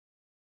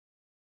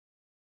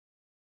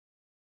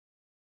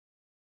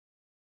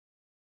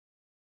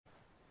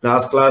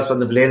Last class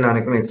வந்து plane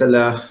நினைக்கணும்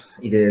எஸ்எல்ல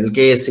இது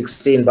எல்கேஎஸ்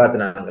 16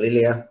 பார்த்துனாங்க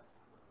இல்லையா?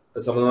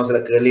 சம்பந்தமாக சில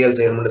கேள்விகள்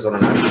செய்யணும்னு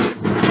சொன்னாங்க.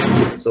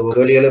 ஸோ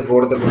கேள்விகளை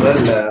போடுறதுக்கு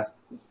முதல்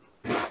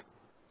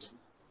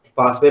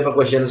பாஸ் பேப்பர்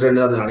கொஸ்டின்ஸ்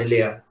 2 தான்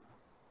இல்லையா?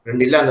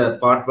 2 இல்லை, அந்த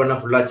பார்ட் பண்ண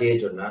ஃபுல்லாக செய்ய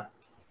சொன்னேன்.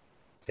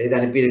 செய்து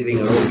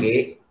அனுப்பியிருக்கிறீங்க. ஓகே,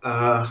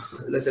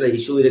 இதில் சில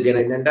இஷ்யூ இருக்கு.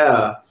 எனக்கு என்னென்னா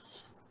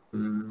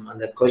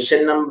அந்த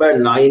question number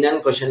 9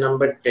 and question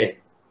number 10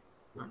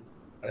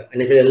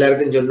 அனுப்பி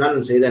எல்லாருக்கும்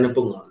சொன்னால் செய்து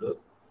அனுப்புங்க.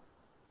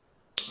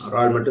 ஒரு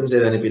ஆள் மட்டும்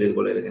செய்து அனுப்பியிருக்கு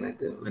போல இருக்கு.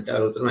 எனக்கு மற்ற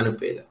ஒருத்தரும்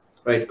அனுப்பியது.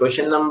 ரைட்,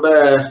 கொஸ்டின்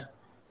நம்பர்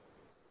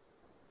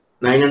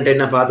 9 and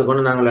 10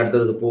 பார்த்துக்கொண்டு நாங்கள்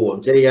அடுத்ததுக்கு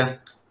போவோம். சரியா?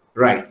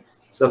 Right.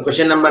 So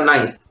question number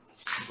 9.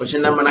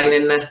 Question number 9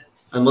 என்ன?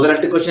 முதல்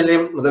 8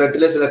 கொஸ்டின்லையும் முதல்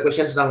 8ல சில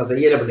கொஸ்டின்ஸ் நாங்கள்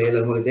செய்யல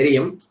பிள்ளைகள், உங்களுக்கு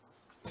தெரியும்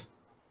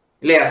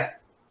இல்லையா?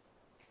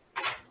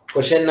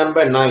 Question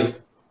number 9.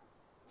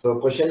 So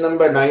question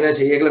number 9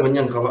 செய்யல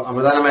கொஞ்சம்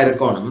அவதானமாக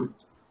இருக்கணும்.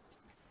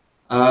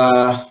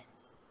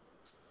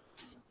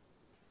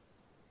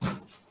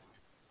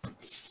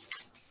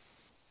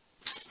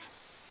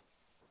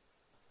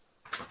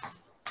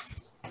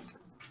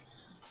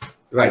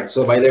 ரைட். ஸோ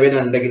பை த வே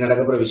நான் இன்றைக்கு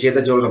நடக்க போகிற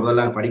விஷயத்தை சொல்கிறேன்.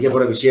 முதல்ல நாங்கள் படிக்க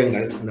போகிற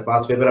விஷயங்கள் இந்த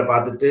பாஸ் பேப்பரை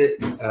பார்த்துட்டு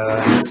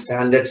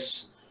ஸ்டாண்டர்ட்ஸ்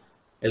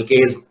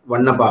எல்கேஎஸ்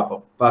 1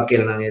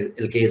 பார்க்கல. நாங்கள்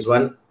எல்கேஎஸ்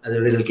 1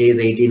 அதோட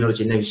எல்கேஎஸ் 18 ஒரு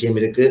சின்ன விஷயம்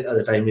இருக்குது. அது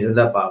டைம்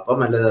இருந்தால்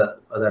பார்ப்போம், அல்லது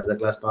அது அடுத்த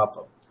கிளாஸ்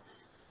பார்ப்போம்.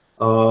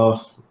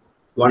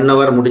 1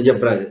 hour முடிஞ்ச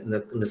பிறகு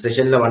இந்த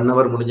செஷனில் 1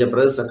 hour முடிஞ்ச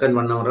பிறகு செகண்ட்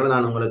 1 hourல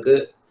நான் உங்களுக்கு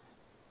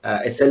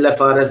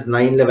SLFRS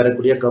 9ல்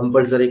வரக்கூடிய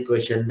கம்பல்சரி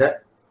கொஷனை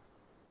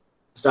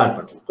ஸ்டார்ட்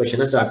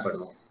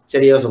பண்ணுவோம்.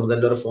 சரியா? ஸோ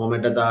முதல்ல ஒரு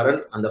ஃபார்மேட்டை தாரன்,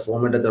 அந்த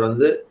ஃபார்மேட்டை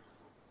தொடர்ந்து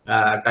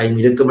டைம்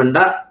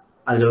இருக்குமெண்டா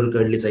அதில் ஒரு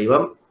கேள்வி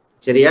செய்வோம்.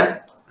 சரியா?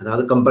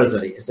 அதாவது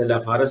கம்பல்சரி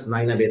SLFRS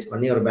 9 பேஸ்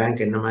பண்ணி ஒரு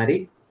பேங்க் என்ன மாதிரி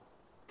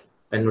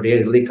தன்னுடைய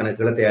இறுதி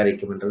கணக்குகளை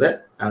தயாரிக்கும்ன்றதை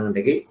நாங்கள்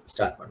இன்றைக்கு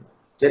ஸ்டார்ட் பண்ணுவோம்.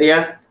 சரியா?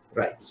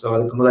 ரைட். ஸோ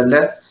அதுக்கு முதல்ல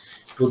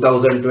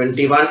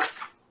 2021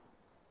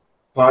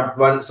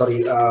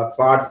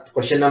 பார்ட்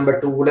கொஸ்டின் நம்பர்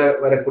 2ல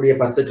வரக்கூடிய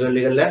 10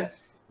 கேள்விகளில்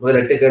முதல்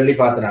 8 கேள்வி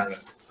பார்த்துனாங்க.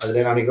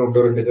 அதில் நாளைக்கு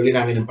 1-2 கேள்வி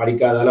நாங்கள் இன்னும்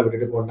படிக்காதால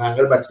விட்டுட்டு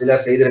போனாங்க. பட்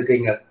சிலர்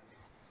செய்திருக்கீங்க.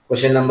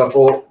 கொஸ்டின் நம்பர்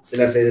 4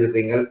 சிலர்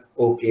செய்திருக்கீங்க.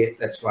 Okay,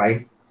 that's fine.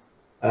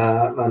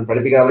 நான்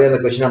படிப்பிக்காமலே அந்த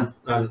கொஸ்டினை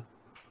நான்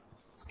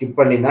ஸ்கிப்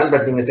பண்ணினான்.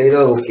 பட் நீங்கள்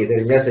செய்தது ஓகே,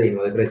 தெரிஞ்சா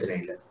செய்யணும், அது பிரச்சனை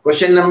இல்லை.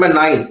 கொஸ்டின் நம்பர்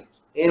 9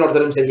 ஏன்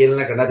ஒருத்தரும்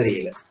செய்யலன்னு கேட்டா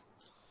தெரியல.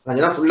 நான்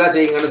சொன்னா ஃபுல்லாக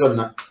செய்யுங்கன்னு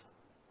சொன்னேன்.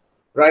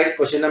 Right.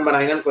 Question number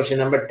 9 and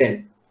question number 10.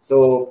 So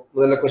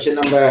முதல்ல கொஸ்டின்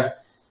நம்பர்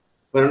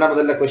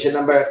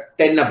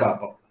 10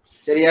 பார்ப்போம்.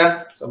 சரியா?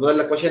 ஸோ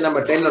முதல்ல கொஸ்டின்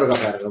நம்பர் 10 ஒரு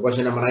கப்பா இருக்கு.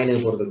 கொஸ்டின் நம்பர்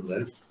 9 போகிறதுக்கு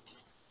முதல்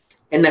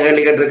என்ன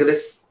கேள்வி கேட்டிருக்குது?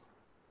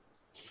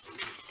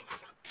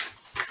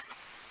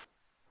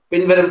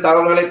 பின்வரும்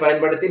தகவல்களை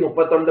பயன்படுத்தி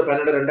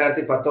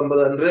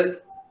 31/12/2019 அன்று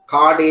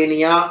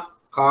காடேனியா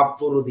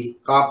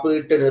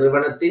காப்பீட்டு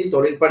நிறுவனத்தின்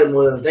தொழிற்படு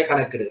மூலதனத்தை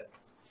கணக்கிடுக.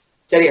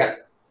 சரியா?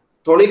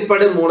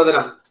 தொழிற்படு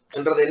மூலதனம்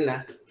என்றது என்ன?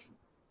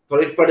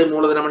 தொழிற்படு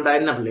மூலதனம் என்றா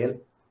என்ன பிள்ளைகள்?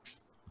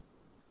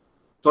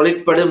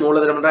 தொழிற்படு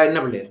மூலதனம் என்றா என்ன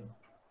பிள்ளைகள்?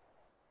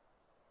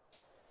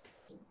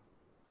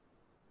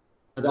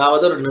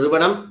 அதாவது ஒரு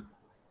நிறுவனம்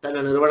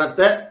தன்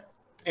நிறுவனத்தை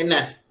என்ன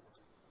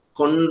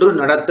கொண்டு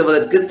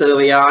நடத்துவதற்கு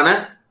தேவையான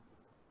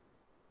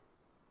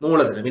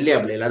மூலதனம் இல்லையா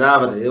பிள்ளைகள்?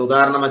 அதாவது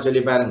உதாரணமா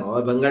சொல்லி பாருங்க,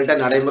 எங்கள்கிட்ட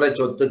நடைமுறை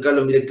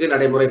சொத்துக்களும் இருக்கு,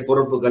 நடைமுறை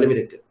பொறுப்புகளும்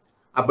இருக்கு.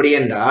 அப்படி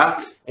என்றா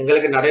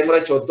எங்களுக்கு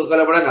நடைமுறை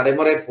சொத்துக்களை விட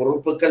நடைமுறை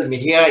பொறுப்புகள்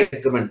மிகையா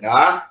இருக்குமெண்டா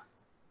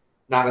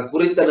நாங்க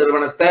குறித்த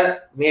நிறுவனத்தை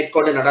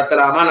மேற்கொண்டு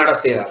நடத்தலாமா,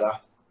 நடத்தேராதா?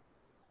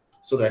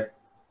 சுதன்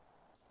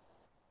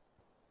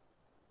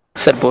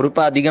சார்,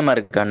 பொறுப்பு அதிகமா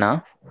இருக்காண்ணா?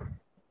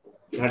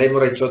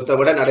 நடைமுறை சொத்தை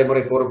விட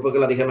நடைமுறை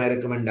பொறுப்புகள் அதிகமா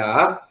இருக்குமெண்டா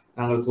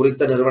நாங்கள்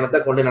குறித்த நிறுவனத்தை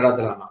கொண்டு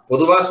நடத்தலாமா?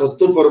 பொதுவா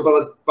சொத்து பொறுப்பை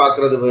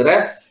பார்க்கறது வேற,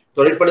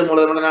 தொழிற்படு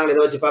மூலதனம் நாங்கள்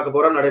இதை வச்சு பார்க்க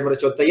போறோம், நடைமுறை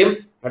சொத்தையும்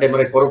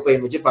நடைமுறை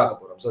பொறுப்பையும் வச்சு பார்க்க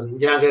போறோம். ஸோ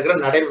இங்க நான்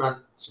கேட்கிறேன்,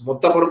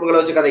 மொத்த பொறுப்புகளை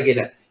வச்சு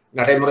கதைக்கல,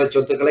 நடைமுறை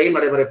சொத்துக்களையும்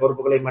நடைமுறை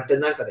பொறுப்புகளையும்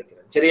மட்டும்தான்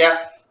கதைக்கிறேன். சரியா?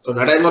 ஸோ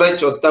நடைமுறை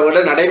சொத்தை விட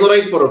நடைமுறை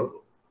பொறுப்பு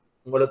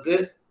உங்களுக்கு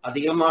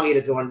அதிகமாக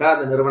இருக்க வேண்டாம்,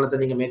 அந்த நிறுவனத்தை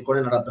நீங்க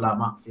மேற்கொண்டு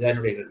நடத்தலாமா? இதான்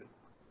என்னுடைய கேள்வி.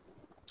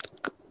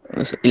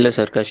 இல்ல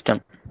சார்,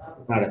 கஷ்டம்,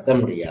 நடத்த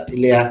முடியாது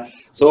இல்லையா?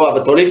 சோ அப்ப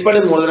தொழிற்படு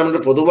மூலதனம்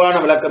என்று பொதுவான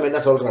விளக்கம் என்ன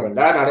சொல்ற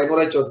வேண்டாம்,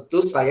 நடைமுறை சொத்து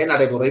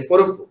நடைமுறை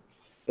பொறுப்பு.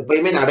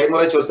 எப்பயுமே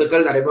நடைமுறை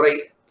சொத்துக்கள் நடைமுறை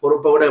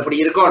பொறுப்பை விட எப்படி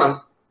இருக்கணும்?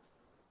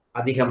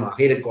 அதிகமாக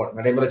இருக்கணும்.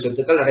 நடைமுறை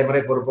சொத்துக்கள்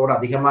நடைமுறை பொறுப்போடு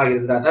அதிகமாக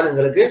இருந்தால் தான்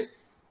எங்களுக்கு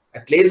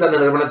அட்லீஸ்ட் அந்த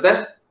நிறுவனத்தை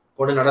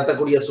கொண்டு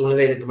நடத்தக்கூடிய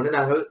சூழ்நிலை இருக்கும்னு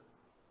நாங்கள்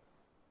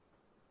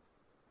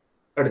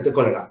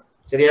எடுத்துக்கொள்ளலாம்.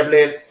 சரியா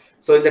பிள்ளை?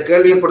 சோ இந்த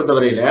கேள்வியை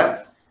பொறுத்தவரையில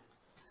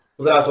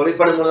முதலாவது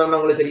தொழிற்படு மூலதனம்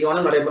உங்களுக்கு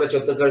தெரியணும், நடைமுறை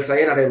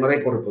சொத்துக்கள் நடைமுறை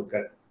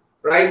பொறுப்புகள்.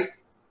 ரைட்.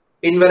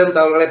 பின்வரும்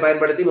தகவல்களை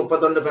பயன்படுத்தி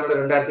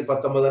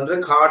 31/12/2019 அன்று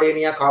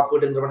காடேனியா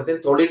காப்பீட்டு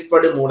நிறுவனத்தின்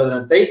தொழிற்படு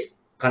மூலதனத்தை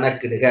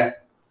கணக்கிடுக.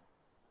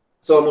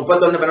 சோ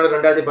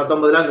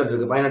 31/12/2019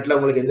 கேட்டிருக்கு. 18ல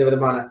உங்களுக்கு எந்த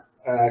விதமான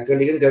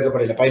கேள்வியும்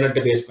கேட்கப்படல,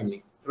 18 பேஸ் பண்ணி.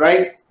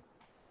 ரைட்.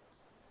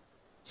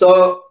 சோ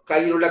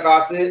கையில் உள்ள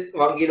காசு,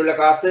 வங்கியில் உள்ள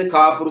காசு,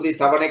 காப்புறுதி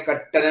தவணை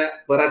கட்டண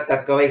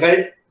பெறத்தக்கவைகள்,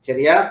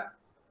 சரியா,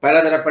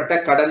 பலதரப்பட்ட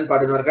கடன்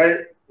படுனர்கள்,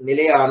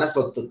 நிலையான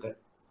சொத்துக்கள்.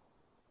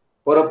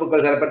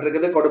 பொறுப்புகள்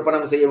தரப்பட்டிருக்குது.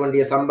 கொடுப்பனம் செய்ய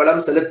வேண்டிய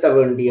சம்பளம், செலுத்த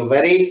வேண்டிய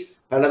வரி,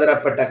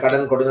 பலதரப்பட்ட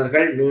கடன்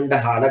கொடுனர்கள், நீண்ட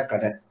கால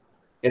கடன்.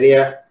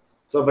 சரியா?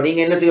 சோ அப்ப நீங்க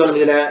என்ன செய்யணும்?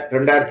 இதுல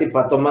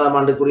 2019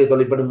 ஆண்டுக்குரிய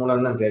தொழிற்படும்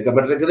மூலம் தான்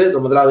கேட்கப்பட்டிருக்குது. சோ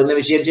முதலாவது என்ன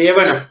விஷயம் செய்ய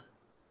வேணும்?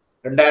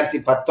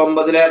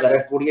 2019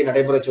 வரக்கூடிய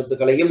நடைமுறை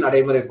சொத்துக்களையும்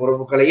நடைமுறை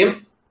பொறுப்புகளையும்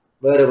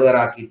வேறு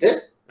வேறாக்கிட்டு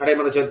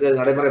நடைமுறை சொத்து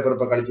நடைமுறை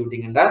பொறுப்பை கழிச்சு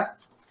விட்டீங்கன்னா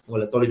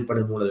உங்களை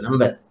தொழிற்படும் மூலம்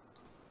நம்பர்.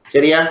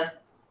 சரியா?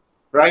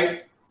 ரைட்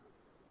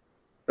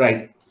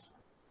ரைட்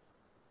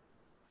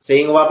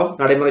செய்யுங்க பாப்போம்.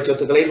 நடைமுறை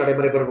சொத்துக்களையும்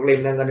நடைமுறை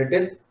பொறுப்புகளையும் என்ன கண்டுட்டு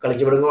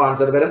கழிச்சு விடுங்க.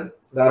 ஆன்சர் பெறும்.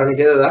 தாரணி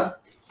செய்ததா?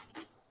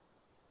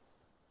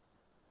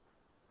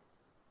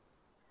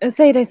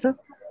 செய்றேன் சார்.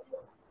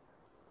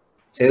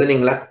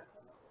 செய்தீங்களா?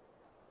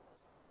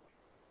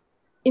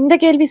 இந்த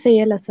கேள்வி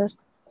செய்யல சார்.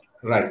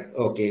 ரைட்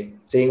ஓகே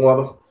செய்யுங்க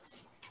பாப்போம்.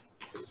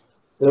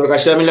 இது ஒரு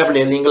கஷ்டம் இல்லை. அப்படி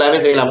நீங்களாவே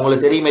செய்யலாம்.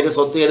 உங்களுக்கு தெரியும் எது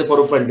சொத்து எது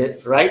பொறுப்புண்டு.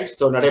 ரைட்.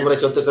 ஸோ நடைமுறை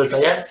சொத்துக்கள்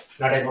செய்ய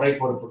நடைமுறை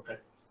பொறுப்புகள்.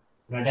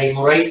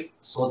 நடைமுறை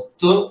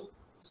சொத்து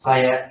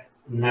சய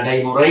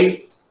நடைமுறை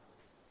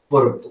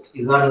பொறுப்பு.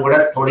 இதுதான் உங்களோட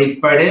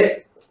தொழிற்படு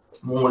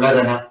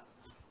மூலதனம்.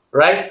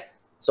 ரைட்.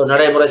 ஸோ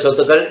நடைமுறை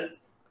சொத்துக்கள்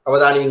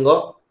அவதானிங்கோ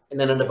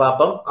என்னென்னு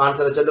பார்ப்போம்.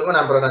 ஆன்சரை சொல்லுங்க.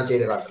 நான் அப்புறம் நான்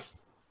செய்து காட்டுறேன்.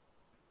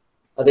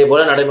 அதே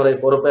போல நடைமுறை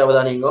பொறுப்பை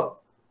அவதானிங்கோ.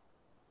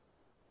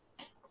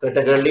 கேட்ட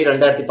கேள்வி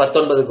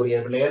 2019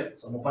 பிள்ளைகள்.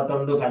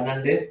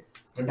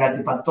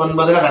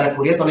 31/12/2019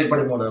 வரக்கூடிய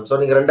தொழிற்படு மூலதனம். ஸோ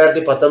நீங்க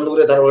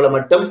 2019 தரவுகளை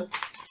மட்டும்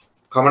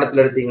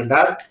கவனத்தில்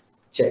எடுத்தீங்கன்னா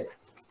சரி.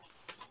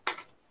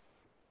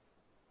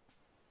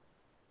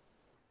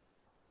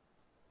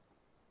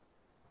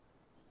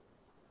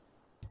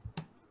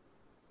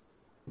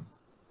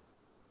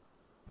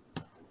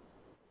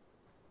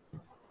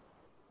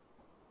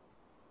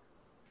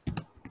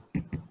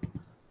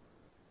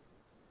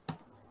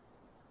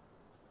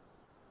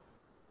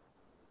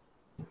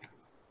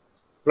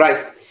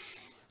 Right.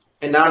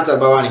 And answer,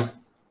 Bhavani.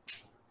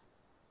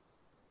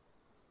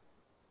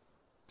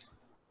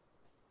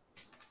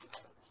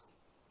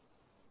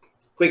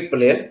 Quick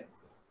player.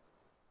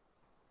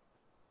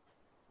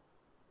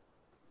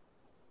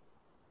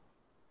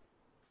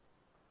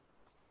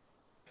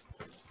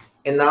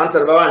 And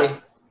answer, Bhavani.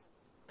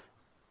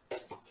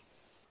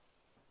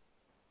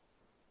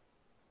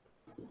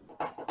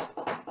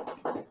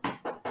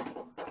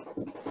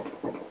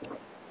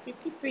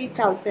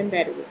 $53,000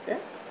 வருது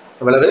சார்.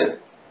 எவ்வளவு?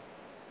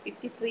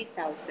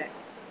 53,000.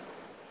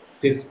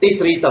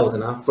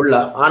 53,000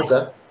 ஃபுல்லா?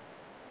 ஆன்சர்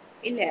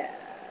இல்ல,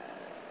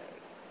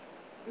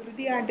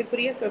 இறுதி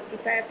ஆண்டுக்குரிய சொத்து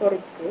சாய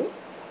பொறுப்பு.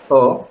 ஓ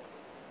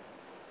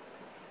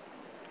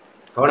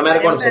கவனமா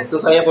இருக்கணும். சொத்து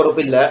சாய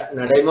பொறுப்பு இல்ல,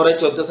 நடைமுறை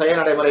சொத்து சாய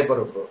நடைமுறை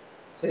பொறுப்பு.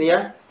 சரியா?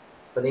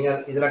 நீங்க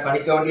இதுல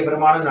கணிக்க வேண்டிய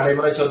பெரும்பாலும்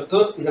நடைமுறை சொத்து,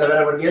 இதுல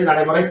வர வேண்டியது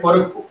நடைமுறை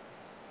பொறுப்பு.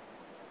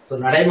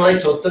 நடைமுறை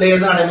சொத்துல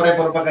இருந்து நடைமுறை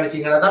பொறுப்பை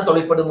கணிச்சீங்கன்னா தான்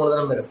தொழிற்படு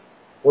மூலதனம் வரும்.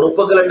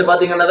 பொறுப்புகள் என்று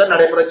பாத்தீங்கன்னா தான்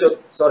நடைமுறை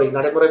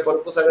நடைமுறை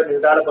பொறுப்பு சக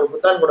நீண்டான பொறுப்பு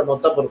தான் உங்களோட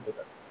மொத்த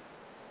பொறுப்புகள்.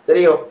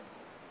 தெரியும்?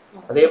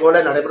 அதே போல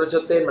நடைமுறை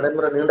சொத்தை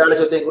நடைமுறை நீண்டான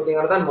சொத்தையும்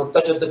கூட்டிங்கன்னா தான் மொத்த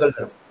சொத்துக்கள்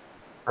தரும்.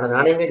 ஆனா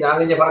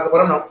நாங்க பார்க்க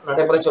போறோம்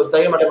நடைமுறை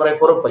சொத்தையும் நடைமுறை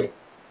பொறுப்பை.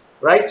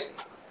 ரைட்.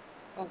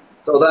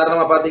 சோ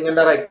உதாரணமா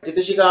பாத்தீங்கன்னா ரைட்.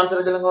 ஜிதுஷிகா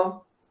ஆன்சர் சொல்லுங்க.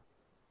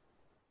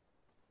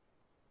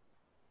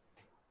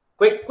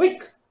 குயிக்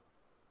குயிக்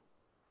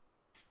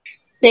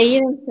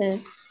செய்யணும்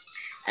சார்.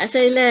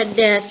 சார் இதுல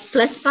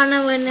பிளஸ் பண்ண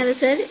வேண்டியது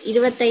சார்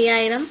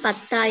 25,000,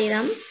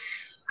 10,000,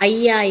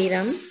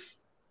 5,000,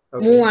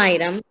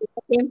 3,000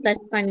 எல்லாத்தையும்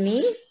பிளஸ் பண்ணி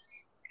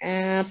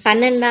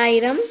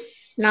 12,000,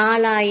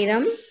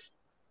 4,000,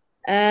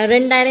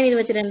 2,000,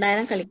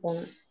 22,000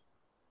 கழிக்கணும்.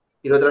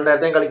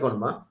 22,000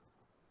 கழிக்கணுமா?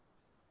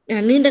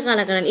 நீண்ட கால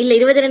கடன் இல்ல,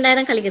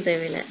 22,000 கழிக்க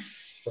தேவையில்லை.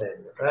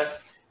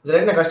 இதுல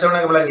என்ன கஷ்டமான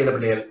விளங்கில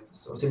பிள்ளைகள்?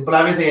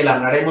 சிம்பிளாவே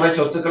செய்யலாம். நடைமுறை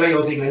சொத்துக்களை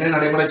யோசிக்கணும். என்ன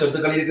நடைமுறை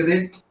சொத்துக்கள் இருக்குது?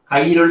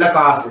 கையிலுள்ள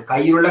காசு.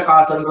 கையிலுள்ள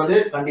காசுன்றது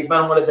கண்டிப்பா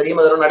உங்களுக்கு தெரியும்,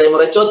 அது ஒரு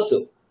நடைமுறை சொத்து.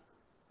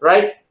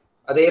 ரைட்.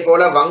 அதே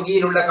போல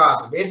வங்கியில் உள்ள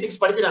காசு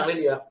பேசிக்ஸ் படிக்கிறாங்க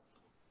இல்லையா?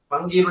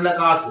 வங்கியில் உள்ள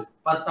காசு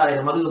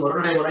 10,000 அதுக்கு ஒரு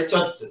நடைமுறை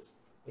சொத்து.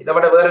 இதை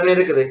விட வேற என்ன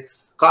இருக்குது?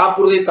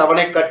 காப்புறுதி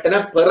தவணை கட்டண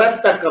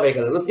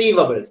பெறத்தக்கவைகள்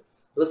ரிசீவபிள்ஸ்.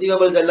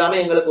 ரிசீவபிள்ஸ் எல்லாமே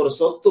எங்களுக்கு ஒரு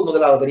சொத்து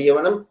முதலாவது தெரிய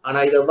வேணும். ஆனா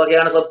இது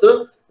வகையான சொத்து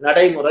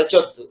நடைமுறை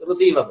சொத்து.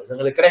 ரிசீவபிள்ஸ்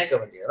எங்களுக்கு கிடைக்க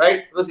வேண்டிய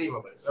ரைட்.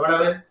 ரிசீவபிள்ஸ்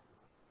எவ்வளவு?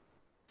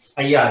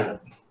 5,000.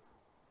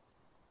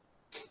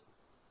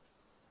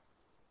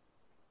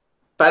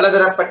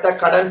 பலதரப்பட்ட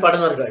கடன்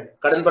படுனர்கள்.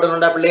 கடன்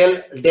படுனர்டா பிள்ளைகள்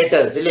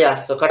டேட்டர்ஸ் இல்லையா?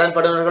 சோ கடன்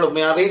படுனர்கள்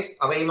உண்மையாவே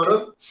அவையும் ஒரு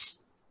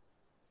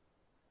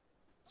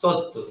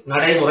சொத்து,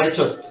 நடைமுறை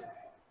சொத்து.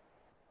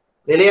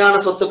 நிலையான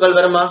சொத்துக்கள்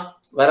வருமா?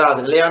 வராது.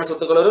 நிலையான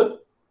சொத்துக்கள் ஒரு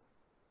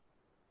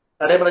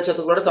நடைமுறை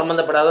சொத்துக்களோட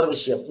சம்பந்தப்படாத ஒரு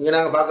விஷயம். இங்க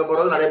நாங்க பார்க்க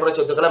போறது நடைமுறை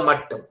சொத்துக்களை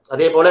மட்டும்.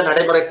 அதே போல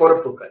நடைமுறை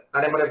பொறுப்புகள்.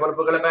 நடைமுறை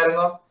பொறுப்புகளை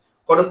பாருங்க.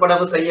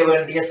 கொடுப்பனவு செய்ய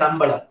வேண்டிய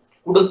சம்பளம்,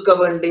 கொடுக்க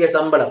வேண்டிய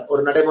சம்பளம்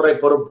ஒரு நடைமுறை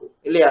பொறுப்பு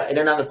இல்லையா?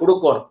 என்ன நாங்க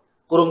கொடுக்கணும்.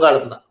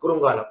 குறுங்காலம் தான்.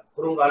 குறுங்கால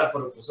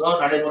பொறுப்பு. சோ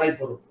நடைமுறை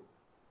பொறுப்பு.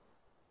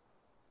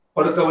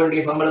 கொடுக்க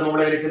வேண்டிய சம்பளம்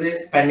எவ்வளவு இருக்குது?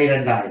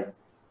 12,000.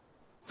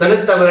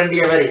 செலுத்த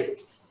வேண்டிய வரி,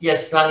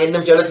 எஸ் நாங்க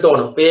இன்னும்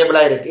செலுத்தணும்,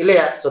 பேபிளா இருக்கு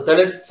இல்லையா? சோ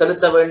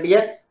செலுத்த வேண்டிய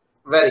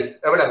வரி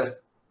எவ்வளவு?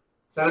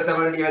 செலுத்த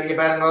வேண்டிய வரியை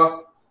பாருங்க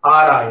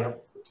 6,000.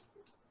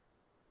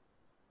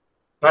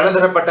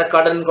 பலதரப்பட்ட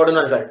கடன்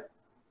கொடுனர்கள்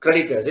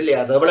கிரெடிட்டர்ஸ் இல்லையா?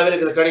 எவ்வளவு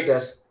இருக்குது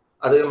கிரெடிட்டர்ஸ்?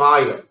 அது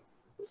 1000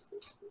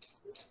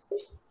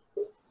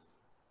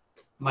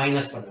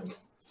 மைனஸ் பண்ணுங்க.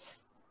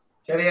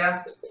 சரியா?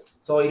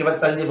 சோ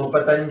 25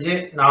 35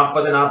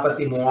 40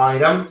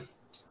 43,000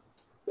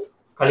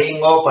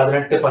 கலிங்கோ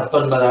 18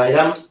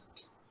 19,000.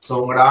 சோ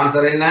உங்களோட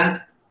ஆன்சர் என்ன?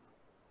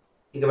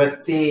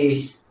 24,000.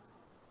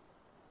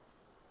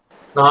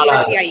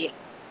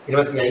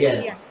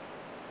 25,000.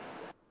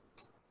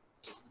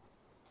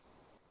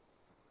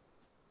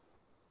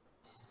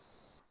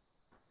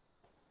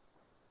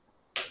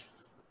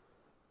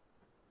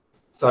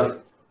 சாரி,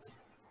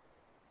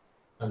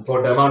 நான்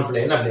போட்ட அமௌண்ட்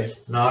என்ன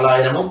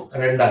 4,000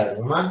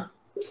 2,000.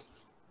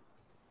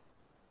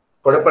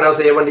 கொடுப்பனவு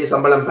செய்ய வேண்டிய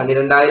சம்பளம்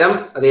 12,000,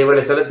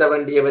 அதேவேளை செலுத்த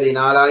வேண்டிய வரி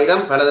 4,000,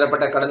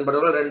 பலதரப்பட்ட கடன்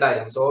படுவர்கள்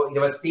 2,000. சோ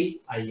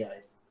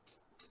 25,000.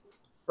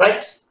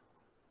 ரைட்.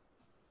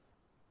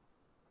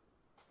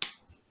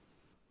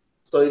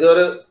 சோ இது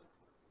ஒரு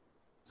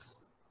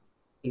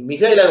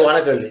மிக இலகுவான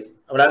கேள்வி,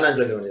 அவ்வளவு நான்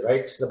சொல்ல வேண்டியது.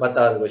 ரைட், இந்த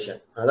 10வது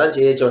கொஸ்டின் அதான்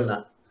செய்ய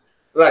சொன்னேன்.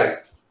 ரைட்,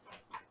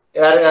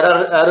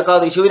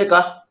 யாருக்காவது இஷ்யூ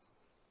இருக்கா?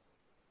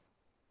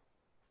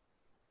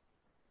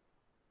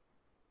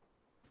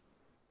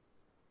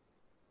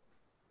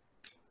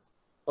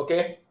 Okay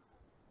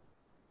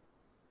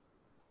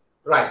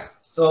right.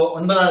 சோ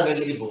 9வது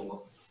கேள்விக்கு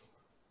போவோம்.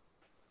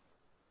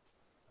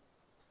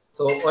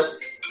 சோ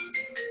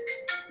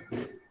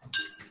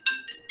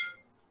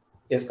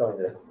எஸ்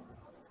கவனிங்க.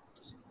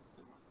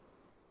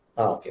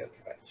 Okay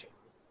okay right.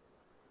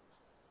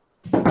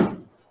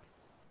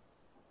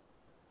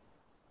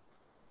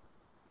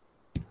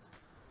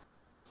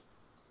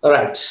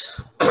 ரைட்.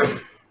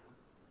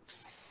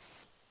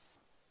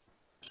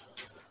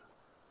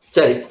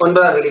 சரி,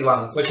 9வது கேள்வி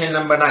வாங்க. Question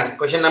number 9.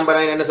 क्वेश्चन நம்பர்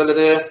 9 என்ன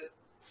சொல்லுது?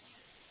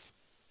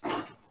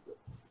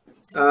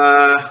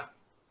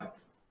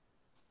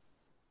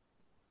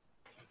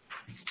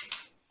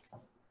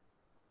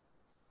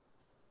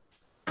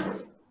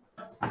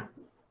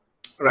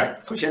 Right,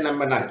 question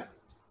number 9.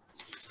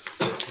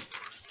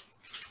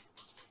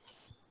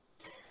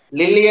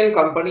 Lillian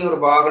company ஒரு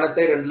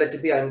வாகனத்தை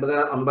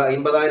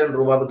 2,50,000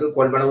 ரூபாய்க்கு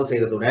கொள்வனவு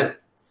செய்ததுடன்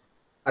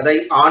அதை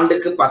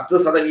ஆண்டுக்கு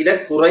 10%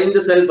 குறைந்து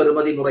செல்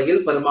பெறுமதி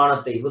முறையில்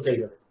பெருமானத் தேய்வு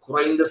செய்தது.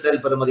 குறைந்து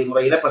செல் பெறுமதி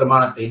முறையில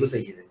பெருமானத் தேய்வு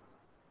செய்யுது.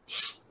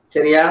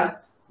 சரியா?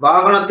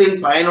 வாகனத்தின்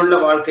பயனுள்ள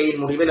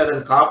வாழ்க்கையின் முடிவில்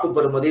அதன் காப்பு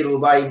பெறுமதி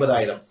ரூபாய்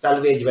 50,000,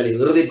 சல்வேஜ் வேல்யூ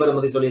இறுதி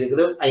பெறுமதி சொல்லி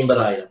இருக்குது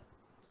 50,000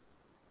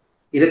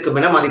 இருக்கும்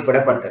என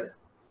மதிப்பிடப்பட்டது.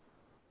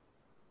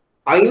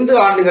 5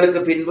 ஆண்டுகளுக்கு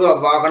பின்பு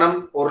அவ்வாகனம்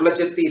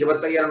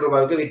 1,25,000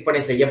 ரூபாய்க்கு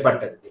விற்பனை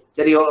செய்யப்பட்டது.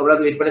 சரியோ?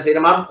 எவ்வளவு விற்பனை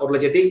செய்யணுமா?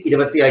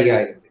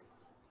 1,25,000.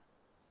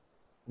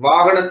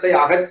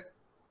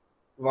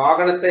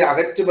 வாகனத்தை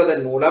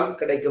அகற்றுவதன் மூலம்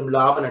கிடைக்கும்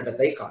லாப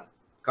நட்டத்தை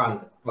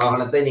காண்க.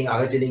 வாகனத்தை நீங்க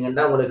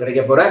அகற்றினீங்கன்னா உங்களுக்கு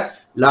கிடைக்க போற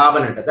லாப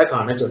நட்டத்தை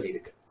காண சொல்லி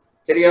இருக்கு.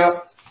 சரியா?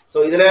 சோ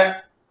இதுல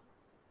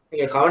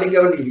நீங்க கவனிக்க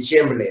வேண்டிய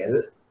விஷயம் பிள்ளைகள்.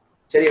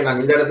 சரியா?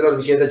 நான் இந்த இடத்துல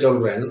ஒரு விஷயத்த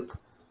சொல்றேன்.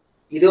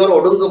 இது ஒரு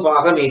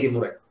ஒடுங்குபாக மீதி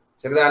முறை.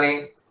 சரிதானே?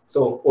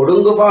 சோ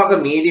ஒடுங்குபாக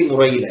மீதி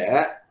முறையில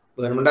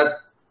வேணும்னா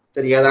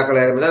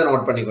தெரியாதாக்கள்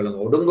நோட் பண்ணிக்கொள்ளுங்க.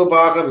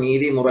 ஒடுங்குபாக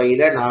மீதி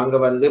முறையில நாங்க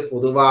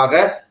பொதுவாக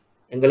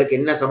எங்களுக்கு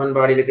என்ன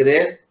சமன்பாடு இருக்குது?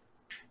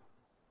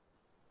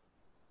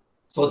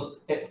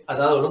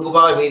 அதாவது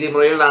ஒடுங்குபாக மீதி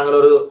முறையில் நாங்கள்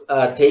ஒரு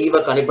தெய்வ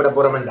கணிப்பிட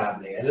போறோம்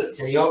என்றால்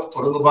சரியோ?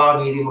 ஒடுங்குபாக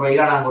மீதி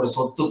முறையில நாங்க ஒரு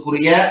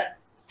சொத்துக்குரிய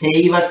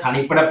தெய்வ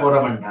கணிப்பிட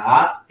போறோம் என்றா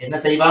என்ன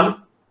செய்வோம்?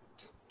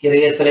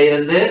 கிரயத்தில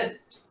இருந்து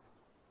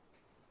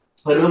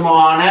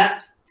பெருமான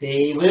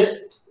தெய்வு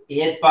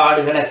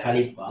ஏற்பாடுகளை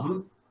கழிப்போம்.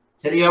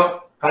 சரியோ?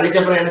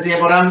 கழிச்சப்புறம் என்ன செய்ய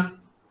போறோம்?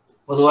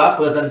 பொதுவா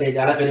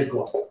பெர்சன்டேஜால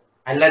பெருக்குவோம்.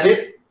 அல்லது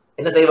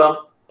என்ன செய்வோம்?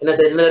 என்ன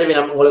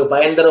தெரிவினம்? உங்களுக்கு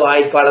பயன் தரும்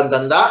ஆயுட்காலம்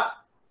தந்தா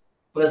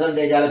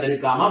பெர்சன்டேஜால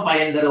பெருக்காம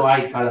பயன் தரும்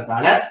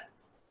ஆயுட்காலத்தால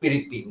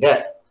பிரிப்பீங்க.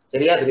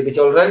 சரியா? திருப்பி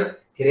சொல்றேன்.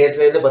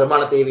 கிரயத்தில இருந்து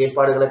பெருமான தெய்வ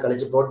ஏற்பாடுகளை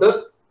கழிச்சு போட்டு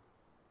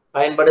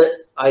பயன்படு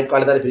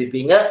ஆயுட்காலத்தால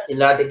பிரிப்பீங்க.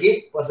 இல்லாட்டிக்கு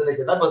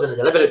பெர்சன்டேஜ் தான்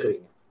பெர்சன்டேஜால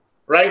பெருக்குவீங்க.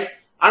 ரைட்?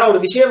 ஆனா ஒரு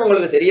விஷயம்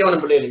உங்களுக்கு தெரிய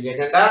வேணும் பிள்ளைகள்.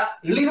 என்னன்னா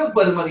இழிவு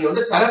பெறுமதி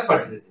ஒன்று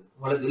தரப்பட்டிருக்கு.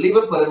 உங்களுக்கு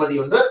இழிவு பெறுமதி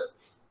ஒன்று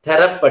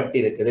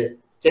தரப்பட்டிருக்குது.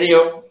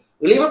 சரியோ?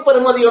 இழிவு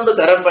பெறுமதி ஒன்று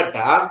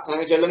தரப்பட்டா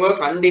நாங்க சொல்லுங்க,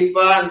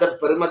 கண்டிப்பா அந்த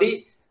பெறுமதி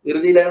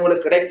இறுதியில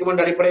உங்களுக்கு கிடைக்கும்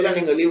என்ற அடிப்படையில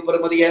நீங்க இழிவு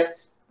பெறுமதியை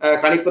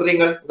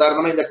கணிப்புறீங்க.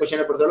 உதாரணமா இந்த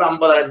கொஸ்டினை பொறுத்தவரை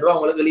 50,000 ரூபாய்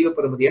உங்களுக்கு இழிவு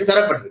பெறுமதின்னு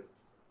தரப்பட்டிருக்கு.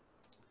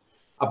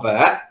 அப்ப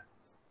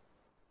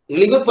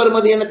இழிவு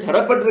பெறுமதின்னு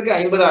தரப்பட்டிருக்கு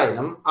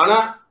 50,000. ஆனா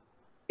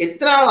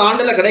எத்தனாவது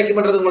ஆண்டுல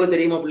கிடைக்கும்ன்றது உங்களுக்கு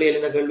தெரியுமா பிள்ளைகள்?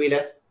 இந்த கேள்வியில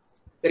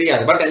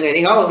தெரியாது. பட் அங்க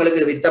நீங்க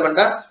உங்களுக்கு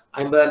வித்தமெண்டா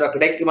 50,000 ரூபாய்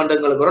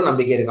கிடைக்கும்ன்றங்களுக்கு ஒரு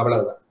நம்பிக்கை இருக்கு.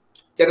 அவ்வளவுதான்.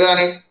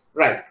 சரிதானே?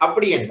 ரைட்.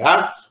 அப்படி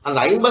என்றால் அந்த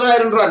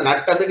 50,000 ரூபாய்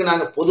நட்டத்துக்கு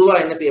நாங்க பொதுவா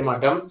என்ன செய்ய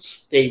மாட்டோம்?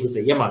 தேய்வு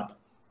செய்ய மாட்டோம்.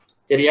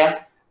 சரியா?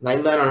 அந்த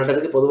 50,000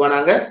 நட்டத்துக்கு பொதுவா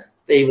நாங்க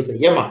தேய்வு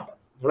செய்ய மாட்டோம்.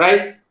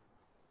 ரைட்?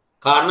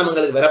 காரணம்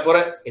எங்களுக்கு வரப்போற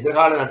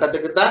எதிர்கால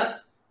நட்டத்துக்கு தான்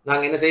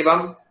நாங்க என்ன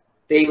செய்வோம்?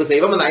 தேய்வு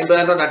செய்வோம். அந்த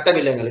 50,000 ரூபாய் நட்டம்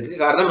இல்லை எங்களுக்கு.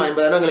 காரணம்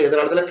 50,000 எங்களுக்கு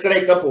எதிர்காலத்துல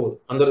கிடைக்க போகுது.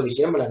 அந்த ஒரு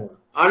விஷயம்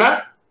விளங்கணும். ஆனா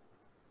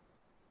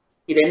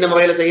இது என்ன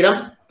முறையில செய்யறோம்?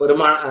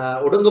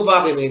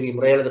 ஒடுங்குபாக மீதி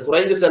முறை அல்லது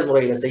குறைந்து செல்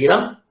முறையில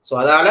செய்யறோம். சோ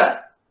அதால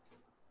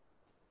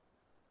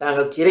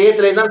நாங்க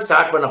கிரயத்திலே தான்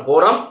ஸ்டார்ட் பண்ண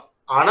போறோம்.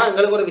 ஆனா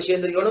எங்களுக்கு ஒரு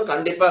விஷயம் தெரியணும்,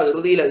 கண்டிப்பா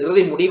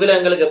இறுதி முடிவுல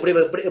எங்களுக்கு எப்படி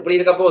எப்படி எப்படி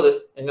இருக்க போகுது,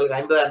 எங்களுக்கு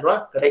 50,000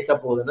 ரூபாய் கிடைக்க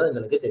போகுதுன்னு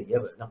எங்களுக்கு தெரிய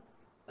வேணும்.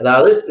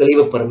 அதாவது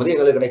இழிவு பெறுமதி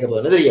எங்களுக்கு கிடைக்க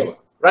போகுதுன்னு தெரிய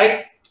வேணும். ரைட்?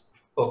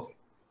 ஓகே.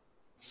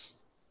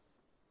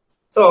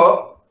 சோ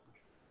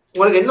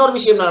உங்களுக்கு இன்னொரு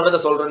விஷயம் நான் அடுத்த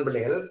சொல்றேன்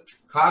பிள்ளைகள்.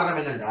 காரணம்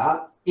என்னன்னா,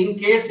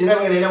 இன்கேஸ் சில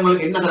வேளையில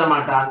உங்களுக்கு என்ன தர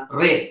மாட்டான்,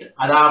 ரேட்.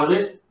 அதாவது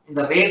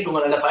இந்த ரேட்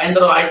உங்களோட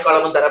பயன்தரும்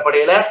ஆயுட்காலமும்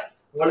தரப்படையில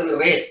உங்களுக்கு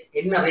ரேட்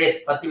என்ன ரேட்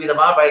 10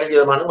 விதமா 15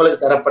 விதமான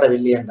உங்களுக்கு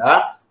தரப்படவில்லை என்றா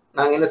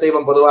நாங்க என்ன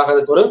செய்வோம், பொதுவாக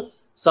அதுக்கு ஒரு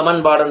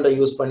சமன்பாடு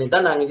யூஸ் பண்ணி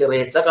தான் நாங்க இந்த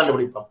ரேட்ஸை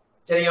கண்டுபிடிப்போம்.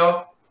 சரியோ?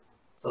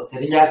 சோ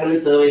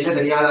தெரிஞ்சாக்கள் தேவையில்லை,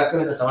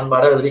 தெரியாதாக்கள் இந்த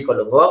சமன்பாடை எழுதி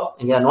கொள்ளுங்க,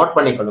 இங்க நோட்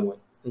பண்ணி கொள்ளுங்க.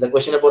 இந்த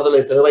கொஸ்டினை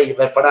பொறுத்தவரை தேவை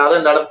ஏற்படாத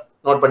என்றாலும்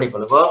நோட் பண்ணி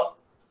கொள்ளுங்க.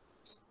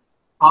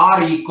 R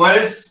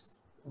equals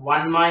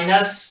 1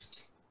 minus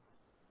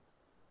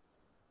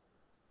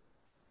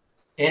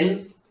n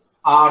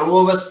R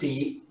over C,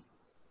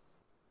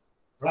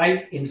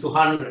 right, into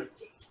 100.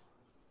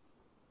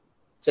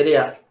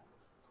 சரியா?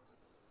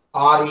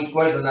 R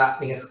equals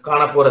நீங்க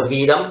காண போற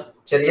வீதம்.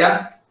 சரியா?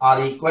 R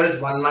equals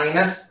 1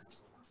 minus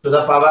to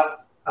the power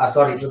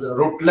to the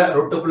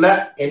rootக்குள்ள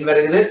n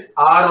வருகிறது,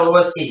 R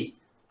over C.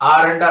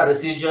 R and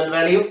residual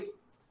value,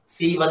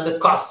 C வந்து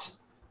cost.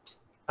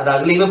 அது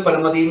அகலிவு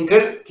பெறுமதியின்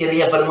கீழ்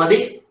கிரிய பெறுமதி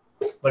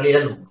வெளியில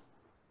 100.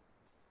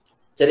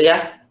 சரியா?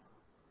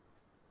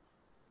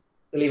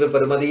 அகலிவு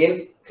பெறுமதியின்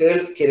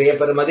கீழ் கிரிய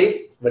பெறுமதி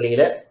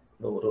வெளியில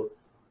 100.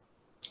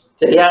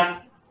 சரியா?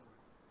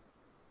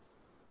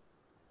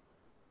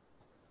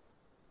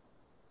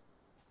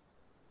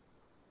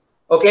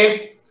 Okay,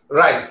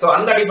 right. சோ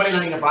அந்த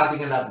அடிப்படையில் நீங்க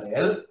பாத்தீங்கன்னா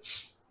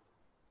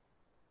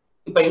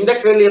இப்ப இந்த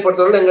கேள்வியை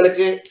பொறுத்தவரை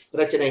எங்களுக்கு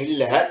பிரச்சனை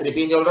இல்ல.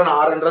 திருப்பியும் சொல்றேன்,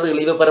 ஆறுன்றது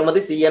இழிவு பெறுமதி,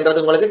 சி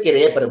என்றது உங்களுக்கு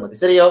கிரைய பெறுமதி.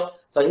 சரியோ?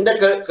 சோ இந்த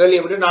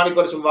கேள்வியை விட்டு நான்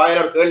இப்ப ஒரு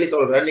வாயில ஒரு கேள்வி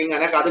சொல்றேன், நீங்க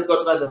எனக்கு அதுக்கு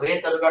ஒரு அந்த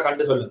ரேட் இருக்கா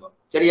கண்டு சொல்லுங்க.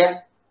 சரியா?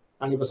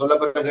 நான் இப்ப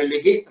சொல்லப்பட்ட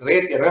கேள்விக்கு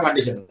ரேட் இருக்கா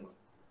கண்டு சொல்லுங்க.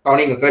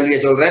 கவனிங்க,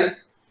 கேள்வியை சொல்றேன்.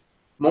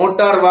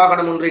 மோட்டார்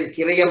வாகனம் ஒன்றின்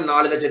கிரயம்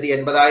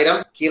 4,80,000,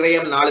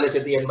 கிரயம்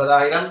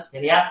 4,80,000.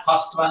 சரியா?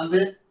 காஸ்ட்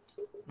வந்து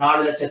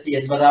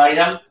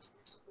 4,80,000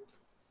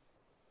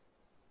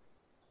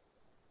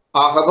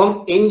 ஆகவும்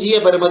எஞ்சிய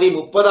பெறுமதி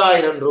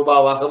 30,000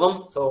 ரூபாவாகவும்,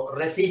 சோ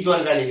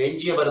ரெசிஜுவல் வேல்யூ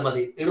எஞ்சிய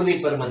பெறுமதி இறுதி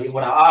பெறுமதி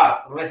உங்களோட ஆர்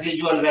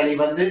ரெசிஜுவல் வேல்யூ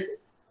வந்து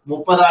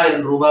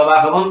 30,000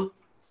 ரூபாவாகவும்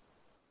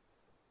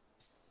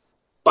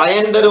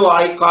பயன்தரு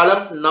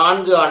ஆயுட்காலம்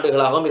 4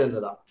 ஆண்டுகளாகவும்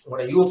இருந்ததா.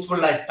 உங்களோட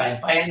யூஸ்ஃபுல் லைஃப் டைம்,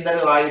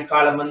 பயன்தரு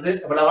ஆயுட்காலம் வந்து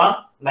எவ்வளவா,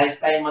 லைஃப்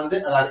டைம் வந்து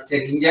அதாவது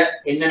சரி இங்க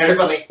என்ன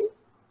நடுப்பகை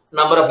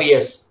நம்பர் ஆஃப்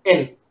இயர்ஸ்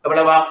என்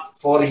எவ்வளவா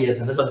 4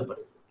 இயர்ஸ் என்று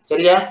சொல்லப்படுது.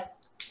 சரியா?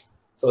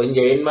 சோ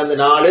இங்க என் வந்து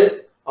 4,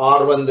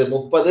 ஆர் வந்து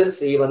 30,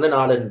 சி வந்து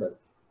 4 என்பது.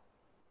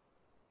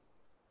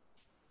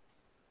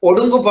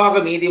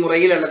 ஒடுங்குபாக மீதி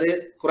முறையில் அல்லது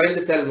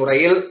குறைந்து செல்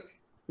முறையில்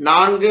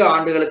 4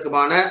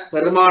 ஆண்டுகளுக்குமான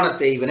பெருமான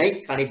தேய்வினை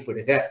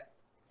கணிப்பிடுக.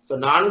 சோ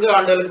 4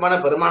 ஆண்டுகளுக்குமான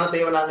பெருமான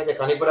தேய்வை நாங்க இங்க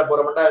கணிப்பிட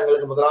போறோம்னா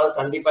எங்களுக்கு முதலாவது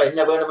கண்டிப்பா என்ன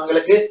வேணும்,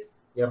 எங்களுக்கு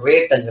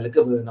ரேட் எங்களுக்கு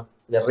வேணும்.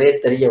 இந்த ரேட்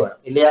தெரிய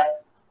வேணும் இல்லையா?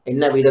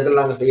 என்ன விதத்தில்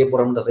நாங்க செய்ய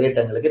போறோம்,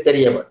 ரேட் எங்களுக்கு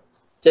தெரிய வேணும்.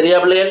 சரியா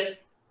பிள்ளைகள்?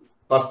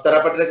 Cost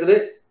தரப்பட்டிருக்குது,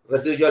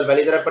 ரெசிஜுவல்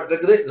value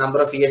தரப்பட்டிருக்குது,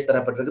 number of years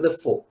தரப்பட்டிருக்குது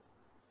 4.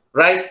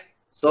 Right?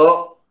 So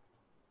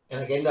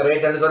எனக்கு என்ன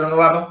ரேட் சொல்லுங்க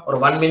பாப்போம். ஒரு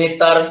 1 மினிட்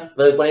தாரன்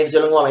வெயிட் பண்ணிட்டு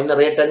சொல்லுங்க என்ன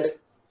ரேட்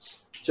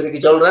சுருக்கி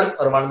சொல்றேன்.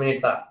 ஒரு 1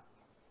 மினிட் தான்.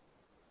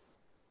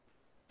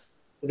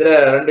 இதுல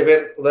 2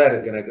 பேர் உதா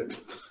இருக்கு எனக்கு.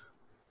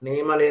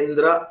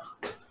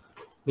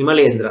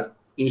 நிமலேந்திரா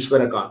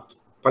ஈஸ்வரகாந்த்.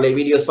 பழைய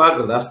வீடியோஸ்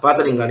பாக்குறதா?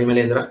 பாத்துறீங்களா?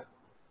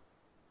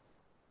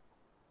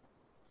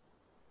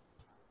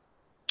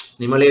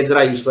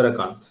 நிமலேந்திரா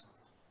ஈஸ்வரகாந்த்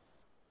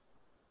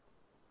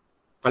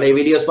பழைய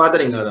வீடியோஸ்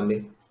பாத்துறீங்களா தம்பி?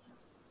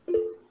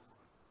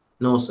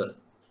 No sir.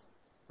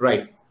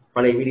 ரைட்,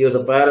 பழைய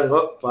வீடியோஸை பாருங்க,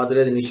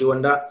 பார்த்துட்டு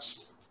நிஷுவண்டா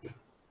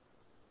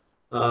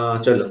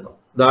சொல்லுங்க.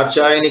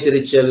 தாட்சாயினி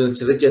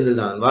சிறிச்செந்தில்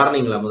தான்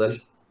வாரனீங்களா முதல்?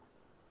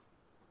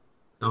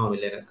 ஆமாம்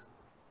இல்லை எனக்கு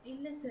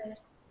இல்ல சார்,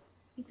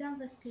 இதான்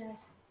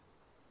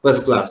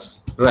ஃபர்ஸ்ட் கிளாஸ்.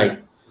 ரைட்.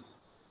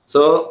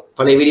 ஸோ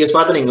பழைய வீடியோஸ்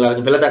பார்த்துனீங்களா?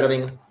 கொஞ்சம் பிள்ளை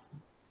தாக்குறீங்க.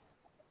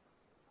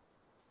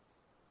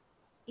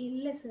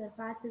 இல்ல சார்,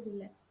 பார்த்தது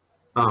இல்ல.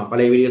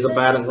 பழைய வீடியோஸை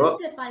பாருங்க.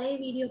 பழைய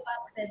வீடியோ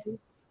பார்க்கறது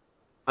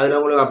அதில்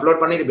உங்களுக்கு அப்லோட்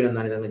பண்ணியிருப்பேன்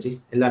தானே தங்கச்சி?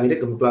 எல்லாமே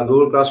இருக்கும்,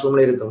 கூகுள் கிளாஸ்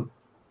ரூம்ல இருக்கும்,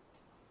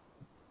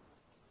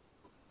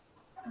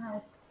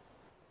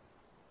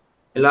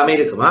 எல்லாமே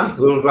இருக்குமா?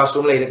 கூகுள் கிளாஸ்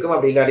ரூம்ல இருக்கும்.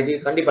 அப்படி இல்லாட்டி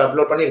கண்டிப்பா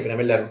அப்லோட்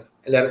பண்ணியிருப்பேன்.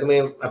 எல்லாருக்குமே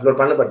அப்லோட்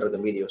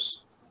பண்ணப்பட்டிருக்கு வீடியோஸ்.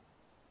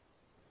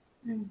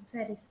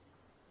 சரி.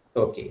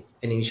 ஓகே,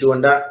 எனி இஷ்யூ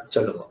வந்தா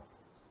சொல்லுங்க.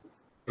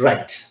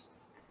 ரைட்.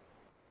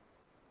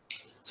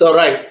 ஸோ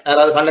ரைட்,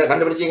 யாராவது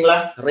கண்டுபிடிச்சிங்களா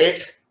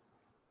ரேட்?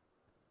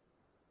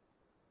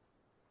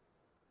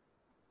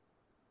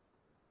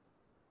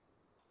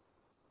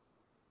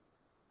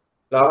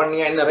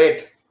 லாவண்யா என்ன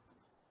ரேட்?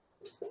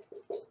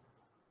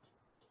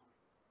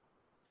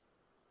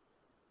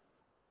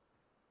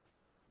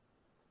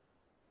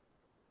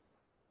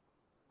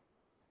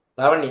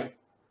 லாவண்யா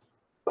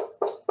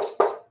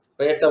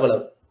ரேட்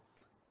எவ்வளவு?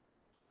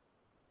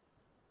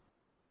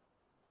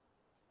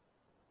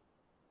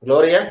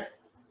 குளோரியா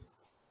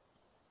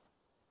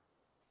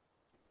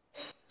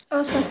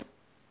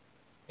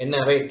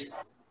என்ன ரேட்?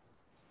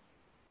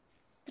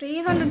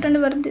 300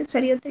 வருது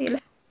சரியா தெரியல.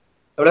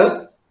 எவ்வளவு?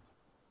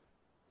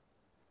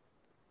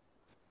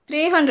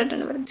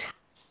 300 வருது.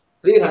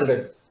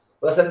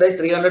 300%,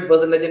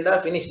 300%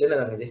 ஃபினிஷ்ட் என்ன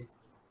தங்கச்சி?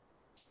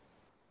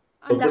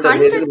 அந்த சொத்துட்ட 100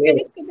 விடயத்துக்கு மேல.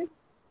 இருக்குது.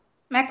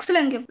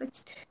 மேக்ஸ்ல எங்க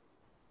பிடிச்சிட்டு.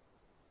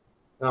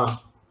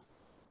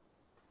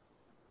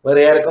 வேற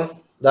யாருக்கும்?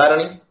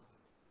 தாரணி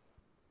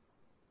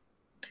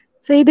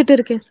செய்துட்டு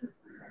இருக்கேன் சார்.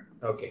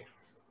 ஓகே.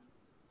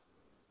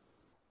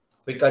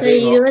 குயிக்கா சார்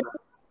செய்யுங்க.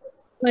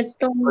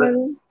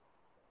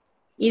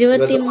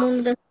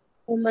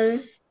 23.9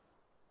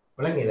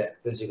 விளங்கல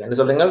தெரிஞ்சுக்க. என்ன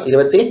சொல்றீங்க?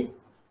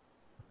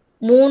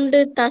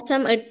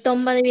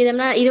 3.89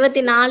 வீதம்னா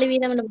 24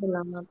 வீதம்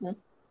போடலாமா அப்ப?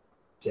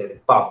 சரி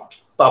பாப்.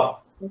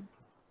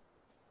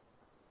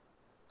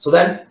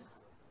 சுதன்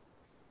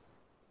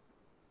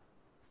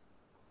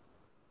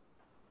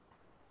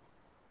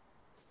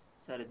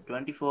சார்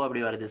 24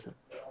 அப்படி வருது சார்.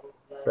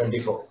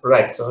 24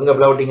 ரைட். சோ எங்க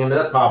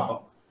பிளவுட்டிங்ன்றத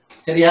பாப்போம்.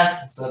 சரியா?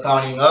 சோ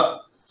கவனிங்க.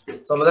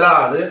 சோ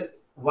முதலாவது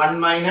 1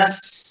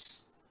 மைனஸ்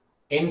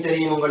n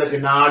தெரியும் உங்களுக்கு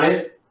 4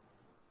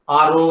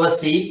 r over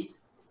c.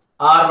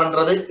 r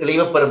பண்றது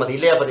இழிவு பெறுமதி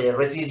இல்லையா?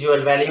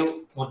 Residual value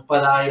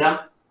 30,000.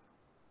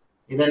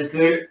 இதன்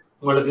கீழ்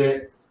உங்களுக்கு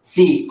c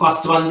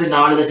காஸ்ட் வந்து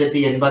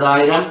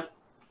 4,80,000.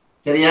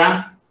 சரியா?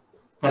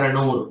 தர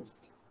 100.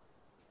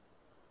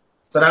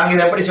 சோ நாங்க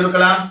இதை எப்படி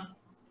சுருக்கலாம்?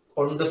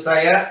 1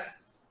 சய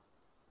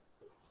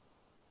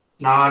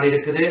 4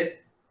 இருக்குது.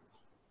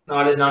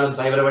 4 4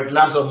 சைபரை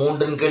வெட்டலாம். சோ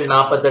 3 இன் கீழ்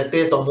 48.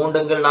 சோ 3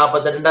 இன் கீழ்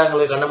 48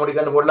 உங்களுக்கு கண்ண மூடி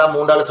கண்ணு போடலாம்.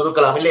 3ஆல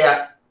சுருக்கலாம் இல்லையா?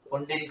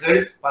 1 இன்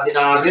கீழ்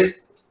 16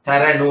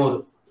 தர 100.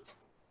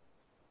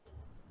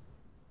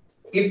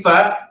 இப்ப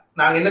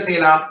நாங்க என்ன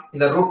செய்யலாம்?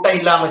 இந்த ரூட்டை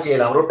இல்லாம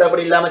செய்யலாம். ரூட்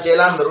எப்படி இல்லாம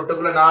செய்யலாம்? இந்த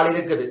ரூட்டுக்குள்ள 4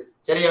 இருக்குது.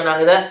 சரியா?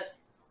 நாங்க இதை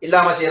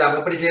இல்லாம செய்யலாம்.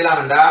 எப்படி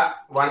செய்யலாம்டா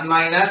 1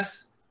 மைனஸ்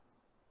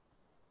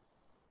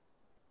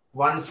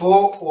 14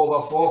 over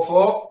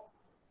 44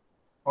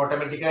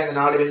 ஆட்டோமேட்டிக்கா இந்த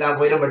 4 இல்லாம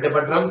போயிடும்,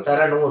 வெட்டப்பட்டுரும். தர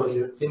 100.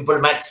 இது சிம்பிள்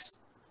மேக்ஸ்.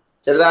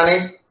 சரிதானே?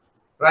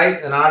 ரைட்.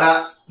 இந்த 4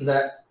 இந்த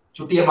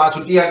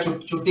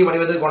சுட்டி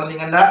வடிவது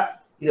கொண்டீங்கன்னா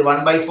இது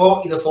 1/4,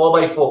 இது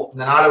 4/4.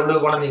 இந்த 4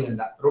 உள்ளுக்கு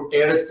கொண்டீங்கன்னா ரூட்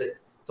எடுத்து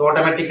சோ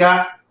ஆட்டோமேட்டிக்கா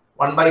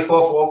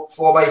 1/4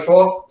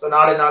 4/4. சோ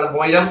 4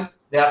 போயிடும்.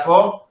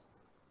 therefore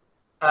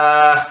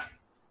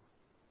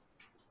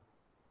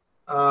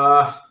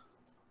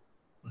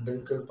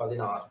 16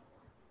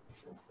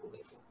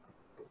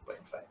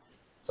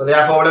 So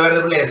therefore what are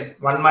the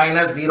 1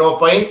 minus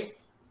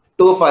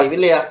 0.25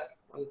 இல்லையா?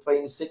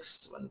 1.6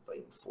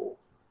 1.4.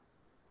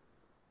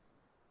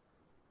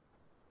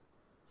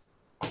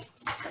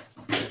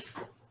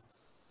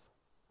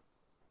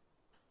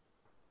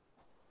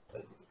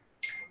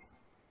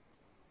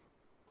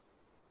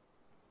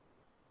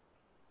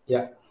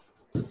 Yeah.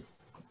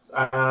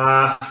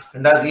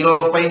 And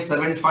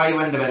 0.75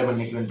 and வேற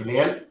பண்ணிக்கலாம்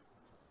பிள்ளைகள்.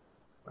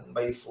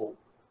 1/4.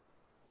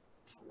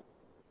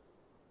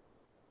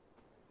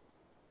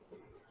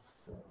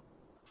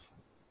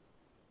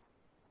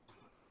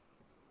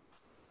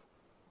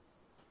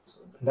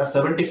 இந்த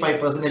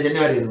 75% என்ன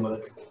வருது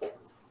உங்களுக்கு?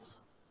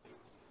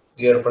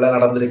 ஏற்பட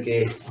நடந்திருக்கு.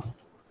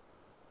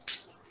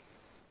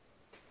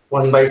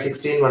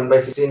 1/16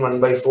 1/16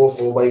 1/4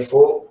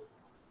 4/4.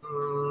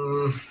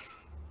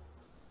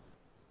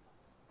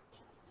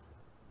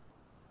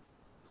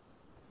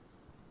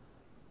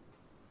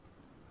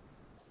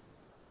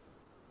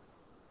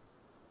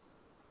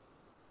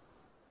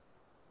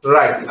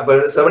 ரைட். அப்ப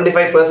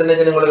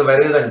 75% உங்களுக்கு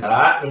வருதுன்னா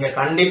நீங்க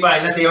கண்டிப்பா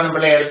என்ன செய்யணும்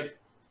பிள்ளைகள்?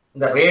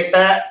 இந்த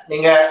ரேட்டை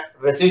நீங்க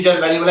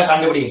ரெசிடுவல் வேல்யூல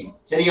கண்டுபிடிங்க.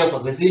 சரியா? சோ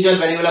ரெசிடுவல்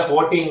வேல்யூல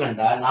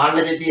போட்டீங்கன்னா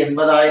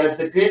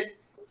 4,80,000க்கு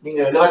நீங்க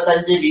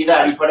 75 வீத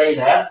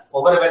அடிப்படையில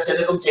ஒவ்வொரு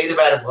வருஷத்துக்கும் செய்து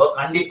பாருங்க.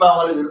 கண்டிப்பா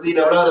உங்களுக்கு இறுதியில்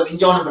எவ்வளவு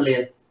மிஞ்சணும்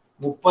பிள்ளைகள்?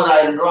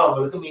 30,000 ரூபாய்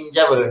உங்களுக்கு மிஞ்ச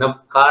வேணும்.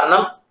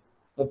 காரணம்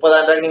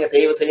 30,000 ரூபாய் நீங்க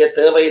தேர்வு செய்ய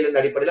தேவையில்லை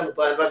அடிப்படையில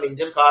 30,000 ரூபாய்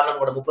மிஞ்சும். காரணம்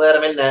கூட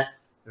 30,000 என்ன?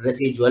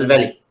 Residual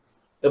value.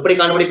 எப்படி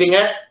கண்டுபிடிப்பீங்க?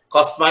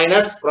 Cost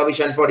minus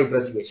provision for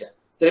depreciation.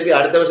 திருப்பி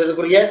அடுத்த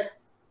வருஷத்துக்குரிய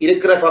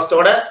இருக்கிற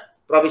காஸ்டோட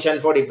ப்ரொவிஷன்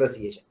ஃபார்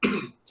டிப்ரிசியேஷன்.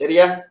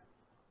 சரியா?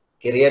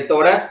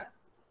 கிரியத்தோட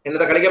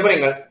என்னதை கிடைக்க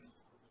போறீங்க?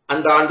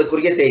 அந்த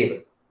ஆண்டுக்குரிய தேய்வு.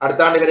 அடுத்த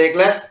ஆண்டு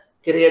கிடைக்கல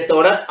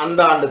கிரியத்தோட அந்த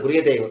ஆண்டுக்குரிய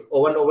தேய்வு.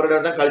 ஒவ்வொரு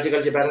இடத்துல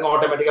கழிச்சு பாருங்க.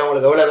 ஆட்டோமேட்டிக்கா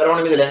உங்களுக்கு எவ்வளவு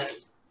வரணும்? இதுல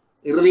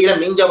இறுதியில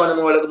மிஞ்ச வேணும்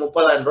உங்களுக்கு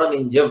 30,000 ரூபாய்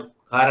மிஞ்சும்.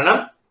 காரணம்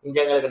இங்க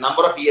எங்களுக்கு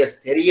நம்பர் ஆஃப் இயர்ஸ்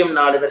தெரியும்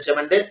 4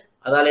 வருஷம்.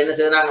 அதால என்ன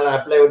செய்ய நாங்கள்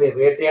அப்ளை பண்ணி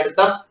ரேட்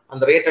எடுத்தா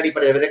அந்த ரேட்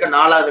அடிப்படையில் வரைக்கும்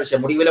 4வது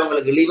வருஷம் முடிவில்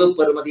உங்களுக்கு இழிவு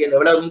பெறுமதி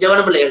எவ்வளவு மிஞ்ச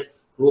வேணும் பிள்ளைகள்?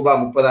 ரூபாய்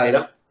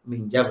 30,000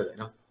 மிஞ்ச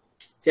வேணும்.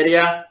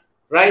 சரியா?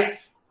 ரைட்.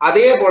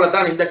 அதே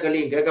போலதான் இந்த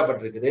கேள்வியும்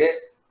கேட்கப்பட்டிருக்குது.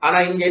 ஆனா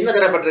இங்க என்ன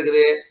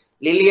தரப்பட்டிருக்குது?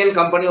 லில்லியன்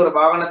கம்பெனி ஒரு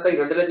வாகனத்தை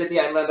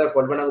 2,50,000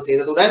 கொள்வனவு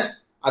செய்ததுடன்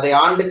அதை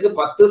ஆண்டுக்கு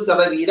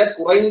 10%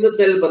 குறைந்து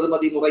செல்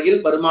பெறுமதி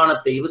முறையில் பெருமான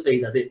தேய்வு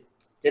செய்தது.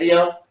 சரியா?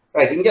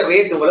 ரைட். இங்க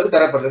ரேட் உங்களுக்கு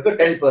தரப்பட்டிருக்கு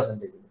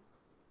 10%.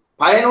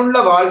 பயனுள்ள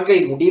வாழ்க்கை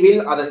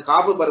முடிவில் அதன்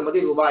காப்பு பெறுமதி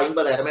ரூபாய்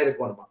 50,000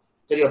 இருக்கணுமா?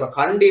 சரி, அப்ப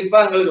கண்டிப்பா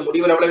எங்களுக்கு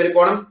முடிவில் எவ்வளவு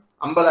இருக்கணும்?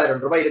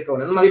 50,000 ரூபாய்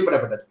இருக்கணும்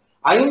மதிப்பிடப்பட்டது.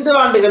 5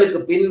 ஆண்டுகளுக்கு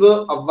பின்பு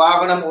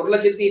அவ்வாகனம்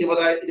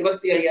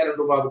 1,25,000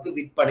 ரூபாய்க்கு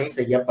விற்பனை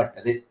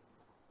செய்யப்பட்டது.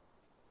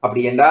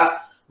 அப்படி என்றா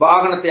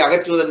வாகனத்தை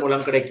அகற்றுவதன்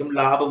மூலம் கிடைக்கும்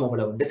லாபம்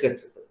எவ்வளவு என்று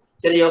கேட்டிருக்கு.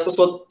 சரியோ?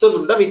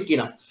 சொத்துண்ட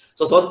விற்கினம்.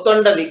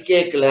 சொத்துண்ட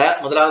விற்கல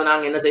முதலாவது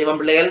நாங்க என்ன செய்வோம்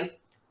பிள்ளைகள்?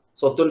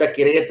 சொத்துண்ட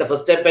கிரயத்தை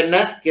ஃபர்ஸ்ட் ஸ்டெப் என்ன?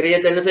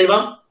 கிரயத்தை என்ன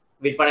செய்வோம்?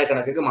 விற்பனை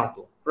கணக்குக்கு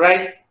மாற்றுவோம்.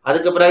 ரைட்.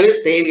 அதுக்கு பிறகு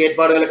தேவை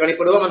ஏற்பாடுகளை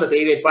கணிப்பிடுவோம். அந்த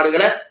தேவை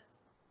ஏற்பாடுகளை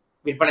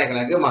விற்பனை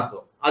கணக்கு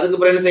மாற்றுவோம். அதுக்கு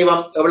பிறகு என்ன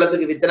செய்வோம்?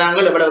 எவ்வளவுக்கு வித்தனாங்க,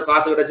 எவ்வளவு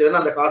காசு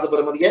கிடைச்சதுன்னு அந்த காசு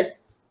பெறுமதியை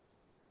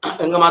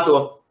எங்க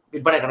மாத்துவோம்?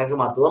 விற்பனை கணக்கு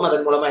மாத்துவோம்.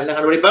 அதன் மூலமா என்ன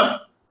கண்டுபிடிப்போம்?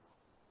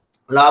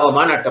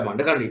 லாபமா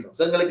நட்டமான்னு கண்டுபிடிப்போம்.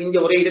 ஸோ எங்களுக்கு இங்க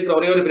இருக்கிற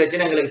ஒரே ஒரு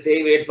பிரச்சனை, எங்களுக்கு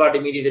தேவை ஏற்பாட்டு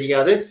மீதி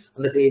தெரியாது.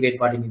 அந்த தேவை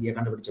ஏற்பாட்டு மீதியை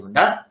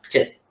கண்டுபிடிச்சோம்டா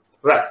சரி.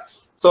 ரைட்.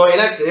 ஸோ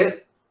எனக்கு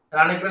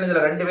நான் நினைக்கிறேன்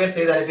இதுல 2 பேர்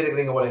செய்து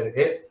அனுப்பியிருக்கிறீங்க போல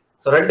இருக்கு.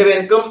 ஸோ 2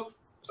 பேருக்கும்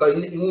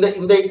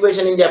இந்த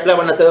ஈக்குவேஷன் இங்க அப்ளை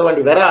பண்ண தேவை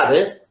வேண்டி வராது.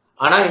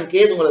 ஆனா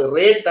இன்கேஸ் உங்களுக்கு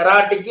ரேட்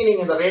தராட்டிக்கு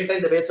நீங்க இந்த ரேட்டை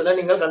இந்த பேஸ்ல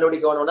நீங்கள்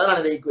கண்டுபிடிக்க வேணும்னா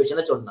நான் இந்த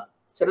ஈக்குவேஷனை சொன்னேன்.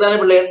 சரிதானே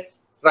பிள்ளை?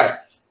 ரைட்.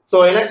 ஸோ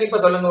எனக்கு இப்ப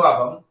சொல்லுங்க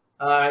பாப்போம்.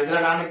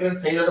 இதுல நான்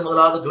நினைக்கிறேன் செய்தது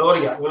முதலாவது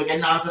குளோரியா. உங்களுக்கு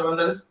என்ன ஆன்சர்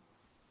வந்தது?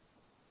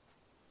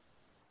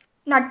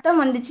 நட்டம்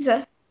வந்துச்சு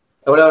சார்.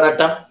 எவ்வளவு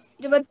நட்டம்?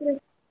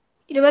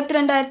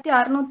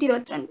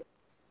 22,622.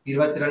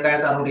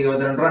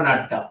 22,622 ரூபாய்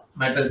நட்டம்.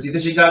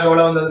 ஜிதுஷிக்காக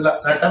எவ்வளவு வந்தது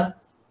நட்டம்?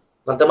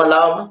 மொத்தமா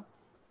லாபமா?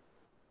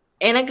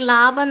 எனக்கு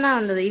லாபம் தான்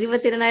வந்தது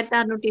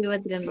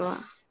 22,622 ரூபா.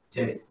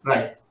 சரி.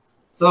 ரைட்.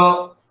 சோ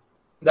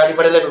இந்த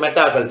அடிப்படையில் இப்ப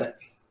மெட்டாக்கள்கிட்ட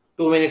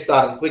 2 மினிட்ஸ்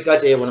தாரம் குயிக்கா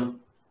செய்யணும்.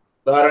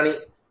 தாரணி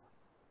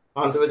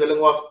ஆன்சர்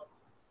சொல்லுங்க.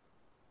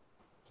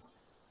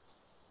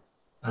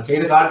 நான்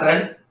செய்து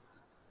காட்டுறேன்.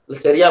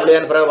 சரியா அப்படியே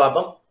பிறகு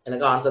பார்ப்போம்.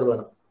 எனக்கு ஆன்சர்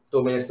வேணும்.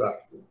 2 மினிட்ஸ் தான்.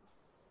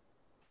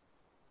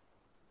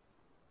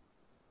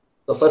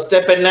 ஃபர்ஸ்ட்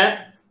ஸ்டெப் என்ன?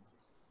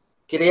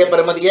 கிரைய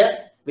பெறுமதியை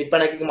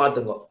விற்பனைக்கு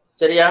மாத்துங்க.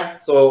 சரியா?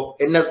 சோ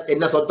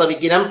என்ன சொத்தை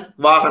விற்கணும்?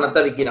 வாகனத்தை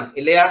விற்கணும்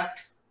இல்லையா?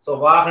 சோ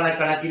வாகன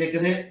கணக்கு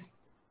இருக்குது.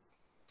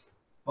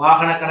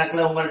 வாகன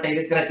கணக்குல உங்கள்கிட்ட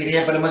இருக்கிற கிரைய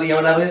பெறுமதி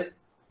எவ்வளவு?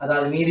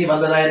 அதாவது மீதி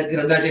வந்ததா இருக்கு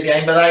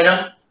 2,50,000.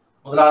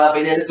 முதலாவது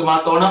இதை எதுக்கு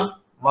மாத்தணும்?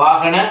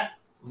 வாகன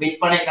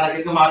விற்பனை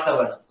கணக்குக்கு மாத்த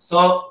வேண்டும். சோ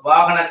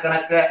வாகன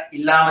கணக்க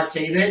இல்லாம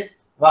செய்து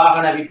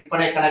வாகன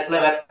விற்பனை கணக்குல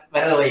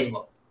வர வைங்க.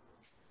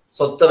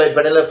 சொத்து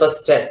விற்பனையில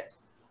ஃபர்ஸ்ட் ஸ்டெப்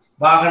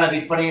வாகன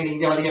விற்பனையை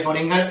இங்க பதிய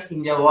போறீங்க.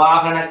 இங்க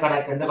வாகன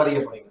கணக்கு பதிய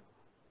போறீங்க.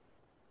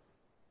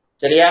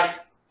 சரியா?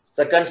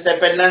 செகண்ட்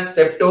ஸ்டெப் என்ன?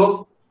 ஸ்டெப் 2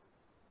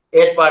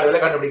 ஏற்பாடுகளை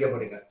கண்டுபிடிக்க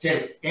போறீங்க. சரி,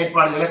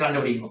 ஏற்பாடுகளை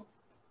கண்டுபிடிங்க.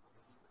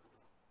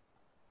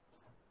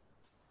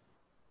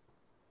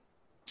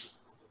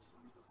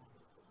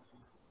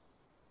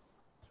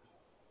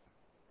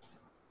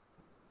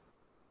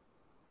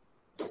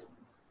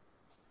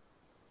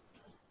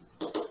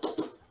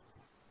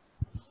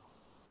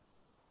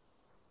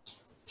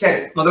 சரி,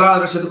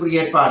 முதலாவது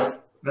வருஷத்துக்குரிய ஏற்பாடு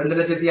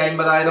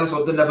 2,50,000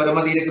 சொத்துள்ள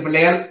பெறுமதி இருக்கு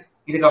பிள்ளைகள்.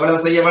 இதுக்கு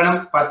அவ்வளவு செய்ய வேணும்?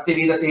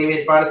 10% தேவை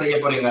ஏற்பாடு செய்ய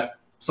போறீங்க.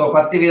 சோ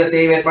 10%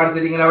 தேவை ஏற்பாடு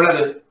செய்தீங்கன்னா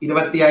எவ்வளவு?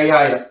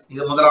 25,000.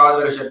 இது முதலாவது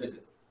வருஷத்துக்கு.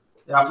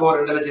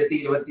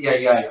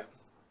 2,25,000.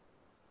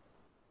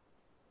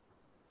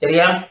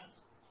 சரியா?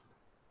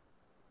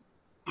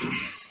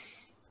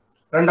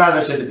 இரண்டாவது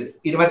வருஷத்துக்கு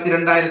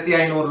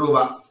 22,500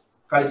 ரூபாய்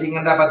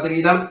கழிச்சிங்கன்னா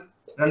 10%,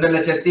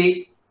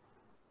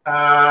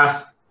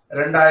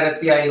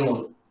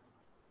 2,02,500.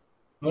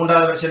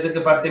 மூன்றாவது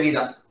வருஷத்துக்கு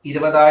 10%,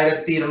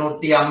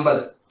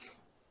 20,250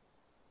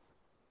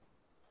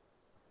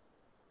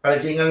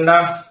 கழிச்சிங்கன்னா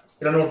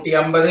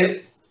 250,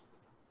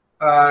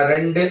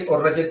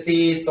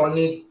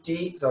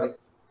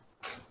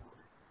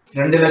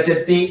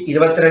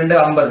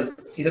 2,22,50.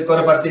 இதுக்கு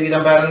ஒரு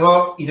 10% பாருங்க,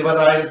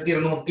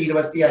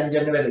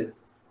 20,225 வருது.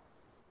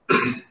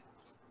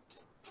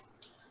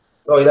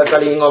 சோ இத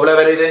கழிங்க எவ்வளவு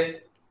வருது?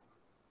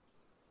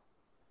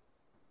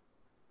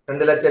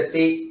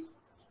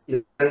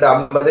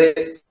 2,250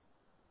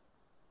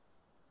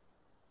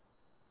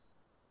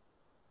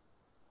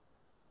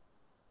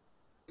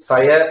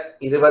 சய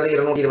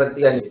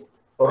 20,225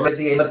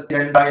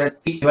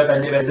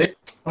 1,82,025 வருது.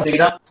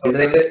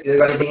 இது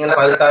கழித்தீங்கன்னா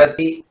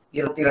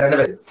 18,202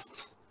 வருது.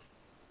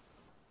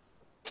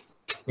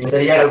 நீங்க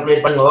சரியா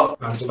கால்குலேட் பண்ணுங்க.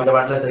 நான் சும்மா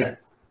பாட்டுல சரி.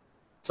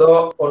 சோ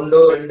 1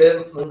 2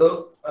 3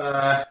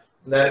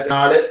 இந்த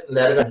 4 இந்த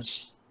 5.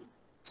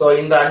 சோ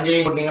இந்த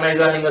 5ஐயும் போட்டீங்கன்னா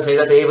இதான் நீங்க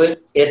செய்த தேவை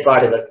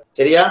ஏற்பாடுகள்.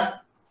 சரியா?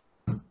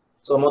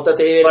 சோ மொத்த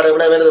தேவை ஏற்பாடு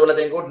எவ்வளவு வருது?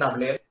 இவ்வளத்தையும்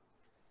கூட்டினாங்களே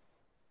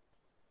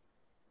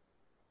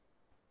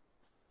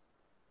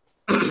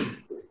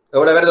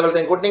எவ்வளவு வருது?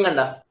 இவ்வளத்தையும்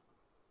கூட்டினீங்கண்டா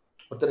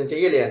ஒருத்தரும்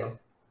செய்யலையா?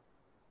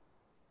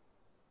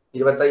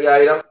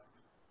 25,000,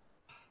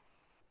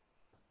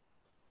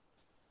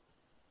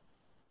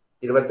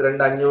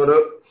 22,500,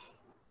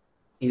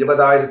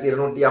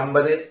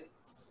 20,250,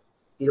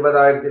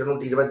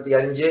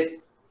 20,225,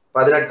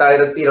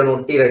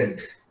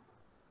 18,202.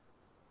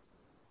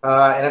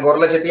 எனக்கு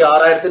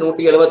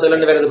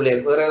 1,06,177 வருது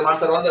பிள்ளைகள். வேற எதுவும்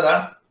ஆன்சர் வந்ததா?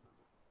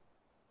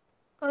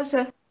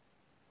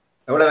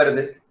 எவ்வளவு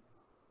வருது?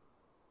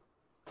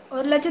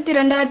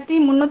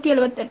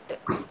 1,02,378.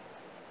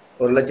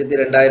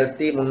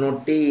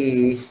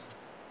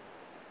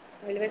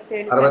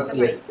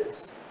 1,02,368.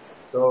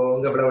 சோ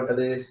உங்க பிள்ளை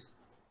விட்டது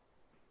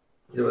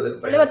 20.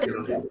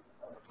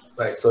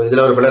 ரைட். சோ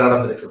இதுல ஒரு பிள்ளை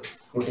நடந்திருக்கு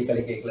கூட்டி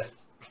கழிக்கல.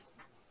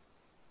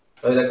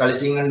 சோ இத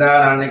கழிச்சிங்கண்டா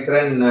நான்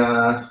நினைக்கிறேன்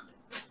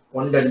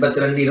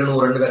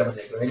 1,82,202 வேற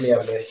நினைக்கிறேன் இல்லையா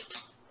பிள்ளை?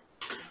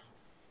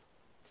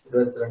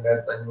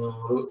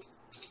 22,500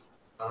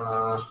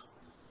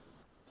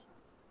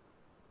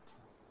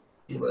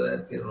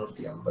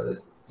 20,250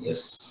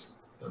 எஸ்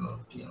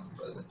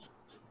 250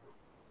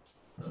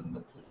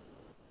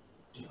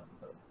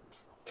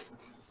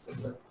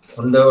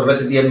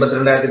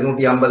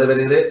 1,82,150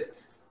 வருது.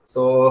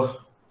 ஸோ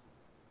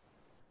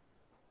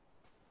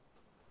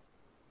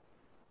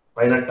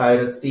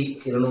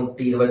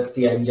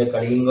 18,225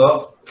 கழிங்கோ.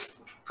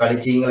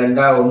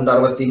 கழிச்சிங்களா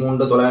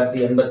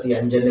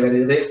 1,63,985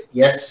 வருது.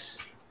 எஸ்.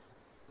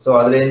 ஸோ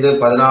அதுலேருந்து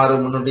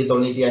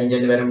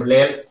 16,395 வரும்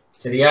பிள்ளைகள்.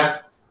 சரியா?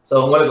 ஸோ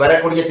உங்களுக்கு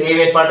வரக்கூடிய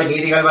தேவைப்பாட்டு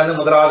மீதிகள் வந்து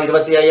முதலாவது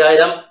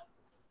 25,000,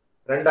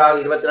 ரெண்டாவது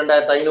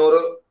 22,500,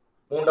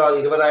 மூன்றாவது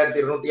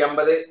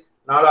 20,250,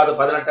 நாலாவது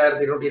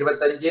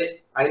 18,225,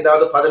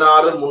 ஐந்தாவது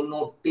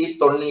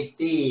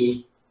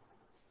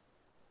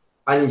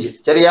 16,395.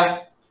 சரியா?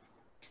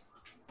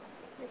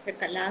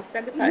 லாஸ்ட்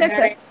வந்து இல்ல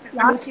சார்,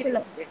 லாஸ்ட்ல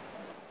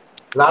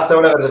லாஸ்ட்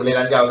எவ்வளவு வருது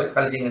பிள்ளைகள்? அஞ்சாவது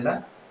கழிச்சிங்கன்னா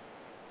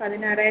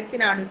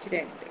 16,402.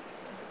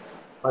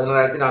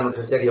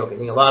 16,400. சரி, ஓகே.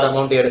 நீங்க வார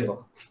அமௌண்ட் எடுங்க.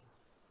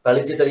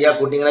 கழிச்சு சரியா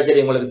கூட்டிங்கன்னா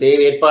சரி. உங்களுக்கு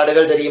தேவை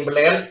ஏற்பாடுகள் தெரியும்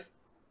பிள்ளைகள்.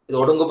 இது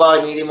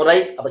ஒடுங்குபாய் மீதி முறை.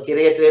 அப்ப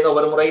கிரையத்திலேருந்து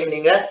ஒவ்வொரு முறையும்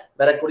நீங்க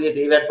வரக்கூடிய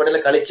தேவை ஏற்பாடுல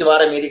கழிச்சு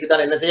வார மீதிக்கு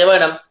தான் என்ன செய்ய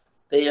வேணும்?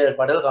 தேவை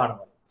ஏற்பாடுகள்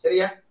காணணும்.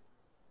 சரியா?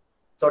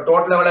 சோ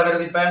டோட்டல் எவ்வளவு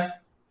வருது? இப்ப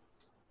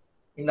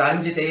இந்த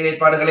 5 தேவை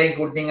ஏற்பாடுகளையும்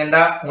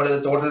கூட்டினீங்கன்னா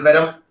உங்களுக்கு டோட்டல்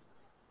வரும்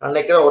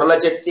நினைக்கிறேன்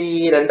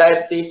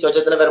 1,02,000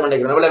 சொச்சத்துல வரும்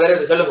நினைக்கிறேன். எவ்வளவு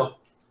வருது சொல்லுங்க.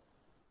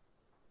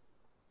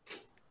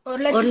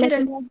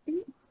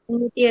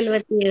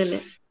 1,02,377.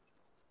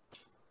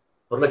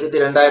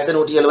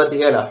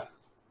 1,02,177.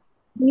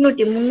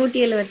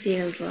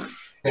 377 ரூபா.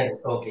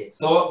 ஓகே.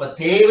 சோ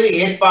தேவை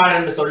ஏற்பாடு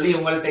என்று சொல்லி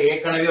உங்கள்ட்ட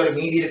ஏற்கனவே ஒரு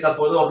மீதி இருக்க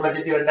போது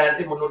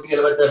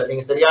 1,02,377.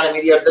 நீங்க சரியான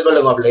மீதி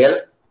எடுத்துக்கொள்ளுங்க பிள்ளைகள்.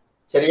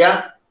 சரியா?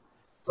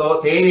 சோ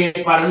தேவை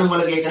ஏற்பாடுன்னு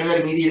உங்களுக்கு ஏற்கனவே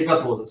ஒரு மீதி இருக்க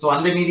போகுது. சோ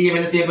அந்த மீதியை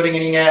என்ன செய்ய போறீங்க?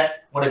 நீங்க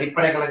உங்களோட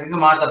விற்பனை கணக்குக்கு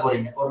மாத்த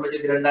போறீங்க.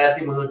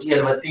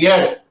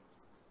 1,02,377.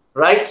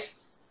 ரைட்?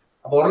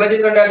 அப்ப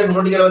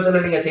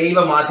 1,02,377 நீங்க தெய்வ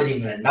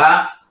மாத்துறீங்கன்னா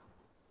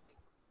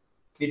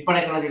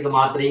விற்பனை கணக்குக்கு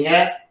மாத்துறீங்க.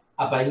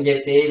 அப்ப இங்க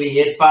தேவை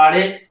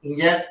ஏற்பாடு,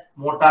 இங்க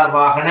மோட்டார்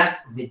வாகன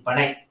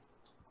விற்பனை.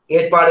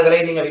 ஏற்பாடுகளை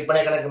நீங்க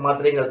விற்பனை கணக்கு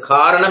மாத்துறீங்க.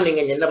 காரணம்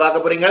நீங்க என்ன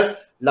பார்க்க போறீங்க?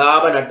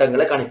 லாப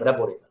நட்டங்களை கணிப்பிட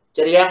போறீங்க.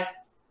 சரியா?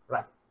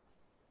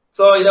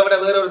 சோ இதை விட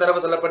வேறொரு தடவை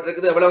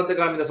சொல்லப்பட்டிருக்குது. எவ்வளவுக்கு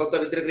இந்த சொத்தை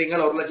வித்திருக்கீங்க?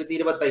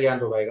 1,25,000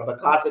 ரூபாய். அப்ப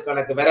காசு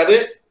கணக்கு வரவு,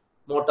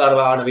 மோட்டார்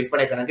வாகன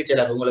விற்பனை கணக்கு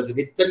செலவு. உங்களுக்கு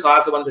வித்து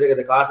காசு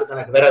வந்திருக்கிறது. காசு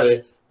கணக்கு வரவு,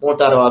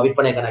 மோட்டார் வாகன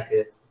விற்பனை கணக்கு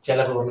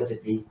செலவு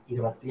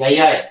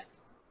 1,25,000.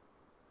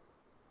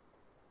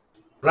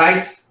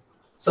 ரைட்?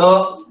 சோ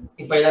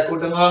இப்ப இதை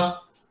கூட்டுங்க.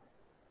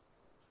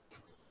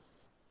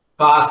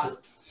 காசு.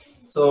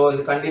 சோ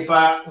இது கண்டிப்பா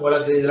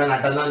உங்களுக்கு இதுல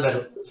நட்டம் தான்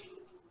வரும்.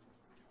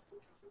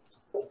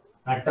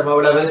 நட்டம்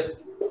எவ்வளவு?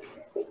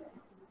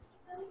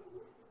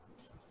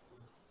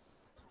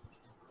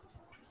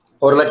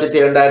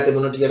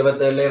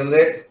 1,02,377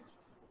 இருந்து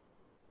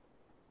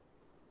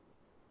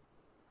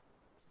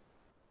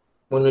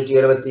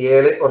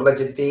 377,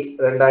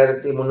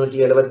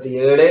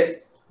 1,02,377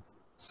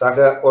 சக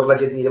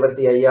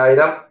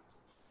 1,25,000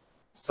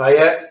 சய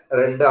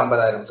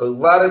 2,50,000. சோ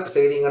இவ்வாறு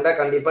செய்தீங்கன்னா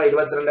கண்டிப்பா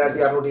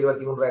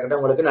 22,623 ரூபாய் கிட்ட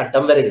உங்களுக்கு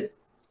நட்டம் வருது.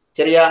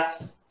 சரியா?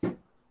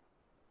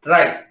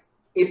 ரைட்.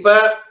 இப்ப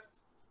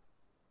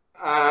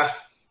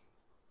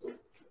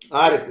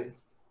ஆருக்கு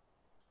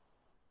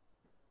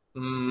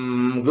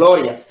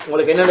குளோரியா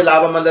உங்களுக்கு என்னென்ன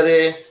லாபம் வந்தது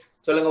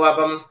சொல்லுங்க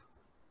பாப்போம்.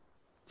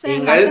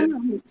 நீங்கள்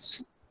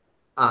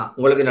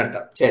உங்களுக்கு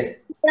நட்டம். சரி,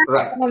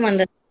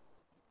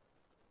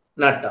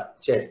 நட்டம்.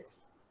 சரி,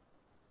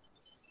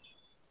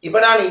 இப்ப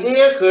நான்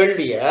இதே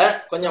கேள்விய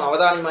கொஞ்சம்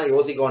அவதானமா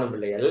யோசிக்கணும்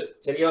பிள்ளைகள்.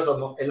 சரியோ?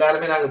 சொன்னோம்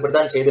எல்லாருமே நாங்க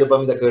இப்படித்தான்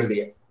செய்திருப்போம் இந்த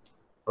கேள்விய.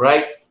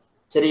 ரைட்?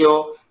 சரியோ?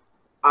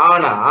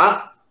 ஆனா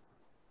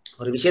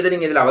ஒரு விஷயத்தை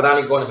நீங்க இதுல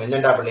அவதானிக்கணும்.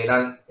 என்னண்டா பிள்ளைகள்,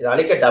 நான் இதை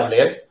அழிக்கட்டா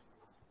பிள்ளைகள்?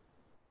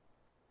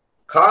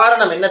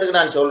 காரணம் என்னதுக்கு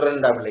நான்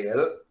சொல்றேன்டா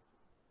பிள்ளைகள்,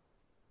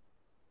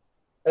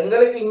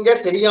 எங்களுக்கு இங்க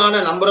சரியான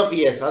நம்பர் ஆஃப்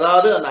இயர்ஸ்,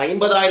 அதாவது அந்த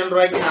 50,000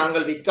 ரூபாய்க்கு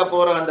நாங்கள் விற்க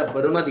போற அந்த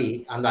பெறுமதி,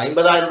 அந்த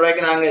 50,000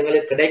 ரூபாய்க்கு நாங்க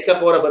எங்களுக்கு கிடைக்க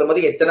போற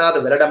பெறுமதி எத்தனாவது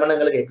வருடம்னு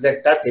எங்களுக்கு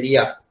எக்ஸாக்டா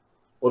தெரியாது.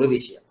 ஒரு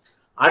விஷயம்.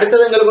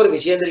 அடுத்தது எங்களுக்கு ஒரு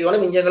விஷயம்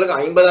தெரியணும். இங்க எங்களுக்கு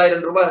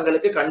 50,000 ரூபாய்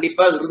எங்களுக்கு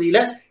கண்டிப்பா இறுதியில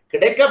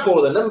கிடைக்க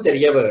போகுதுன்னு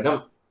தெரிய வேணும்.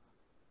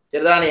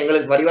 சரிதானே?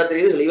 எங்களுக்கு வடிவா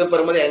தெரியுது இழிவு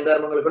பெறுமதி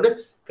 5,000 எங்களுக்கு வந்து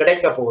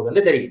கிடைக்க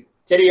போகுதுன்னு தெரியுது.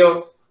 சரியோ?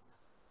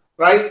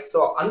 ரைட்? சோ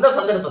அந்த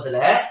சந்தர்ப்பத்துல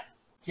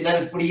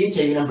சிலர் இப்படியும்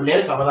செய்யணும்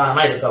பிள்ளைகள்,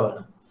 அவதானமா இருக்க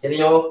வேணும்.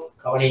 சரியோ?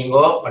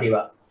 கவனிங்கோ.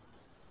 வடிவா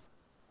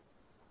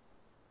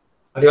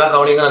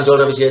கவனிங்க நான்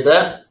சொல்ற விஷயத்த.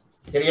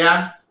 சரியா?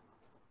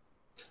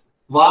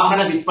 வாகன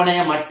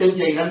விற்பனையை மட்டும்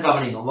செய்யணும்.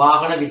 கவனிங்க,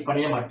 வாகன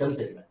விற்பனையை மட்டும்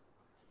செய்யணும்.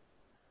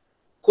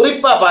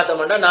 குறிப்பா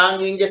பார்த்தோம்னா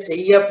நாங்க இங்க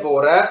செய்ய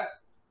போற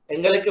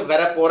எங்களுக்கு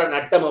வர போற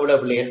நட்டம்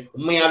எவ்வளவு பிள்ளைகள்?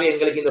 உண்மையாவே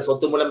எங்களுக்கு இந்த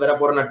சொத்து மூலம் வர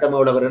போற நட்டம்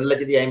எவ்வளவு?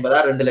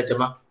 2,50,000 2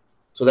 லட்சமா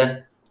சுதன்?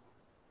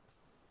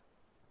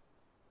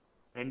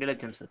 2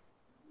 லட்சம் சார்.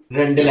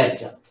 2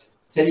 லட்சம்.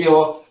 சரியோ?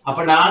 அப்ப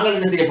நாங்கள்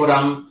என்ன செய்ய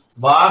போறோம்?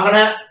 வாகன,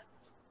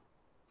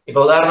 இப்ப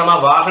உதாரணமா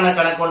வாகன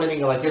கணக்கு கொண்டு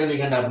நீங்க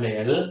வச்சிருந்தீங்கன்னா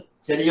பிள்ளைகள்,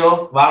 சரியோ?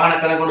 வாகன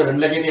கணக்கு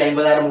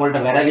 2,50,000 உங்கள்ட்ட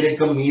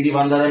வரவிருக்கும், மீதி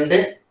வந்ததுண்டு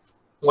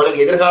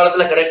உங்களுக்கு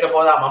எதிர்காலத்துல கிடைக்க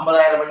போதா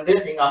 50,000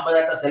 நீங்க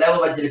 50,000 செலவு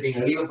வச்சிருப்பீங்க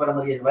லீவு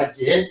பெறுமதியை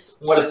வச்சு.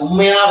 உங்களுக்கு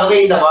உண்மையாகவே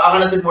இந்த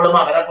வாகனத்தின்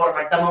மூலமா வரப்போற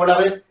நட்டம்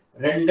எவ்வளவு?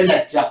 2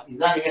 லட்சம்.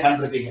 இதுதான் நீங்க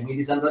கண்டிருப்பீங்க.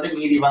 மீதி சென்றது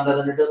மீதி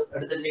வந்ததுன்னு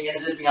எடுத்துருப்பீங்க.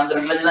 என்ன செய்வீங்க? அந்த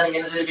 2 லட்சம் தான் நீங்க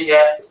என்ன செய்வீங்க?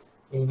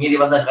 மீதி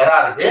வந்தது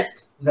வராது.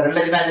 இந்த 2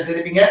 லட்சம் தான் என்ன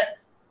செய்வீங்க?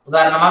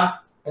 உதாரணமா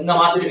எங்க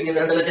மாத்திருப்பீங்க?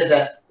 இந்த 2 லட்சத்தை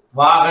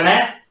வாகன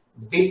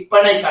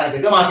விற்பனை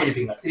கணக்குக்கு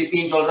மாத்திருப்பீங்க.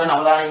 திருப்பியும் சொல்றேன்,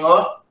 அவதானிங்கோ.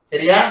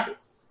 சரியா?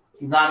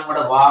 இதுதான்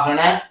உங்களோட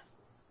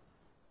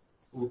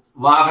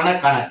வாகன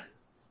கணக்கு.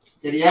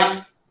 சரியா?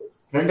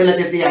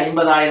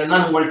 2,50,000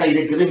 தான் உங்கள்ட்ட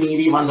இருக்குது,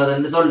 மீதி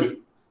வந்ததுன்னு சொல்லி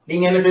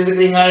நீங்க என்ன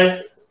செய்திருக்கீங்க?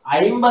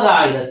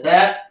 50,000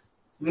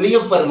 இழிவு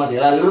பெறுமதி,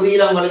 அதாவது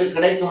இறுதியில உங்களுக்கு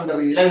கிடைக்கும்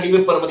ரீதியில இழிவு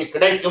பெறுமதி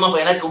கிடைக்கும். அப்ப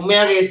எனக்கு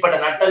உண்மையாக ஏற்பட்ட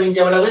நட்டம் இங்க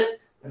எவ்வளவு?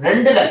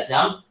 2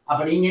 லட்சம். அப்ப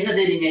நீங்க என்ன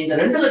செய்றீங்க? இந்த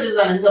 2 லட்சத்தை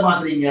தான் எங்க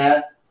மாத்துறீங்க?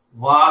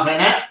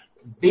 வாகன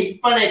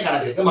விற்பனை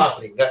கணக்குக்கு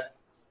மாத்துறீங்க.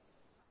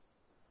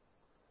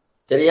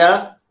 சரியா?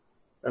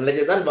 2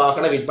 லட்சத்தை தான்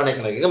வாகன விற்பனை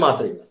கணக்குக்கு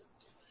மாத்துறீங்க.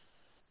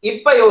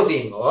 இப்ப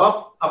யோசிங்கோ,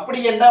 அப்படி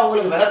என்றா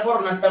உங்களுக்கு வரப்போற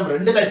நட்டம்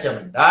 2 லட்சம்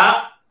என்றா,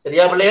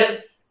 சரியா பிள்ளைகள்?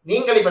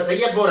 நீங்கள் இப்ப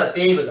செய்ய போற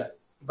தேய்வுகள்,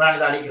 இப்ப நான்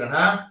இதை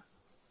அழிக்கிறேன்னா,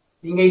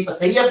 நீங்க இப்ப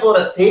செய்ய போற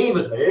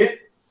தேய்வுகள்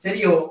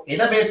சரியோ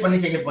எதை பேஸ் பண்ணி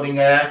செய்ய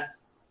போறீங்க?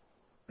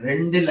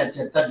 2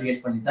 லட்சத்தை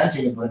பேஸ் பண்ணி தான்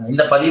செய்ய போறீங்க.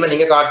 இந்த பதிவை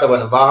நீங்க காட்ட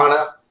வேணும். வாகன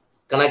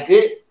கணக்கு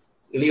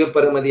இழிவு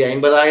பெறுமதி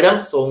 50,000.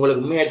 சோ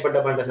உங்களுக்கு உண்மை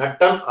ஏற்பட்ட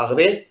நட்டம்.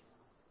 ஆகவே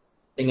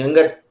நீங்க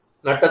எங்க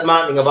நட்டமா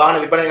நீங்க வாகன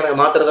விற்பனை கணக்கு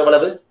மாத்துறது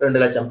எவ்வளவு? 2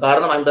 லட்சம்.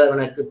 காரணம்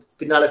 50,000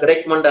 பின்னால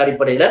கிடைக்கும்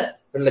அடிப்படையில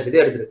 2 லட்சத்தை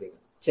எடுத்திருக்கீங்க.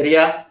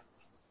 சரியா?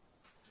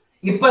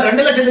 இப்ப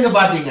 2 லட்சத்துக்கு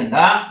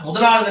பாத்தீங்கன்னா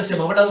முதலாவது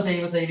லட்சம் எவ்வளவு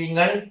தேய்வு செய்வீங்க?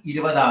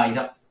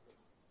 20,000.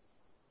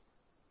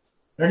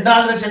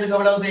 இரண்டாவது லட்சத்துக்கு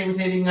எவ்வளவு தேய்வு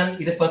செய்வீங்க?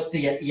 இது ஃபர்ஸ்ட்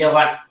இயர்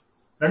 1.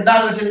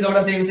 இரண்டாவது லட்சத்துக்கு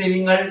எவ்வளவு தேய்வு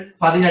செய்வீங்க?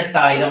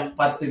 18,000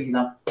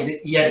 10%. இது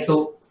இயர் 2.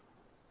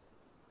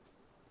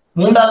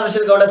 மூன்றாவது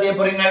லட்சத்துக்கு எவ்வளவு செய்ய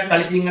போறீங்க?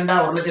 கழிச்சீங்கன்னா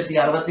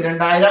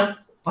 1,62,000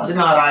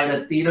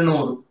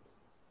 16,200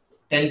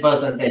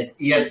 10%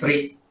 இயர் 3.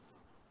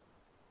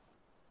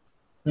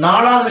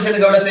 நாலாவது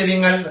லட்சத்துக்கு எவ்வளவு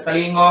செய்வீங்க?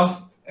 கழியுங்கோ.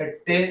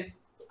 8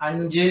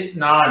 5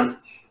 4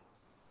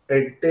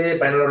 8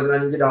 15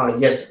 5 4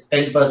 எஸ்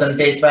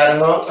 10%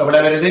 பாருங்க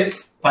எவ்வளவு வருது?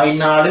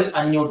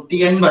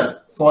 14,580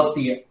 4th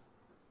இயர்.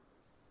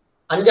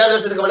 அஞ்சாவது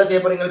வருஷத்துக்கு எவ்வளவு செய்ய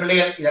போறீங்க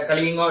பிள்ளைகள்? இதை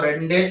கழியுங்க.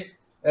 2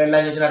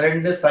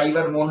 2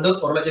 0 3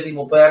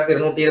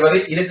 1,30,220.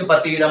 இதுக்கு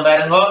 10%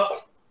 பாருங்க.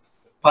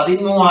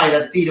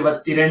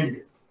 13,022.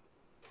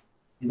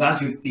 இதுதான்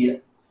 5th இயர்.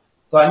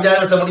 சோ அஞ்சாவது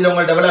வருஷம் முடியல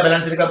உங்கள்ட்ட எவ்வளவு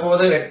பேலன்ஸ் இருக்க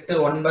போகுது? 8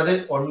 9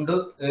 1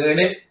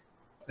 7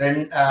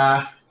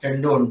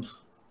 2 1.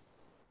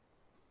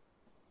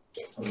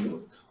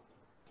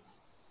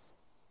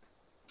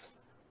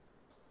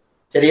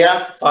 சரியா?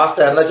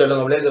 ஃபாஸ்டா இருந்தா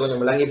சொல்லுங்க, இது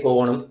கொஞ்சம் விளங்கி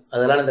போகணும்.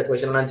 அதெல்லாம் இந்த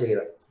கொஸ்டின் நான்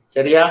செய்யறேன்.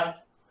 சரியா?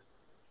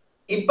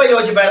 இப்ப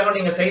யோசிச்சு பாருங்க,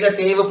 நீங்க செய்த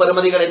தேய்வு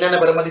பெறுமதிகள் என்னென்ன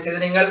பெறுமதி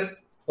செய்தீங்க?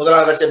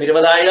 முதலாவது வருஷம்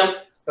 20,000,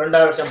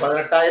 இரண்டாவது வருஷம்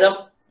 18,000,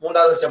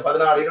 மூன்றாவது வருஷம்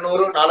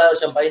 14,200, நாலாவது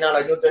வருஷம்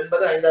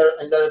 14,580,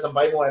 ஐந்தாவது வருஷம்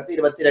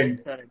 13,022.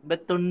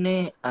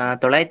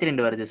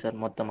 81,902 வருது சார்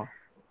மொத்தமா.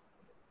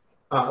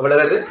 எவ்வளவு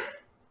வருது?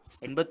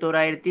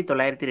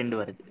 81,902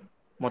 வருது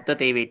மொத்த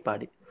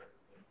தேவைப்பாடு.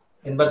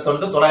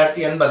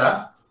 81,980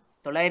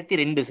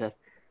 902 சார்.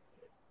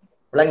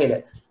 விளங்கல.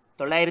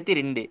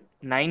 902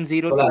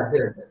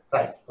 902.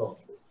 ரைட்.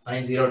 ஓகே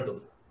 902.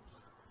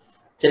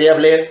 சரியா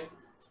பிள்ளை?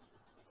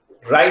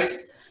 ரைட்.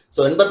 சோ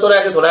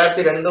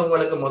 81,902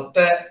 உங்களுக்கு மொத்த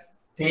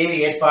தேவை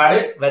ஏற்பாடு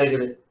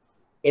வருகிறது.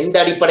 எந்த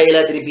அடிப்படையில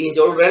திருப்பியும்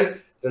சொல்றேன்,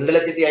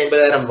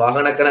 2,50,000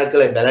 வாகன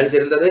கணக்குல பேலன்ஸ்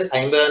இருந்தது,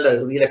 50,000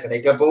 இறுதியில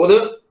கிடைக்க போகுது.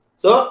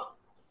 சோ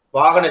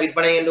வாகன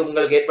விற்பனை என்று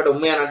உங்களுக்கு ஏற்பட்ட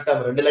உண்மையான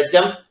நட்டம் 2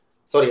 லட்சம்.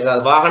 சாரி,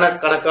 அதாவது வாகன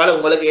கணக்கால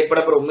உங்களுக்கு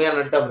ஏற்படப்போற உண்மையான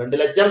நட்டம் 2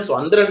 லட்சம். சோ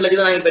அந்த 2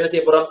 லட்சம் தான் இப்ப என்ன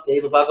செய்ய போறோம்?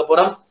 தேய்வு பார்க்க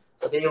போறோம்.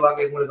 சோ தேய்வு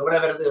பார்க்க உங்களுக்கு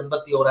எவ்வளவு வருது?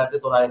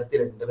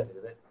 81,902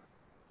 வருது.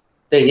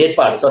 தேய்வு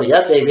ஏற்பாடு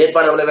தேய்வு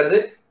ஏற்பாடு எவ்வளவு வருது?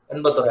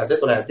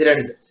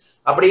 81,902.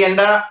 அப்படி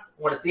என்றா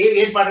உங்களோட தேவை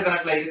ஏற்பாடு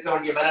கணக்குல இருக்க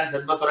வேண்டிய பேலன்ஸ்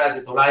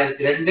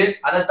 81,902.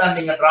 அதைத்தான்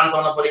நீங்க டிரான்ஸ்ஃபர்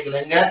பண்ண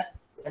போறீங்க. எங்க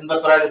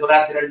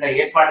 81,902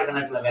 ஏற்பாடு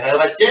கணக்குல விர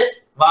வச்சு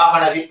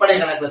வாகன விற்பனை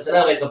கணக்குல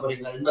செலவு வைக்க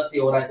போறீங்க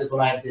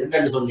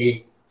 81,902 சொல்லி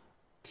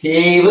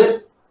தேய்வு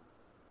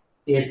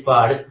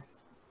ஏற்பாடு.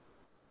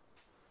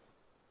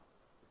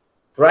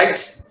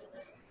 ரைட்.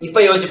 இப்ப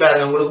யோசிச்சு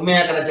பாருங்க, உங்களுக்கு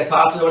உண்மையா கிடைச்ச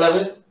காசு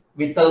எவ்வளவு?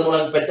 வித்தது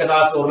மூலம் பெற்ற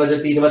காசு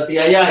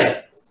 1,25,000.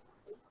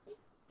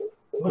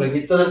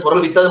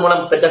 பொருள் வித்தது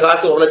மூலம் பெற்ற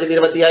காசு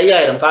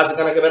 1,25,000. காசு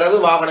கணக்கு பிறகு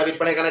வாகன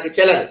விற்பனை கணக்கு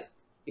செலவு.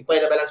 இப்ப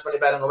இதை பேலன்ஸ் பண்ணி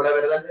பாருங்க எவ்வளவு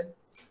வருது?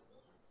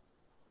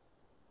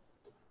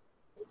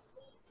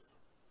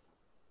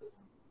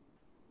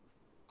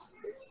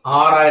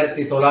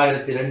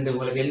 6,902.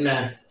 உங்களுக்கு என்ன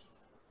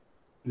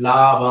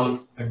லாபம்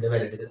என்று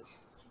வருகிறது?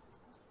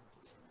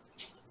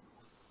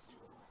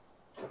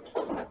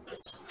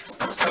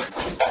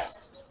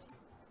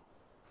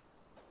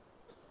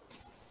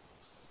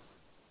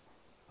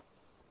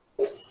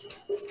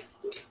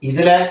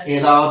 இதுல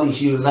ஏதாவது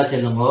இஷ்யூ இருந்தா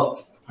சொல்லுங்க.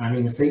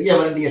 நீங்க செய்ய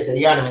வேண்டிய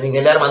சரியான, நீங்க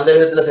எல்லாரும் அந்த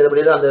விதத்துல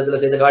செய்யக்கூடியது அந்த விதத்துல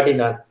செய்து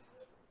காட்டினான்.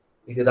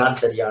 இதுதான்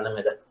சரியான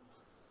மெதட்.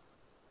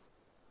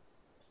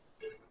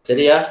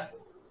 சரியா?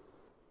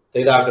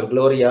 செய்தாக்கள்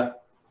குளோரியா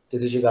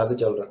திதிஷிகாக்கு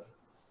சொல்றேன்.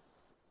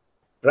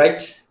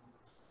 ரைட்,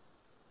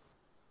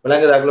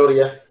 விளங்குதா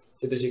குளோரியா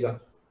திதிஷிகா?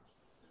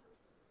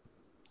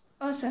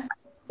 ஓ சார்.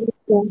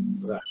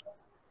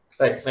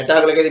 ரைட்,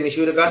 மெட்டாக்களுக்கு இது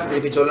மிஷு இருக்கா?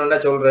 திருப்பி சொல்லணும்னா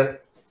சொல்றேன்.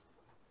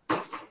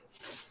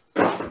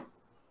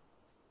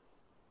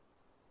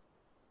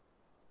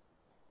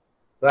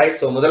 ரைட்.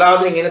 ஸோ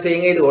முதலாவது நீங்க என்ன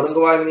செய்யுங்க, இது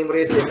ஒழுங்குவாய் விதி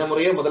முறையை என்ன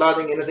முறையோ முதலாவது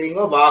நீங்க என்ன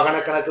செய்யுங்க, வாகன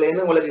கணக்குல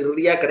இருந்து உங்களுக்கு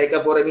இறுதியா கிடைக்க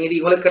போற மீதி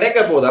உங்களுக்கு கிடைக்க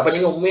போகுது. அப்ப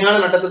நீங்க உண்மையான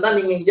நட்டத்தை தான்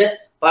நீங்க இங்க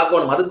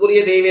பார்க்கணும்.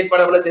 அதுக்குரிய தேவை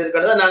ஏற்பாடுகளை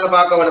சேர்க்கிறத நாங்க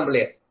பார்க்க வேணும்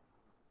இல்லையா?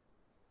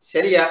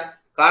 சரியா?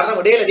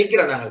 காரணம் இடையில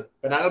விற்கிறோம் நாங்கள்.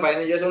 இப்ப நாங்கள்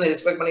 15 வருஷம்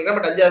எக்ஸ்பெக்ட் பண்ணிக்கிறோம்,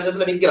 பட் 5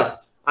 வருஷத்துல விற்கிறோம்.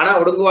 ஆனா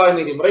ஒடுங்குவாய்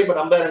மீதி முறை இப்ப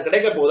 50,000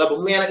 கிடைக்க போகுது. அப்ப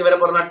உண்மையான வர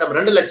போற நட்டம்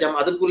 2 லட்சம்.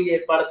 அதுக்குரிய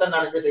ஏற்பாடைத்தான்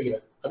நான் என்ன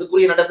செய்கிறேன்,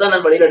 அதுக்குரிய நட்டத்தை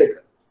நான் வெளியில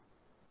எடுக்கிறேன்.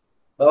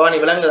 பவானி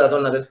விளங்குதா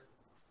சொன்னது?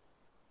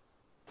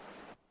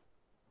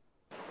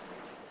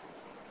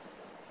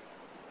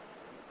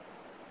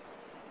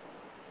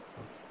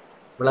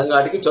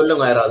 விளங்காட்டிக்கு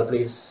சொல்லுங்க யாராவது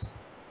ப்ளீஸ்.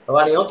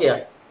 பவானி ஓகேயா?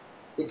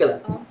 திக்கல?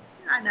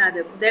 ஆனா அது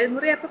முதல்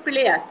முறை அப்ப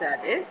பிள்ளையா சார்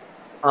அது?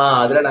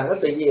 அதுல நாங்க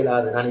செய்ய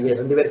இயலாது. நான் இங்க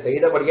 2 பேர்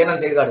செய்தபடியே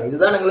நான் செய்தாடு.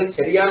 இதுதான் எங்களுக்கு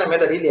சரியான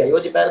மெத்தட் இல்லையா?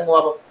 யோசிச்சு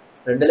பாருங்க.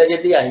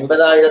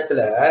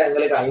 2,50,000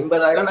 எங்களுக்கு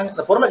 50,000 நாங்க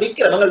இந்த பொருளை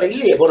விற்கிறோம். எங்கள்ட்ட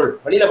இல்லையே பொருள்,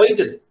 வெளியில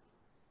போயிட்டு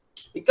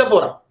விற்க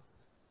போறோம்.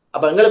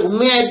 அப்ப எங்களுக்கு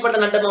உண்மையா ஏற்பட்ட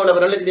நட்டம் எவ்வளவு?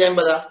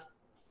 2,50,000.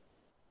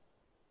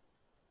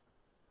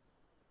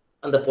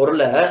 அந்த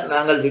பொருளை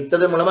நாங்கள்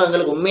வித்தது மூலமா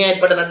எங்களுக்கு உண்மையா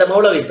ஏற்பட்ட நட்டம்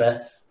எவ்வளவு? இப்ப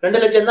 2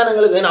 லட்சம் தான்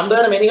எங்களுக்கு.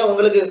 50,000 மெனிகா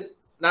உங்களுக்கு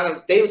நாங்கள்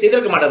தேய்வு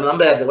செய்திருக்க மாட்டோம்.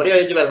 50,000 வடிவா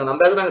வச்சு பாருங்க.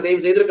 50,000 நாங்கள்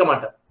தேய்வு செய்திருக்க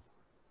மாட்டோம்.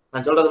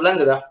 நான் சொல்றது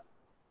விளங்குதா?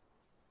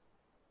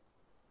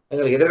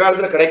 எங்களுக்கு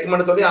எதிர்காலத்துல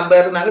கிடைக்கும்னு சொல்லி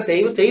 50,000 நாங்க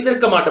தேய்வு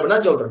செய்திருக்க மாட்டோம்னு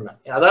தான் சொல்றேன்.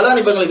 அதால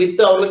இப்ப எங்களுக்கு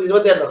வித்து அவங்களுக்கு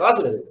 26,000 காசு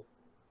இருக்குது.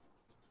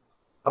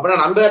 அப்ப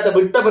நான் 50,000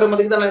 விட்ட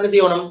பெருமதிக்கு தான் நான் என்ன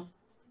செய்யணும்?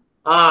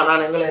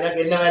 நான்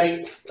எனக்கு என்ன மாதிரி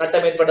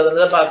நட்டம்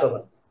ஏற்பட்டதுன்றதை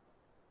பார்க்கணும்.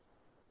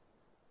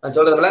 நான்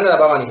சொல்றது விளங்குதா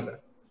பவானி? இப்ப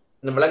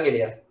இன்னும் விளங்கு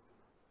இல்லையா?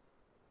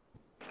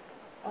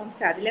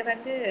 அதுல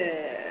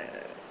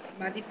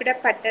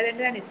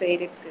மதிப்பிடப்பட்டதுன்னு தான் நிச்சயம்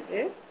இருக்குது.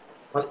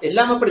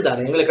 எல்லாமே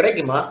அப்படித்தான் எங்களுக்கு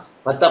கிடைக்குமா?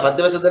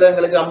 10 வருஷத்துல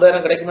எங்களுக்கு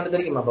 50,000 கிடைக்குமான்னு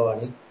தெரியுமா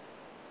பவானி?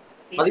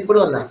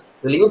 மதிப்பிடுவோம் தான்.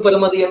 தெளிவு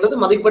பெறுமதி என்றது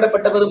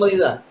மதிப்பிடப்பட்ட பெறுமதி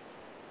தான்.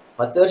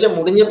 10 வருஷம்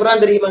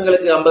முடிஞ்சப்பறம் தெரியும்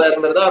எங்களுக்கு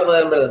 50,000 பேர் தான்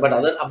 60,000 பேர். பட்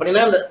அது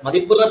அப்படின்னா அந்த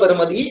மதிப்புற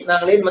பெறுமதி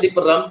நாங்களே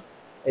மதிப்பிடுறோம்,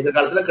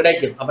 எதிர்காலத்துல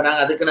கிடைக்கும். அப்ப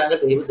நாங்க அதுக்கு நாங்க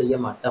தெளிவு செய்ய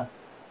மாட்டோம்.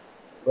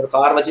 ஒரு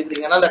கார்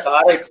வச்சுக்கிறீங்கன்னா அந்த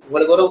காரை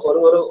உங்களுக்கு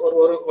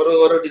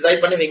ஒரு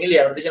டிசைட் பண்ணுவீங்க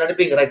இல்லையா? ஒரு டிசைன்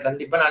எடுப்பீங்க.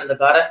 கண்டிப்பா நான் இந்த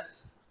காரை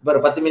இப்ப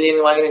 10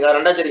 மில்லியன் வாங்கின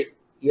காரண்டா சரி,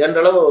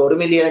 இயன்றளவு 1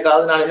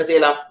 மில்லியனுக்காவது நான் என்ன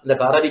செய்யலாம், இந்த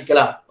காரை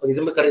விற்கலாம், ஒரு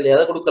இரும்பு கடையில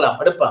ஏதாவது கொடுக்கலாம்,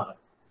 எடுப்பாங்க.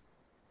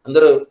 அந்த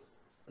ஒரு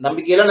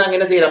நம்பிக்கையில நாங்க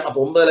என்ன செய்யறோம். அப்ப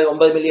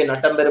 9 மில்லியன்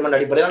நட்டம் பெறுமன்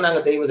அடிப்படையில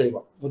நாங்க தேய்வு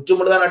செய்வோம்.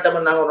 முற்றுமுழுதான்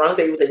நட்டம் நாங்க ஒரு நாள்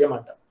தேய்வு செய்ய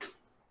மாட்டோம்.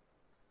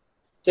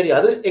 சரி,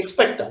 அது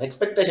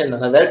எக்ஸ்பெக்டேஷன்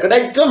தான். அது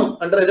கிடைக்கும்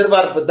என்ற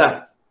எதிர்பார்ப்பு தான்.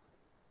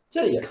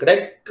 சரியா?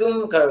 கிடைக்கும்,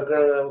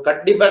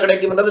 கண்டிப்பா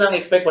கிடைக்கும்ன்றது நாங்க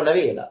எக்ஸ்பெக்ட்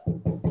பண்ணவே இல்லை.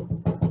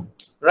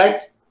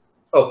 Right,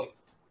 okay.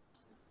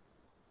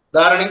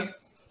 Dharani?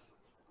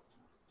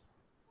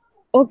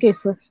 Okay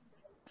sir.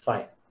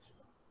 Fine.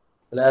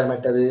 யார்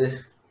மற்றது?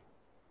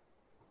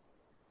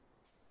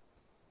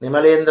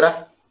 நிமலேந்திரா?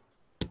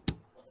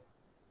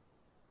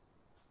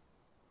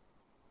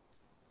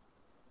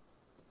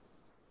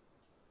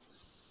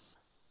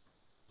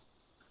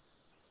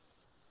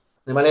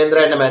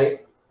 நிமலேந்திரா என்ன மாதிரி?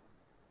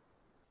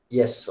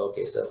 S,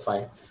 okay sir,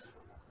 fine.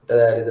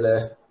 இதுல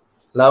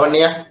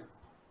லாவண்யா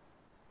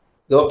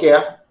இது ஓகேயா?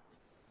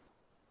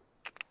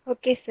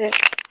 Okay sir.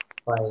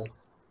 Fine.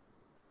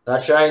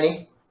 Dakshayani?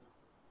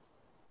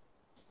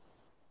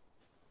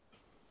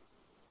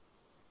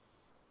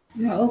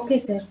 Okay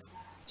sir.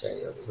 சரி,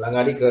 ஓகே.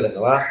 விளங்காடி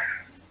கேளுங்கவா?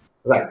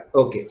 Right,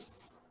 okay.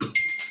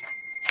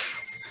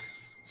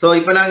 ஸோ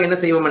இப்போ நாங்கள் என்ன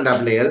செய்வோம்டா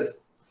பிள்ளைகள்?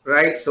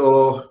 ரைட், ஸோ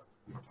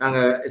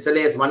நாங்கள்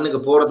SLAS 1க்கு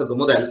போகிறதுக்கு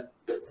முதல்,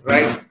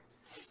 ரைட்,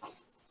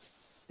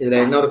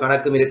 இதில் இன்னொரு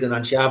கணக்கும் இருக்குது,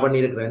 நான் ஷேர்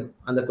பண்ணியிருக்கிறேன்.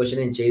 அந்த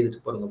கொஸ்டினையும் செய்துட்டு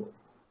போங்க.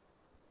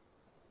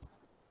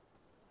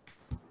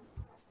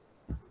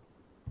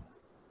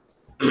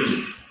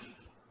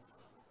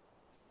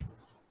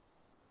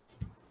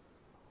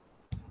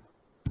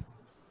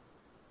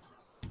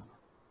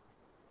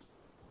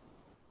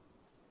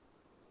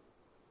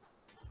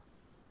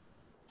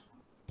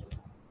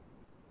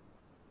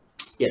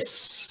 எஸ்,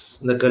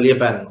 இந்த கேள்வியை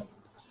பாருங்க.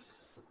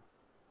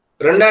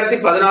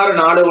 2016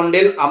 நாடு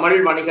ஒன்றில் அமல்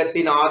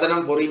வணிகத்தின்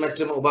ஆதனம், பொறி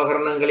மற்றும்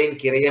உபகரணங்களின்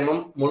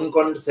கிரயமும்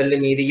முன்கொண்டு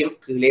செல்லும் மீதியும்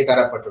கீழே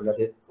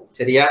தரப்பட்டுள்ளது.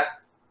 சரியா?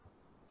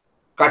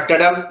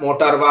 கட்டடம்,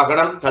 மோட்டார்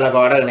வாகனம்,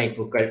 தளவாட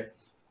இணைப்புகள்.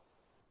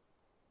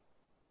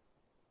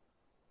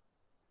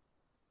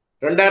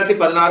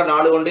 2016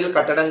 நாடு ஒன்றில்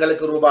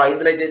கட்டடங்களுக்கு ரூபாய்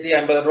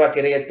 5,50,000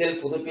 கிரயத்தில்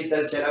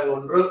புதுப்பித்தல்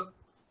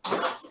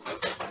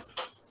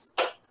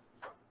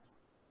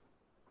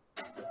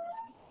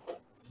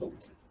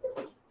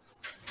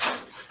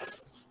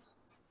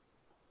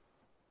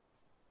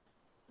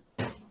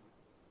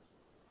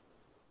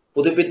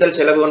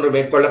செலவு ஒன்று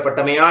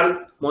மேற்கொள்ளப்பட்டமையால்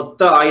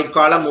மொத்த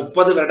ஆயுட்காலம்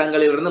 30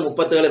 வருடங்களிலிருந்து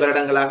 37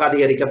 வருடங்களாக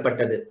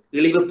அதிகரிக்கப்பட்டது.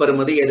 இழிவு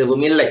பெறுமதி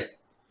எதுவும் இல்லை.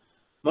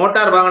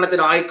 மோட்டார்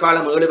வாகனத்தின்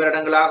ஆயுட்காலம் 7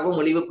 வருடங்களாகவும்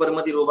இழிவு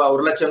பெறுமதி ரூபாய்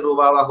 1 லட்சம்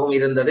ரூபாவாகவும்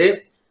இருந்தது.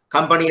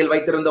 கம்பெனியில்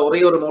வைத்திருந்த ஒரே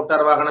ஒரு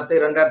மோட்டார் வாகனத்தை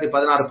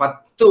 2016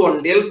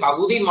 10/1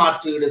 பகுதி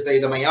மாற்றீடு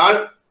செய்தமையால்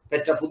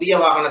பெற்ற புதிய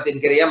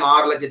வாகனத்தின் கிரயம்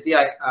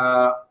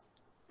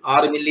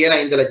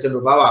 6,06,5,00,000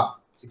 ரூபாவாகும்.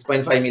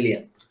 6.5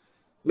 மில்லியன்.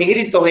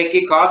 மிகுதி தொகைக்கு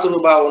காசு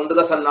ரூபாய்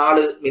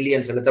 1.4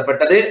 மில்லியன்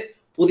செலுத்தப்பட்டது.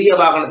 புதிய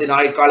வாகனத்தின்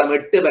ஆயுட்காலம்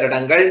 8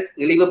 வருடங்கள்,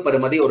 இழிவு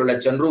பெறுமதி 1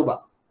 லட்சம்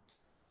ரூபாய்.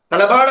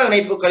 தளபாட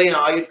இணைப்புகளின்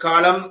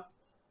ஆயுட்காலம்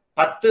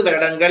 10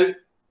 வருடங்கள்,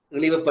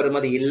 இழிவு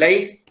பெறுமதி இல்லை.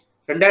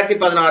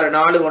 2016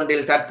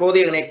 4/1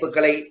 தற்போதைய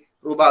இணைப்புகளை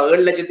ரூபாய்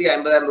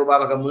 7,50,000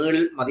 ரூபாவாக மீள்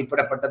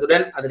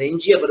மதிப்பிடப்பட்டதுடன் அதன்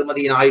எஞ்சிய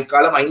பெறுமதியின்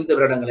ஆயுட்காலம் 5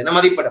 வருடங்கள் என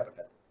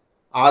மதிப்பிடப்பட்டது.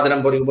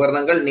 ஆதனம் பொறி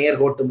உபகரணங்கள்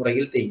நேர்கோட்டு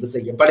முறையில் தேர்வு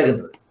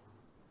செய்யப்படுகின்றது.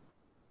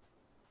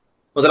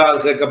 முதலாவது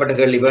கேட்கப்பட்ட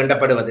கேள்வி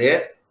வேண்டப்படுவது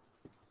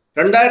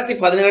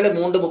 2017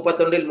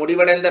 3/31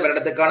 முடிவடைந்த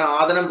வருடத்துக்கான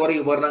ஆதனம் பொறி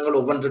உபகரணங்கள்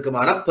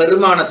ஒவ்வொன்றுக்குமான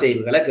பெருமான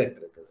தேய்வுகளை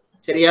கேட்டிருக்குது.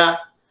 சரியா?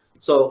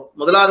 சோ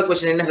முதலாவது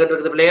கொஸ்டின் என்ன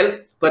கேட்டிருக்குது பிள்ளைகள்?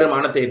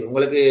 பெருமான தேய்வு.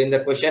 உங்களுக்கு இந்த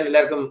கொஸ்டின்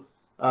எல்லாருக்கும்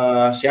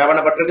ஷேர்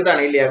பண்ணப்பட்டிருக்கு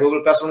தானே இல்லையா?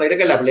 கூகுள் கிளாஸ் ரூம்ல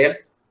இருக்குல்ல பிள்ளைகள்?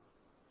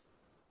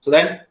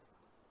 சுதன்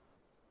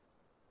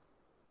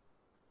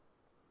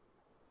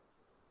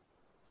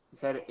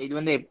சார் இது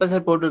வந்து எப்ப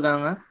சார்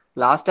போட்டிருக்காங்க?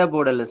 லாஸ்டா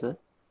போடல சார்.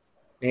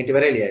 நேற்று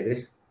வரை இல்லையா இது?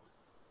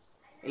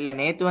 இல்ல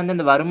நேத்து வந்து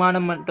இந்த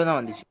வருமானம் மட்டும் தான்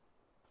வந்துச்சு.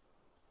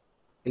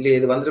 இல்லையா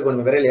இது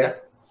வந்திருக்கணும் வரை இல்லையா?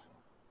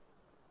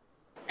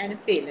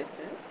 அனுப்பல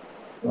சார்.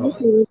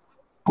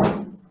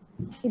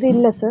 இது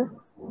இல்ல சார்.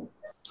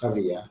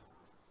 அப்படியா?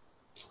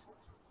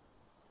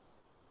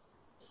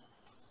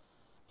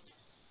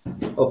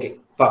 ஓகே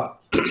பா.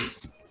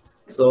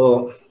 சோ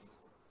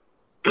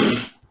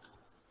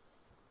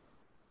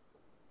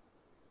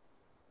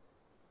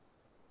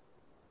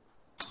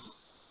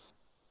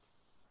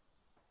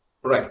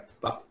ரைட்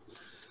பா.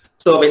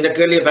 சோ இந்த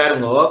கேள்வியை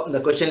பாருங்க. இந்த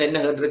கொஸ்டின் என்ன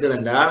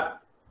கேட்டிருக்குதுன்னா,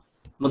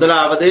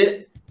 முதலாவது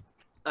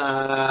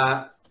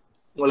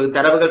உங்களுக்கு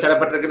தரவுகள்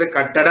தரப்பட்டிருக்குது.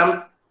 கட்டடம்,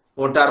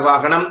 மோட்டார்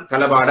வாகனம்,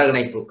 தளபாட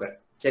இணைப்புகள்.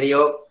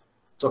 சரியோ?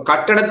 சோ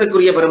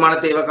கட்டடத்துக்குரிய பெருமான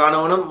தேவை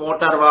காணணும்,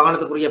 மோட்டார்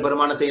வாகனத்துக்குரிய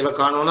பெருமான தேவை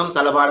காணணும்,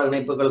 தளபாட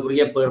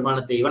இணைப்புகளுக்குரிய பெருமான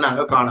தேவை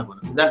நாங்கள் காணணும்.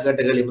 இதுதான்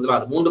கேட்ட கேள்வி.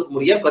 முதலாவது 3க்கும்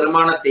உரிய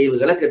பெருமான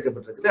தேவைகளை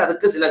கேட்கப்பட்டிருக்குது.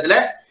 அதுக்கு சில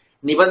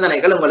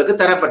நிபந்தனைகள் உங்களுக்கு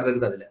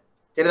தரப்பட்டிருக்குது அதுல.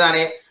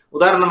 சரிதானே?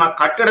 உதாரணமா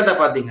கட்டடத்தை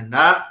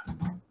பாத்தீங்கன்னா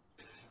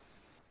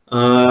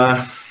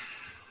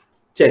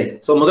சரி.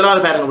 சோ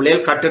முதலாவது பாருங்க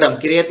பிள்ளைகள், கட்டிடம்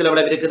கிரயத்தில்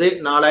எவ்வளவு இருக்குது?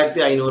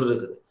 4,500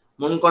 இருக்குது.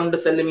 முன்கொண்டு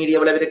செல்லும் மீதி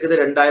எவ்வளவு இருக்குது?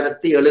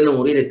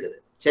 2,700 இருக்குது.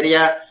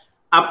 சரியா?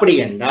 அப்படி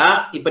என்றா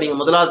இப்ப நீங்க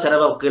முதலாவது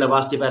தரவை கீழே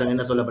வாசிச்சு பாருங்க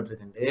என்ன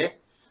சொல்லப்பட்டிருக்கு.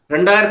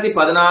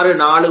 2016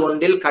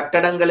 4/1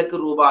 கட்டடங்களுக்கு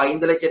ரூபாய்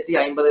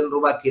 5,50,000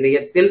 ரூபாய்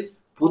கிரயத்தில்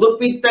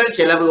புதுப்பித்தல்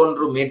செலவு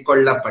ஒன்று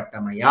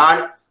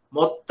மேற்கொள்ளப்பட்டமையால்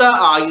மொத்த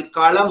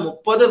ஆயுட்காலம்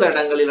 30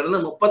 வருடங்களிலிருந்து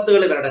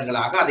 37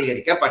 வருடங்களாக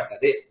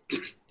அதிகரிக்கப்பட்டது.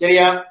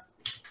 சரியா?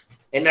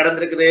 என்ன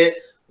நடந்திருக்குது?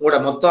 உங்களோட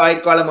மொத்த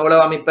ஆயுட்காலம்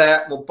எவ்வளவு அமைப்ப?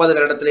 30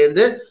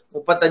 வருடத்திலிருந்து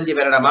 35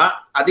 வருடமா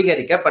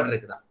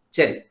அதிகரிக்கப்பட்டிருக்குதா?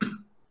 சரி.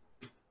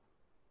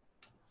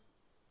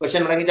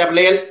 கொஸ்டின் விளங்கிச்சா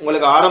பிள்ளைகள்?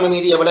 உங்களுக்கு ஆரம்ப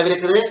மீதி எவ்வளவு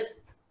இருக்குது?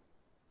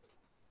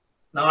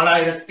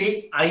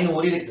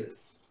 4,500 இருக்குது.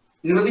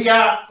 இறுதியா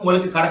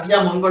உங்களுக்கு கடைசியா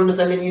முன்கொண்டு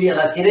செல்லும் மீதி,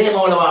 அதாவது கிரயம்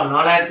எவ்வளவா?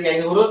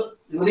 4,500.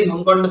 இறுதி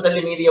முன்கொண்டு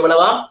செல்லும் மீதி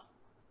எவ்வளவா?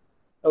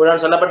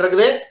 எவ்வளவு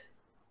சொல்லப்பட்டிருக்குது?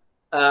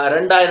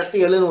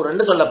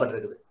 2,700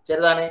 சொல்லப்பட்டிருக்குது.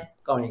 சரிதானே?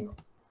 கவனிங்க,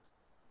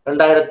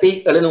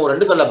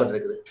 2,700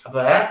 சொல்லப்பட்டிருக்குது. அப்ப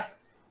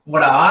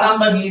உங்களோட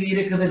ஆரம்ப மீதி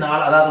இருக்குது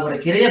அதாவது உங்களோட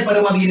கிரய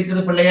பெறுமதி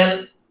இருக்குது பிள்ளைகள்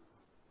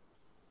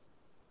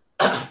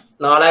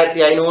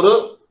 4,500.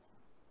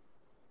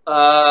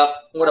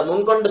 உங்களோட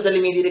முன்கொண்டு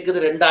செல்லும் மீதி இருக்குது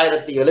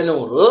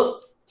 2,700.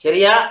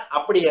 சரியா?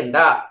 அப்படி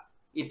என்றா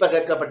இப்ப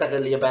கேட்கப்பட்ட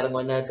கேள்வியை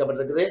பாருங்க என்ன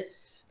கேட்கப்பட்டிருக்குது.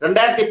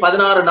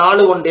 2016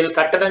 4/1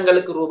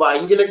 கட்டடங்களுக்கு ரூபாய்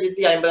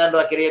 5,50,000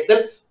 ரூபாய்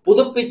கிரயத்தில்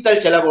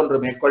புதுப்பித்தல் செலவு ஒன்று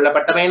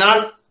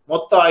மேற்கொள்ளப்பட்டமையினால்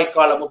மொத்த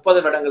ஆயுட்காலம் 30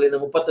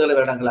 வருடங்களிலிருந்து 37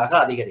 வருடங்களாக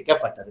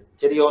அதிகரிக்கப்பட்டது.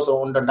 சரியோ? சோ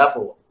ஒன்றா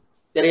போவோம்.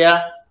 சரியா?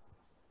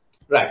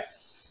 ரைட்.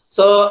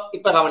 சோ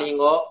இப்ப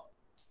கவனிங்கோ,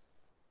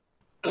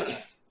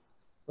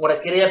 உங்களோட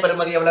கிரய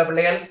பெறுமதி எவ்வளவு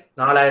பிள்ளைகள்?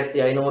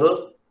 4,500.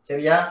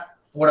 சரியா?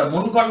 உங்களோட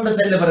முன்கொண்டு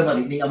செல்ல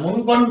பெறுமதி, நீங்க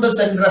முன்கொண்டு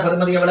சென்ற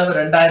பெறுமதி எவ்வளவு?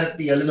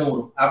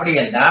 2,700. அப்படி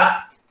என்றா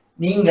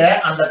நீங்க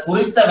அந்த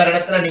குறித்த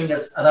வருடத்துல நீங்க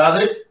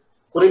அதாவது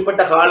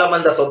குறிப்பிட்ட காலம்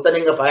அந்த சொத்தை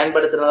நீங்க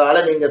பயன்படுத்தினதால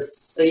நீங்க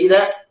செய்த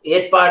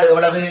ஏற்பாடு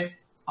எவ்வளவு?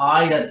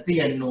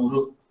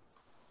 1,800.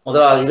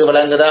 முதலாவது இது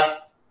விளங்குதா?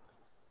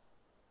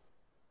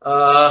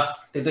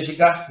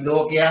 டிதுஷிகா இது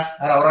ஓகேயா?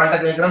 ஒரு ஆள்கிட்ட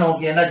கேட்கிறேன்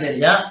ஓகேன்னா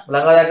சரியா?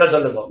 விளங்காதாக்கள்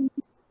சொல்லுங்க.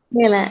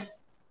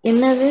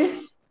 என்னது?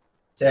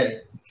 சரி,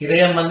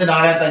 கிரயம்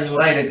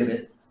 4,500 இருக்குது.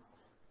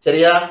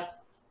 சரியா?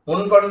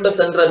 முன்கொண்டு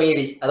சென்ற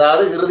மீதி,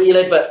 அதாவது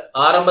இறுதியில இப்ப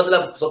ஆரம்பத்துல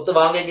சொத்து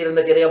வாங்கி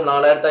இருந்த கிரயம்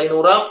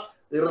 4,500.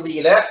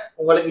 இறுதியில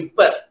உங்களுக்கு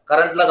இப்ப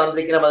கரண்ட்ல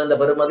தந்திருக்கிறோம் அந்த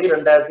பெறுமதி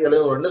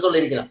 2,700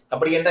 சொல்லியிருக்கலாம்.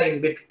 அப்படி என்ற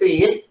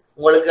பிட்வீன்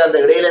உங்களுக்கு அந்த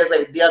இடையில இருக்கிற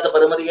வித்தியாச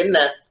பெறுமதி என்ன?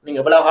 நீங்க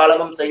எவ்வளவு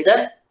காலமும் செய்த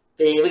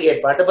தேவை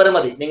ஏற்பாட்டு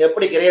பெறுமதி. நீங்க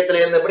எப்படி கிரயத்துல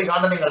இருந்து எப்படி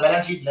காண்றீங்க?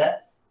 பேலன்ஸ் ஷீட்ல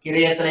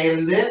கிரயத்துல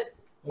இருந்து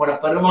உங்களோட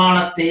பெருமான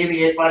தேவை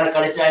ஏற்பாடு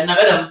கழிச்சா என்ன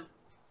வரும்?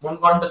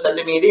 முன்கொண்டு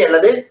செல்லும் மீதி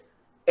அல்லது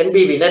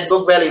என்பிவி நெட்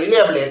புக் வேல்யூ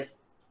இல்லையா பிள்ளைகள்?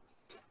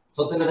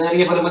 சொத்துக்கு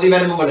தேவைய பெறுமதி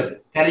வரும் உங்களுக்கு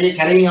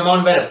கரியிங்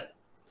அமௌண்ட் வரும்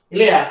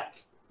இல்லையா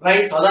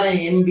ரைட் அதான்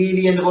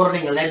என்பிவி என்று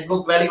போடுறீங்க நெட்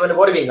புக் வேல்யூ என்று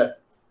போடுவீங்க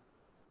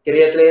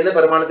கிரியத்துல இருந்து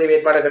பெருமானத்தை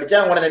வேட்பாடு கிடைச்சா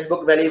உங்களோட நெட்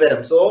புக் வேல்யூ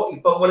வரும் சோ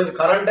இப்போ உங்களுக்கு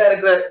கரண்டா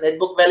இருக்கிற நெட்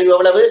புக் வேல்யூ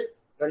எவ்வளவு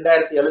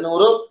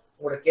 2700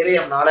 உங்களோட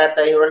கிரியம்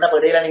 4500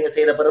 இடையில நீங்க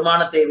செய்த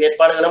பெருமானத்தை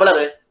வேட்பாடுகள்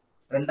எவ்வளவு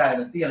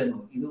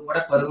 2700 இது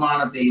உங்களோட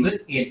பெருமான தேய்வு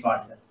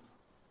ஏற்பாடுகள்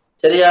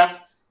சரியா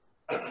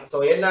சோ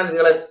என்ன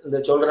இதுகளை இந்த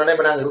சொல்றேன்னா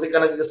இப்ப நாங்க இறுதி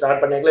கணக்குக்கு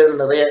ஸ்டார்ட் பண்ணிக்கல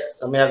இதுல நிறைய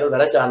சமயங்கள்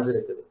வர சான்ஸ்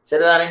இருக்குது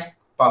சரிதானே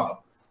பாப்போம்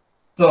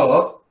சோ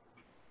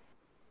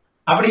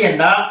அப்படி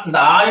என்றா இந்த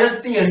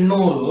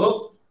 1800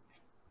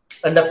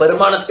 என்ற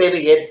பெருமான தேவை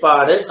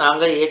ஏற்பாடு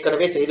நாங்க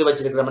ஏற்கனவே செய்து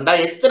வச்சிருக்கிறோம்டா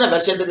எத்தனை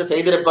வருஷத்துக்கு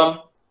செய்திருப்போம்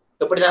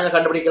எப்படி நாங்க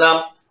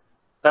கண்டுபிடிக்கலாம்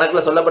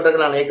கணக்குல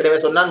சொல்லப்பட்டிருக்கு நான் ஏற்கனவே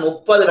சொன்னா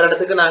 30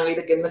 வருடத்துக்கு நாங்க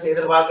இதுக்கு என்ன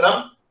செய்திருப்பார்க்கிறோம்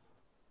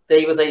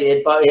தேய்வு செய்ய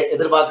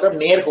எதிர்பார்க்கிறோம்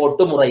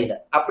நேர்கோட்டு முறையில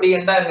அப்படி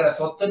என்றா எங்களோட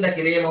சொத்துண்ட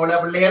கிரியமோட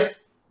பிள்ளைகள்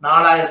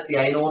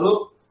 4500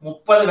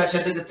 30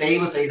 வருஷத்துக்கு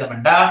தேய்வு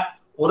செய்தவண்டா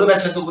ஒரு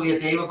வருஷத்துக்குரிய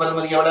தேய்வு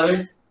பெறுமதி எவ்வளவு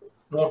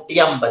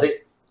 150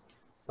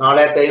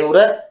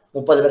 4500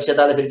 30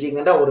 வருஷத்தால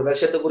பிரிச்சிங்கன்னா ஒரு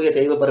வருஷத்துக்குரிய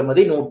தேய்வு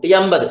பெறுமதி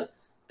 150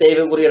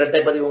 தேய்வுக்குரிய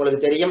இரட்டை பதிவு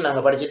உங்களுக்கு தெரியும்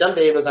நாங்க படிச்சுட்டோம்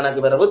தேய்வு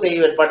கணக்கு வரவு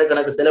தேய்வு ஏற்பாட்டு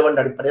கணக்கு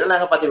செலவண்ட அடிப்படையில்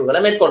நாங்க பதிவுகளை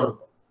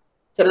மேற்கொண்டிருக்கோம்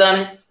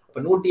சரிதானே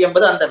அப்ப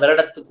 150 அந்த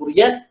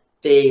வருடத்துக்குரிய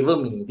தேய்வு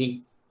மீதி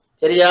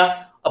சரியா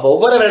அப்ப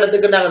ஒவ்வொரு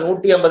வருடத்துக்கு நாங்க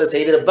 150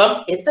 செய்திருப்போம்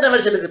எத்தனை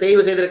வருஷத்துக்கு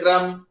தேய்வு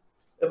செய்திருக்கிறோம்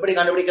எப்படி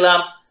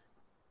கண்டுபிடிக்கலாம்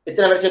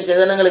எத்தனை வருஷம்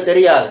செய்தது எங்களுக்கு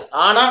தெரியாது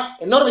ஆனா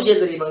இன்னொரு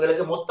விஷயம் தெரியும்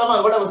எங்களுக்கு மொத்தமா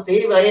எவ்வளவு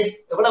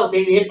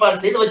தேய்வு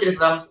ஏற்பாடு செய்து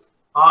வச்சிருக்கிறோம்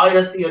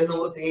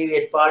 1800 தேய்வு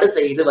ஏற்பாடு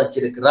செய்து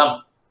வச்சிருக்கிறோம்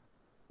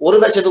ஒரு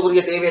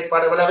வருஷத்துக்குரிய தேய்வு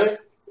ஏற்பாடு எவ்வளவு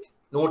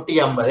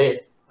 150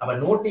 அப்ப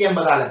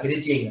 150ஆல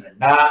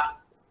பிரிச்சீங்கன்னா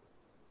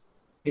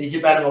பிரிச்சு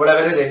பாருங்க எவ்வளவு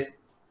வருது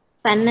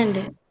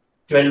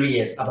 12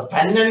 இயர்ஸ் அப்ப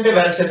 12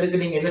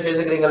 வருஷத்துக்கு நீங்க என்ன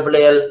செய்திருக்கிறீங்க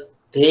பிள்ளைகள்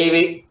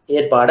தேய்வு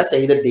ஏற்பாடு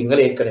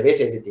செய்துட்டீங்க ஏற்கனவே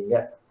செய்துட்டீங்க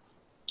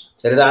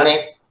சரிதானே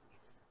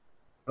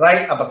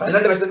ரைட் அப்ப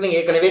 12 வருஷத்துக்கு நீங்க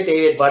ஏற்கனவே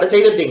தேய்வு ஏற்பாடு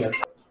செய்துட்டீங்க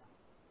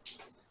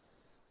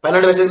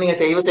 12 வருஷத்துக்கு நீங்க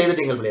தேய்வு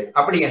செய்துட்டீங்க பிள்ளைகள்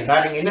அப்படி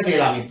என்றால் நீங்க என்ன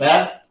செய்யலாம் இப்ப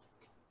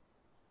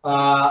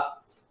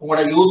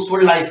உங்களோட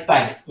யூஸ்ஃபுல் லைஃப்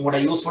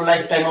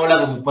டைம்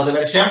எவ்வளவு 30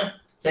 வருஷம்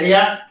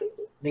சரியா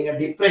நீங்க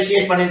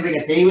டிப்ரெஷியேட்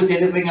பண்ணிருக்கீங்க தேய்வு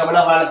செய்திருக்கீங்க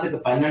எவ்வளவு காலத்துக்கு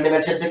 12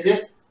 வருஷத்துக்கு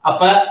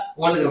அப்ப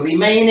உங்களுக்கு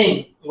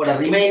உங்களோட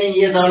ரிமைனிங்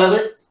இயர்ஸ் எவ்வளவு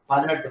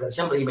 18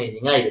 வருஷம்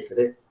ரிமைனிங்கா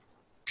இருக்குது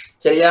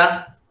சரியா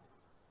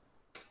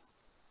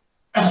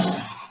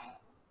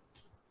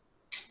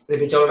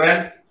திருப்பி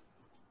சொல்றேன்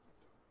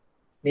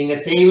நீங்க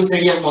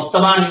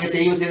மொத்தமா நீங்க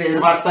தேய்வு செய்த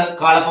எதிர்பார்த்த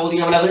காலப்பகுதி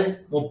எவ்வளவு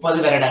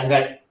 30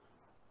 வருடங்கள்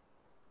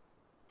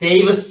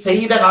தேய்வு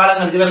செய்த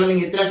காலங்கள் இதுவரை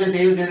நீங்க எத்தனை வருஷம்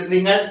தேய்வு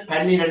செய்திருக்கீங்க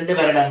 12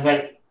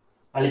 வருடங்கள்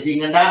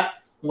அழிச்சீங்கன்னா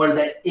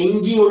உங்களோட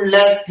எஞ்சி உள்ள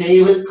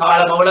தேய்வு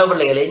காலம் எவ்வளவு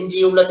பிள்ளைகள் எஞ்சி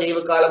உள்ள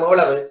தேய்வு காலம்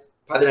எவ்வளவு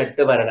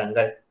 18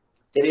 வருடங்கள்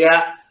சரியா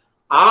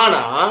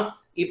ஆனா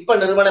இப்ப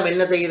நிறுவனம்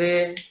என்ன செய்யுது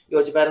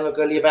யோசிச்சு பாருங்க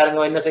கேள்வி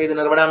பாருங்க என்ன செய்யுது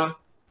நிறுவனம்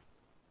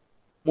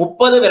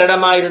 30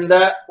 வருடமா இருந்த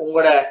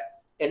உங்களோட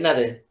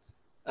என்னது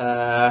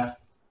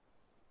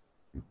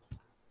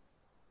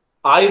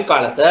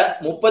ஆயுட்காலத்தை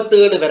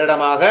 37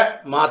 வருடமாக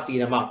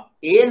மாத்தினமா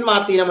ஏன்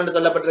மாத்தினம் என்று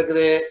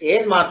சொல்லப்பட்டிருக்குது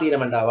ஏன்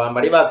மாத்தினம் என்றாவாம்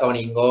வடிவா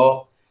கவனிங்கோ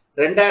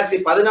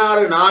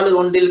 2016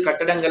 4/1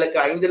 கட்டடங்களுக்கு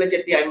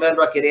 5,50,000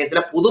 ரூபாய்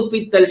கிரயத்துல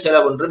புதுப்பித்தல்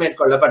செலவு ஒன்று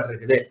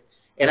மேற்கொள்ளப்பட்டிருக்குது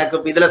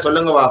எனக்கு இதுல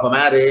சொல்லுங்க பாப்போம்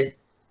யாரு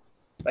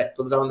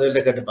புதுசா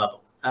வந்து கேட்டு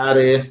பார்ப்போம்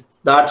யாரு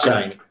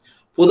தாட்சாயினி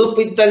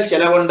புதுப்பித்தல்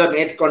செலவுண்ட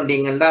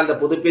மேற்கொண்டீங்கன்னா அந்த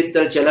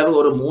புதுப்பித்தல் செலவு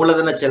ஒரு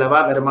மூலதன செலவா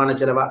வருமான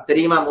செலவா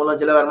தெரியுமா மூலதன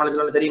செலவு வருமான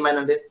செலவு தெரியுமா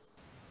என்னண்டு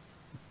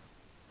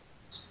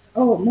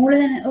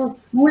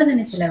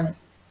மூலதன செலவு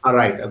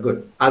ரைட் குட்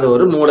அது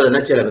ஒரு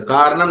மூலதன செலவு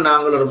காரணம்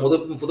நாங்கள் ஒரு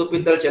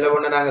புதுப்பித்தல்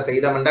செலவுன்னு நாங்க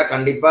செய்தோம்னா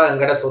கண்டிப்பா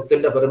எங்கட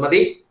சொத்துண்ட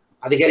பெறுமதி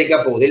அதிகரிக்க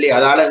போகுது இல்லையா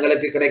அதால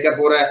எங்களுக்கு கிடைக்க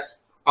போற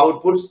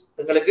அவுட்புட்ஸ்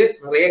எங்களுக்கு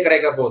நிறைய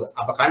கிடைக்க போகுது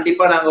அப்ப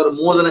கண்டிப்பா நாங்க ஒரு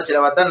மூலதன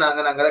செலவா தான்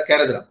நாங்க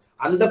கருதுறோம்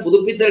அந்த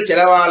புதுப்பித்தல்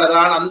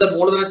செலவாலதான் அந்த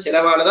மூலதன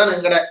செலவாலதான்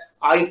எங்கட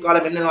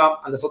ஆயுட்காலம் என்ன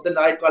அந்த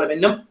சொத்தின் ஆயுட்காலம்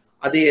இன்னும்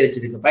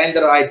அதிகரிச்சிருக்கு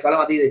பயன்தர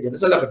ஆயுட்காலம்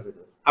அதிகரிச்சுன்னு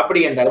சொல்லப்பட்டிருக்கு அப்படி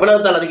என்ற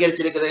எவ்வளவு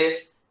அதிகரிச்சிருக்குது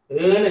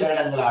 7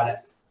 வருடங்களால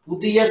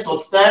புதிய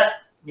சொத்தை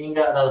நீங்க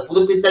அதாவது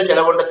புதுப்பித்தல்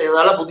செலவொன்றை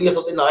செய்வதால புதிய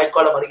சொத்தின்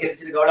ஆயுட்காலம்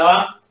அதிகரிச்சிருக்கு எவ்வளவா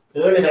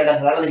 7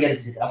 வருடங்களால்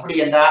அதிகரிச்சிருக்கு அப்படி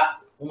என்றா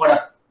உங்களோட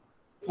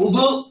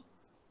புது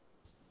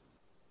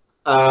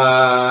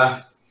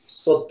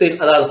சொத்தின்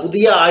அதாவது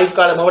புதிய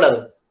ஆயுட்காலம் எவ்வளவு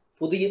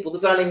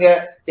புதுசா நீங்க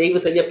தேய்வு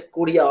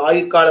செய்யக்கூடிய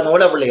ஆயுட்காலம்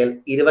எவ்வளவு பிள்ளைகள்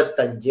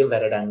 25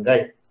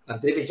 வருடங்கள் நான்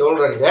திருப்பி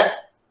சொல்றேன்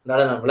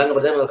நான்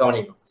விளங்கப்படுத்த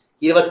கவனிக்கும்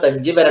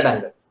 25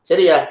 வருடங்கள்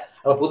சரியா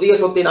அப்ப புதிய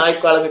சொத்தின்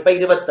ஆயுட்காலம் இப்ப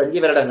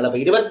 25 வருடங்கள் அப்ப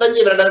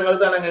 25 வருடங்கள்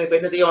தான் நாங்க இப்ப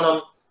என்ன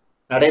செய்யணும்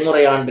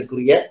நடைமுறை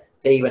ஆண்டுக்குரிய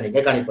தேய்வை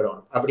நீங்க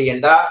கணிப்பிடணும் அப்படி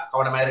என்றா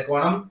கவனமா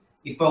இருக்கணும்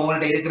இப்ப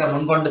உங்கள்ட்ட இருக்கிற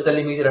முன்கொண்டு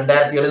செல்லும் மீது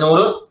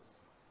 2700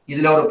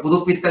 இதுல ஒரு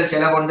புதுப்பித்தல்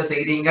செலவு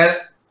செய்றீங்க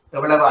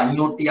எவ்வளவு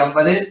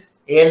 550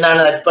 ஏன் நான்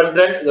அட்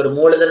பண்றேன் இது ஒரு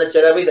மூலதன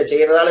செலவு இதை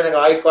செய்யறதால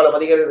எனக்கு ஆயுட்காலம்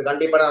அதிகரிக்கிறது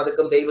கண்டிப்பா நான்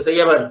அதுக்கும் தேய்வு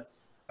செய்ய வேண்டும்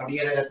அப்படியே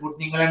இதை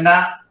கூட்டினீங்கன்னா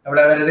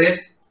எவ்வளவு வருது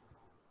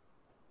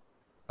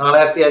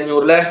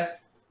 4500ல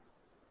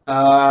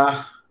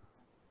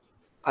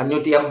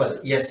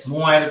 550 எஸ்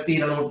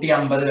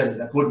 3250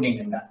 வருது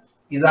கூட்டினீங்கன்னா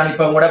இதுதான்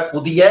இப்ப உங்களோட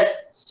புதிய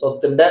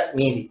சொத்துண்ட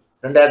மீதி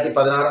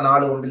 2016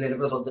 4/1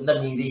 இருக்கிற சொத்துண்ட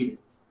மீதி இது.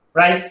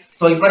 ரைட்.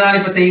 சோ இப்ப நான்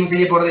இப்ப தேய்வு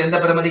செய்ய போறது எந்த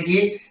பெறுமதிக்கு?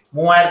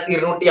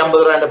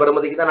 3250 ரூபாய் என்ற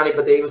பெறுமதிக்கு தான் நான்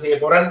இப்ப தேய்வு செய்ய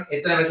போறேன்.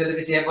 எத்தனை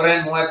வருஷத்துக்கு செய்ய போறேன்?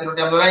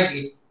 3250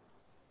 ரூபாய்க்கு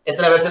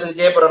எத்தனை வருஷத்துக்கு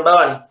செய்ய போறேன்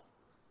பவானி?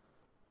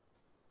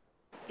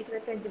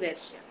 25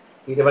 வருஷம்.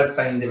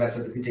 25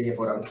 வருஷத்துக்கு செய்ய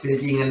போறோம்.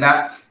 பிரிச்சீங்கன்னா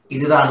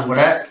இதுதான்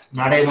கூட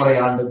நடைமுறை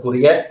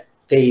ஆண்டுக்குரிய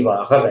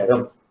தேய்வாக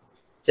வரும்.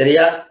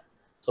 சரியா?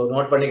 சோ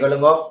நோட்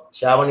பண்ணிக்கொள்ளுங்க.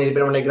 ஷாவன்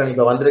இருப்பிடம் நினைக்கிறேன்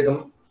இப்ப வந்திருக்கும்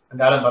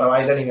என்றாலும்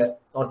பரவாயில்லை, நீங்க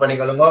நோட்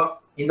பண்ணிக்கொள்ளுங்க.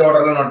 இந்த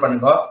ஆர்டர்ல நோட்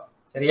பண்ணுங்க.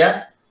 சரியா?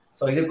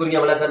 சோ இதுக்குரிய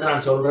விளக்கத்தை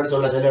நான் சொல்றேன்னு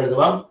சொல்ல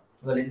எழுதுவோம்.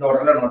 முதல்ல இந்த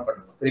ஆர்டர்ல நோட்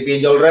பண்ணுங்க.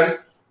 திருப்பியும் சொல்றேன்,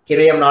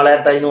 கிரயம்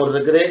 4500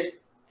 இருக்குது,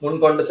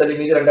 முன்கொண்டு செலவு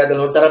மீது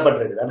 2700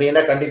 தரப்பட்டிருக்குது.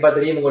 அப்படின்னா கண்டிப்பா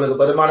தெரியும் உங்களுக்கு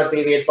பெருமான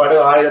தேவை ஏற்பாடு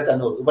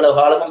 1500. இவ்வளவு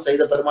காலமும்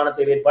செய்த பெருமான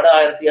தேவை ஏற்பாடு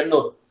 1800.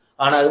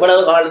 ஆனா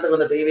இவ்வளவு காலத்துக்கு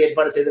அந்த தேவை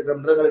ஏற்பாடு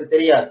செய்திருக்கிறோம்ன்றது உங்களுக்கு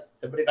தெரியாது.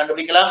 எப்படி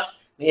கண்டுபிடிக்கலாம்?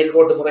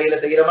 நேர்கோட்டு முறையில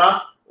செய்யறோமா?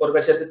 ஒரு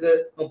வருஷத்துக்கு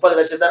 30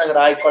 வருஷம் தான்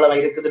எங்களோட ஆயுட்காலம்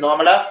இருக்குது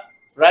நார்மலா.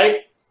 ரைட்.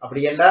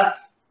 அப்படி என்ன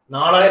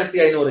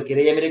 4500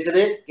 கிரயம்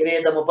இருக்குது.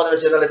 கிரயத்தை 30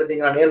 வருஷத்துல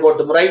எடுத்தீங்கன்னா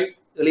நேர்கோட்டு முறை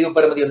இழிவு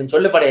பெறுமதி ஒன்றும்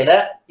சொல்லப்படையில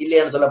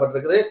இல்லையான்னு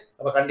சொல்லப்பட்டிருக்குது.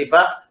 அப்ப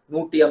கண்டிப்பா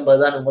 150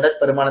 தான் உங்களோட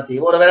பெருமான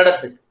தேவை ஒரு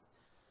வருடத்துக்கு.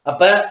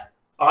 அப்ப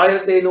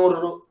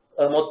 1500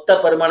 மொத்த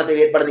பெருமானத்தை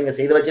ஏற்பாடு நீங்க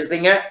செய்து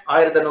வச்சிருக்கீங்க.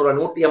 1500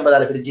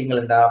 150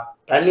 பிரிச்சீங்களா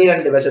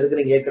 12 வருஷத்துக்கு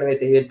நீங்க ஏற்கனவே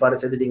தேவை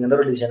ஏற்பாடு செய்துட்டீங்கன்ற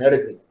ஒரு டிசிஷன்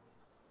எடுக்கிறீங்க.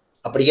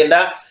 அப்படி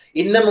ஏண்டா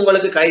இன்னும்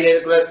உங்களுக்கு கையில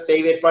இருக்கிற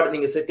தேவை ஏற்பாடு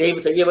நீங்க தேவை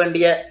செய்ய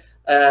வேண்டிய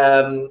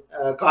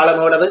காலம்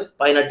எவ்வளவு?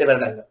 18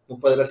 வருடங்கள்.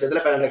 30 வருஷத்துல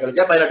 12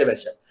 கழிச்சா 18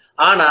 வருஷம்.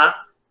 ஆனா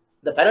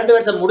இந்த 12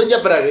 வருஷம் முடிஞ்ச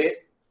பிறகு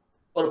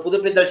ஒரு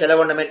புதுப்பித்தல்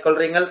செலவொன்றை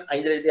மேற்கொள்றீங்க.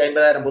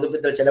 5,50,000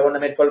 புதுப்பித்தல் செலவொன்றை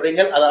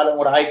மேற்கொள்றீங்க. அதால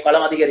உங்களோட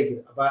ஆயுட்காலம்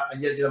அதிகரிக்குது. அப்ப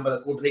 5,50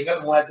 கூட்டுறீங்க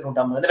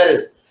 3,150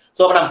 வருது.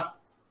 சோ அப்ப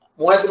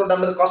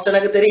 3,150 காஸ்ட்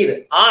எனக்கு தெரியுது.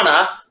 ஆனா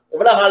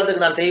எவ்வளவு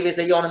காலத்துக்கு நான் தேவை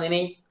செய்யணும்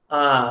இனி?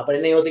 அப்ப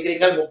என்ன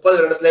யோசிக்கிறீங்க? 30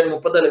 வருடத்துல இருந்து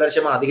 37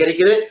 வருஷமா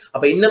அதிகரிக்குது.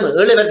 அப்ப இன்னும்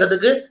 7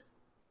 வருஷத்துக்கு,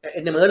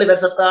 இன்னும் 7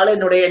 வருஷத்தால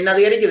என்னுடைய என்ன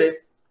அதிகரிக்குது?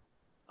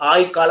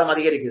 ஆயுட்காலம்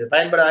அதிகரிக்குது,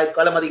 பயன்பட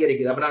ஆயுட்காலம்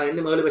அதிகரிக்குது. அப்ப நான்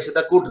இன்னும் 7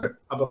 வருஷத்தை கூட்டுறேன்.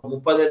 அப்ப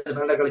 30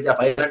 கழிச்சா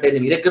 18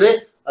 இன்னும் இருக்குது.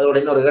 அதோட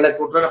இன்னொரு 7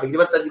 கூட்டுறேன். அப்ப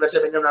 25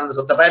 வருஷம் இன்னும் நான் அந்த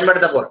சொத்தை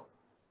பயன்படுத்த போறேன்.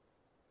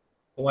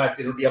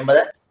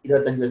 3250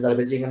 25 வருஷத்தால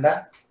பிரிச்சீங்கன்னா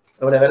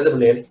எவ்வளவு வருது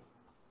பிள்ளைகள்?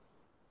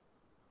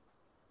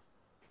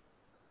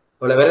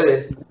 எவ்வளவு வருது?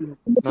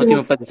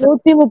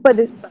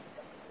 130.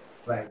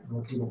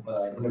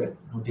 130,000.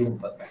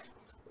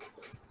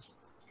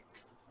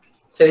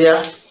 சரியா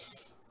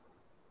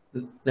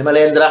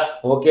நிமலேந்திரா?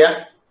 ஓகே.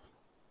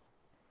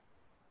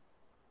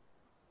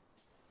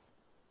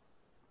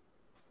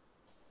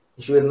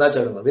 இஷ்யூ இருந்தா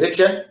சொல்லுங்க.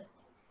 விருக்ஷன்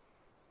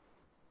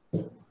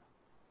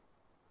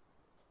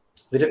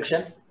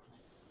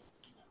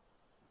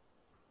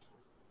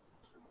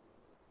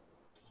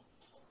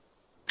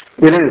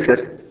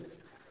சார்.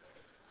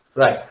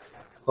 ரைட்.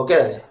 ஓகே.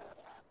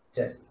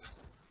 சரி.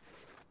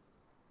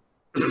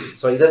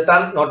 சோ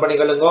இதைத்தான் நோட்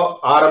பண்ணிக்கொள்ளுங்க.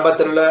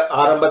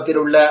 ஆரம்பத்தில்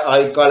உள்ள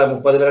ஆயுட்காலம்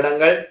 30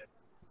 வருடங்கள்,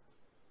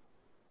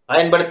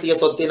 பயன்படுத்திய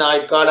சொத்தின்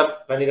ஆயுட்காலம்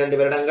 12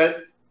 வருடங்கள்,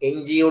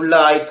 எஞ்சியுள்ள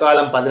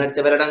ஆயுட்காலம்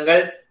 18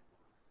 வருடங்கள்,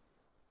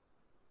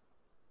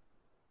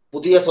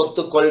 புதிய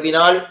சொத்து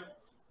கொள்வினால்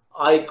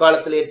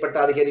ஆயுட்காலத்தில் ஏற்பட்ட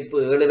அதிகரிப்பு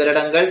 7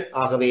 வருடங்கள்.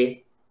 ஆகவே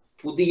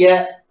புதிய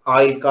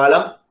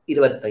ஆயுட்காலம்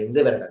 25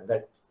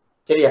 வருடங்கள்.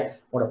 சரியா?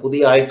 உங்களோட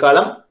புதிய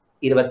ஆயுட்காலம்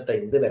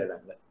 25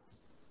 வருடங்கள்.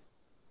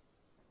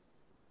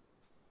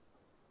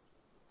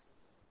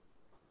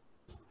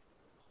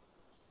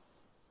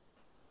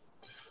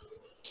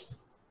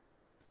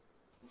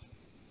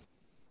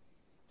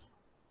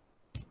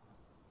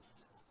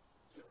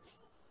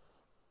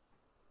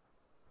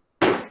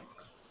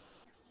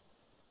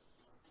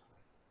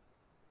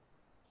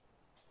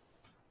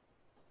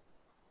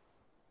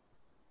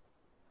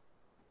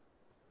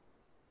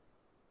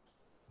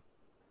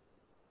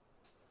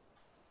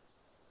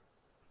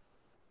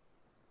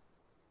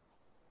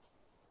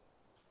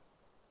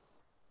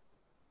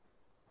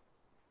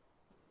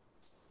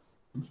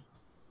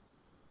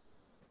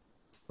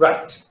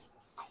 ரைட்.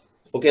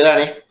 ஓகே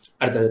தானே?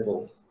 அடுத்தது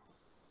போகும்.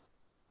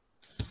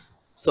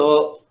 சோ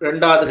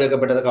ரெண்டாவது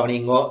கேட்கப்பட்டது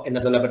கவனிங்கோ. என்ன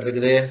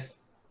சொல்லப்பட்டிருக்குது?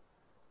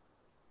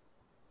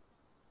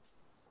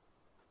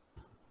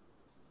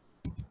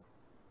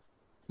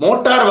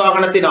 மோட்டார்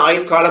வாகனத்தின்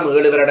ஆயுட்காலம்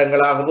 7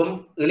 வருடங்களாகவும்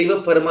இழிவு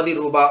பெறுமதி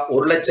ரூபாய்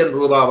 1,00,000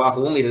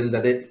 ரூபாவாகவும்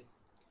இருந்தது.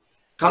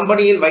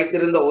 கம்பெனியில்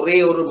வைத்திருந்த ஒரே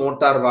ஒரு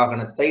மோட்டார்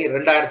வாகனத்தை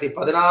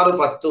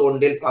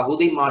 2016-10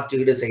 பகுதி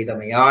மாற்றீடு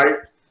செய்தமையால்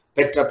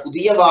பெற்ற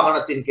புதிய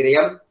வாகனத்தின்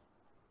கிரயம்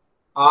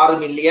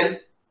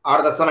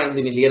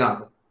 6,5 மில்லியன்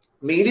ஆகும்.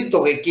 மீதி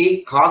தொகைக்கு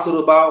காசு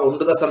ரூபாய்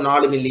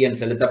 1.4 மில்லியன்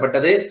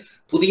செலுத்தப்பட்டது.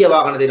 புதிய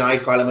வாகனத்தின்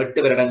ஆயுட்காலம் 8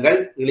 வருடங்கள்,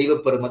 இழிவு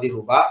பெறுமதி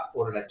ரூபாய்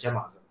 1,00,000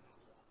 ஆகும்.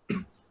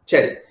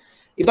 சரி,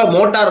 இப்ப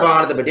மோட்டார்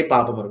வாகனத்தை பற்றி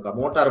பாப்போம். இருக்கா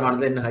மோட்டார்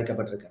வாகனத்துல என்ன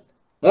வைக்கப்பட்டிருக்க?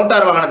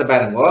 மோட்டார் வாகனத்தை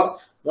பாருங்க.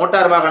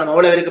 மோட்டார் வாகனம்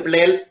எவ்வளவு இருக்கு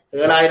பிள்ளைகள்?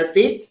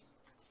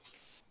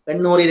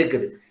 7,800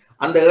 இருக்குது.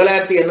 அந்த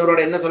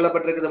 7,800 என்ன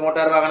சொல்லப்பட்டிருக்குது?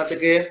 மோட்டார்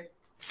வாகனத்துக்கு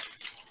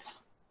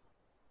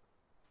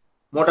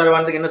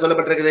என்ன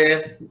சொல்லப்பட்டிருக்குது?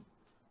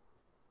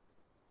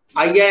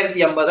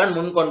 5,050 தான்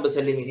முன்கொண்டு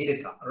செல்லும் மீதி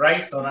இருக்கா.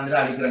 ரைட். சோ நான் இதை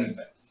அழிக்கிறேன்.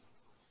 இப்ப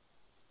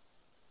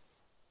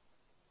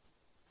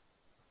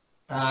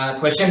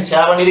கொஸ்டின்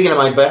ஷேர்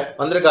பண்ணிருக்கணுமா இப்ப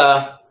வந்திருக்கா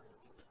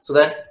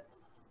சுதன்?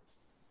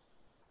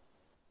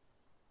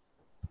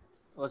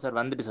 ஓ சார்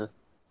வந்துட்டு சார்.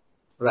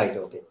 Right,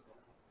 okay.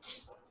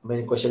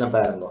 கொஸ்டினை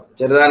பாருங்க.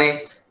 சரிதானே?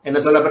 என்ன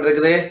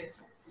சொல்லப்பட்டிருக்குது?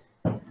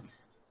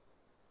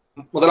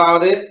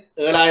 முதலாவது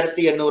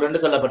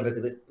 7800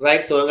 சொல்லப்பட்டிருக்குது.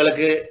 ரைட். ஸோ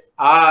எங்களுக்கு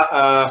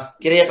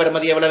கிரைய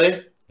பெறுமதி எவ்வளவு?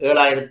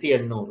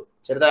 7800.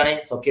 சரிதானே?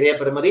 ஸோ கிரைய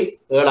பெறுமதி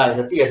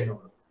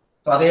 7800.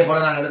 ஸோ அதே போல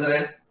நான்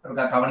எழுதுறேன்.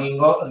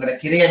 கவனிங்கோ, எங்களோட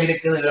கிரையம்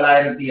இருக்குது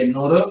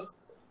 7800.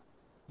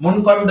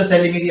 முன்கொண்டு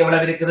செல்லிமீதி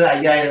எவ்வளவு இருக்குது?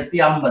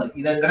 5050.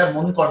 இது எங்கட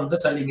முன்கொண்டு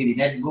செல்லிமீதி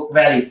நெட் புக்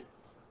வேல்யூ.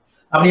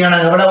 அப்படின்னா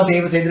நாங்கள் எவ்வளவு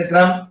தேர்வு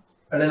செய்திருக்கிறோம்?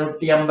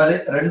 750.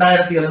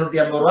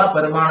 2750 ரூபாய்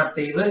பெருமான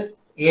தேர்வு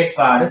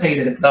ஏற்பாடு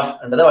செய்திருக்கிறோம்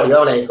என்றதை வடிவா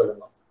விளங்கிக்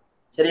கொள்ளுங்க.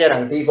 சரியா?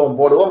 நாங்கள் டி ஃபார்ம்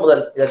போடுவோம்.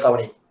 முதல் இதை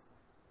கவனி.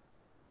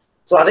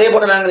 ஸோ அதே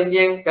போல நாங்கள்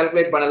இங்கே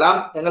கால்குலேட் பண்ணலாம்.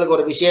 எங்களுக்கு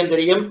ஒரு விஷயம்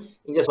தெரியும்.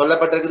 இங்க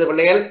சொல்லப்பட்டிருக்குது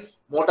பிள்ளைகள்,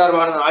 மோட்டார்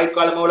வாகன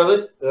ஆயுட்காலம் எவ்வளவு?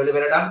 7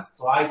 வருடம்.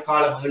 ஸோ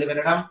ஆயுட்காலம் 7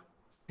 வருடம்.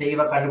 தெய்வ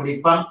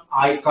கண்டுபிடிப்பம்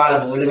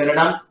ஆயுட்காலம் 7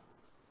 வருடம்.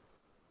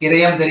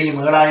 கிரயம் தெரியும்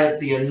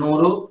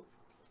 7800.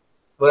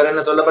 வேற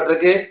என்ன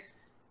சொல்லப்பட்டிருக்கு?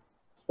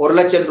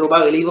 1,00,000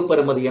 ரூபாய் இழிவு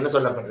பெறுமதி என்ன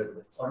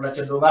சொல்லப்பட்டிருக்குது?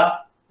 1,00,000 ரூபாய்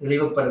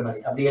இழிவு பெறுமதி.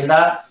 அப்படி என்றா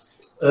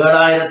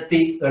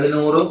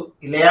 7700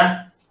 இல்லையா?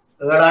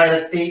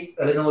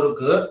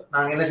 7700க்கு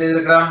நாங்க என்ன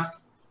செய்திருக்கிறோம்?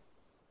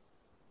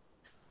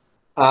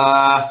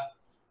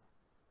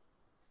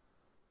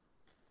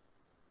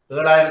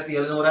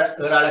 7700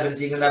 7ஆல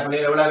பிரிச்சீங்கன்னா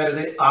பிள்ளைகள் எவ்வளவு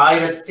வருது?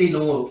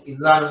 1100.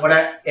 இதுதான் உங்களோட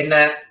என்ன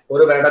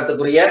ஒரு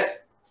வருடத்துக்குரிய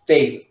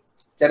தேய்வு.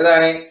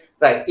 சரிதானே?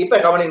 ரைட். இப்ப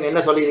கவனிங்க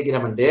என்ன சொல்லி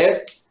இருக்கிறோம்.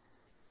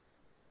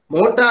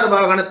 மோட்டார்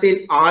வாகனத்தின்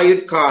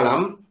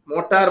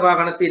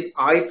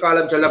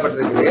ஆயுட்காலம்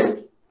சொல்லப்பட்டிருக்குது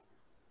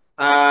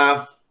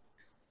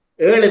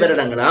 7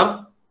 வருடங்களாம்.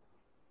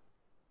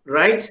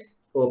 Right,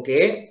 okay.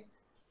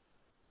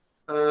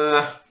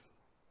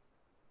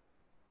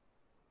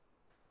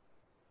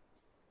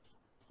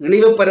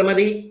 இழிவு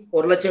பெறுமதி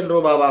 1,00,000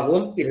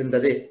 ரூபாவாகவும்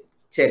இருந்தது.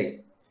 சரி.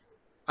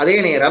 அதே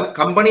நேரம்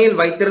கம்பெனியில்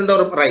வைத்திருந்த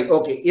ஒரு ரைட்,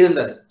 ஓகே,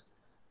 இருந்தது.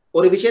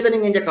 ஒரு விஷயத்தை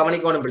நீங்க இங்க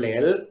கவனிக்கணும்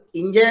பிள்ளைகள்.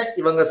 இங்க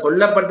இவங்க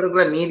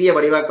சொல்லப்பட்டிருக்கிற மீதிய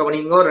வடிவா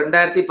கவனிங்கோ.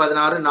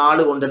 2016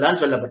 4/1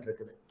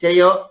 சொல்லப்பட்டிருக்குது.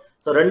 சரியோ?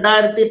 சோ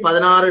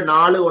 2016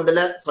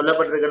 4/1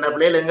 சொல்லப்பட்டிருக்கின்ற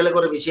பிள்ளைகள் எங்களுக்கு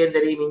ஒரு விஷயம்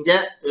தெரியும். இங்க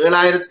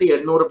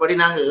 7800 படி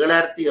நாங்க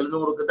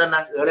 7700க்கு தான்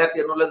நாங்க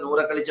 7800ல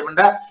 100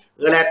 கழிச்சோம்னா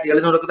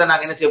 7700க்கு தான்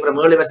நாங்க என்ன செய்ய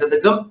போறோம்? 7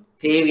 வருஷத்துக்கும்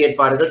தேய்வு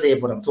ஏற்பாடுகள் செய்ய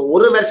போறோம். சோ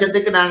ஒரு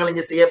வருஷத்துக்கு நாங்கள்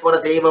இங்க செய்ய போற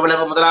தேய்வு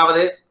எவ்வளவு?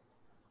 முதலாவது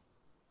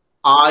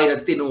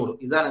 1100.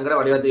 இதுதான் எங்கட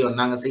வடிவத்தை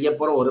நாங்க செய்ய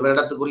போற ஒரு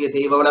வருடத்துக்குரிய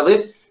தேய்வு எவ்வளவு?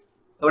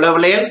 எவ்வளவு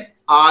பிள்ளைகள்?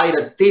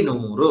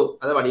 1100.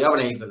 அதை வடிவா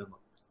விளங்கிக் கொள்ளுங்க.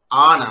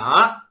 ஆனா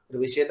ஒரு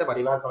விஷயத்தை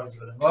வடிவா கவனிச்சு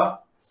கொள்ளுங்க.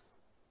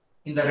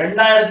 இந்த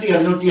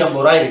 2750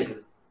 ரூபாய் இருக்குது.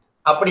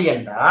 அப்படி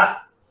என்றா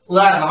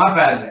உதாரணமா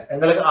பாருங்க,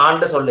 எங்களுக்கு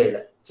ஆண்டு சொல்லல.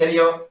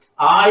 சரியோ?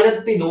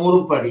 1100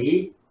 படி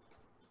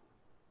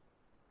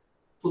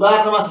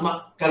உதாரணமா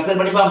கல்குலேட்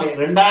பண்ணி பாருங்க.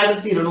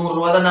 2200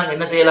 ரூபாய் தான் நாங்க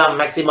என்ன செய்யலாம்?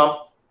 மேக்சிமம்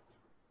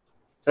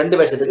 2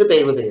 வருஷத்துக்கு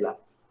தேர்வு செய்யலாம்.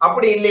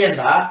 அப்படி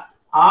இல்லையா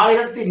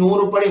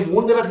 1100 படி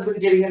 3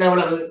 வருஷத்துக்கு செய்வீங்கன்னா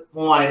எவ்வளவு?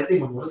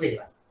 3300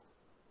 செய்யலாம்.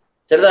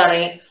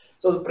 சரிதானே?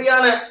 சோ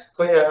இப்படியான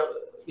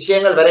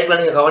விஷயங்கள் வரைக்கும்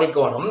நீங்க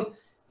கவனிக்கணும்.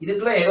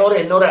 இதுக்குள்ள ஏதோ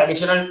இன்னொரு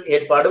அடிஷனல்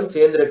ஏற்பாடும்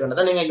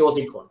சேர்ந்திருக்குன்றதை நீங்க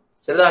யோசிக்கணும்.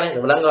 சரிதானே?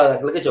 இந்த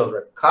விளங்காதவர்களுக்கு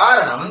சொல்றேன்.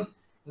 காரணம்,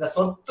 இந்த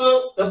சொத்து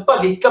எப்ப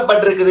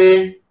விற்கப்பட்டிருக்குது?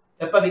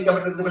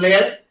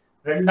 பிள்ளைகள்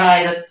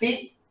 2016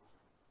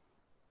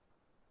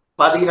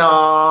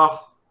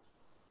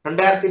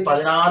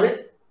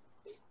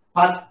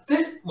 10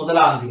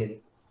 முதலாம் தேதி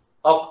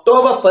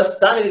அக்டோபர் 1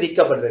 தான் இது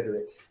விற்கப்பட்டிருக்குது.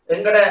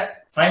 எங்கட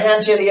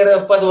பைனான்சியல் இயர்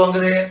எப்ப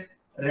துவங்குது?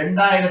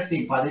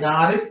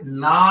 2016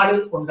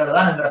 4/1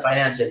 தான் எங்கட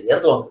பைனான்சியல்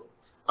இயர் துவங்குது.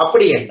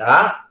 அப்படி என்றா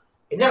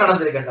என்ன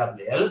நடந்திருக்கின்றா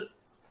பிள்ளைகள்?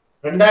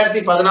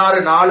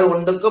 2016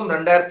 4/1க்கும்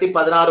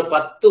 2016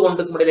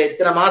 10/1க்கும் இடையில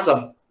எத்தனை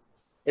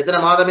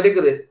மாதம்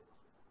இருக்குது?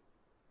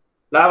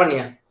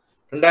 லாவண்யா,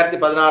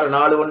 2016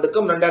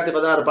 4/1க்கும்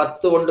 2016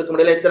 10/1க்கும்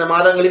இடையில எத்தனை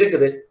மாதங்கள்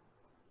இருக்குது?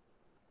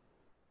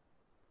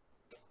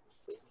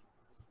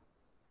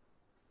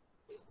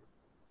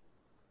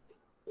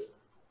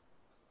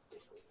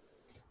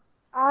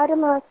 6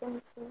 மாசம்.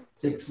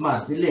 6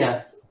 months இல்லையா?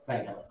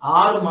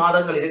 6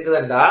 மாதங்கள்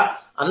இருக்குதுண்டா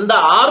அந்த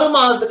 6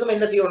 மாதத்துக்கும்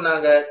என்ன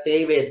செய்யணும்?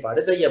 தேய்வு ஏற்பாடு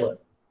செய்ய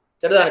வேண்டும்.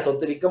 சரிதானே?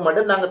 சொத்து விற்க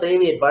மட்டும் நாங்க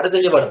தேய்வு ஏற்பாடு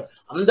செய்ய வேண்டும்.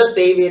 அந்த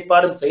தேய்வு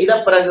ஏற்பாடும் செய்த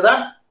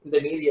பிறகுதான் இந்த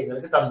மீதி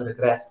எங்களுக்கு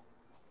தந்திருக்கிற.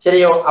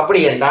 சரியோ? அப்படி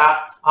என்றா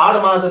 6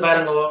 மாதத்துக்கு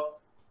பாருங்க,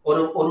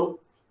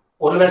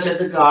 ஒரு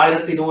வருஷத்துக்கு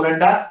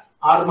 1100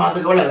 6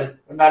 மாதத்துக்கு எவ்வளவு?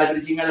 2ஆல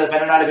பிரிச்சீங்க,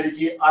 12ஆல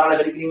பிரிச்சு 6ஆல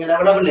பிரிக்கிறீங்கன்னா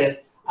எவ்வளவு?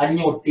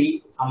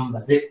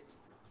 550.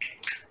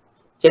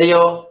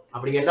 சரியோ?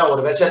 அப்படி என்றா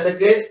ஒரு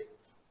வருஷத்துக்கு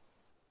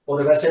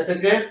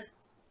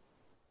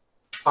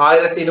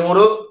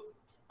 1100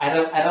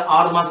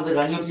 6 மாசத்துக்கு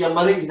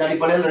 550. இந்த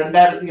அடிப்படையில்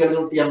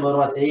 2750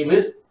 ரூபாய் தேய்வு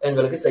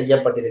எங்களுக்கு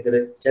செய்யப்பட்டிருக்குது.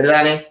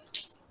 சரிதானே?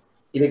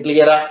 இது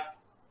கிளியரா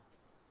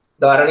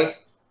தாரணி?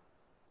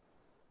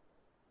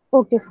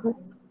 Okay sir.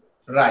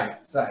 ரைட்,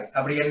 சரி.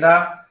 அப்படி என்றா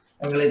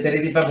எங்களுக்கு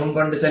தெரியுது. இப்ப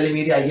முன்கொண்டு செல்லி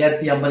மீதி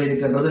 5050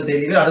 இருக்கின்றது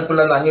தெரியுது.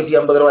 அதுக்குள்ள அந்த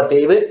 550 ரூபாய்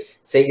தேய்வு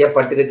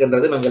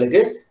செய்யப்பட்டிருக்கின்றது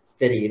எங்களுக்கு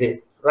தெரியுது.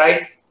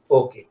 ரைட்,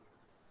 ஓகே,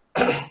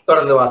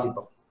 தொடர்ந்து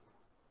வாசிப்போம்.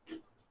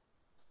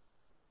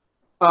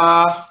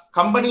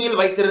 கம்பெனியில்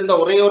வைத்திருந்த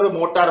ஒரே ஒரு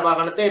மோட்டார்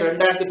வாகனத்தை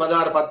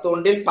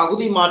 2016-11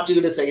 பகுதி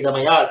மாற்றீடு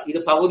செய்தமையால், இது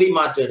பகுதி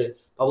மாற்றீடு.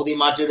 பகுதி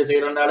மாற்றீடு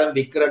செய்யறனாலும்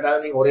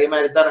விற்கிறனாலும் நீங்க ஒரே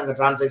மாதிரி தான் நாங்க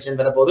டிரான்சாக்ஷன்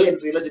பெற போது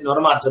என்ட்ரியில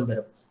இன்னொரு மாற்றம்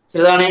பெறும்.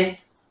 சரிதானே?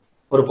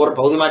 ஒரு பொருள்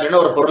பகுதி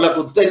மாற்றீடு ஒரு பொருளை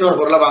கொடுத்து இன்னொரு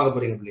பொருளை வாங்க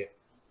போறீங்க இல்லையா?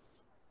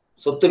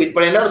 சொத்து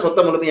விற்பனைனா ஒரு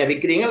சொத்தை முழுமையா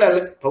விற்கிறீங்க,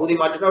 பகுதி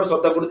மாற்றீடு ஒரு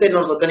சொத்தை கொடுத்து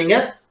இன்னொரு சொத்தை நீங்க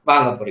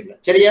வாங்க போறீங்க.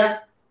 சரியா?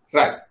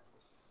 ரைட்.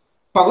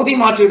 பகுதி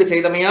மாற்றீடு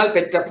செய்தமையால்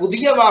பெற்ற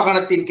புதிய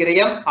வாகனத்தின்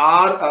கிரயம்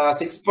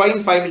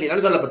 6.5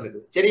 மில்லியன்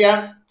சொல்லப்பட்டிருக்கு. சரியா?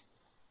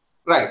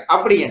 ரைட்.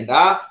 அப்படி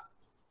என்றா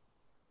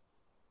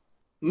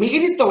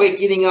மிகுதி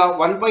தொகைக்கு நீங்க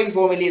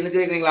 1.4 மில்லியன்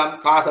செய்திருக்கீங்களா,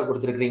 காசை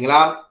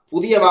கொடுத்திருக்கிறீங்களா?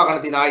 புதிய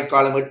வாகனத்தின்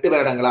ஆயுட்காலம் 8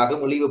 வருடங்களாக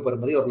மொழிவு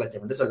பெறுமதி 1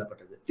 லட்சம் என்று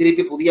சொல்லப்பட்டது.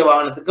 திருப்பி புதிய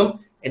வாகனத்துக்கும்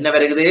என்ன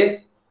வருகிறது?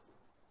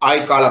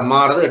 ஆயுட்காலம்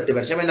மாறுது 8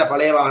 வருஷம். என்ன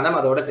பழைய வாகனம்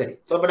அதோட சரி.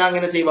 சோ இப்ப நாங்க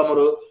என்ன செய்வோம்?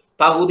 ஒரு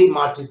பகுதி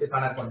மாற்றீட்டு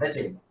கணக்கு கொண்ட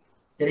செய்வோம்.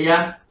 சரியா?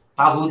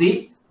 பகுதி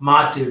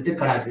மாற்றீட்டு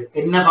கணக்கு.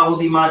 என்ன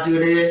பகுதி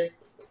மாற்றீடு?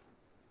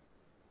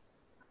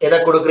 எதை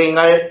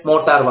கொடுக்குறீங்க?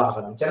 மோட்டார்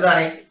வாகனம்.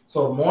 சரிதானே? சோ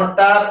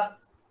மோட்டார்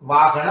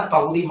வாகன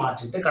பகுதி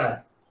மாற்றீட்டு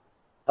கணக்கு.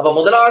 அப்ப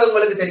முதலாவது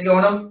உங்களுக்கு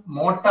தெரியணும்,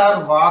 மோட்டார்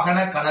வாகன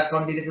கணக்கு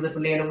கொண்டு இருக்குது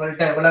பிள்ளைகள்.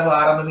 உங்கள்கிட்ட எவ்வளவு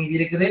ஆரம்ப மீதி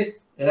இருக்குது?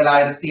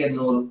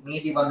 7800.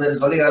 மீதி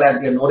வந்ததுன்னு சொல்லி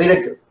 7800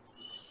 இருக்கு.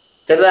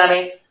 சரிதானே?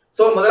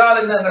 சோ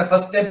முதலாவது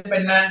ஃபர்ஸ்ட் ஸ்டெப்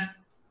என்ன?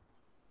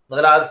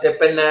 முதலாவது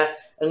ஸ்டெப் என்ன?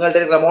 எங்கள்கிட்ட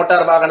இருக்கிற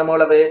மோட்டார் வாகனம்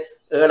எவ்வளவு?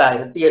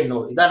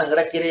 7800. இதான்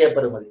எங்கட கிரைய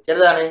பெறுமதி.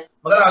 சரிதானே?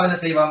 முதலாவது என்ன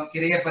செய்வோம்?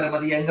 கிரைய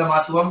பெறுமதி எங்க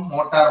மாத்துவோம்?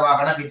 மோட்டார்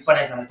வாகன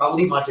விற்பனை கணக்கு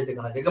பகுதி மாற்றீட்டு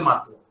கணக்குக்கு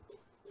மாத்துவோம்.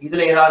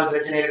 இதுல ஏதாவது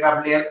பிரச்சனை இருக்கா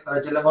பிள்ளைகள்? அதை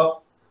சொல்லுங்க.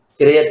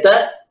 கிரையத்தை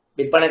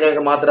விற்பனை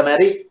கணக்கு மாத்துற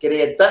மாதிரி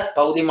கிரையத்தை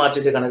பகுதி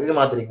மாற்றீட்டு கணக்குக்கு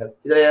மாத்துறீங்க.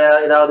 இதுல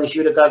ஏதாவது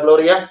இஷ்யூ இருக்கா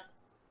குளோரியா?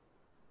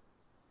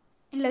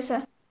 இல்ல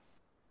சார்.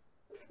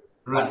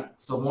 ரைட்.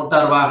 சோ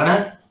மோட்டார்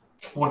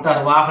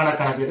வாகன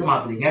கணக்குக்கு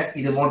மாத்துறீங்க.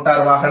 இது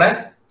மோட்டார் வாகன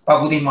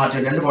பகுதி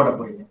மாற்றீடு போட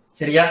போறீங்க.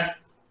 சரியா?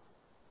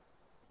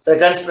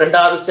 செகண்ட்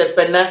ரெண்டாவது ஸ்டெப்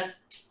என்ன?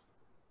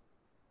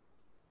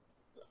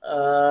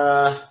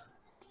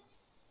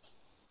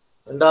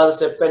 ரெண்டாவது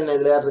ஸ்டெப் என்ன?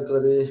 இதுல யார்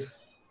இருக்கிறது?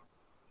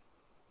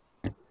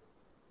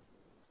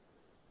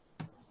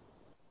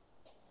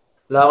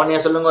 லாவண்யா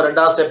சொல்லுங்க.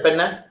 ரெண்டாவது ஸ்டெப்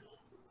என்ன?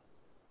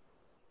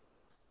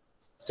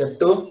 ஸ்டெப்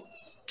 2.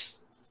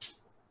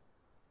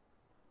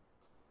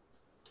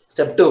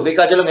 ஸ்டெப் 2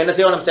 விக்கா சொல்லுங்க. என்ன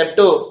செய்யணும்? ஸ்டெப்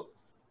 2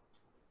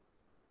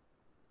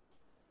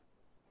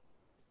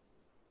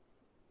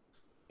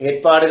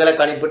 ஏற்பாடுகளை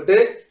கணிப்பிட்டு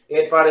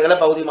ஏற்பாடுகளை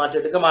பகுதி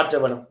மாற்றீட்டுக்கு மாற்ற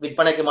வேணும்.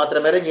 விற்பனைக்கு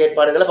மாத்திர மாதிரி இங்க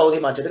ஏற்பாடுகளை பகுதி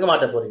மாற்றீட்டுக்கு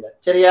மாற்ற போறீங்க.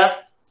 சரியா?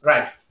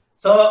 ரைட்.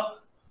 சோ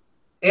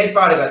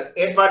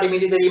ஏற்பாடு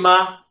மீதி தெரியுமா?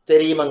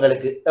 தெரியும்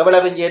எங்களுக்கு.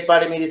 எவ்வளவு இங்க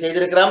ஏற்பாடு மீதி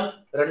செய்திருக்கிறோம்?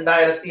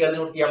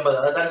 2750.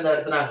 அதான் இந்த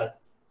எடுத்துனாங்க.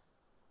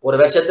 ஒரு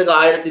வருஷத்துக்கு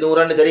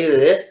 1100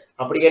 தெரியுது.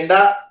 அப்படி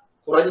என்றா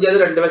குறைஞ்சது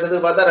 2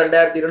 வருஷத்துக்கு பார்த்தா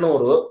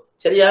 2200.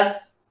 சரியா?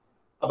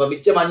 அப்ப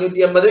மிச்சம்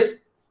 550.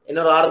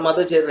 இன்னொரு 6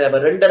 மாதம் சரி. அப்ப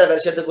 2.5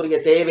 வருஷத்துக்குரிய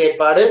தேவை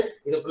ஏற்பாடு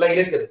இதுக்குள்ள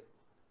இருக்குது.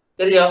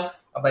 தெரியும்?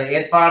 அப்ப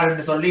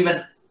ஏற்பாடு சொல்லி இவன்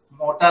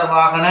மோட்டார்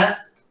வாகன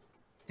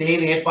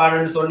தேவை ஏற்பாடு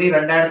சொல்லி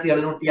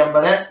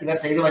 2750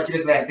 இவர் செய்து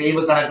வச்சிருக்கிறார்.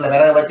 தேய்வு கணக்குல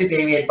விறக வச்சு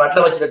தேவை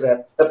ஏற்பாட்டுல வச்சிருக்கிறார்.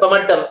 எப்ப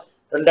மட்டும்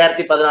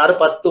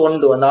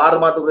 2016-10-1 அந்த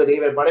 6 மாதத்துக்குரிய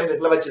தேவை ஏற்பாடு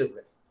இதுக்குள்ள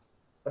வச்சிருக்கிறார்.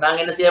 இப்ப நாங்க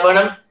என்ன செய்ய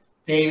வேணும்?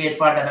 தேவை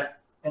ஏற்பாட்டை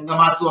எங்க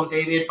மாத்துவோம்?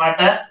 தேவை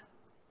ஏற்பாட்டை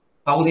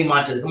பகுதி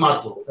மாற்றத்துக்கு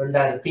மாத்துவோம்.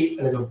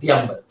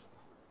 2750.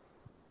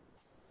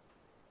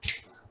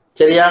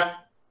 சரியா?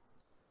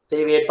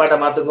 தேவை ஏற்பாட்டை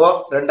மாத்துங்கோ.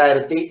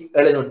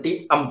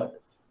 2750.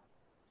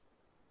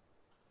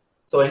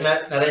 சோ என்ன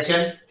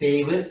நரேஷன்?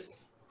 தேய்வு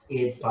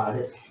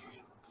ஏற்பாடு.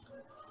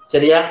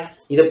 சரியா?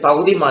 இது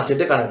பகுதி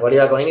மாற்றீட்டு கணக்கு.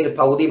 வழியாக இது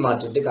பகுதி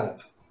மாற்றீட்டு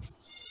கணக்கு.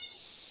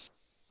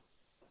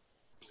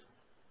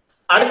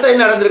 அடுத்து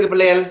என்ன நடந்திருக்கு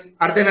பிள்ளைகள்?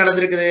 அடுத்து என்ன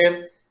நடந்திருக்குது?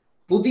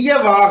 புதிய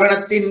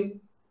வாகனத்தின்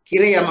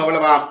கிரயம்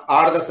எவ்வளவா?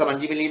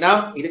 6.5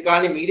 மில்லியனாம்.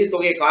 இதுக்கான மீதி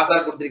தொகையை காசா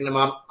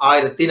கொடுத்திருக்கணுமாம்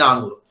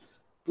 1400.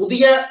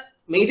 புதிய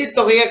மீதி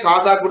தொகையை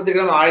காசா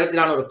கொடுத்திருக்கணும்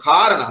 1400.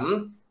 காரணம்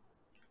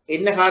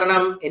என்ன?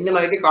 காரணம் என்ன?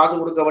 மாதிரி காசு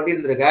கொடுக்க வேண்டி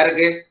இருந்திருக்கு.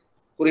 யாருக்கு?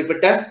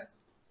 குறிப்பிட்ட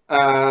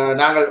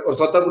நாங்கள் ஒரு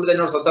சொத்தை கொடுத்து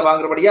இன்னொரு சொத்தை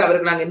வாங்குறபடியா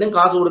அவருக்கு நாங்க இன்னும்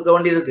காசு கொடுக்க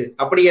வேண்டி இருக்கு.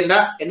 அப்படி என்ன?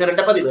 என்ன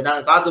 2 பதிவு.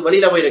 நாங்க காசு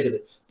வெளியில போயிருக்குது.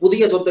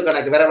 புதிய சொத்து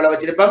கணக்கு வேற எவ்வளவு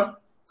வச்சிருப்போம்?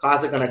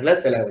 காசு கணக்குல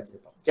செலவு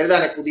வச்சிருப்போம்.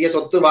 சரிதானே? புதிய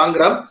சொத்து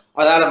வாங்குறோம்,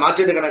 அதால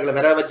மாற்றீட்டு கணக்குல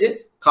வேற வச்சு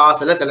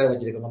காசுல செலவு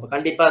வச்சிருக்கோம். அப்ப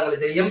கண்டிப்பா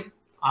எங்களுக்கு தெரியும்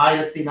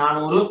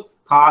 1400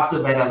 காசு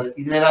வரவு.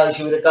 இதுல ஏதாவது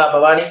விஷயம் இருக்கா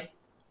பவானி?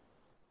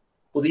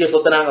 புதிய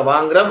சொத்தை நாங்க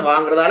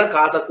வாங்குறதால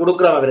காசை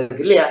கொடுக்குறோம்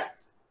அவருக்கு இல்லையா?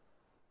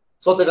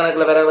 சொத்து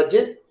கணக்குல வேற வச்சு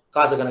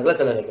காசு கணக்குல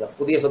செலவு வைக்கிறோம்.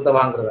 புதிய சொத்தை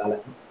வாங்குறதால.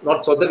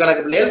 நோட் சொத்து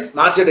கணக்கு பிள்ளைகள்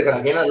மாற்றீட்டு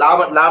கணக்கு. ஏன்னா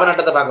லாப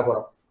நட்டத்தை பார்க்க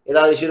போறோம்.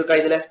 ஏதாவது விஷயம் இருக்கா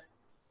இதுல?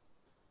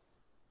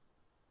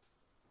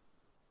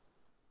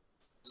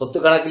 சொத்து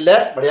கணக்கு இல்ல,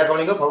 வழியா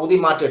கவனிக்க பகுதி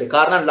மாற்றீடு.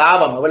 காரணம்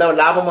லாபம். எவ்வளவு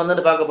லாபம்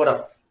வந்து பார்க்க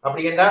போறோம்.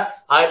 அப்படி என்ன?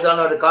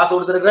 1400 காசு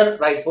கொடுத்துருக்கிறேன்.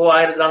 ரைட், போ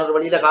 1400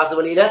 வழியில காசு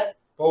வெளியில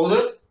போகுது.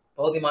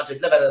 பகுதி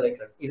மாற்றீட்டுல வேற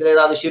வைக்கிறேன். இதுல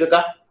ஏதாவது விஷயம்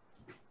இருக்கா?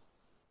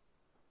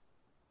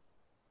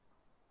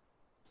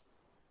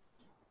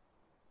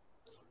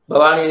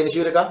 பவானி இது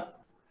விஷயம் இருக்கா?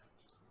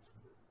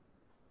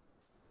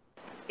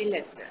 இல்ல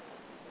சார்.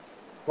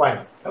 Fine.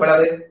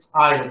 எவ்வளவு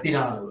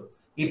 1400.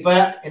 இப்ப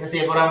என்ன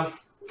செய்ய போறோம்?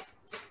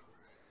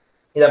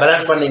 இத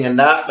பேலன்ஸ்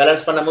பண்ணீங்கடா,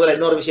 பேலன்ஸ் பண்ண முதல்ல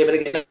இன்னொரு விஷயம்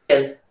இருக்கு.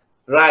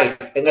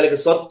 ரைட், எங்களுக்கு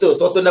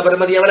சொத்துன்ற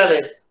பெறுமதி எவ்வளவு?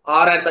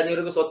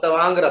 6500க்கு சொத்தை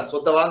வாங்குறோம்.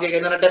 சொத்தை வாங்கி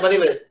என்ன நட்ட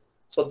பதிவு?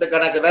 சொத்து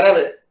கணக்கு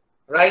வரவு.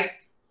 ரைட்,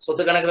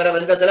 சொத்து கணக்கு வரவு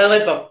எங்க செலவு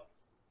வைப்போம்?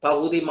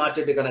 பகுதி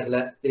மாற்றீட்டு கணக்குல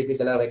திருப்பி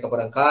செலவு வைக்க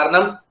போறோம்.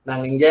 காரணம்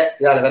நாங்க இங்க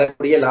இதால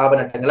வரக்கூடிய லாப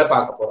நட்டங்களை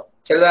பார்க்க போறோம்.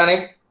 சரிதானே?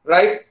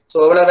 ரைட், சோ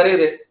எவ்வளவு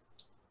வருது?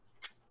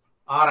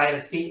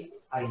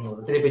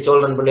 6500. திருப்பி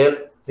சொல்றேன் பிள்ளைகள்,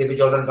 திருப்பி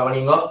சொல்றேன்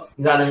கவனிங்க.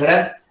 இதானுங்கிற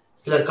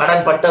சிலர்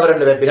கடன் பட்டவர்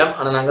என்று வைப்பினம்,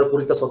 ஆனா நாங்கள்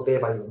குறித்த சொத்தையே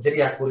பதிவோம்.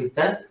 சரியா? குறித்த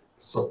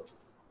சொத்து.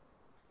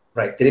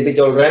 ரைட், திருப்பி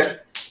சொல்றேன்.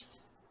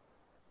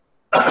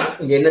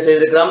 இங்க என்ன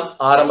செய்திருக்கிறோம்?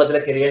 ஆரம்பத்துல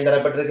கிரியன்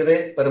தரப்பட்டிருக்குது,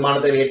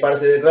 பெருமானத்தை ஏற்பாடு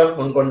செய்திருக்கிறோம்,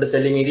 முன்கொண்டு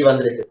செல்லி மீதி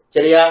வந்திருக்கு.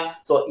 சரியா?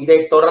 சோ இதை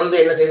தொடர்ந்து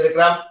என்ன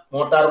செய்திருக்கிறோம்?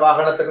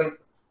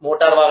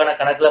 மோட்டார் வாகன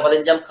கணக்குல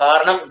பதிஞ்சம்.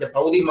 காரணம் இந்த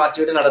பகுதி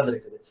மாற்றீடு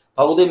நடந்திருக்குது.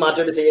 பகுதி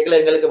மாற்றீடு செய்யல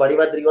எங்களுக்கு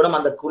வடிவா தெரியணும்.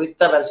 அந்த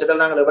குறித்த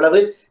வருஷத்துல நாங்கள் எவ்வளவு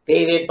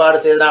தேவைப்பாடு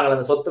செய்தாங்க,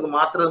 அந்த சொத்துக்கு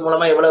மாற்றுறது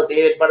மூலமா எவ்வளவு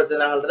தேவைப்பாடு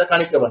செய்தாங்கன்றதை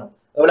கணிக்க வேணும்.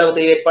 எவ்வளவு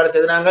தேவைப்பாடு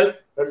செய்தாங்க?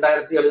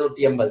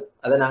 2780.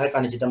 அதை நாங்க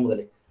கணிச்சிட்டோம்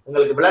முதலே.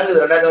 உங்களுக்கு விளங்குது?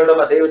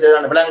 2000 தேவை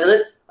செய்தாங்க விளங்குது.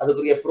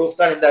 அதுக்குரிய ப்ரூஃப்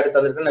தான் இந்த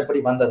அடுத்ததற்கு எப்படி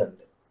வந்தது.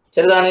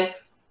 சரிதானே?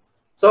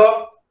 சோ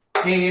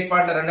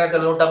தேவைப்பாடுல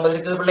 2750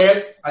 இருக்குது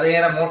பிள்ளைகள். அதே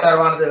நேரம் மோட்டார்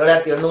வாகனத்துல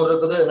 7800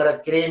 இருக்குது. எங்களோட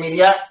கிரை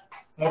மீதியா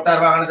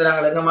மோட்டார் வாகனத்தை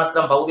நாங்கள் எங்க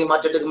மாத்திரம்? பகுதி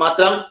மாற்றீட்டுக்கு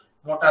மாத்திரம்.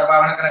 மோட்டார்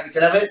வாகன கணக்கு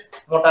செலவு,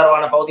 மோட்டார்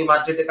வாகன பகுதி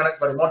மாற்றீட்டு கணக்கு,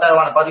 சாரி மோட்டார்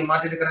வாகன பகுதி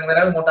மாற்றீட்டு கணக்கு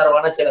வரவு, மோட்டார்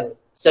வாகன செலவு.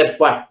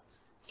 ஸ்டெப் 1.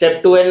 ஸ்டெப்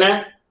 2 என்ன?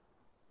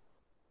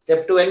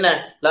 ஸ்டெப் 2 என்ன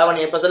லாவணி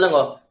எப்ப சொல்லுங்க?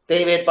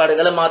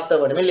 தேவைப்பாடுகளை மாற்ற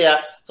வேண்டும் இல்லையா?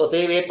 சோ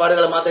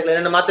தேவைப்பாடுகளை மாத்த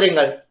என்ன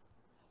மாத்துறீங்க?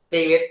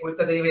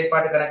 குறித்த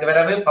தேவைப்பாடு கணக்கு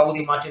வரவு,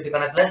 பகுதி மாற்றீட்டு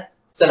கணக்குல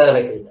செலவு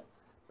வைக்கிறீங்க.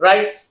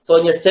 ரைட், சோ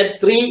இங்க ஸ்டெப்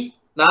 3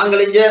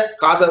 நாங்கள் இங்க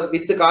காசு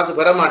வித்து காசு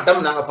பெற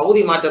மாட்டோம், நாங்க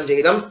பகுதி மாற்றம்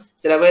செய்கிறோம்.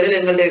 சில வேளையில்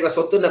எங்களுடைய இருக்கிற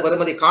சொத்து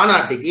பெறுமதி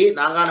காணாட்டிக்கு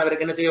நாங்க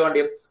அவருக்கு என்ன செய்ய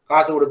வேண்டிய?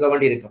 காசு கொடுக்க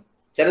வேண்டி இருக்கும்.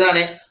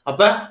 சரிதானே?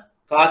 அப்ப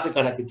காசு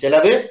கணக்கு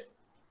செலவு,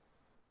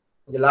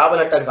 இந்த லாப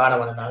நட்டம் காண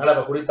வேணும். நாங்கள்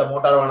அப்ப குறித்த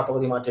மோட்டார் வாகன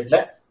பகுதி மாற்றீட்டுல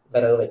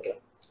வரவு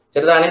வைக்கிறோம்.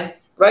 சரிதானே?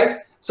 ரைட்,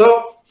 சோ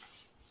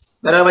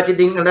வரவு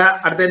வச்சுட்டீங்கன்னா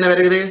அடுத்து என்ன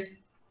வருகிறது?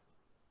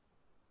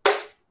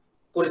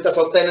 குறித்த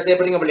சொத்தை என்ன செய்ய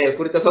போறீங்க பிள்ளைகள்?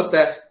 குறித்த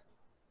சொத்தை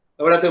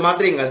எவ்வளவுக்கு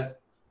மாத்துறீங்க?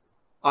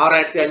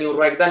 6500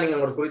 ரூபாய்க்கு தான் நீங்க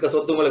உங்களோட குறித்த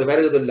சொத்து உங்களுக்கு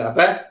வருகுது இல்ல.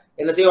 அப்ப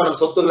என்ன செய்யணும்?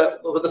 சொத்துக்களை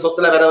குறித்த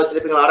சொத்துல வர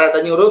வச்சிருப்பீங்க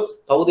 6500.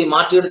 பகுதி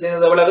மாற்றீடு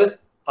செய்தது எவ்வளவு?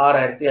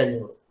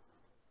 6500.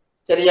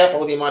 சரியா?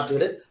 பகுதி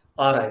மாற்றீடு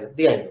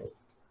 6500.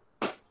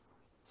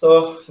 சோ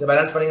இந்த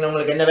பேலன்ஸ் பண்ணீங்கன்னா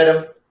உங்களுக்கு என்ன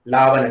வரும்?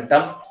 லாப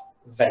நட்டம்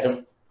வரும்.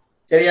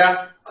 சரியா?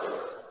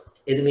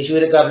 இது இஷ்யூ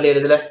இருக்கா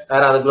பிள்ளைகள்? இதுல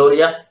யாராவது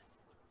குளோரியா?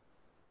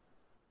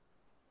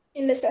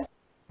 இல்ல சார்.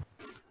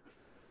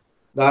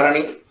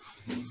 தாரணி?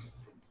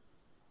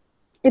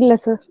 இல்ல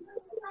சார்.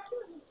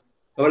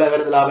 எவ்வளவு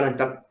வருது லாப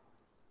நட்டம்?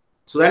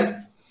 சுதன்?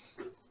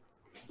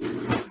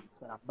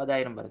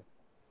 50,000 வருது.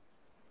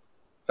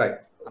 ரைட்,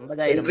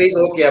 50,000 இன்க்ரீஸ்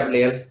ஓகே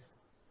பிள்ளைகள்?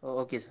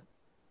 Okay sir.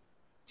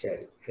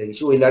 சரி,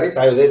 இஷ்யூ இல்லாடி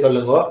தயவு செய்து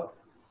சொல்லுங்க.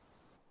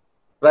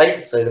 ரைட்,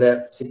 சோ இதுல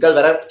சிக்கல்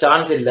வர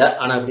சான்ஸ் இல்ல.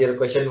 ஆனா இப்படி ஒரு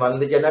क्वेश्चन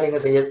வந்துச்சுன்னா நீங்க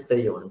செய்ய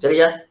தெரியணும்.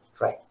 சரியா?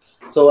 ரைட்,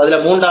 சோ அதுல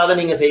மூன்றாவது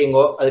நீங்க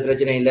செய்யுங்க, அது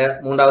பிரச்சனை இல்ல.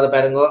 மூன்றாவது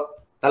பாருங்க,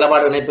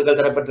 தளபாட இணைப்புகள்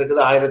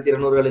தரப்பட்டிருக்குது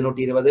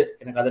 1220.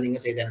 எனக்கு அதை நீங்க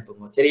செய்து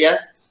அனுப்புங்க. சரியா?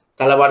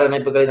 தளபாட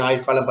இணைப்புகளின்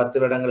ஆயுட்காலம்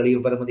 10 வருடங்கள்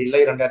இழிவு பெறுமதி இல்லை.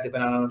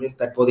 2014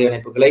 தற்போதைய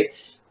இணைப்புகளை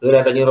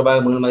 7500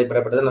 ரூபாய் முன்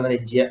மதிப்பிடப்பட்டது. அல்லது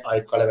எஞ்சிய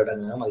ஆயுட்கால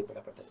வருடங்கள்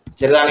மதிப்பிடப்பட்டது.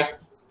 சரிதானே?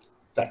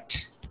 Right,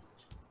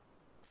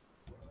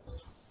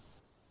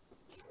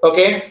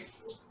 okay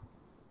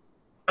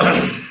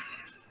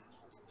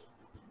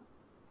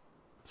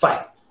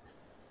fine.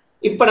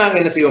 இப்ப நாங்க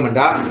என்ன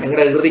செய்வோம்டா,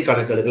 எங்களோட இறுதி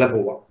கணக்குகளை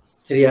போவோம்.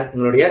 சரியா?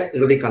 எங்களுடைய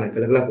இறுதி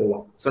கணக்குகளை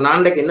போவோம். சோ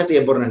நான் என்ன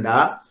செய்ய போறேன்டா,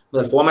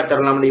 முதல் ஃபார்மேட்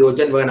தரலாம்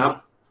யோஜன் வேணாம்.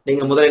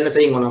 நீங்க முதல் என்ன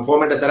செய்யுங்க? நான்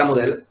ஃபார்மேட்டை தர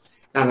முதல்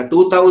நாங்க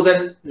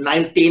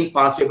 2019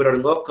 பாஸ் பேப்பர்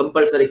எடுங்கோ,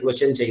 கம்பல்சரி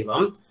क्वेश्चन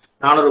செய்வோம்.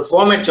 நான் ஒரு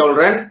ஃபார்மேட்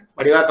சொல்றேன்,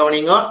 வடிவா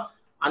கவனிங்க.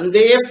 அந்த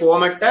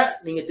ஃபார்மேட்டை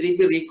நீங்க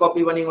திருப்பி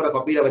ரீகாப்பி பண்ணி உங்களோட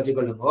காப்பியில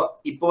வச்சுக்கொள்ளுங்க.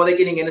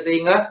 இப்போதைக்கு நீங்க என்ன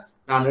செய்யுங்க?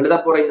 நான் எழுத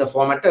போற இந்த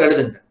ஃபார்மேட்டை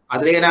எழுதுங்க.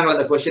 அதுலயே நாங்கள்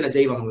அந்த क्वेश्चனை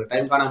செய்வோம். உங்களுக்கு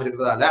டைம் காணாம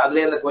இருக்கிறதால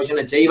அதுலயே அந்த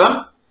क्वेश्चனை செய்வோம்.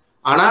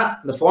 ஆனா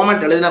இந்த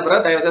ஃபார்மேட் எழுதின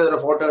பிறகு தயவு செய்து ஒரு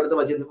போட்டோ எடுத்து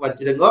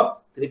வச்சிருங்க.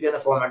 திருப்பி அந்த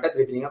ஃபார்மேட்டை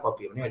திருப்பி நீங்க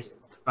காப்பி பண்ணி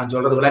வச்சிருங்க. நான்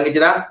சொல்றது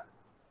விளங்கிச்சுதா?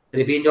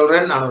 திருப்பியும்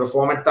சொல்றேன், நான் ஒரு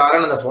ஃபார்மேட்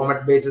தாரேன். அந்த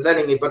ஃபார்மேட் பேசிஸ்ல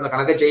நீங்க இப்ப இந்த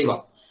கணக்கை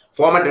செய்வோம்.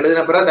 ஃபார்மேட்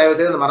எழுதின பிறகு தயவு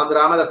செய்து அந்த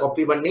மறந்துடாம அதை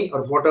காப்பி பண்ணி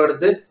ஒரு போட்டோ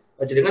எடுத்து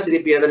வச்சிருங்க.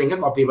 திருப்பி அதை நீங்க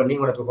காப்பி பண்ணி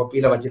உங்களோட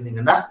காப்பியில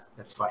வச்சிருந்தீங்கன்னா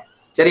தட்ஸ் ஃபைன்.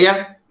 சரியா?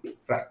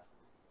 Right,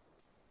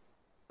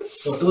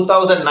 so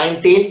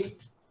 2019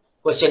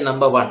 question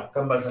number 1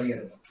 compulsory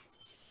எழுதுங்க.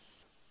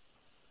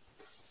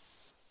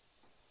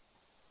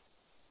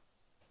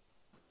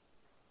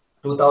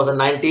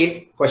 2019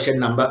 question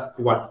number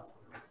 1.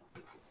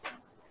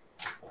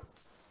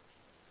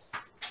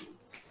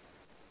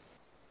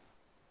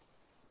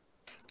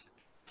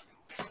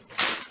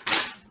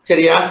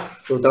 சரியா?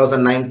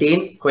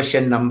 2019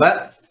 question number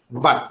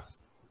 1.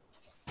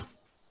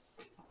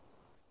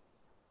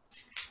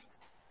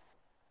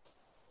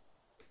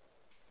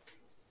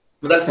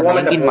 முதல்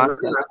format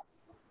 19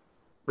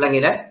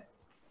 விளங்கில?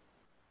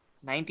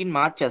 19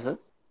 மார்ச்சா sir?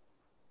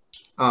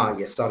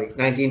 Yes sorry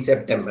 19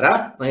 செப்டம்பரா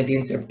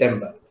 19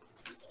 September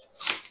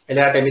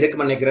எல்லா டைம்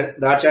இருக்கு நினைக்கிறேன்.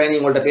 தாட்சாயினி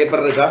உங்கள்ட்ட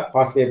பேப்பர் இருக்கா?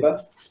 பாஸ் பேப்பர்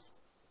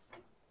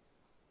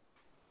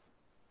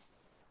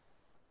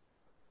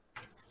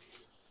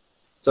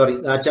சாரி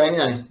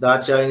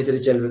தாட்சாயினி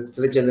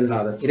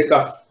திருச்செந்தில்நாதன் இருக்கா?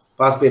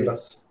 Pass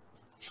papers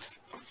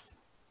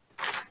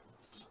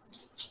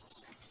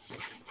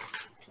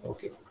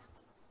okay.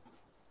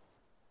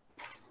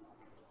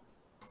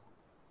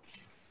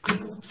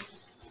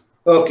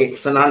 Okay,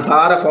 so நான்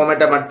தார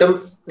ஃபார்மேட்டை மட்டும்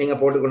நீங்க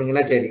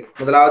போட்டுக்கொண்டீங்கன்னா சரி.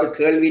 முதலாவது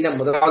கேள்வியின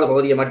முதலாவது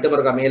பகுதியை மட்டும்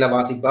இருக்க மேல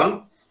வாசிப்போம்.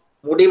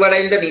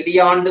 முடிவடைந்த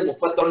நிதியாண்டு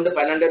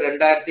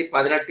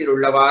 31/12/2018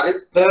 உள்ளவாறு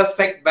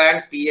பெர்ஃபெக்ட்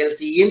பேங்க்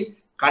பிஎல்சியின்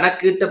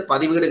கணக்கீட்டு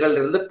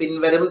பதிவேடுகளிலிருந்து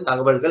பின்வரும்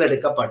தகவல்கள்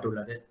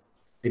எடுக்கப்பட்டுள்ளது.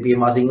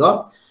 திருப்பியும் வாசிங்கோ.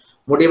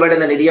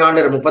 முடிவடைந்த நிதியாண்டு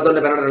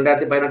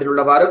 31/12/2018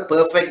 உள்ளவாறு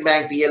பெர்ஃபெக்ட்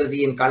பேங்க்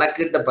பிஎல்சியின்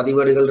கணக்கீட்டு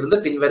பதிவேடுகளிலிருந்து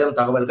பின்வரும்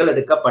தகவல்கள்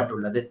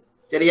எடுக்கப்பட்டுள்ளது.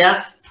 சரியா?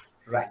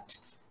 ரைட்.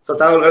 ஸோ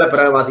தகவல்களை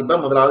பிறகு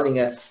வாசிப்போம்.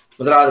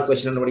 முதலாவது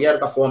கொஸ்டின் படியா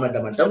இருக்க ஃபார்மேட்டை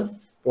மட்டும்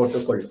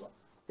போட்டுக்கொள்வோம்.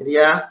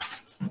 சரியா?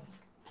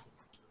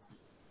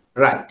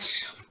 ரைட்.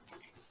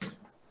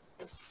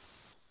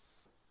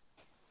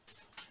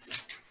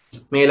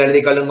 மேல்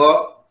எழுதி கொள்ளுங்கோ.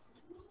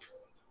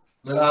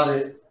 முதலாவது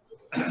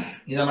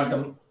இதை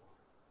மட்டும்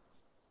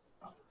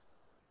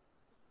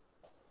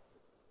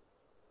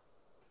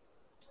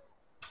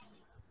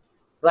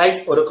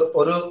ரைட்.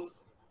 ஒரு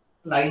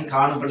லைன்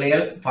காணும்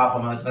பிள்ளைகள்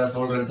பார்ப்போம். அதுக்கு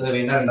சொல்றது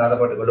வேண்டாம், ரெண்டாவது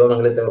போட்டுக்கொள்வோம்.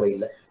 உங்களுக்கு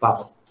தேவையில்லை,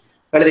 பார்ப்போம்.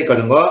 எழுதி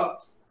கொள்ளுங்கோ.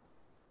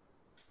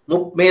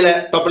 மேல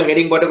டாப்ல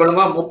ஹெடிங்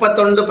போட்டுக்கொள்ளுங்க.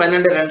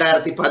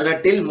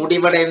 31/12/2018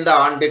 முடிவடைந்த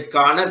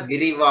ஆண்டிற்கான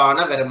விரிவான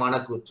வருமான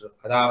கூற்று.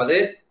 அதாவது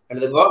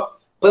எழுதுங்கோ.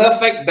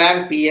 பெர்ஃபெக்ட்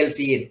பேங்க்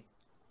பிஎல்சியின்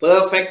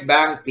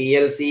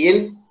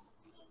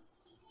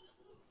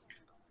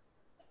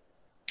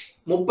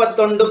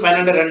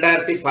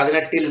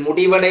 31/12/2018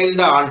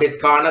 முடிவடைந்த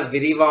ஆண்டிற்கான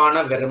விரிவான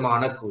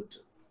வருமான கூற்று.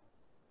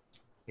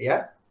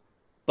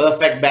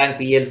 பெர்ஃபெக்ட் பேங்க்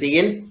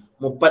பிஎல்சியின்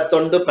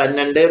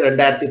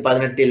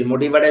 31/12/2018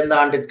 முடிவடைந்த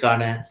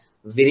ஆண்டிற்கான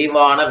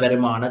விரிவான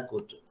வருமான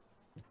கூற்று.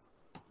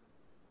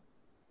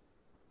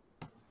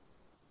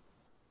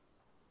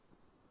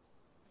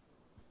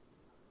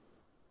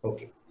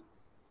 ஓகே,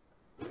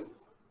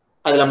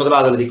 அதுல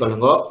முதலாவது எழுதி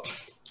கொள்ளுங்கோ.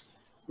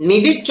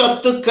 நிதி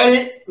சொத்துக்கள்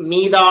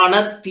மீதான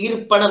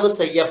தீர்ப்பனவு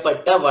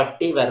செய்யப்பட்ட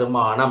வட்டி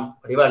வருமானம்.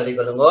 வடிவா எழுதி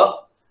கொள்ளுங்கோ.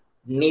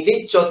 நிதி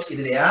சொத்து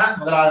இதுலயா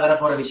முதலாவது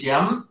வரப்போற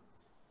விஷயம்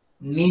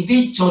நிதி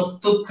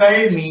சொத்துக்கள்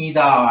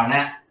மீதான,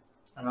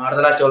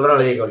 ஆறுதலா சொல்றேன்,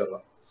 எழுதி கொள்ளுங்க.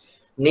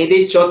 நிதி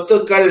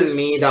சொத்துக்கள்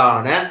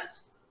மீதான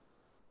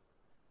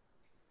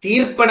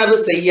தீர்ப்பனவு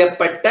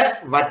செய்யப்பட்ட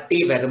வட்டி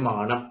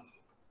வருமானம்.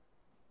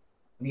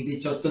 நிதி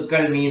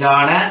சொத்துக்கள்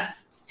மீதான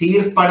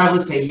தீர்ப்பனவு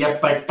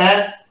செய்யப்பட்ட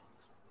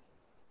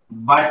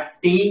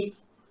வட்டி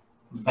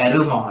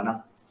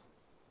வருமானம்.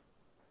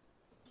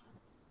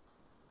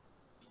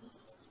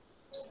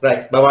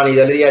 ரைட் பவானி,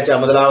 இது எழுதியாச்சா?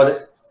 முதலாவது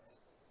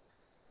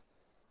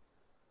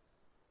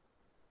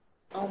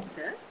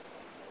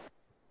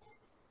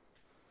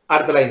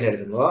அடுத்த லைன்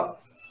எழுதுங்க.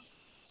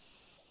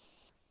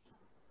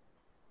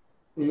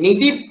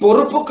 நிதி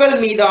பொறுப்புகள்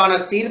மீதான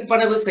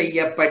தீர்ப்பனவு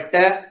செய்யப்பட்ட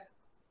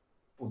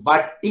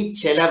வட்டி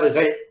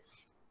செலவுகள்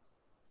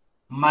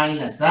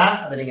மைனஸா,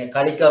 அதை நீங்க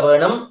கழிக்க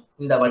வேணும்.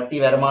 இந்த வட்டி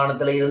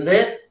வருமானத்துல இருந்து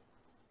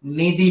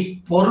நிதி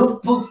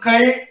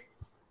பொறுப்புகள்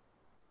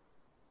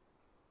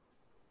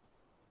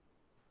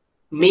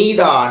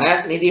மீதான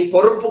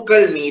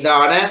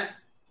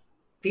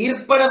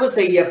தீர்ப்பனவு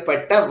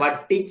செய்யப்பட்ட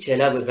வட்டி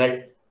செலவுகள்.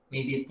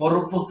 நிதி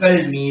பொறுப்புகள்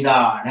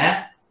மீதான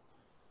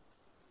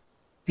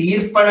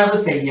தீர்ப்பனவு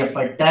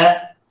செய்யப்பட்ட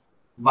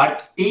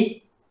வட்டி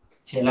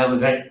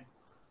செலவுகள்.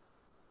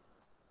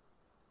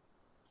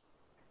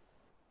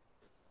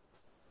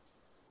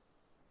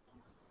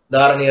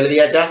 தாரணி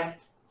எழுதியாச்சா?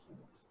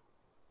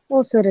 ஓ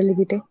சார்,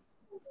 எழுதிட்டேன்.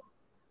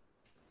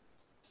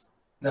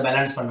 இந்த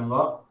பேலன்ஸ் பண்ணுங்க.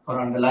 ஒரு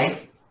அண்டர்லைன்.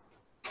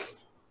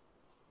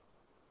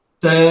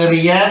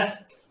 தேறிய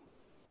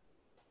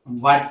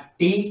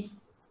வட்டி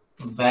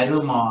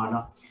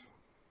வருமானம்.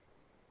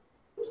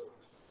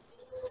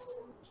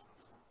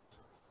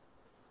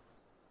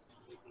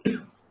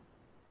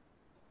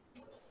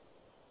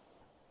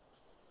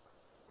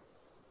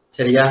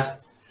 சரியா?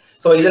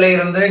 சோ இதுல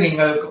இருந்து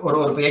நீங்கள் ஒரு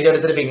பேஜ்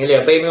எடுத்திருப்பீங்க இல்லையா?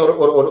 எப்பயுமே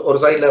ஒரு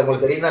சைட்ல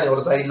உங்களுக்கு தெரியும் தான்,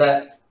 ஒரு சைட்ல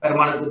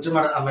வருமான குற்று,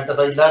 மற்ற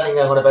சைட்ல நீங்க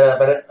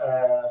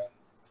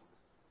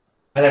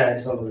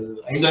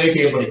ஐந்து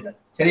செய்யப்படுங்க.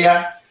 சரியா?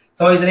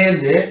 சோ இதுல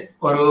இருந்து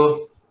ஒரு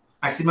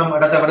மேக்சிமம்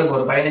இடத்தை விடுங்க.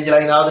 ஒரு 15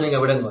 லைனாவது நீங்க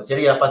விடுங்க.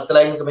 சரியா? 10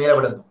 லைனுக்கு மேல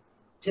விடுங்க.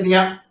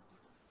 சரியா?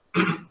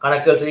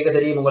 கணக்குகள் செய்ய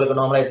தெரியும் உங்களுக்கு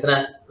நார்மலா எத்தனை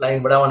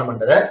லைன்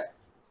விடணும்ன்றதை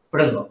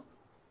விடுங்க.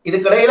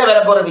 இதுக்கிடையில வர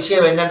போற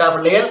விஷயம் என்னண்டா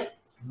பிள்ளைகள்,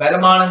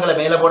 வருமானங்களை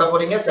மேல போட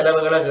போறீங்க,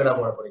 செலவுகளை கீழே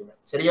போட போறீங்க.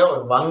 சரியா?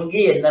 ஒரு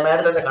வங்கி என்ன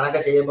மாதிரி அந்த கணக்கை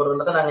செய்ய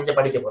போறோம்ன்றதை நாங்க இங்க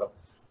படிக்க போறோம்.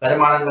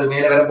 வருமானங்கள்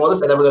மேல வரப்போது,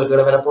 செலவுகள்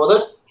கீழே வரப்போது.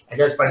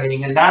 அட்ஜஸ்ட்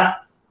பண்ணினீங்கன்னா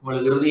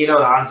உங்களுக்கு இறுதியில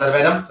ஒரு ஆன்சர்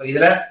வரும்.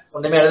 இதுல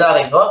ஒண்ணுமே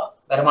எழுதாதீங்கோ.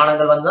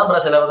 வருமானங்கள் வந்து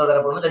அப்புறம் செலவுகள்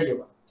வரப்போன்னு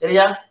தெரியும்.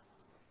 சரியா?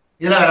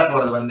 இதுல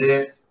வரப்போறது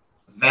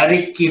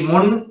வரிக்கு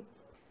முன்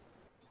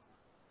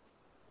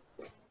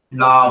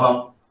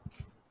லாபம்.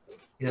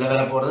 இதுல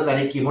வரப்போறது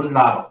வரிக்கு முன்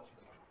லாபம்.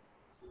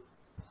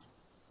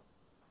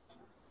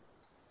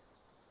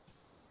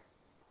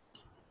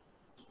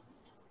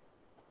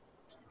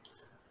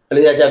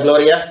 எழுதியாச்சா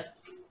குளோரியா?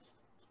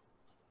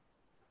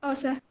 ஓ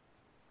சார்.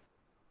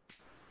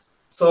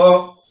 சோ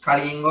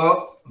கலிங்கோ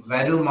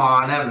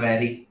வருமான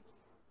வரி.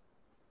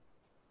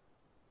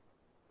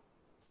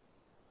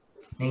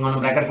 நீங்க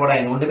ஒன்று பிராக்கெட்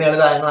போடாங்க, ஒன்றுமே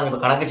எழுதாங்க. நாங்கள்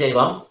இப்போ கணக்கு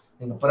செய்வோம்.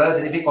 நீங்க பிறகு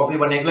திருப்பி காப்பி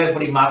பண்ணிக்கலாம்.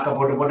 இப்படி மார்க்கை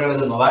போட்டு போட்டு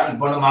எழுதுங்கவா.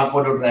 இப்போ ஒன்று மார்க்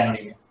போட்டு விட்டுறாங்க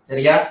நீங்க,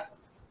 சரியா?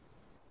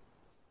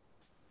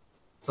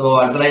 சோ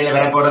அடுத்த லைன்ல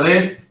வர போறது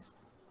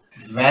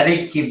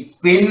வரிக்கு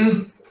பின்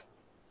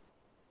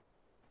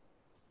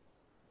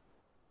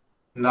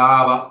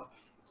லாபம்.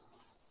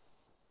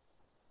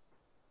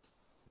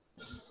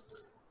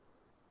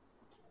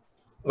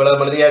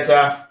 இவ்வளவு எழுதியாச்சா?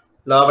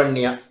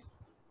 லாவண்யா,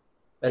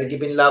 வரிக்கு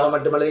பின் லாபம்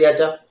மட்டும்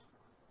எழுதியாச்சா?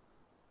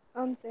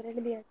 ஆம் சார்,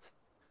 எழுதியாச்சு.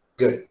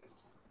 குட்.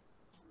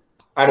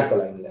 அடுத்த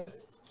லைன்ல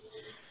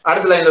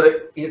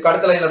இதுக்கு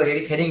அடுத்த லைன்ல ஒரு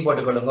ஹெடிங்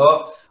போட்டுக்கொள்ளுங்க.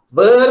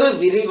 வேறு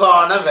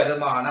விரிவான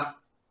வருமானம்.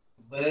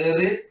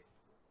 வேறு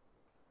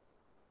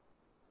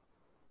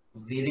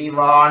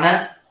விரிவான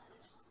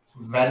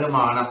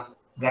வருமானம்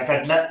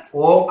பிராக்கெட்ல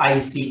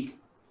OIC,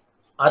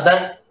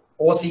 other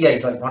OCI,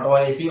 sorry not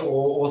OIC,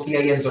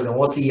 OCI ன்னு சொல்றோம்.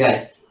 ஓசிஐ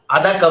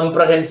அதர்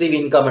காம்ப்ரஹென்சிவ்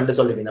இன்கம் என்று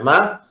சொல்லுவீங்க.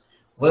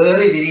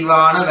 வேறு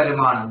விரிவான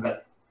வருமானங்கள்,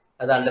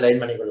 அதை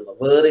அண்டர்லைன் பண்ணி கொடுப்போம்.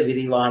 வேறு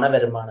விரிவான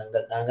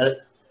வருமானங்கள். நாங்கள்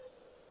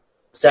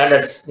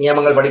ஸ்டாண்டர்ட்ஸ்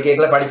நியமங்கள்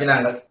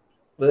படிச்சினாங்க.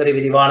 வேறு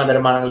விரிவான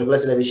வருமானங்களுக்குள்ள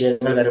சில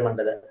விஷயங்கள்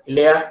வருமண்டது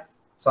இல்லையா?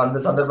 சோ அந்த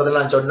சந்தர்ப்பத்தில்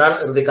நான் சொன்னால்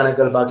இறுதி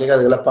கணக்குகள் பாக்க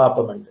அதுகளை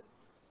பார்ப்போம்.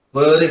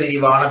 வேறு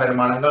விரிவான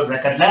வருமானங்கள்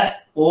பிராக்கெட்ல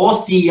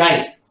OCI,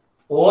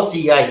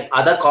 OCI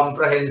other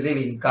comprehensive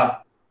income,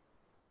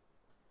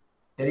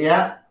 சரியா?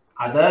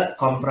 Other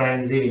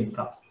comprehensive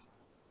income.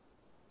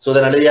 சோ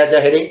இதை எழுதியாச்சா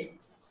ஹெடிங்?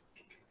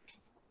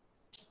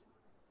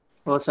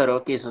 ஓ சார்,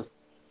 ஓகே சார்.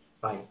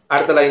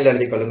 அடுத்த லைன்ல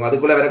எழுதி கொள்ளுங்க.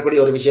 அதுக்குள்ள வரக்கூடிய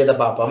ஒரு விஷயத்தை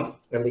பார்ப்போம்.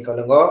 எழுதி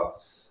கொள்ளுங்க.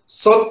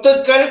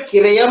 சொத்துக்கள்,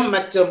 கிரயம்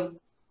மற்றும்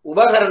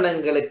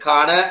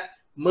உபகரணங்களுக்கான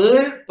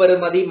மீள்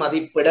பெறுமதி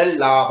மதிப்பிடல்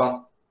லாபம்.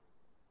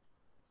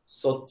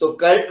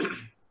 சொத்துக்கள்,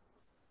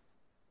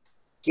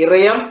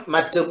 கிரயம்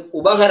மற்றும்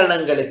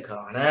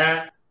உபகரணங்களுக்கான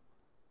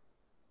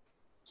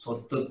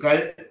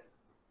சொத்துக்கள்,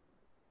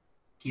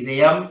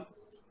 கிரயம்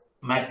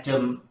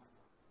மற்றும்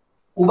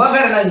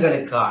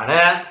உபகரணங்களுக்கான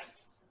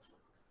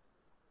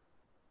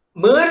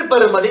மீள்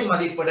பெறுமதி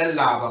மதிப்பிடல்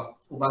லாபம்.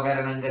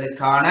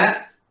 உபகரணங்களுக்கான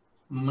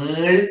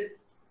மீள்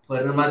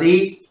பெறுமதி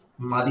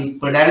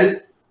மதிப்பிடல்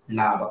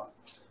லாபம்.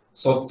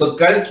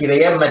 சொத்துக்கள்,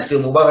 கிரயம்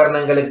மற்றும்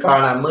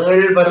உபகரணங்களுக்கான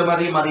மீள்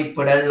பெறுமதி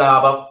மதிப்பிடல்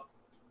லாபம்.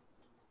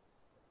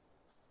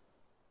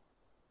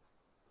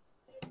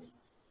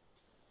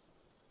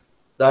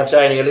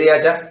 தாட்சாயணி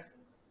எழுதியாச்சா?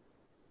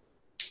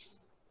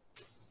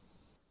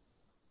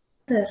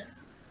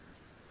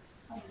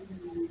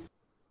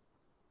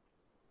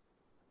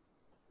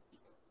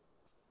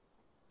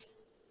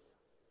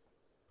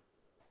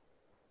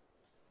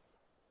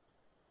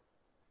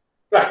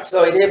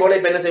 சார் இதே போல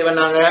இப்ப என்ன செய்வோம்,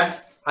 நாங்க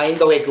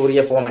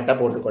ஐந்தொகைக்குரிய ஃபார்மேட்டை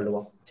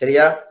போட்டுக்கொள்வோம்.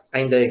 சரியா?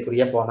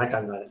 ஐந்தொகைக்குரிய ஃபார்மேட்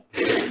அங்கால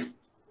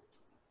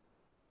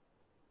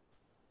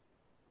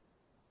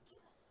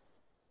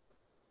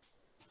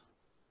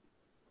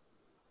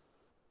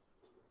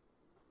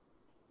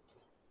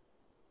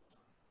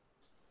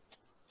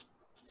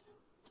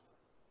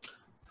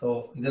சோ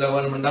இதுல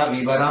வேணும்னா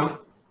விவரம்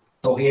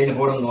தொகைன்னு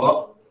போடுங்க.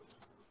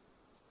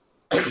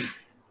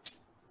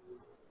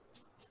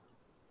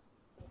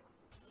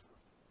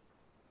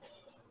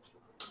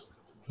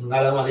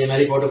 அதே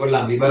மாதிரி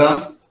போட்டுக்கொள்ளலாம். விவரம்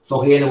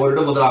தொகையை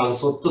போட்டு முதலாவது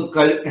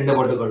சொத்துக்கள் என்று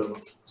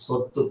போட்டுக்கொள்ளும்.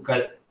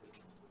 சொத்துக்கள்,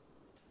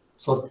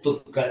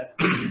 சொத்துக்கள்.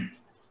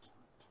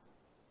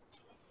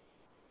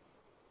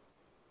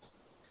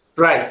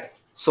 Right.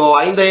 So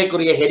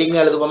ஐந்தைக்குரிய heading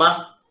எழுதுவோமா?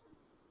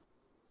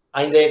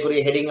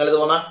 ஐந்தைக்குரிய heading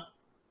எழுதுவோமா?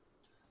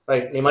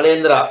 Right.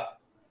 நிமலேந்திரா,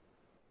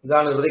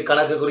 இதான் இறுதி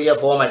கணக்குக்குரிய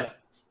ஃபார்மேட்.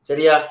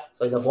 சரியா?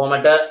 சோ இந்த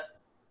ஃபார்மேட்டை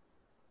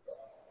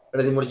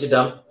எழுதி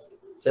முடிச்சிட்டோம்.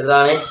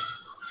 சரிதானே?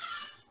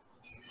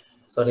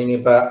 சோ நீங்க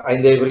இப்ப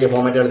ஐந்தைக்குரிய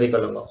ஃபார்மேட் எழுதி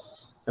கொள்ளுங்க.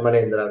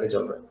 நிமலேந்திராவுக்கு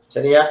சொல்றேன்.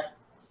 சரியா?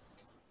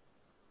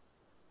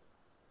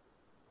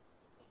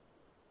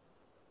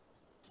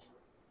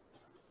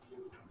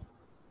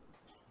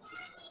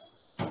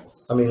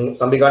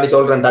 தம்பிக்காண்டி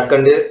சொல்றேன்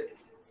டக்கண்டு.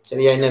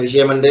 சரியா? என்ன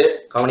விஷயம்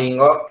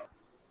கவனிங்க.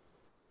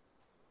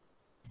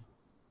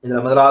 இதுல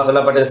முதலாக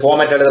சொல்லப்பட்ட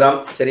ஃபார்மேட் எழுதுறோம்.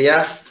 சரியா?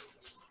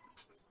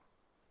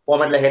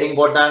 ஃபார்மேட்ல ஹெடிங்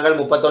போட்டாங்க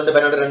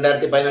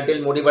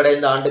 31/12/2018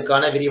 முடிவடைந்த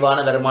ஆண்டுக்கான விரிவான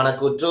வருமான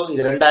கூற்று.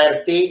 இது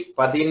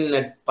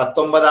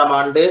 2019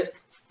 ஆண்டு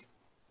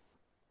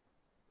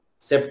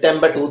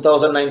செப்டம்பர்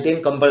 2019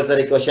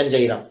 கம்பல்சரி क्वेश्चन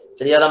செய்யறோம்.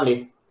 சரியா தம்பி?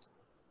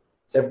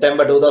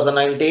 செப்டம்பர்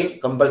 2019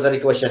 கம்பல்சரி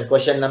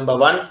क्वेश्चन நம்பர்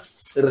 1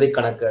 இறுதி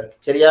கணக்கு.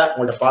 சரியா?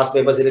 உங்களோட பாஸ்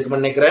பேப்பர்ஸ்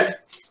இருக்குன்னு நினைக்கிறேன்.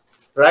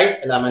 ரைட்.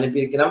 எல்லாம்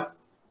அனுப்பி இருக்கணும்.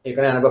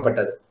 ஏற்கனவே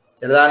அனுப்பப்பட்டது.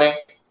 சரிதானே?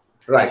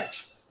 ரைட்.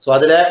 சோ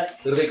அதுல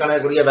இறுதி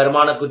கணக்குரிய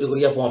வருமான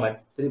கூற்றுக்குரிய ஃபார்மேட்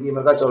திருப்பி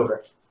மக்கா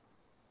சொல்றேன்.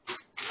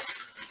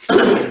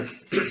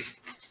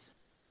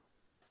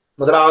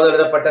 முதலாவது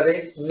எழுதப்பட்டது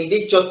நிதி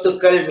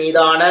சொத்துக்கள்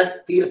மீதான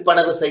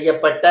தீர்ப்பனவு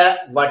செய்யப்பட்ட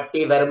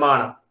வட்டி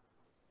வருமானம்.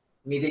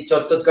 நிதி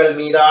சொத்துக்கள்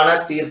மீதான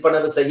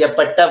தீர்ப்பனவு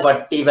செய்யப்பட்ட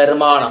வட்டி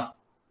வருமானம்.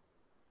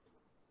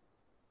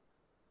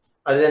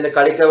 அதுல இருந்து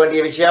கழிக்க வேண்டிய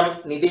விஷயம்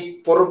நிதி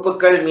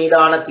பொறுப்புகள்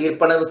மீதான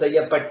தீர்ப்பனவு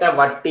செய்யப்பட்ட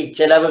வட்டி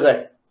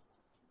செலவுகள்.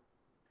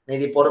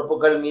 நிதி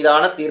பொறுப்புகள்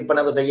மீதான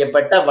தீர்ப்பனவு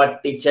செய்யப்பட்ட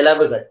வட்டி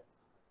செலவுகள்.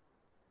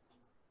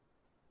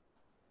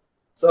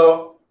 சோ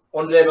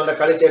ஒன்றில் இதோட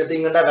கழிச்சு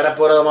எடுத்தீங்கன்னா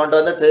வரப்போற அமௌண்ட்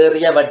வந்து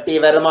தேறிய வட்டி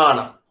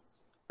வருமானம்.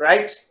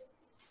 ரைட்?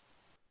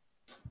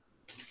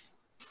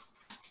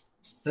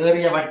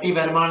 தேறிய வட்டி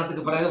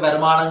வருமானத்துக்கு பிறகு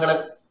வருமானங்களை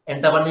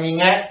என்டர்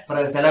பண்ணுவீங்க,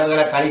 பிறகு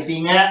செலவுகளை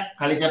கழிப்பீங்க,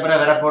 கழிச்ச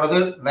பிறகு வரப்போறது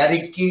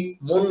வரிக்கு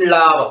முன்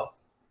லாபம்.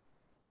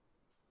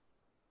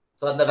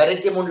 சோ அந்த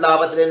வரிக்கு முன்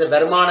லாபத்துல இருந்து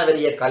வருமான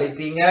வரியை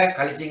கழிப்பீங்க,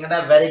 கழிச்சீங்கன்னா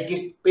வரிக்கு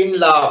பின்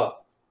லாபம்.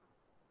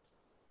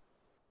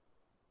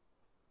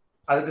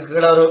 அதுக்கு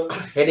கீழே ஒரு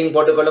ஹெடிங்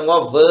போட்டுக்கொள்ளுங்க,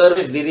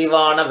 வேறு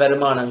விரிவான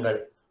வருமானங்கள்.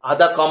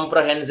 அத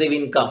காம்ப்ரஹென்சிவ்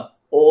இன்கம்,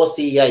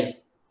 ஓசிஐ.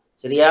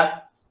 சரியா?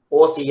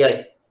 ஓசிஐ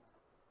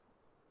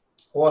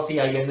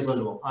ஓசிஐ என்று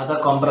சொல்லுவோம், அத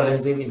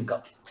காம்ப்ரஹென்சிவ்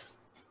இன்கம்.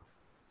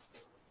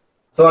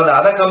 சோ அந்த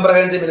அத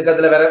காம்ப்ரஹென்சிவ்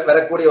இன்கத்துல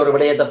வரக்கூடிய ஒரு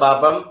விடயத்தை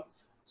பார்ப்போம்.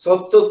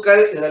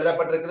 சொத்துக்கள் இதுல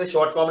எழுதப்பட்டிருக்குது,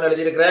 ஷார்ட் ஃபார்ம்ல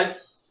எழுதியிருக்கிறேன்.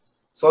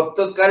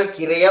 சொத்துக்கள்,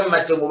 கிரயம்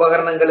மற்றும்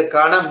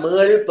உபகரணங்களுக்கான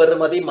மீள்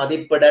பெறுமதி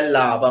மதிப்பிடல்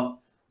லாபம்.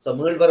 சோ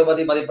மீள்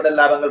பெறுமதி மதிப்பிடல்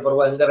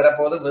லாபங்கள் எங்க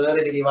வரப்போது? வேறு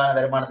விரிவான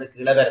வருமானத்துக்கு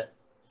கீழே வரும்.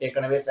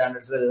 ஏற்கனவே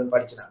ஸ்டாண்டர்ட்ஸ்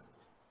படிச்சுனாங்க.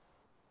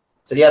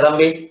 சரியா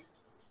தம்பி?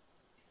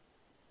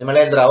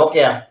 நிமலேந்திரா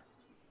ஓகேயா?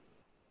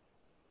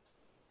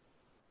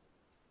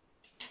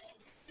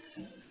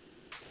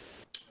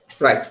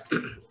 ரைட்.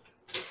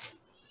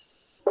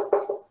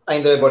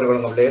 5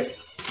 போட்டுக்கொள்ளுங்க அப்படியே.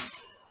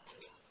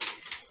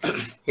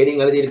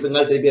 ஹெடிங் எழுதி இருப்பீங்க,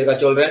 திருப்பி இருக்கா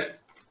சொல்றேன்.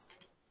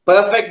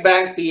 Perfect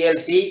bank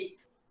PLC.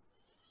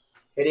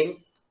 Heading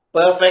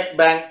perfect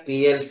bank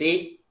PLC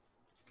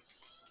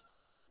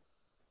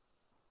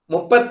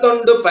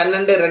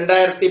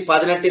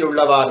 31/12/2018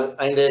 உள்ளவாறு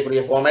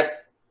 5 ஃபார்மேட்.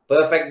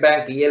 பெர்ஃபெக்ட்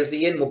பேங்க்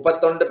பிஎல்சியின்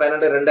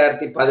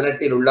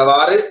 31/12/2018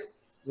 உள்ளவாறு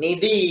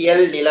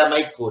நிதியியல்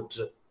நிலைமை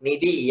கூற்று.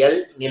 நிதியியல்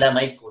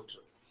நிலைமை கூற்று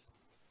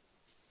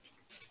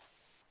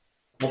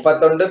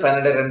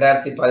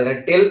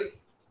 31/12/2018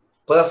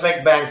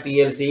 பெர்ஃபெக்ட் பேங்க்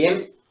பிஎல்சியின்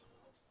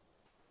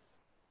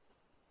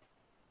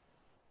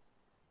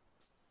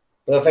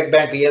பெர்ஃபெக்ட்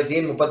பேங்க்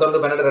பிஎல்சியின்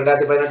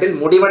 31/12/2018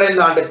 முடிவடைந்த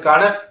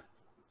ஆண்டிற்கான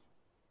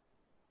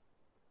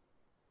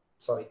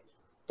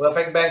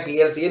பெர்ஃபெக்ட் பேங்க்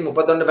பிஎல்சியின்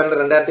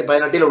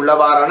 31/12/2018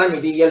 உள்ளவாறான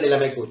நிதியியல்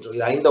நிலைமை கூற்று.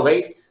 இது 5 தொகை.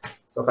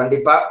 சோ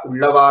கண்டிப்பா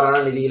உள்ளவாறான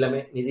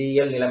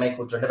நிதியியல் நிலைமை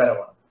கூற்று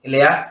பெறணும்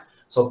இல்லையா?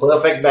 சோ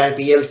பெர்ஃபெக்ட் பேங்க்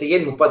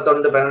பிஎல்சியின்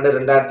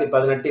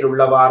 31/12/2018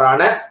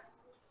 உள்ளவாறான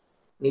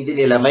நிதி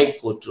நிலைமை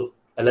கூற்று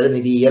அல்லது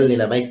நிதியியல்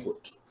நிலைமை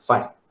கூற்று.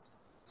 ஃபைன்.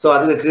 சோ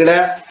அதுக்கு கீழே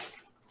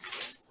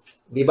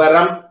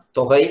விவரம்,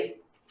 தொகை,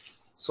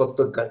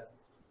 சொத்துக்கள்.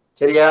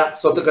 சரியா?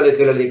 சொத்துக்களுக்கு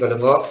கீழே எழுதி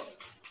கொள்ளுங்க.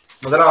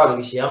 முதலாவது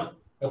விஷயம்,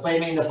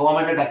 எப்பயுமே இந்த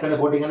ஃபார்மேட்டை டக்குன்னு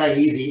போட்டீங்கன்னா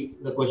ஈஸி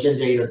இந்த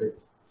கொஸ்டின் செய்யறது.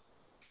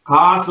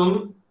 காசும்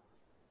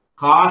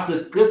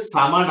காசுக்கு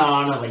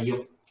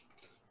சமனானவையும்.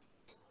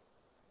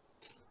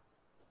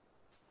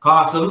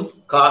 காசும்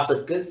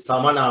காசுக்கு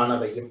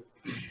சமனானவையும்.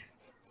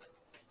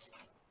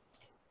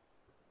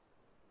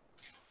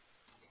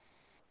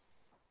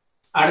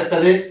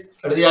 அடுத்தது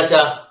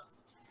எழுதியாச்சா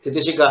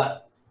திதிஷிகா?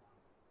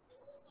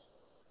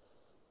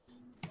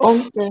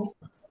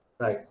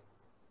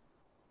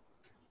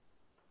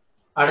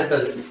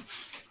 அடுத்தது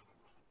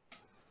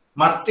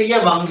மத்திய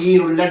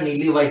வங்கியில் உள்ள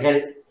நிலுவைகள்.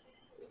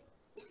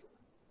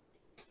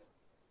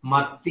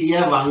 மத்திய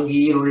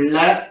வங்கியில் உள்ள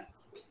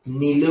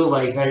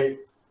நிலுவைகள்.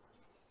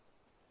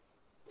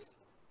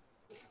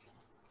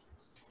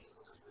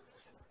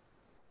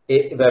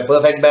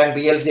 பெர்ஃபெக்ட் பேங்க்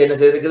பிஎல்சி என்ன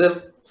செய்திருக்குது?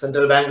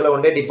 சென்ட்ரல் பேங்க்ல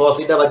ஒன்றே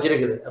டிபாசிட்டா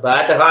வச்சிருக்குது. அப்ப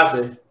ஆட்ட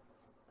காசு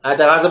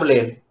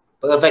பிள்ளைகள்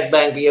பெர்ஃபெக்ட்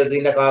பேங்க் பிஎல்சி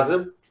காசு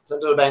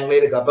சென்ட்ரல் பேங்க்ல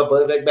இருக்கு. அப்ப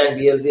பெர்ஃபெக்ட் பேங்க்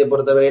பிஎல்சியை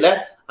பொறுத்தவரையில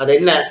அது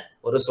என்ன?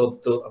 ஒரு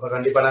சொத்து. அப்ப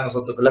கண்டிப்பா நாங்க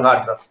சொத்துக்குள்ள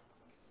காட்டுறோம்.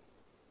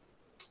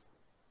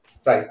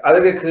 ரைட்.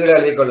 அதுக்கு கீழே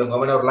எழுதி கொள்ளுங்க.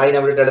 ஒரு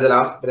லைன் விட்டு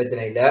எழுதலாம்,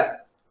 பிரச்சனை இல்லை.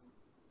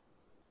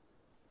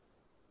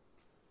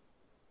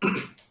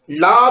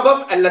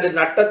 லாபம் அல்லது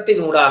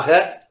நட்டத்தினூடாக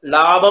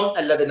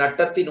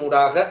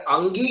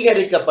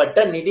அங்கீகரிக்கப்பட்ட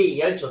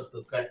நிதியியல்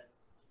சொத்துக்கள்.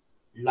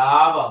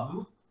 லாபம்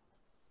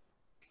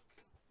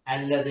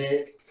அல்லது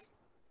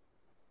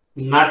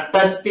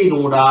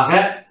நட்டத்தினூடாக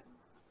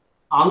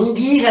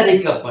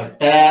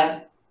அங்கீகரிக்கப்பட்ட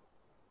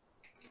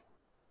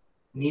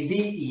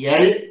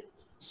நிதியியல்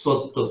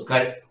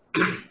சொத்துக்கள்.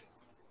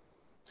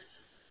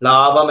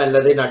 லாபம்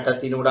அல்லது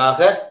நட்டத்தினூடாக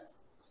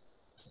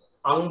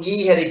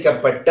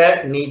அங்கீகரிக்கப்பட்ட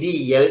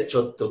நிதியியல்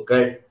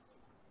சொத்துக்கள்.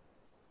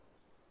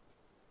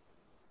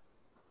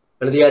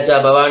 எழுதியாச்சா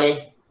பவானி?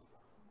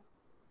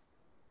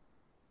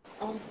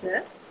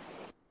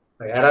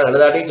 யாராவது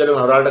எழுதாட்டி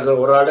சொல்லுங்க.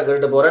 ஒரு ஆள்கிட்ட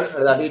கேட்டு போறேன்,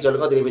 எழுதாட்டி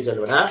சொல்லுங்க, திருப்பி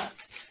சொல்லுவேன்.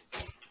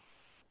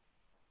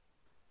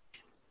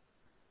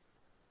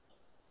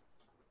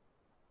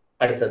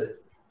 அடுத்தது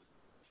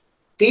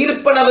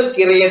தீர்ப்பனவு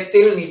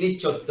கிரயத்தில் நிதி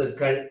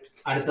சொத்துக்கள்.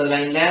 அடுத்தது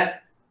லைன்ல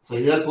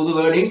புது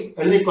வேர்டிங்ஸ்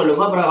எழுதிக்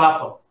கொள்ளுங்க, அப்புறம்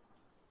பார்ப்போம்.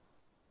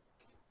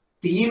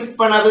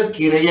 தீர்ப்பனவு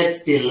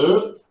கிரயத்தில்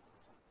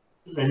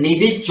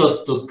நிதி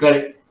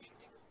சொத்துக்கள்.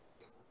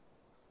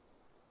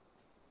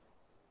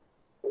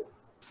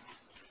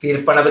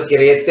 தீர்ப்பனவு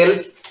கிரயத்தில்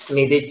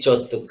நிதி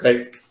சொத்துக்கள்.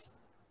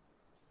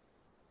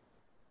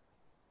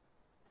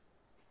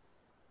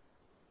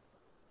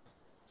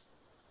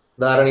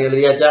 தாரணி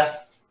எழுதியாச்சா?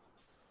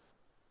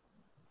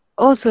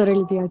 ஓ சார்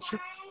எழுதியாச்சு.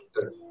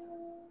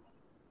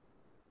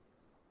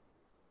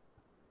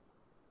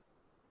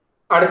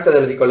 அடுத்தது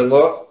எழுதிக்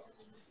கொள்ளுங்கோ.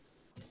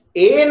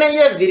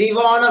 ஏனைய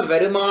விரிவான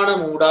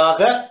வருமானம்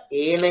ஊடாக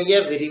ஏனைய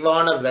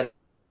விரிவான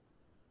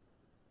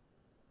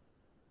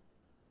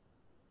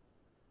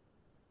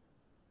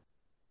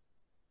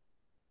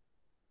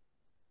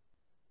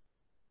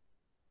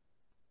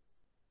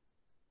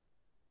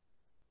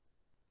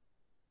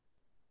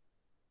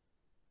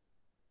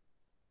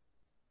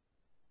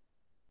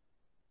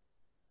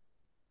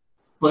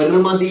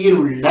பெறுமதியில்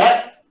உள்ள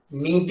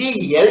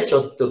நிதியியல்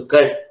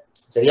சொத்துக்கள்.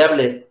 சரியா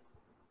பிள்ளை?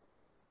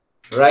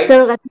 ரைட்.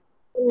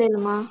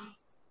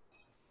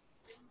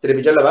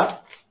 திருப்பி சொல்லவா?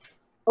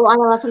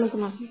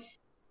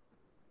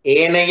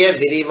 ஏனைய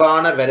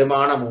விரிவான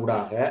வருமானம்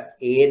ஊடாக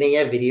ஏனைய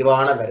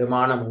விரிவான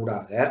வருமானம்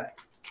ஊடாக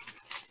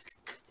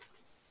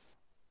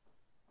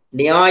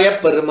நியாய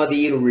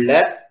பெறுமதியில்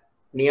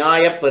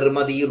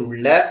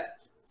உள்ள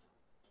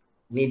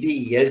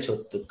நிதியியல்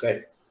சொத்துக்கள்.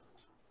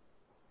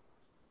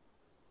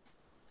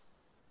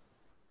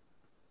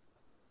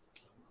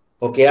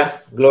 ஓகேயா?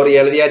 குளோரி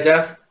எழுதியாச்சா?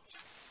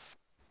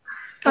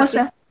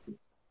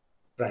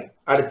 ரைட்.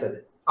 அடுத்தது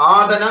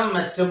ஆதனம்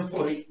மற்றும்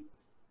பொறி.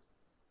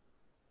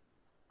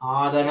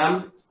 ஆதனம்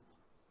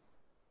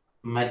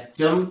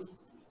மற்றும்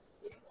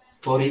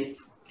பொறி.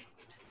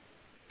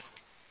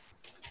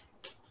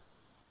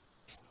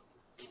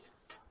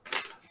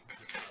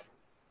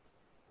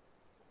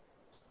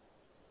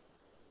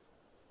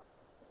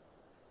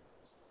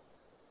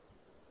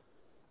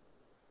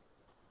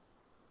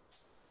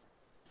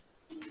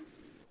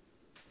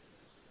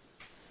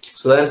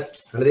 சுதன்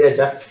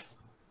எழுதியாச்சா?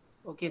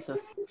 Okay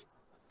sir.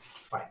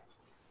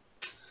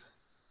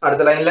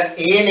 அடுத்த லைன்ல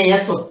ஏனைய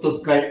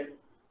சொத்துக்கள்.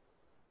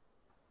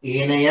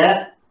 ஏனைய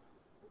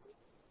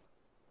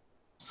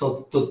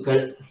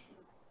சொத்துக்கள்.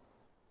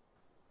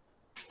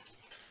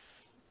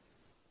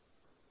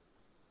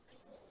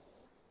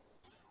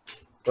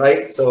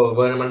 ரைட். சோ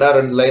வேணுமெண்டா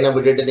 2 லைனை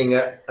விட்டுட்டு நீங்க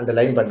அந்த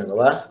லைன்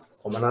பண்ணுங்கவா.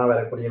 கொமனா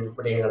வரக்கூடிய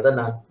விடயங்கிறத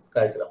நான்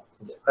கேட்கிறோம்.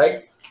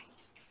 ரைட்.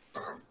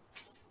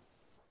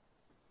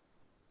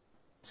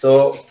 சோ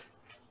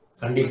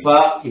கண்டிப்பா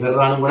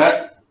இவரானும் கூட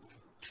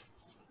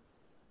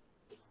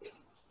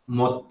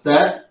மொத்த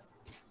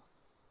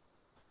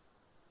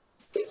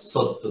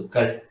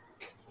சொத்துக்கள்.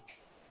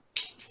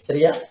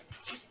 சரியா?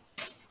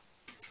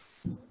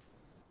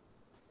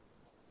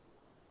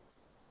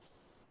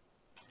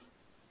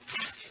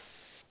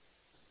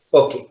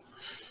 ஓகே.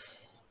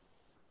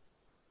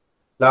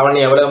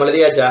 லாவண்யா எவ்வளவு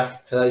எழுதியாச்சா?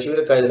 ஏதாவது இஷ்யூ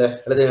இருக்கா இதுல?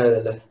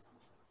 எழுதுங்க.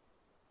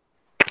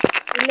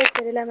 இல்ல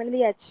சார் எல்லாம்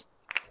எழுதியாச்சு.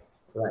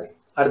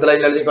 அடுத்த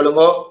லைன் எழுதி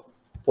கொள்ளுங்க.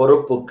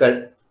 பொறுப்புக்கள்.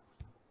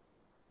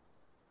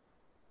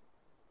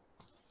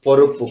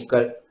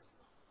 பொறுப்புக்கள்.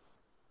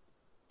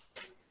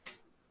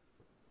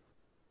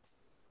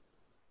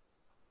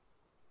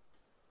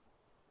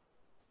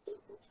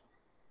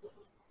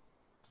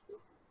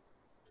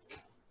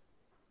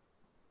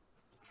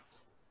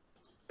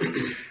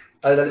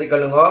 அதுல எழுதி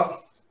கொள்ளுங்க.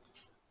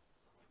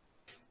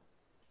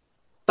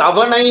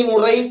 தவணை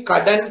முறை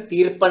கடன்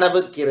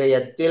தீர்ப்பனவு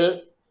கிரயத்தில்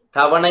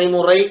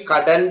தவணைமுறை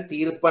கடன்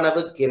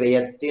தீர்ப்பனவு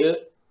கிரயத்தில்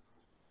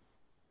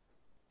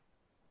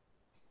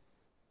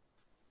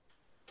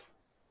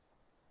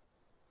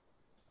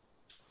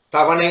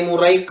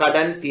தவணைமுறை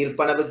கடன்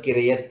தீர்ப்பனவு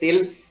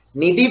கிரயத்தில்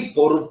நிதி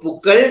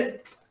பொறுப்புகள்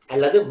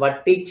அல்லது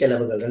வட்டி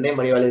செலவுகள். ரெண்டே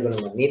மணிவாளிகள்.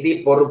 நிதி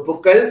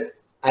பொறுப்புகள்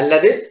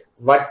அல்லது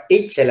வட்டி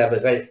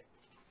செலவுகள்.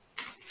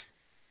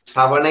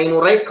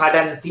 தவணைமுறை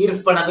கடன்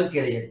தீர்ப்பனவு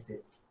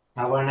கிரயத்தில்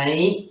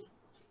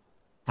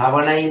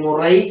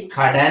தவணைமுறை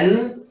கடன்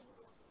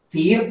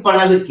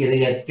தீர்ப்பனவு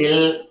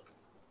கிரயத்தில்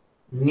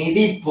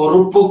நிதி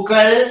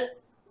பொறுப்புகள்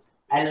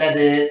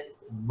அல்லது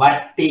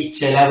வட்டி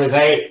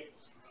செலவுகள்.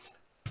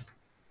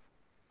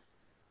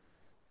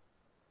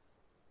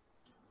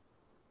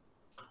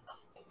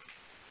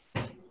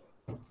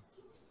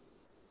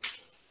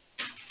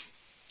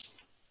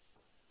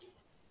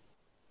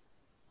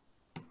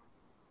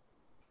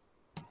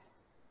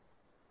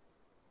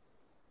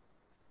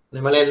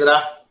 நிமலேந்திரா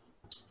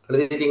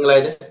எழுதிட்டீங்களா?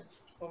 இது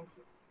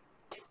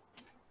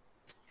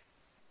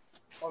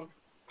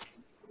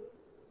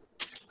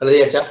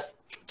எழுதியாச்சா?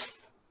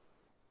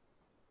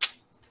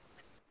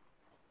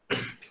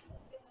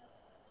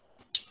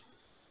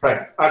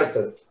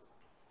 அடுத்தது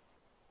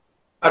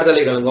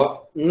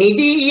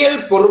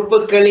நிதியியல்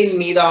பொறுப்புகளின்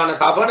மீதான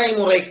தவணை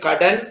முறை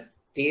கடன்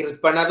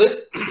தீர்ப்பனவு.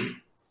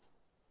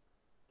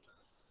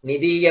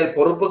 நிதியியல்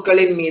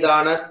பொறுப்புகளின்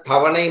மீதான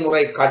தவணை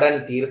முறை கடன்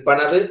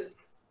தீர்ப்பனவு.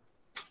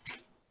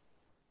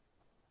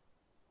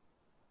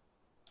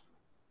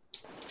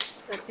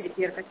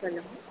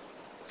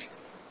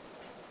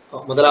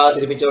 முதலாவது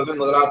திருப்பி சொல்றேன்.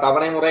 முதலாவது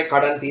தவணை முறை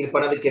கடன்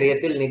தீர்ப்பனவு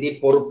கிரயத்தில் நிதி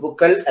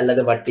பொறுப்புகள்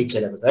அல்லது வட்டி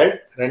செலவுகள்.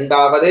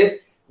 இரண்டாவது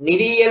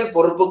நிதியியல்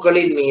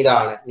பொறுப்புகளின்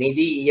மீதான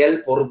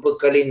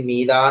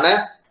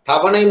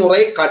தவணை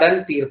முறை கடன்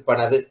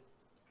தீர்ப்பனவு.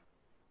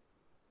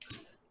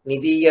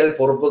 நிதியியல்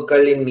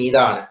பொறுப்புகளின்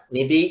மீதான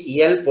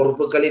நிதியியல்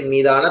பொறுப்புகளின்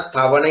மீதான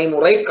தவணை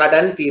முறை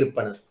கடன்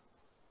தீர்ப்பன.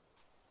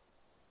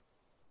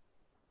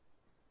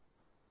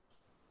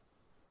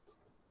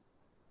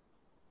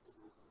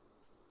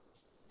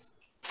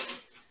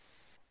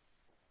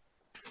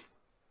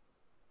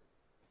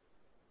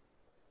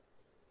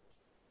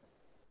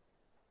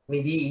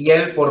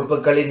 நிதியியல்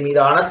பொறுப்புகளின்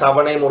மீதான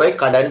தவணை முறை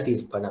கடன்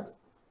தீர்ப்பன.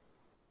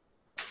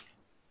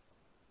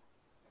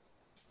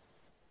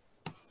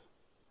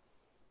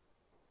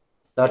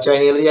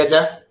 தாட்சாயணி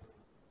எழுதியாச்சா?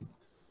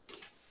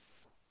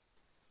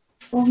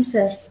 ஓம்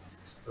சார்.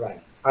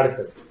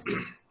 அடுத்தது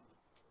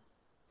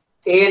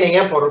ஏனைய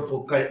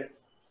பொறுப்புகள்.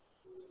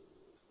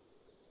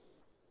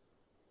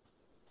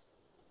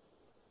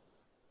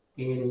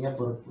 ஏனைய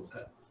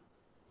பொறுப்புகள்.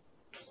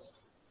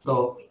 சோ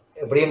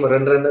எப்படியும்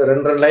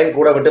ரெண்டு லைன்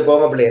கூட விட்டு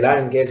போக பிள்ளைகளா,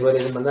 இன் கேஸ் வேறு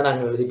எதுவும் வந்தால்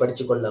நாங்கள் எழுதி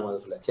படிச்சு கொள்ளலாம்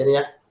அதுக்குள்ள.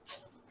 சரியா?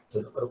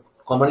 ஒரு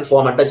காமன்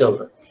ஃபார்மேட்டை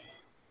சொல்றேன்.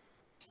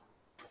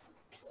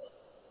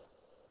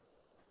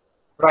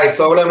 ரைட்.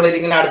 சோ அவ்வளவு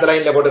எழுதிங்கன்னா அடுத்த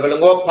லைன்ல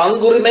போட்டுக்கொள்ளுங்க.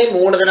 பங்குரிமை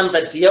மூலதனம்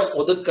பற்றிய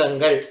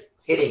ஒதுக்கங்கள்.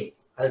 ஹெடிங்.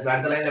 அதுக்கு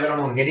அடுத்த லைன்ல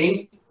வரணும் ஹெடிங்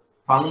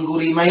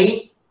பங்குரிமை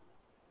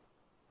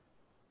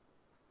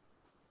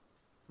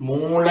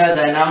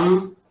மூலதனம்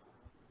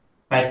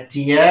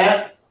பற்றிய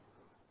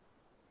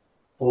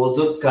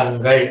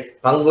ஒதுக்கங்கள்.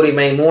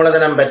 பங்குரிமை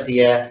மூலதனம்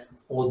பற்றிய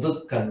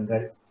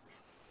ஒதுக்கங்கள்.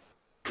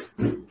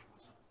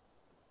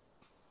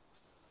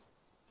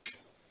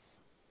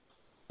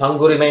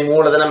 பங்குரிமை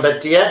மூலதனம்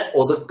பற்றிய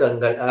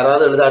ஒதுக்கங்கள்.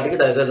 யாராவது எழுதாட்டிக்கு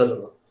தயவுசெய்து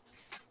சொல்லுங்க.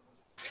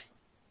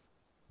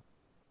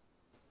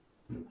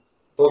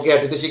 ஓகே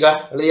திதுஷிகா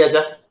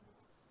எழுதியாச்சா?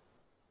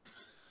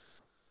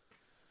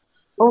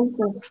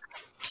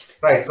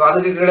 ரைட். சோ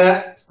அதுக்கு கீழே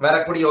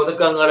வரக்கூடிய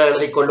ஒதுக்கங்களை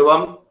எழுதி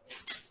கொள்ளுவோம்.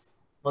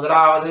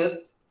 முதலாவது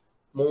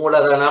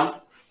மூலதனம்.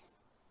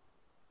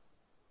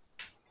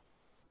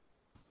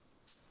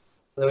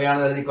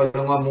 தேவையானது எழுதி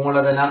கொள்ளுங்க.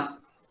 மூலதனம்.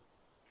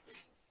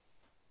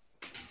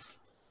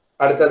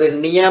 அடுத்தது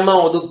நியம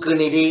ஒதுக்கு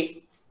நிதி.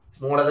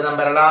 மூலதனம்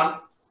பெறலாம்,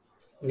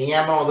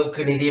 நியம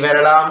ஒதுக்கு நிதி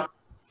பெறலாம்.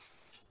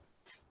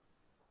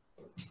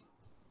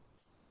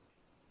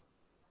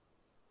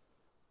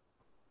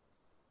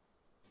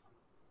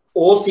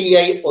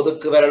 ஓசிஐ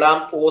ஒதுக்கு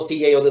வரலாம்.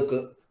 ஓசிஐ ஒதுக்கு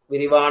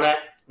விரிவான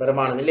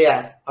வருமானம் இல்லையா?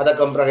 அத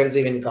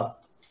காம்ப்ரஹென்சிவ் இன்கம்,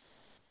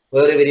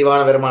 வேறு விரிவான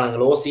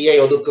வருமானங்கள். ஓசிஐ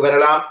ஒதுக்கு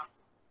வரலாம்,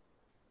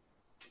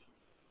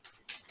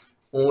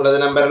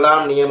 மூலதனம்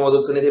பெறலாம், நியம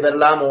ஒதுக்கு நிதி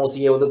பெறலாம்,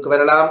 ஓசிஐ ஒதுக்கு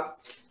வரலாம்.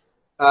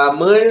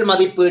 மீள்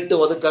மதிப்பீட்டு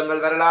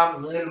ஒதுக்கங்கள் வரலாம்.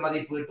 மீள்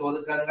மதிப்பீட்டு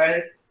ஒதுக்கங்கள்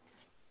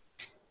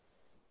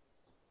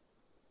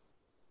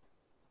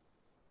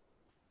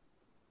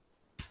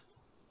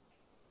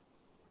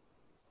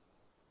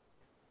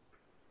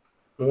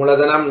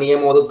மூலதனம்,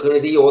 நியம ஒதுக்கு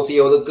நிதி,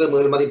 ஓசிஐ ஒதுக்கு,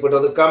 மீள் மதிப்பீட்டு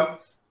ஒதுக்கம்.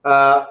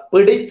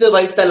 பிடித்து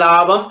வைத்த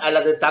லாபம்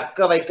அல்லது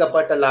தக்க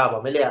வைக்கப்பட்ட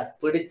லாபம் இல்லையா?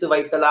 பிடித்து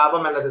வைத்த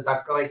லாபம் அல்லது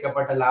தக்க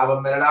வைக்கப்பட்ட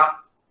லாபம் பெறலாம்.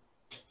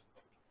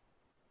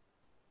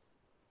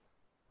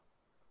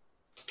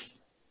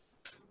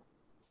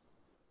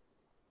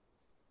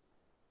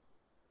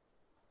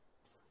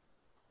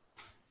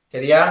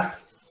 சரியா?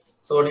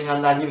 சோ நீங்க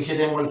அந்த 5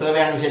 விஷயத்தை உங்களுக்கு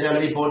தேவையான விஷயத்தை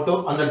எழுதி போட்டு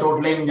அந்த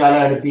டோட்டலையும்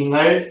ஜாலியா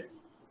எடுப்பீங்கள்.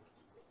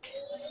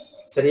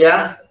 சரியா?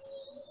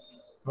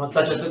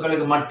 மொத்த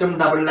சொத்துக்களுக்கு மட்டும்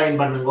டபுள் லைன்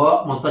பண்ணுங்க.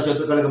 மொத்த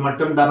சொத்துக்களுக்கு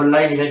மட்டும் டபுள்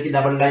லைன், இவைக்கு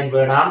டபுள் லைன்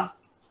வேணாம்.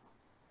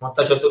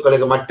 மொத்த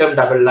சொத்துக்களுக்கு மட்டும்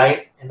டபுள் லைன்.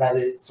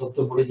 என்னது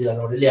சொத்து முடிஞ்சது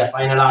அதோட இல்லையா?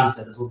 ஃபைனல்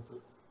ஆன்சர் சொத்து.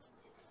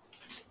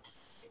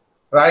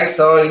 ரைட்.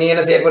 சோ இனி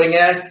என்ன செய்ய போறீங்க?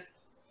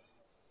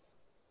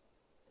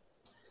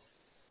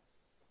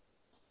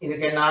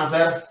 இதுக்கு என்ன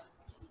ஆன்சர்?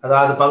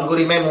 அதாவது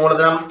பங்குரிமை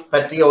மூலதனம்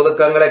பற்றிய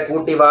ஒதுக்கங்களை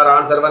கூட்டி வார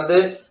ஆன்சர் வந்து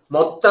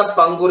மொத்த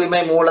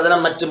பங்குரிமை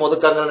மூலதனம் மற்றும்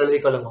ஒதுக்கங்கள் எழுதி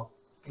கொள்ளுங்க.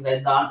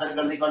 இந்த ஆன்சர்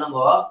எழுதி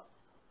கொள்ளுங்க.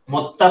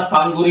 மொத்த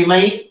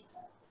பங்குரிமை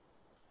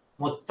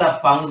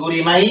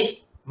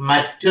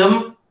மற்றும்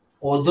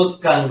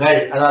ஒதுக்கங்கள்.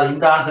 அதாவது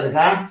இந்த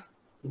ஆன்சருக்கு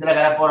இதுல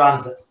வரப்போற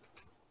ஆன்சர்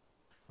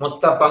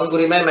மொத்த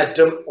பங்குரிமை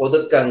மற்றும்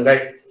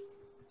ஒதுக்கங்கள்.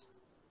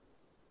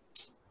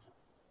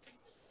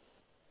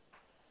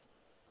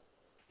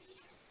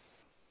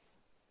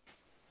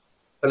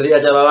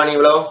 எழுதியாச்சா பவானி?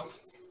 இவ்வளோ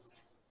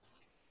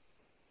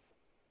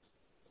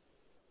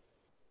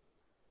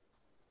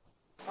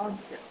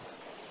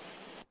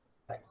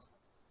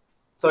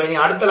சோ இனி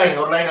அடுத்த லைன்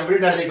ஒரு லைனை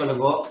விட்டுட்டு எழுதி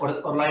கொள்ளுங்க.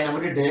 ஒரு லைனை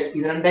விட்டுட்டு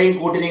இது ரெண்டையும்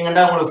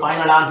கூட்டினீங்கன்னா உங்களுக்கு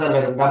ஃபைனல் ஆன்சர்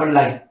வரும். Double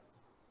line.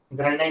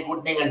 இந்த ரெண்டையும்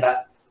கூட்டினீங்கண்டா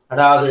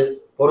அதாவது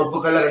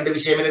பொறுப்புகள்ல 2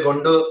 விஷயமே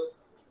கொண்டு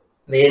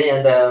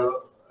இந்த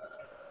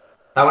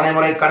தவணை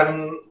முறை கடன்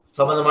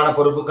சம்பந்தமான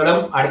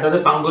பொறுப்புகளும் அடுத்தது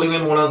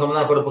பங்குரிமை மூலம்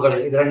சம்பந்தமான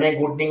பொறுப்புகளும் இது ரெண்டையும்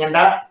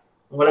கூட்டினீங்கண்டா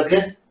உங்களுக்கு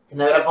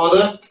என்ன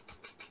வரப்போகுது?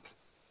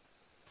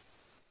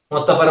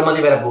 மொத்த பருமதி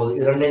வரப்போகுது.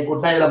 இது ரெண்டையும்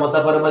கூட்டினா இதுல மொத்த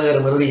பருமதி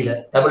வரும். இறுதியில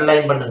டபுள்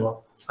லைன் பண்ணுங்க.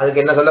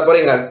 அதுக்கு என்ன சொல்ல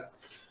போறீங்க?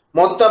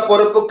 மொத்த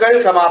பொறுப்புகள்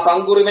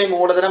பங்குரிமை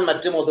மூலதனம்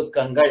மற்றும்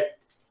ஒதுக்கங்கள்.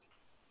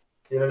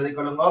 இது எழுதி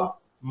கொள்ளுங்க.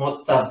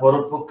 மொத்த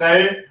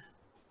பொறுப்புகள்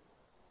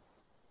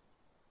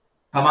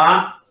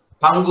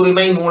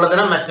பங்குரிமை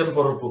மூலதனம் மற்றும்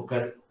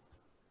பொறுப்புகள்.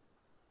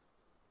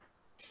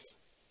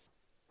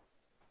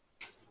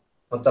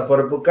 மொத்த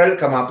பொறுப்புகள்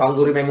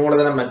பங்குரிமை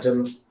மூலதனம்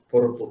மற்றும்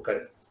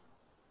பொறுப்புகள்.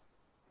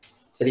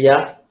 சரியா?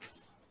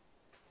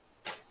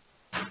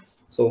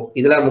 சோ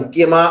இதுல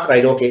முக்கியமா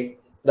ரைட் ஓகே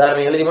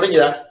உதாரணம் எழுதி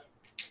முடிஞ்சதா?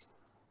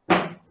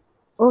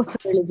 ஓ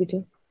சார்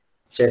எழுதிட்டேன்.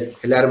 சரி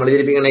எல்லாரும்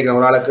எழுதிருப்பீங்கன்னு நினைக்கிறேன்.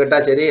 ஒரு ஆளை கேட்டா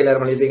சரி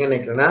எல்லாரும் எழுதிருப்பீங்கன்னு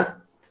நினைக்கிறேன்னா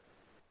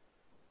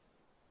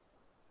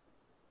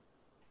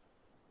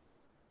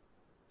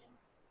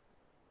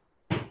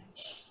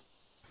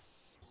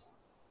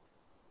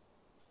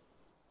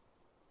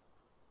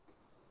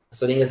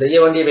ஸோ நீங்க செய்ய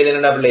வேண்டிய வேலை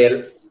என்னடா பிள்ளைகள்,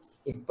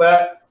 இப்ப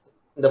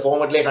இந்த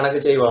ஃபார்மேட்லயே கணக்கு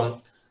செய்வோம்.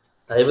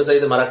 தயவு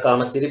செய்து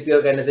மறக்காம திருப்பி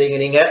ஒருக்க என்ன செய்யுங்க,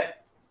 நீங்க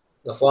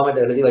இந்த ஃபார்மேட்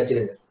எழுதி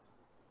வச்சிருங்க.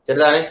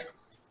 சரிதானே?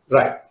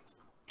 ரைட்.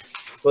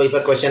 ஸோ இப்போ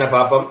கொஸ்டினை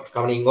பார்ப்போம்,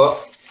 கவனிங்கோ.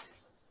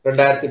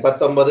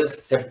 2019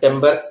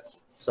 செப்டம்பர்.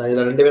 ஸோ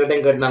இதில் 2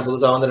 பேர்கிட்டையும் கேட்டு நான்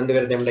புதுசாக வந்து 2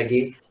 பேர்கிட்டையும்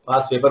இன்றைக்கு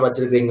பாஸ் பேப்பர்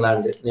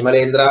வச்சிருக்கீங்களாண்டு.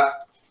 நிமலேந்திரா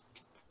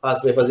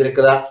பாஸ் பேப்பர்ஸ்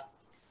இருக்குதா?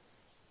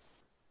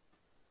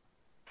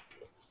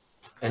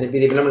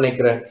 அனுப்பியிருக்கணும்னு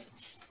நினைக்கிறேன்.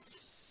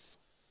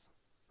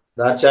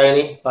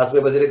 தாட்சாயினி பாஸ்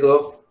பேப்பர்ஸ் இருக்குதோ?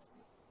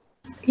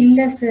 இல்ல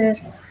சார்.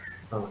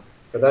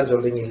 இப்பதான்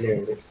சொல்றீங்க இல்லையா?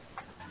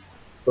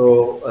 ஸோ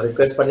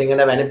ரிக்வெஸ்ட்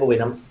பண்ணீங்கன்னா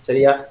அனுப்புவினம்.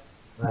 சரியா?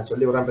 நான்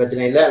சொல்லி விடுறேன்,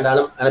 பிரச்சனை இல்லை.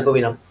 இருந்தாலும்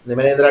அனுப்புவினம்.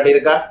 நிமலேந்திராட்டி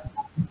இருக்கா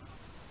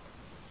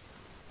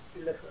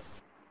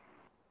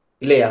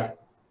இல்லையா?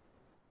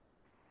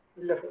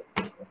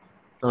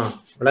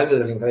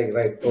 விளங்குது நீங்க கதைக்கு.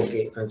 ரைட்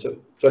ஓகே, நான்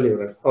சொல்லி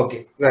விடுறேன். Okay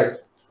right.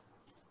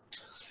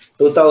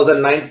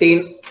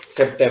 2019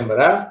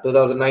 செப்டம்பரா?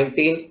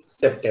 2019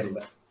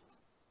 செப்டம்பர்.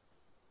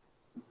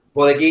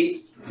 இப்போதைக்கு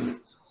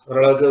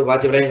ஓரளவுக்கு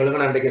வாட்சி விளையங்களுக்கு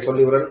நான் இன்றைக்கு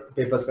சொல்லி விடுறேன்,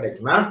 பேப்பர்ஸ்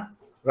கிடைக்குமா?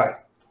 ரைட்.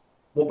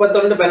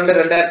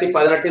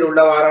 31/12/2018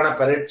 உள்ளவாறான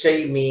பரீட்சை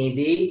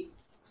மீதி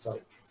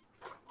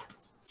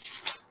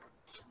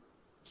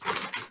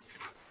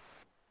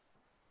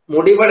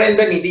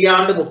முடிவடைந்த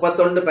நிதியாண்டு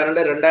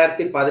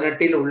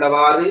 31/12/2018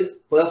 உள்ளவாறு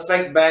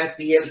பெர்ஃபெக்ட் பேங்க்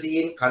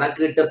பிஎல்சியின்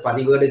கணக்கீட்டு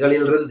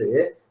பதிவேடுகளிலிருந்து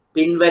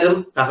பின்வரும்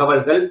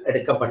தகவல்கள்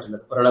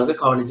எடுக்கப்பட்டுள்ளது. ஓரளவுக்கு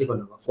கவனிச்சு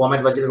கொள்ளுங்க.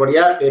 ஃபார்மேட்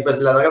வச்சிருக்கக்கூடிய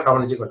பேப்பர்ஸ் இல்லாதவர்கள்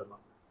கவனிச்சு கொள்ளுங்க.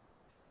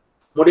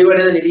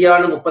 முடிவடைந்த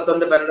நிதியாண்டு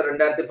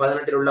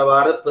 31/12/2018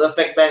 உள்ளவாறு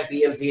பெர்ஃபெக்ட் பேங்க்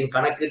பிஎல்சியின்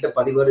கணக்கீட்டு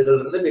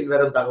பதிவேடுகளிலிருந்து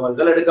பின்வரும்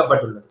தகவல்கள்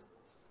எடுக்கப்பட்டுள்ளது.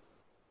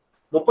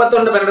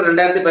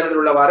 31/12/2018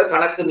 உள்ளவாறு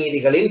கணக்கு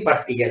மீதிகளின்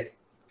பட்டியல்.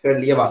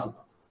 கேள்வியை வாசிப்போம்.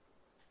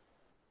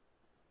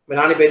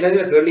 நான் இப்ப என்ன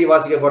கேள்வி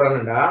வாசிக்க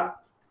போறேன்னா,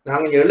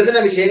 நாங்க இங்க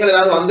எழுதின விஷயங்கள்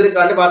ஏதாவது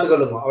வந்திருக்கான்னு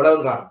பார்த்துக்கொள்ளுங்க, அவ்வளவு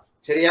காணும்.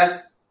 சரியா?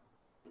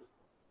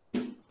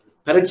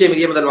 பரீட்சை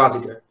மீதியை முதல்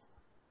வாசிக்கிறேன்.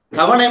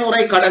 தவணை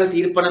முறை கடன்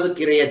தீர்ப்பனவு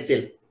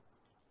கிரயத்தில்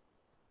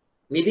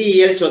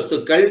நிதியியல்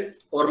சொத்துக்கள்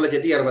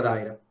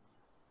 1,60,000.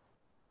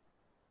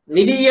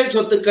 நிதியியல்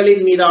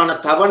சொத்துக்களின் மீதான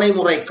தவணை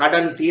முறை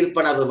கடன்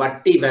தீர்ப்பனவு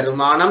வட்டி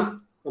வருமானம்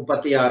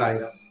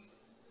 36,000.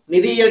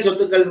 நிதியியல்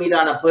சொத்துக்கள்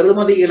மீதான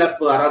பெறுமதி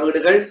இழப்பு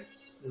அறவீடுகள்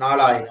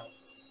 4,000.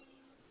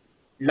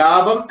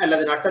 லாபம்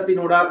அல்லது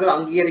நட்டத்தினூடாக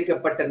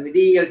அங்கீகரிக்கப்பட்ட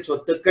நிதியியல்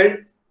சொத்துக்கள்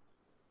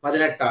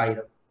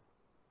 18,000.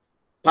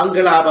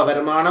 பங்கு லாப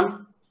வருமானம்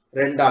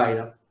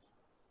 2,000.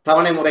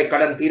 தவணை முறை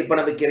கடன்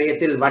தீர்ப்பனவு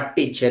கிரயத்தில்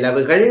வட்டி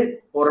செலவுகள்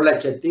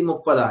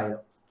 1,30,000.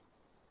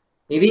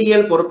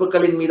 நிதியியல்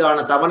பொறுப்புகளின் மீதான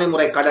தவணை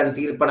முறை கடன்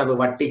தீர்ப்பனவு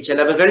வட்டி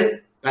செலவுகள்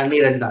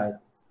 12,000.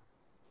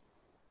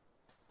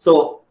 சோ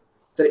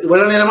சரி,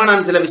 இவ்வளவு நேரமா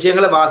நான் சில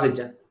விஷயங்களை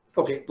வாசிச்சேன்.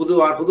 ஓகே, புது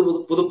புது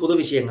புது புது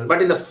விஷயங்கள்.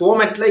 பட் இந்த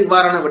ஃபார்மேட்ல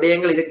இவ்வாறான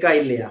விடயங்கள் இருக்கா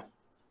இல்லையா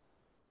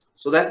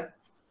சுதன்?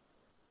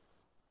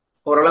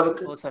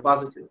 ஓரளவுக்கு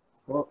வாசிச்சு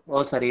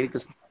இருக்கு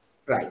சார்.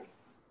 ரைட்,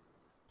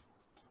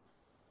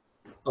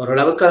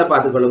 ஓரளவுக்கு அதை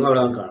பார்த்துக்கொள்ளுங்க,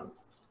 அவ்வளவு காணும்.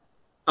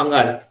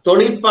 அங்காட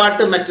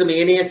தொழிற்பாட்டு மற்றும்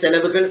ஏனைய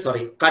செலவுகள்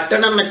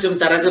கட்டணம் மற்றும்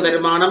தரகு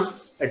வருமானம்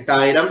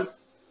 8,000.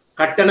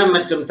 கட்டணம்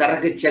மற்றும்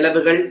தரகு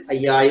செலவுகள்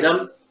 5,000.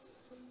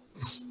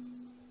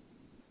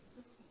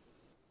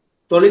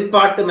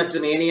 தொழிற்பாட்டு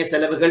மற்றும் ஏனைய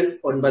செலவுகள்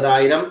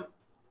 9,000.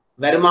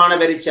 வருமான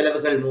வரி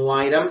செலவுகள்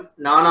 3,000.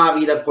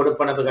 நானாவீத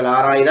கொடுப்பனவுகள்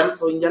 6,000.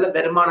 சோ இங்க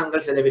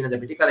வருமானங்கள் செலவினதை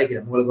பற்றி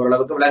கதைக்கிறோம். உங்களுக்கு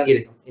ஓரளவுக்கு விளங்கி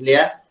இருக்கும்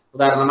இல்லையா?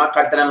 உதாரணமா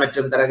கட்டணம்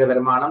மற்றும் தரகு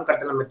வருமானம்,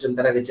 கட்டணம் மற்றும்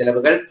தரகு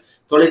செலவுகள்,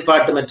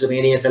 தொழிற்பாட்டு மற்றும்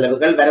ஏனைய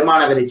செலவுகள்,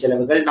 வருமான வரி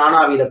செலவுகள்,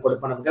 நானாவீத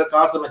கொடுப்பனவுகள்,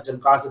 காசு மற்றும்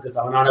காசுக்கு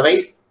சமனானவை.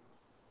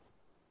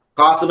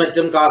 காசு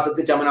மற்றும்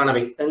காசுக்கு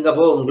சமனானவை எங்க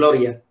போகும்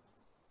குளோரியா?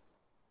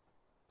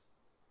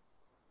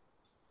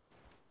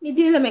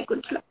 நிதி நிலைமை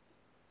கூற்று.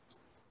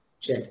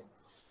 சரி,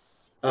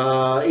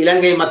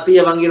 இலங்கை மத்திய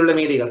வங்கியில் உள்ள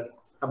மீதிகள்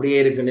அப்படியே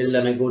இருக்கு. நிதி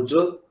நிலைமை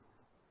கூற்று.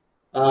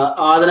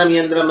 ஆதனம்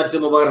இயந்திரம்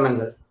மற்றும்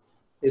உபகரணங்கள்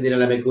நிதி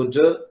நிலைமை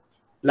கூற்று.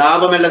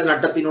 லாபம் அல்லது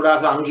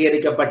நட்டத்தினூடாக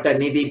அங்கீகரிக்கப்பட்ட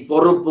நிதி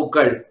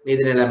பொறுப்புகள்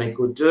நிதி நிலைமை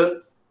கூற்று.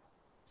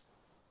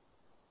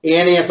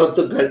 ஏனைய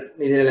சொத்துக்கள்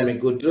நிதி நிலைமை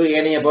கூற்று.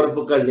 ஏனைய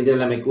பொறுப்புகள் நிதி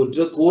நிலைமை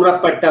கூற்று.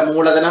 கூறப்பட்ட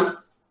மூலதனம்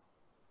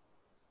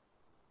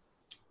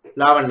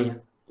லாவண்யா,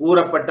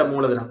 கூறப்பட்ட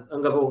மூலதனம்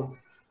எங்க போகும்?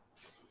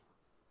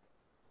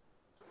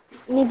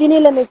 நிதி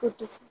நிலைமை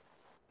கூற்று.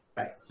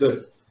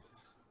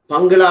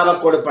 பங்கு லாப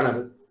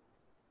கொடுப்பனவு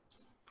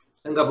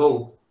எங்க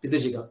போகும்?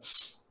 விதுஷிகா.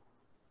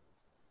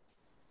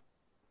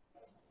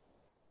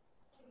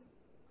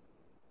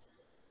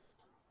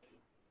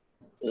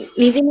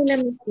 நிதி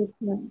நிலைமை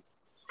கூற்று.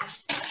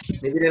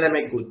 நிதி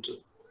நிலைமை கூற்று.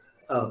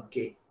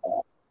 ஓகே,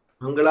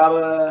 பங்குலாப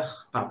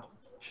பார்ப்போம்.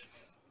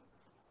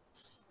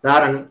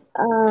 தாரணி.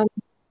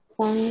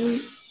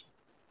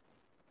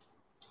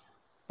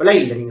 பிழை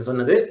இல்லை நீங்க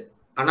சொன்னது.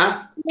 ஆனா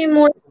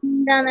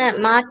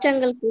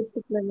மாற்றங்கள்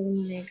கூற்றுக்கள்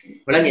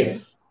விளங்கியது.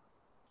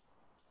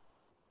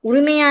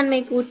 உரிமையாண்மை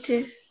கூற்று.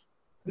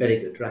 Very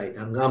good, right.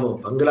 அங்காமோ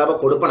பங்களாவ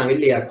கொடுப்பனம்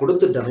இல்லையா,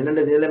 கொடுத்துட்டோம்.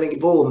 என்னென்ன நிலைமைக்கு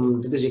போகும்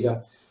திதிஷிகா,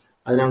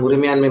 அது நாங்கள்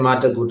உரிமையாண்மை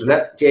மாற்ற கூற்றுல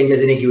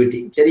சேஞ்சஸ் இன் ஈக்விட்டி.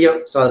 சரியோ?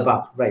 ஸோ அது பா,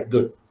 ரைட்,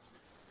 குட்.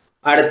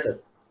 அடுத்து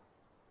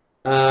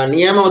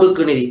நியம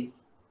ஒதுக்கு நிதி.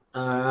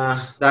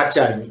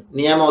 தாட்சாயணி,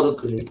 நியம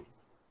ஒதுக்கு நிதி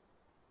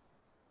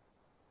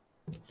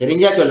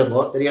தெரிஞ்சா சொல்லுங்க,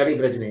 தெரியாடி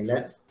பிரச்சனை இல்லை.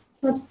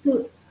 சொத்து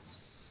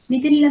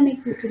நிதிநிலைமை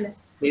கூற்றுல.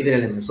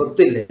 நிதிநிலைமை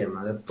சொத்து இல்லையா,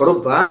 அது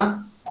பொறுப்பா?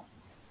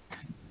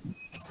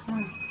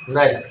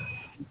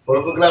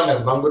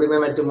 பொறுப்புக்கெல்லாம் பங்குரிமை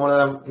மற்றும்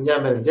மூலம்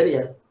இஞ்சாம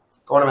சரியா,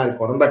 கவனமா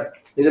இருக்கணும். பட்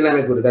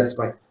நிதிநிலைமை கூறு, தட்ஸ்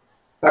ஃபைன்.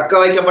 தக்க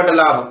வைக்கப்பட்ட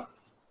லாபம்.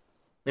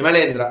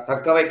 நிமலேந்திரா,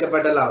 தக்க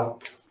வைக்கப்பட்ட லாபம்.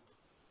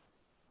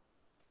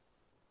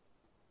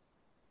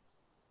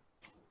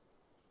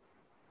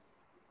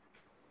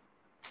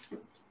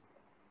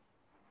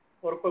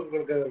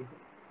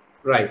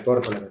 ரைட்,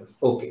 பொறுப்பு.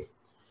 Okay,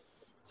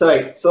 so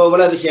right. ஸோ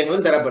இவ்வளவு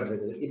விஷயங்களும்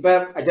தரப்பட்டிருக்குது. இப்போ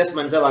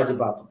அட்ஜஸ்ட்மெண்ட்ஸை வாட்சி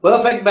பார்ப்போம்.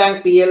 பெர்ஃபெக்ட் பேங்க்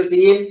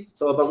பிஎல்சியின்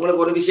ஸோ இப்போ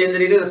உங்களுக்கு ஒரு விஷயம்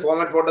தெரியுது,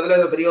 ஃபார்மேட்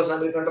போட்டதுல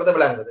பிரயோசனம் இருக்குன்றது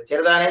விளங்குது.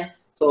 சரிதானே?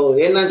 ஸோ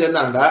என்ன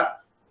சொன்னாண்டா,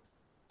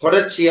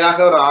 தொடர்ச்சியாக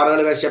ஒரு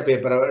 6-7 வருஷ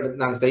பேப்பரை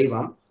எடுத்து நாங்கள்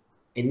செய்வோம்.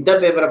 எந்த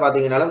பேப்பரை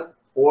பார்த்தீங்கன்னாலும்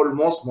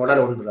ஆல்மோஸ்ட்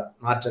மாடல் ஒன்று தான்,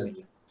 மாற்றம்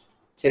இல்லை.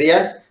 சரியா?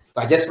 ஸோ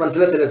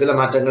அட்ஜஸ்ட்மெண்ட்ஸில் சில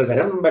மாற்றங்கள்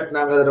வரும். பட்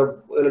நாங்கள்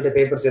அதில்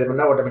பேப்பர் செய்து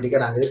பண்ணால்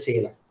ஆட்டோமேட்டிக்காக நாங்கள் இதை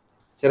செய்யலாம்.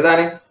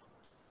 சரிதானே?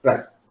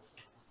 ரைட்.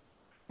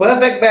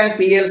 பெர்ஃபெக்ட் பேங்க்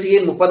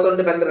பிஎல்சியின்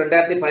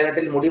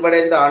 31/12/2018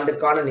 முடிவடைந்த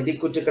ஆண்டுக்கான நிதி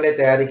கூற்றுக்களை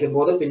தயாரிக்கும்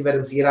போது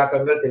பின்வரும்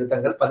சீராக்கங்கள்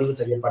திருத்தங்கள் பதிவு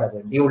செய்யப்பட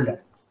வேண்டியுள்ளன.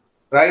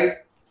 ரைட்.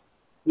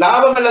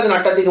 லாபம் அல்லது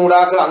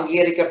நட்டத்தினூடாக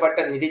அங்கீகரிக்கப்பட்ட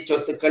நிதி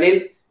சொத்துக்களில்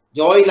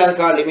ஜோய்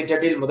லங்கா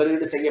லிமிடெடில்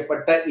முதலீடு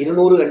செய்யப்பட்ட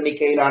 200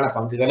 எண்ணிக்கையிலான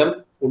பங்குகளும்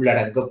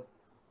உள்ளடங்கும்.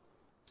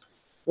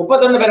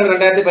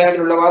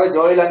 31/12/2018 உள்ளவாறு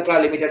ஜோய் லங்கா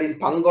லிமிடெடின்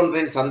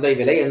பங்கொன்றின் சந்தை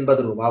விலை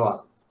 80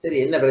 ரூபாவாகும். சரி,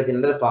 என்ன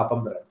பிரச்சனை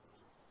பாப்பம்.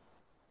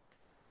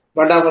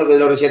 உங்களுக்கு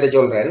இதில் ஒரு விஷயத்தை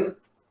சொல்றேன்,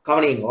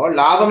 கவனிங்கோ.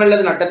 லாபம்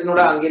அல்லது நட்டத்தினோட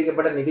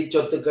அங்கீகரிக்கப்பட்ட நிதி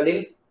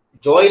சொத்துக்களில்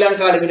ஜோய்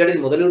லங்கா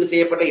லிமிடெடில் முதலீடு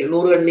செய்யப்பட்ட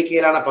 200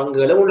 எண்ணிக்கையிலான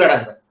பங்குகளும்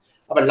உள்ளடங்கும்.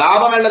 அப்ப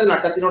லாபம் அல்லது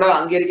நட்டத்தினோட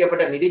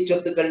அங்கீகரிக்கப்பட்ட நிதி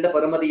சொத்துக்கள்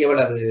பெறுமதி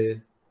எவ்வளவு?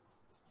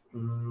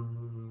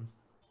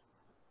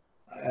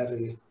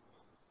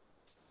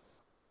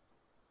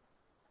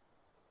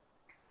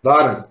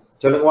 வாரன்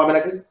சொல்லுங்க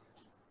எனக்கு.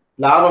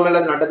 லாபம்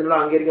அல்லது நட்டத்தினோட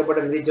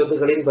அங்கீகரிக்கப்பட்ட நிதி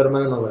சொத்துக்களின்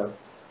பெறுமதி எவ்வளவு?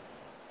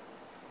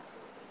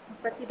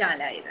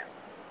 34,000.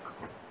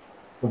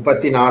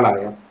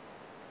 34,000.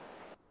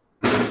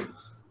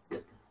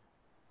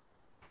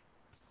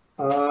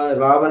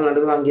 லாபம்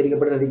நட்டத்தினோட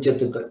அங்கீகரிக்கப்பட்ட நிதி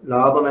சொத்துக்கள்,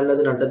 லாபம்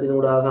அல்லது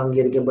நட்டத்தினூடாக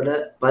அங்கீகரிக்கப்பட்ட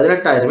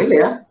 18,000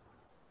 இல்லையா?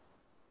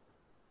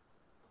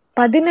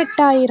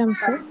 18,000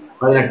 சார்.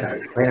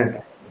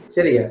 18,000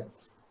 சரியா?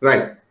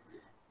 ரைட்.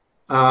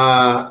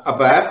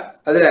 அப்ப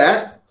அதுல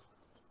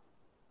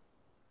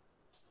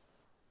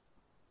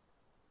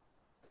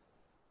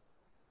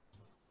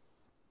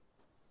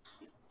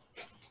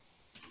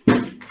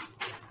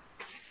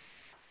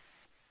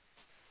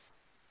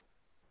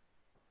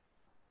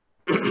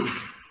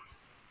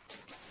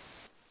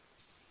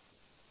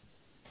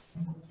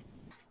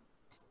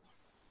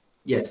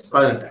எஸ்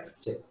 18,000.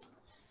 சரி.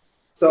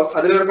 ஸோ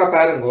அதுல இருக்க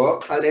பாருங்கோ,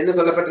 அதுல என்ன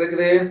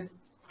சொல்லப்பட்டிருக்குது?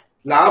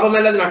 லாபம்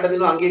அல்லது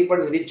நட்டத்திலும்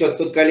அங்கீகரிக்கப்பட்ட நிதி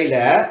சொத்துக்களில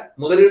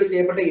முதலீடு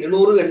செய்யப்பட்ட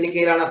 200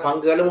 எண்ணிக்கையிலான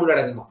பங்குகளும்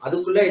உள்ளடங்குமா?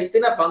 அதுக்குள்ள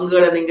எத்தனை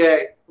பங்குகளை நீங்க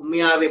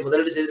உண்மையாவே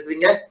முதலீடு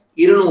செய்திருக்கீங்க?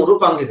 200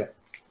 பங்குகள்.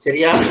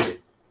 சரியா?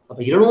 அப்ப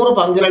 200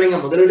 பங்குகளை நீங்க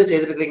முதலீடு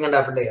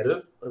செய்திருக்கீங்கடா பிள்ளைகள்.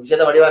 ஒரு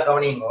விஷயத்த வடிவா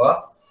கவனிங்கோ.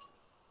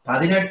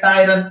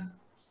 18,000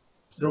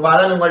 ரூபாய்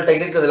தான் உங்கள்கிட்ட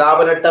இருக்குது. லாப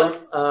நட்டம்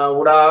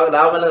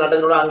லாபம் அல்லது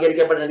நட்டத்தினோட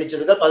அங்கீகரிக்கப்பட்ட நிதி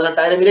சொத்துக்கள்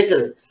 18,000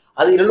 இருக்குது.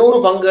 அது 200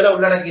 பங்குகளை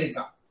உள்ளடக்கி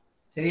இருக்கான்.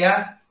 சரியா?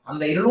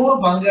 அந்த 200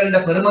 பங்குகள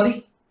பெறுமதி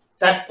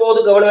தற்போது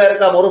எவ்வளவு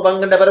இருக்கா? ஒரு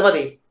பங்குன்ற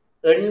பெறுமதி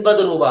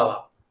 80 ரூபாவா?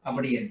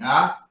 அப்படி என்றா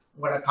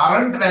உங்களோட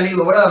கரண்ட் வேல்யூ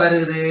எவ்வளவு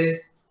வருது?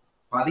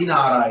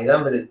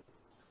 16,000 வருது.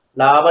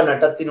 லாப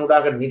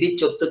நட்டத்தினூடாக நிதி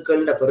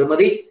சொத்துக்கள்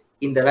பெறுமதி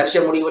இந்த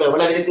வருஷம் முடிவுல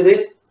எவ்வளவு இருக்குது?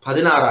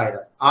 16,000.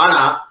 ஆனா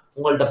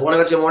உங்கள்ட்ட போன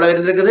வருஷம் எவ்வளவு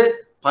இருந்திருக்குது?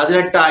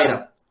 18,000.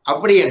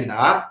 அப்படி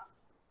என்றா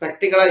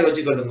பிராக்டிகலா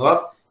யோசிச்சுக்கொள்ளுங்க,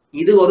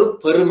 இது ஒரு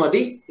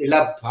பெறுமதி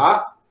இழப்பா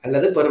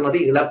அல்லது பெறுமதி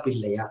இழப்பு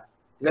இல்லையா?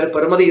 இது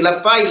பெறுமதி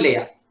இழப்பா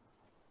இல்லையா?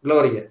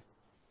 Gloria,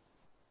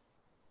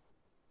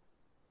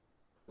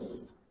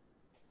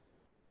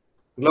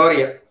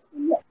 Gloria.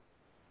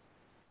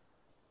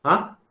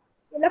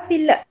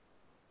 இழப்பில்லை.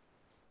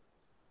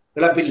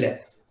 இழப்பில்லை.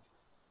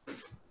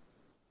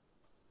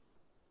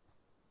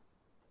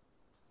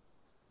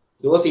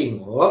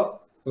 யோசிங்கோ.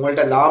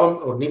 உங்கள்ட்ட லாபம்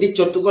ஒரு நிதி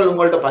சொத்துக்கள்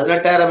உங்கள்ட்ட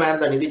 18,000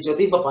 இருந்த நிதி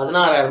சொத்து இப்ப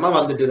 16,000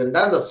 வந்துட்டுதுண்டா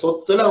அந்த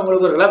சொத்துல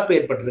உங்களுக்கு ஒரு இழப்பு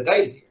ஏற்பட்டிருக்கா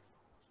இல்லையா?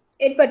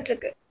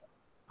 ஏற்பட்டிருக்கு.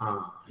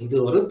 இது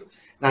ஒரு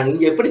நாங்க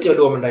இங்க எப்படி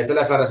சொல்லுவோம்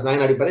SLFRS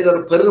 9 அடிப்படை இது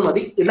ஒரு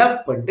பெறுமதி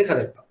இழப்புன்ட்டு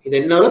கதைப்போம். இது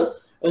இன்னொரு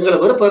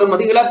எங்களுக்கு ஒரு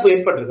பெறுமதி இழப்பு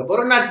ஏற்பட்டிருக்கு,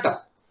 ஒரு நட்டம்.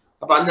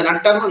 அப்ப அந்த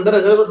நட்டம் வந்து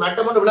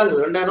நட்டம் ஒன்று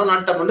விளங்குது, 2,000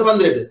 நட்டம் ஒன்று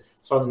வந்திருக்கு.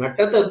 ஸோ அந்த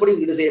நட்டத்தை எப்படி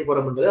ஈடு செய்ய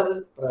போறோம்ன்றது அது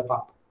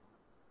பார்ப்போம்.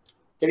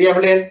 சரியா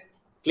பிள்ளைகள்?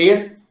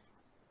 கிளியர்?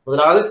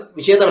 முதலாவது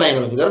விஷயத்த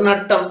விளையங்களுக்கு இது ஒரு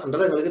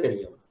நட்டம்ன்றது எங்களுக்கு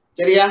தெரியும்.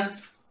 சரியா?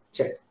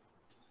 சரி.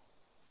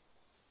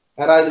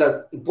 யாராவது இதுல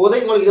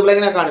இப்போதைக்கு உங்களுக்கு இது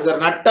விளங்கினா காணும், இது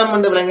ஒரு நட்டம்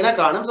என்று விளங்கினா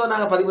காணும். ஸோ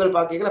நாங்கள் பதிவுகள்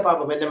பார்க்கல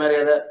பார்ப்போம் என்ன மாதிரி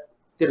அதை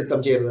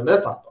திருத்தம் செய்யறதுன்றதை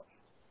பார்ப்போம்.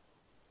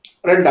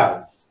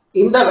 இரண்டாவது,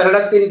 இந்த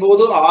வருடத்தின்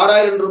போது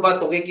 6000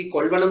 ரூபாய் தொகைக்கு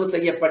கொள்வனவு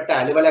செய்யப்பட்ட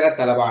அலுவலக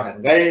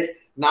தளவாடங்கள்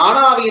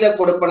நானாவீத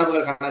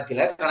கொடுப்பனவுகள்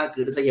கணக்கில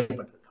கணக்கீடு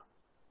செய்யப்பட்டிருக்காங்க.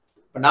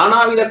 இப்ப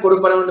நானாவீத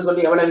கொடுப்பனவுன்னு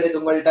சொல்லி எவ்வளவு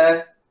இருக்கு உங்கள்கிட்ட?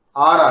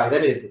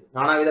 6000 இருக்குது.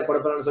 நானாவீத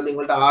கொடுப்பனவுன்னு சொல்லி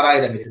உங்கள்கிட்ட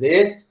 6000 இருக்குது.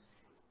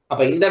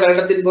 அப்ப இந்த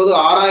வருடத்தின் போது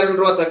 6000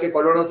 ரூபாய் தொகை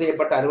கொள்வனவு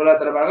செய்யப்பட்ட அலுவலக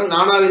தளவாடங்கள்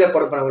நானாவீத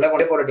கொடுப்பனவுகளை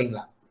கொண்டு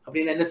போட்டுட்டீங்களா?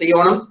 அப்படின்னு என்ன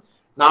செய்யணும்?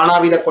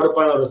 நானாவீத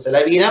கொடுப்பனவு ஒரு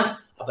செலவீனம்.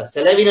 அப்ப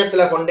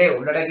செலவினத்துல கொண்டே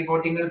உள்ளடக்கி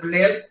போட்டீங்க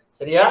பிள்ளைகள்.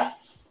 சரியா?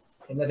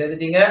 என்ன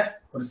செய்துட்டீங்க?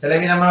 ஒரு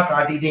செலவினமா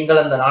காட்டிட்டீங்க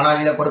அந்த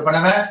நானாவீத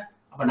கொடுப்பனவை.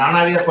 அப்ப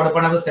நானாவீத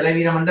கொடுப்பனவு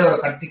செலவீனம் வந்து ஒரு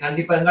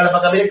கண்டிப்பா எங்கள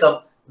பக்கம் இருக்கும்,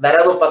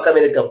 வரவு பக்கம்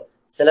இருக்கும்.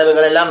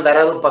 செலவுகள் எல்லாம்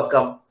வரவு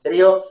பக்கம்.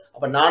 சரியோ?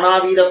 அப்ப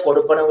நானாவீத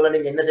கொடுப்பனவுகளை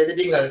நீங்க என்ன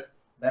செய்துட்டீங்க?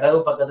 வரவு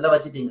பக்கத்துல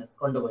வச்சுட்டீங்க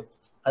கொண்டு போய்.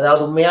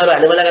 அதாவது உண்மையா ஒரு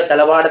அலுவலக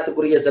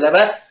தளவாடத்துக்குரிய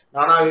செலவை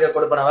நானாவீத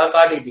கொடுப்பனவா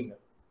காட்டிட்டீங்க.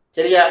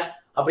 சரியா?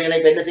 அப்படி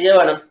இப்ப என்ன செய்ய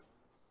வேணும்?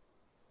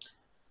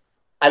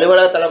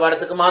 அலுவலக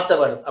தளவாடத்துக்கு மாத்த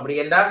வேணும். அப்படி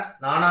என்றால்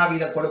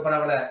நானாவீத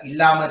கொடுப்பனவுல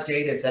இல்லாம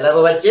செய்த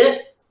செலவு வச்சு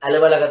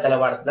அலுவலக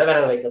தளவாடத்துல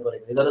வரவு வைக்க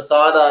போறீங்க. இது ஒரு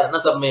சாதாரண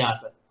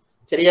செம்மையாக்கள்.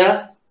 சரியா?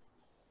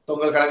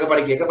 உங்கள் கணக்கு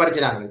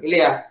படிக்கிறாங்க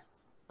இல்லையா?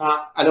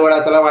 அலுவலக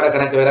தளவாட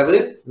கணக்கு வரவு,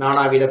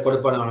 நானாவீத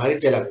கொடுப்பனவு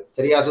செலவு.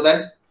 சரியா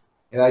சுதன்?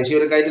 ஏதாவது இஷ்யூ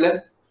இருக்கா இதுல?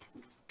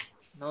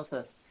 No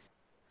sir.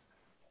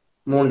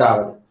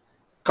 மூன்றாவது,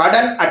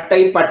 கடன் அட்டை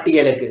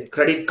பட்டியலுக்கு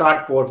கிரெடிட்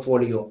கார்டு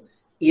போர்ட்போலியோ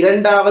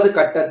இரண்டாவது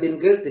கட்டத்தின்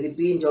கீழ்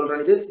திருப்பியும்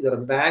சொல்றேன். இது ஒரு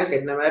பேங்க்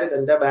என்ன மாதிரி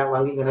எந்த பேங்க்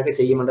வங்கி கணக்கு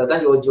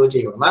செய்யும்ன்றதான் யோசிச்சு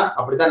செய்யணுமா?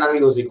 அப்படித்தான் நாங்க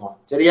யோசிக்கணும்.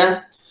 சரியா?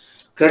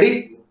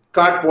 கிரெடிட்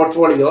கார்டு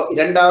போர்ட்போலியோ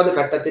இரண்டாவது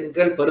கட்டத்தின்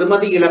கீழ்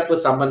பெறுமதி இழப்பு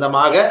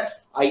சம்பந்தமாக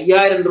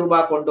 5000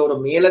 ரூபாய் கொண்ட ஒரு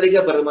மேலதிக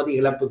பெறுமதி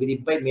இழப்பு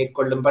விதிப்பை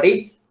மேற்கொள்ளும்படி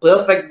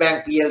பெர்ஃபெக்ட்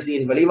பேங்க்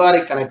பிஎல்சியின்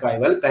வெளிவாரி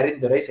கணக்காய்வல்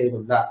பரிந்துரை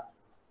செய்துள்ளார்.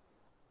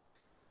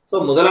 ஸோ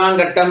முதலாம்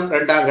கட்டம்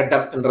இரண்டாம்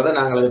கட்டம் என்றதை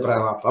நாங்கள் அது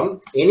பார்ப்போம்.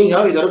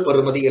 எனிஹவ் இது ஒரு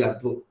பெறுமதி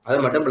இழப்பு, அதை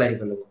மட்டும் விளங்கிக்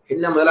கொள்ளுவோம்.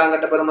 என்ன முதலாம்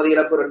கட்ட பெறுமதி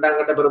இழப்பு, இரண்டாம்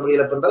கட்ட பெறுமதி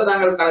இழப்புன்றதை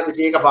நாங்கள் கணக்கு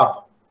செய்ய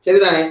பார்ப்போம்.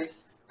 சரிதானே?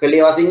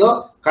 கேள்விவாசிங்கோ.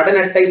 கடன்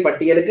அட்டை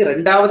பட்டியலுக்கு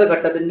இரண்டாவது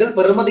கட்டத்தின்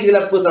பெறுமதி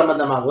இழப்பு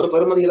சம்பந்தமாக ஒரு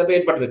பெறுமதி இழப்பு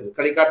ஏற்பட்டிருக்கு.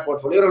 கிரெடிட் கார்டு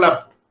போர்ட்போலியோ ஒரு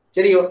இழப்பு.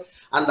 சரியோ?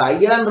 அந்த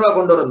 5000 ரூபாய்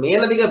கொண்ட ஒரு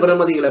மேலதிக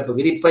பெறுமதி இழப்பு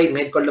விதிப்பை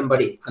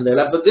மேற்கொள்ளும்படி அந்த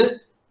இழப்புக்கு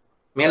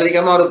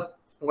மேலதிகமா ஒரு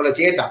உங்களை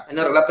செய்யட்டான்,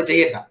 இன்னொரு இழப்பு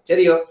செய்யட்டான்.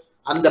 சரியோ?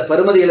 அந்த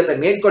பெறுமதி இழப்பை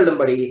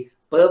மேற்கொள்ளும்படி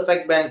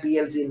பெர்ஃபெக்ட் பேங்க்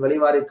பிஎல்சியின்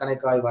வெளிவாரி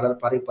கணக்காய்வாளர்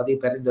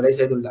பரிந்துரை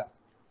செய்துள்ளார்.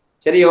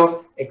 சரியோ?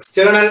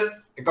 எக்ஸ்டர்னல்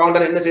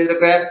அக்கௌண்டர் என்ன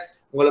செய்திருக்கிறார்?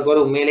 உங்களுக்கு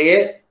ஒரு உண்மையிலேயே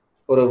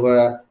ஒரு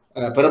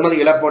பெறுமதி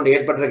இழப்பு ஒன்று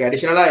ஏற்பட்டிருக்கு.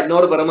 அடிஷனலா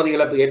இன்னொரு பெறுமதி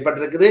இழப்பு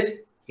ஏற்பட்டிருக்குது.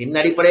 என்ன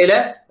அடிப்படையில?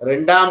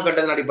 இரண்டாம்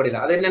கட்டத்தின் அடிப்படையில்.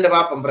 அது என்னென்று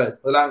பார்ப்போம்.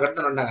 முதலாம்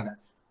கட்டம் இரண்டாம் கட்டம்.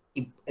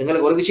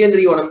 எங்களுக்கு ஒரு விஷயம்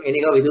தெரியணும்,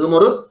 என்னைக்கோ இதுவும்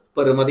ஒரு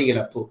பெறுமதி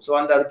இழப்பு. ஸோ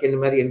அந்த அதுக்கு என்ன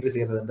மாதிரி என்ட்ரி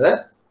செய்யறதுன்றதை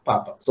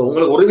பார்ப்போம். ஸோ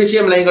உங்களுக்கு ஒரு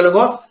விஷயம்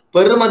இல்லைங்களுக்கோ,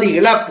 பெறுமதி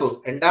இழப்பு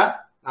என்றா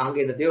நாங்க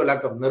என்னத்தையோ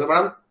இலக்கம்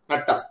நிறுவனம்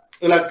நட்டம்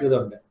இலக்கு இது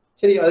உண்டு.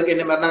 சரி, அதுக்கு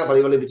என்ன மாதிரி நாங்கள்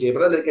பதிவளிப்பு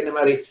செய்யப்படுறது, அதுக்கு என்ன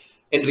மாதிரி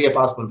என்ட்ரியை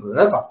பாஸ்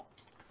பண்றதுன்னு பார்ப்போம்.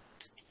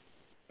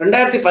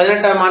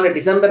 2018ஆம் ஆண்டு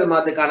டிசம்பர்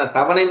மாதத்துக்கான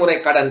தவணை முறை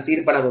கடன்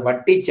தீர்ப்பனவு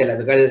வட்டி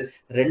செலவுகள்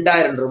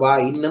 2000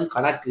 ரூபாய் இன்னும்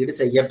கணக்கீடு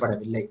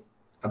செய்யப்படவில்லை.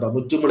 அப்ப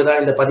முற்று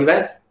முழுதான் இந்த பதிவை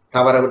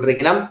தவற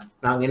விட்டுருக்கலாம்.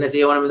 நாங்க என்ன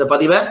செய்யணும்? இந்த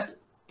பதிவை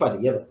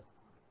பதிய வேண்டும்.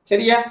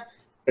 சரியா?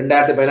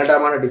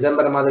 2018ஆம் ஆண்டு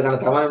டிசம்பர் மாதத்துக்கான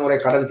தவணை முறை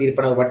கடன்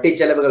தீர்ப்பனவு வட்டி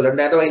செலவுகள்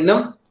 2000 ரூபாய்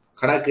இன்னும்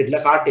கணக்கீட்டுல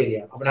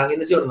காட்டலையா? அப்ப நாங்க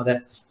என்ன செய்யணும்? அதை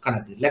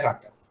கணக்கீட்டுல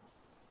காட்டணும்.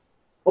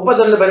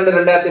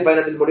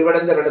 31/12/2018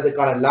 முடிவடைந்த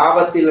வருடத்துக்கான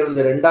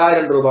லாபத்திலிருந்து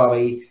 2000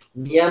 ரூபாவை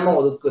நியம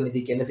ஒதுக்கு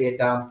நிதிக்கு என்ன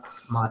செய்யட்டாம்?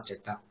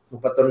 மாற்றட்டாம்.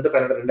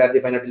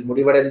 31/12/2018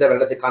 முடிவடைந்த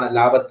வருடத்துக்கான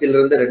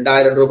லாபத்திலிருந்து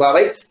 2000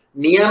 ரூபாவை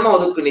நியம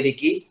ஒதுக்கு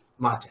நிதிக்கு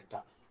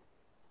மாற்றட்டாம்.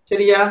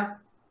 சரியா?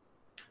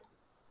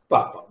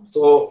 பார்ப்போம்.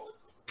 சோ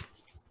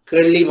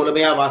கேள்வி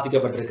முழுமையா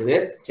வாசிக்கப்பட்டிருக்குது.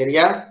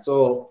 சரியா? சோ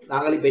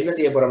நாங்கள் இப்ப என்ன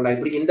செய்ய போறோம்னா,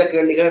 இப்படி இந்த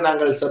கேள்விகளை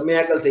நாங்கள்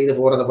செம்மையாக்கள் செய்து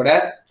போறதை விட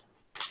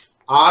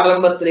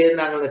ஆரம்பத்திலேயே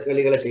நாங்கள் அந்த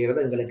கேள்விகளை செய்யறது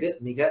எங்களுக்கு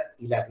மிக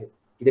இலகு.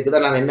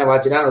 இதுக்குதான் நான் என்ன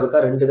வாச்சினா ஒருக்கா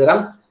 2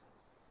 தரம்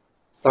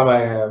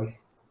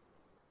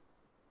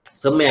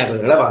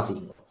செம்மையாக்கல்களை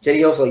வாசிக்கணும்.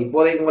 சரியோ? ஸோ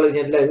இப்போதைக்கு உங்களுக்கு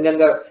விஷயத்துல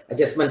எங்கெங்க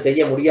அட்ஜஸ்ட்மெண்ட்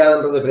செய்ய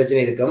முடியாதுன்றது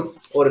பிரச்சனை இருக்கும்.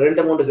 ஒரு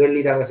 2-3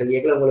 கேள்வி நாங்கள்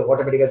செய்யல உங்களுக்கு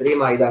ஆட்டோமேட்டிக்கா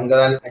தெரியுமா, இது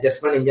அங்கதான்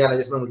அட்ஜஸ்ட்மெண்ட், இங்கே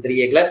அட்ஜஸ்ட்மெண்ட்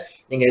தெரியல.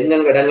 நீங்க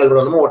எங்கெங்க இடங்கள்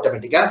விடணுமோ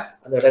ஆட்டோமேட்டிக்கா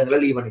அந்த இடங்களை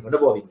லீவ் பண்ணி கொண்டு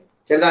போவீங்க.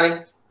 சரிதானே?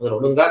 முதல்ல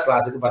ஒழுங்கா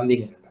கிளாஸுக்கு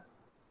வந்தீங்க.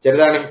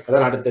 சரிதானே?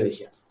 அதான் அடுத்த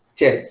விஷயம்.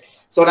 சரி,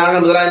 ஸோ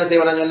நாங்கள் முதலாக என்ன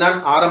செய்வோம்னு சொன்னால்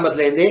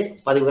ஆரம்பத்துல இருந்தே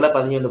பதிவுகளை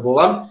 11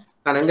 போவோம்.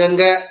 நான்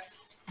எங்கெங்க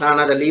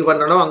நான் அதை லீவ்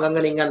பண்ணனோ அங்கங்க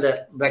நீங்க அந்த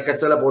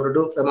பிராக்கெட்ஸ் எல்லாம்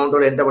போட்டுட்டு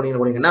அமௌண்டோட என்டர் பண்ணி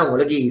போனீங்கன்னா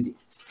உங்களுக்கு ஈஸி.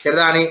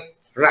 சரிதானே?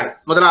 ரைட்.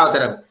 முதலாவது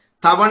தரவு,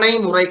 தவணை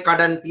முறை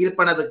கடன்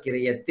தீர்ப்பனவு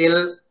கிரயத்தில்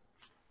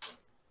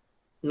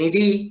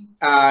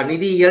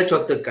நிதியியல்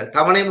சொத்துக்கள்.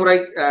 தவணை முறை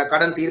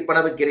கடன்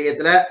தீர்ப்பனவு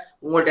கிரயத்துல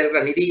உங்கள்ட்ட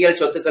இருக்கிற நிதியியல்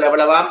சொத்துக்கள்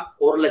எவ்வளவாம்?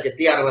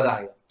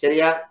 1,60,000.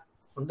 சரியா?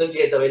 ஒன்றும்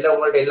செய்ய தேவையில்லை,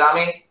 உங்கள்ட்ட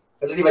எல்லாமே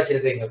எழுதி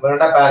வச்சிருக்கீங்க.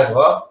 வேண்டா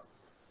பாருங்க.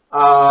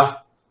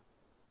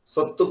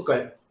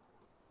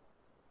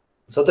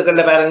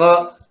 சொத்துக்கள்ல பாருங்க,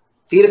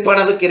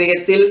 தீர்ப்பனவு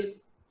கிரயத்தில்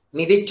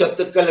நிதி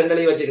சொத்துக்கள்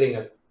எழுதி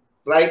வச்சுக்கிறீங்க.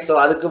 ரைட். ஸோ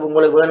அதுக்கு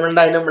உங்களுக்கு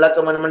வேணுமெண்டா இன்னும்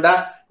விளக்கம் வேணுமெண்டா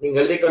நீங்க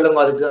எழுதி கொள்ளுங்க.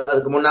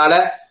 அதுக்கு முன்னால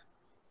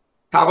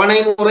தவணை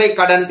முறை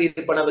கடன்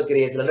தீர்ப்பனவு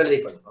கிரியத்தில் எழுதி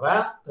கொள்ளுங்க.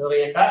 தேவை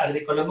என்றால்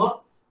எழுதி கொள்ளுங்க.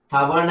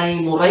 தவணை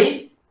முறை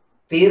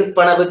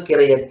தீர்ப்பனவு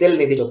கிரயத்தில்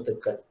நிதி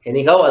சொத்துக்கள்.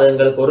 எனிகோ அது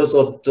எங்களுக்கு ஒரு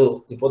சொத்து.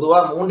 பொதுவா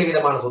 3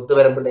 விதமான சொத்து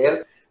வரும் பிள்ளைகள்.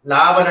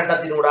 லாப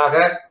நட்டத்தினூடாக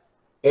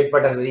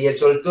ஏற்பட்ட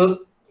நிதியியல் சொத்து,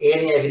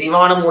 ஏனைய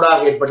விரிவானம்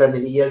ஊடாக ஏற்பட்ட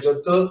நிதியியல்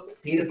சொத்து,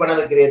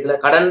 தீர்ப்பனவு கிரயத்துல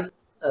கடன்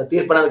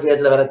தீர்ப்பனவு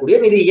கிரயத்துல வரக்கூடிய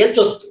நிதியியல்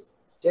சொத்து.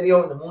 சரியோ?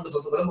 இந்த 3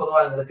 சொத்துக்களும்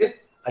பொதுவாக எங்களுக்கு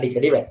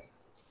அடிக்கடி வரும்.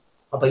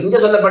 அப்ப இங்க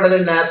சொல்லப்பட்டது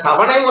என்ன?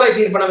 தவணை முறை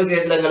தீர்ப்பனவு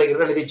கிரயத்துல எங்களுக்கு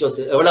இருக்கிற நிதி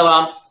சொத்து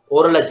எவ்வளவாம்?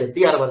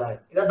 1,60,60,000.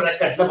 இதை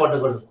பிராக்கெட்ல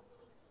போட்டுக்கொள்ளும்.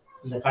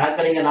 இந்த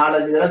கணக்கை நீங்க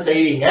 4-5 தடவை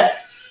செய்வீங்க.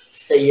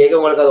 செய்ய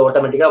உங்களுக்கு அது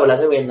ஆட்டோமேட்டிக்கா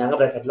விளங்க வேண்டாங்க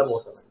பிராக்கெட்ல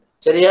போட்டு.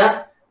 சரியா?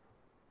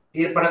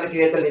 தீர்ப்பனவு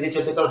கிரயத்தில் நிதி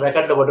சொத்துக்கள்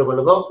பிராக்கெட்ல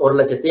போட்டுக்கொள்ளுங்க.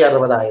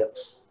 1,60,60,000.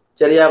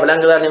 சரியா?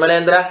 விளங்குதா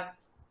நிமலேந்திரா?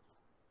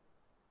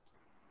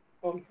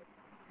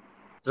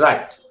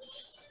 ரைட்.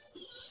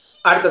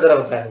 அடுத்த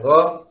தடவை பாருங்க.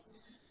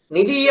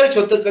 நிதியியல்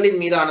சொத்துக்களின்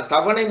மீதான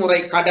தவணை முறை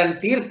கடன்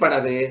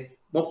தீர்ப்பனவு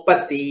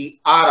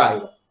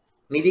 36,000.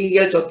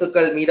 நிதியியல்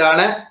சொத்துக்கள் மீதான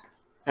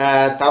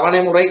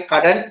தவணை முறை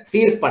கடன்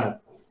தீர்ப்பனவு.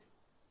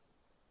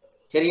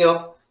 சரியோ?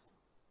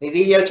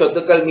 நிதியியல்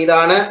சொத்துக்கள்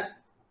மீதான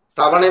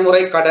தவணை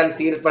முறை கடன்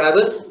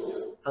தீர்ப்பனவு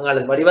அங்கால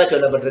வடிவா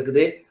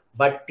சொல்லப்பட்டிருக்குது.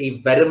 வட்டி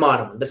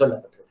வருமானம் என்று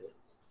சொல்லப்பட்டிருக்கு.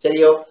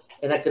 சரியோ?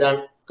 எனக்கு நான்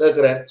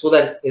கேட்கிறேன்,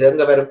 சுதன், இது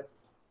எங்க வரும்?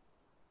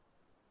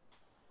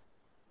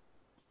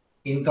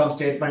 இன்கம்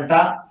ஸ்டேட்மெண்டா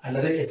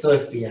அல்லது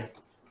எஸ்ஓஎஃபியா?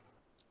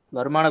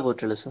 வருமான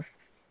கூற்றல் சார்.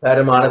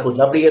 வருமான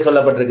கூற்றல் அப்படியே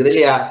சொல்லப்பட்டிருக்குது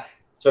இல்லையா?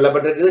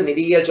 சொல்லப்பட்டிருக்குது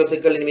நிதியியல்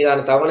சொத்துக்களின்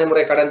மீதான தவணை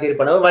முறை கடன்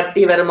தீர்ப்பனவு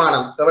வட்டி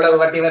வருமானம்.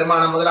 எவ்வளவு வட்டி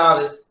வருமானம்?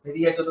 முதலாவது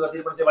நிதியியல் சொத்துக்கள்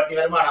தீர்ப்பனவு வட்டி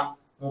வருமானம்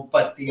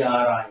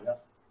 36,000.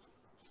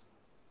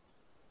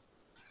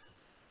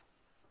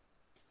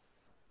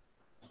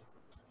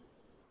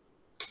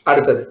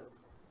 அடுத்தது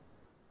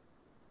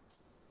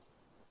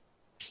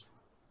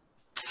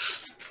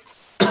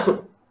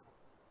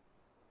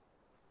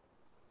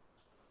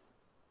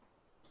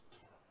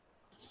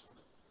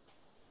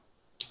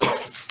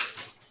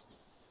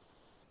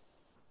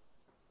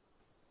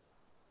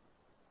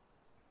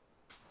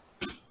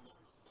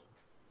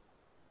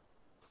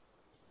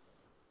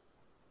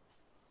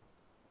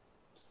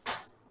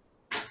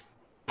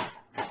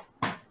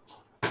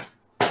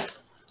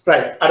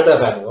அடுத்த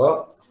பாருங்க.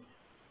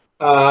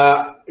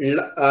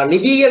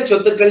 நிதியியல்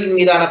சொத்துக்களின்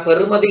மீதான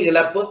பெறுமதி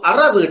இழப்பு அற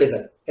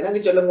வீடுகள். எனக்கு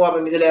சொல்லுங்க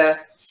இதுல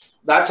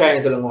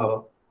தாட்சாயணி சொல்லுங்க.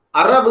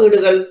 அற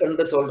வீடுகள்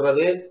என்று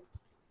சொல்றது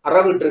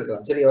அறவீட்டு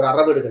இருக்கிறோம். சரி, ஒரு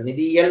அறவீடுகள்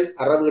நிதியியல்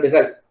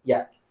அறவீடுகள்.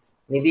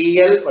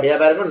 நிதியியல் வழியா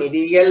பாருங்க.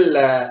 நிதியியல்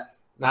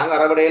நாங்க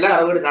அறவடையில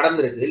அறவீடு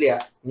நடந்திருக்கு இல்லையா?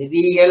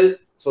 நிதியியல்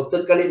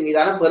சொத்துக்களின்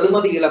மீதான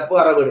பெறுமதி இழப்பு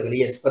அறவீடுகள்.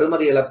 எஸ்,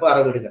 பெறுமதி இழப்பு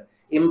அறவீடுகள்.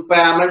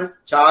 Impairment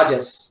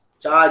charges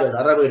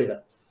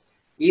அறவீடுகள்.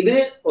 இது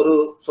ஒரு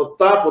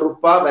சொத்தா,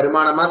 பொறுப்பா,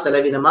 வருமானமா,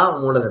 செலவினமா,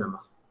 மூலதனமா?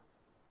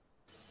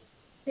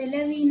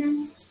 செலவினம்.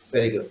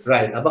 Very good,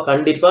 right. அப்ப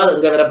கண்டிப்பா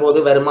இங்க வரப்போகுது,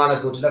 வருமான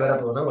கூற்றுல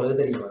வரப்போகுது.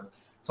 உங்களுக்கு தெரியும்.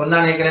 சொன்னா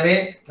ஏற்கனவே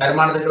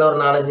வருமானத்துக்குள்ள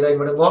ஒரு 4-5 ரூபாய்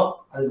விடுவோம்.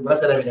 அதுக்கு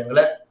பிறகு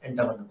செலவினங்களை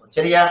என்டர் பண்ணுவோம்.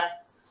 சரியா?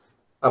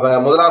 அப்ப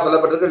முதலாவது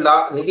சொல்லப்பட்டிருக்கு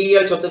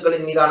நிதியியல்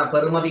சொத்துக்களின் மீதான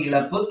பெறுமதி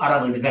இழப்பு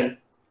அறவீடுகள்.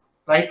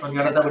 ரைட்.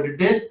 கொஞ்சம் இடத்தை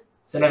விட்டுட்டு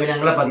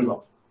செலவினங்களை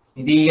பதிவோம்.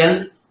 நிதியியல்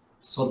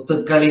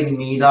சொத்துக்களின்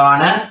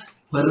மீதான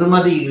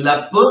பெறுமதி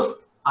இழப்பு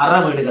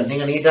அறவீடுகள்.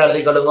 நீங்க நீட்டா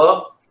எழுதி கொள்ளுங்க.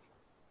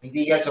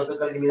 நிதியியல்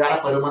சொத்துக்களின் மீதான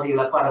பெறுமதி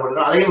இழப்பு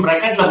அறவீடுகள். அதையும்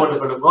பிராக்கெட்ல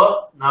போட்டுக் கொள்ளுங்க.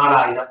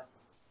 4,000.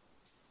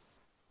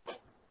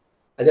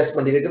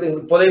 அட்ஜஸ்ட்மெண்ட் இருக்குது.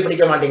 இப்போதே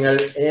பிடிக்க மாட்டீங்க.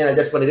 ஏன்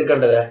அட்ஜஸ்ட்மெண்ட்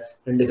இருக்குன்றத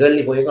 2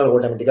 கேள்வி போய்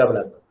ஆட்டோமேட்டிக்கா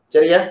விளங்கும்.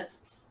 சரியா?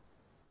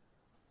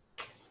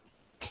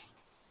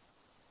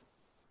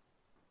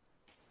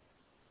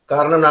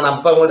 காரணம் நான்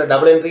அப்பா உங்கள்ட்ட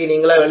டபுள் என்ட்ரி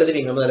நீங்களா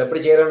எழுதுவீங்க. முதல்ல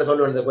எப்படி செய்யறேன்னு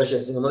சொல்லுவேன். இந்த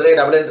கொஸ்டின்ஸ் நீங்க முதலே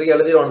டபுள் என்ட்ரி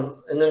எழுதிடணும்.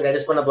 எங்க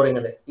அட்ஜஸ்ட் பண்ண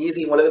போறீங்க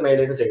ஈஸி உங்களுக்கு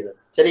மேலேருந்து செய்யுது.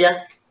 சரியா?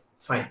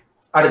 ஃபைன்.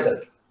 அடுத்தது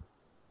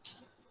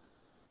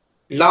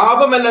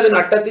லாபம் அல்லது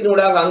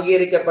நட்டத்தினூடாக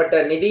அங்கீகரிக்கப்பட்ட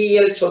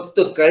நிதியியல்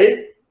சொத்துக்கள்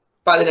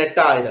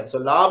 18,000. சோ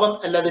லாபம்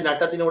அல்லது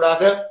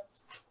நட்டத்தினூடாக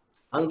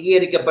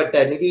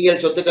அங்கீகரிக்கப்பட்ட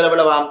நிதியியல் சொத்துக்கள்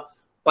எவ்வளவாம்?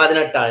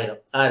 18,000.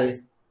 ஆறு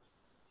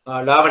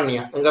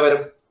லாவண்யா எங்க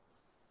வரும்?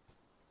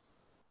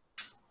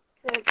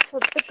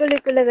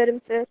 சொத்துக்களுக்குள்ள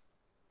வரும் சார்.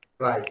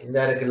 ரைட். இந்த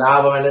இருக்கு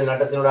லாபம் அல்லது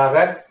நட்டத்தினூடாக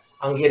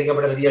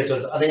அங்கீகரிக்கப்பட்ட நிதியியல்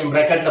சொத்து. அதையும்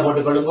பிராக்கெட்ல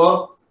போட்டுக் கொள்ளுங்க.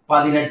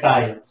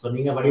 18,000. சோ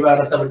நீங்க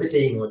வடிவாடத்தை விட்டு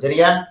செய்யுங்க.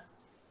 சரியா?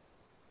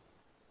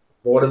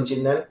 போர்டும்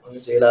சின்ன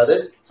ஒன்றும் செய்யலாது,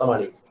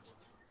 சமாளிக்கும்.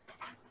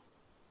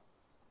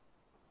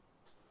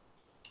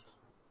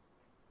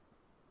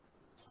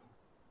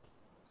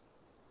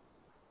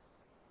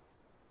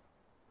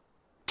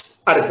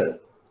 அடுத்தது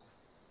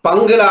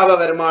பங்கு லாப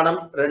வருமானம்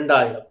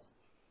 2,000.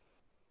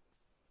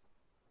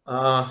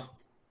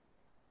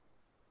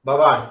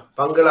 பவான்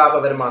பங்கு லாப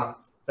வருமானம்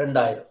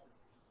 2,000.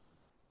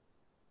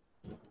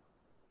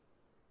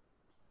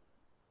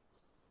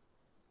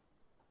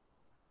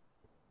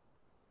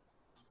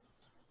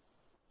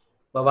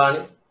 பவானி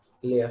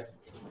இல்லையா?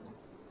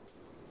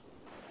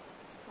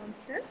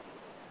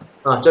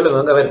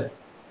 சொல்லுங்க. அங்க வரும்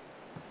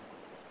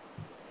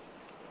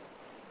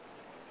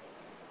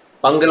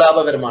பங்கு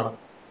லாப வருமானம்.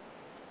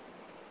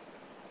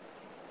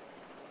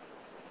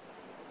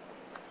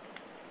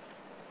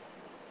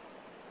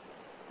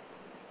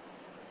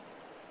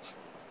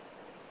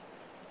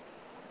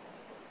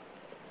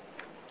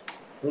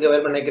 இங்க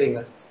வரும் நினைக்கிறீங்க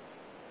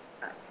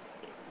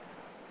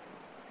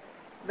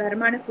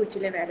வருமான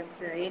கூற்றில வரும்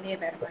சார் ஏனைய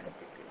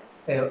வருமானத்துக்கு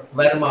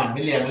வருமானம்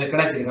இல்லையா உங்களுக்கு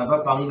கிடைச்சிருக்கு. அப்ப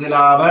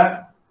பங்குலாப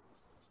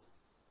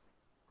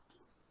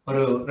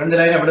ஒரு 2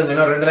 லைனை விடுங்க,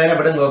 இன்னும் 2 லைனை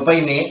விடுங்க.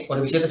 எப்பயுமே ஒரு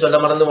விஷயத்த சொல்ல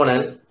மறந்து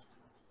போனேன்,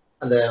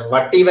 அந்த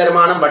வட்டி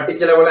வருமானம் வட்டி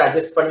செலவுகளை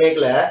அட்ஜஸ்ட்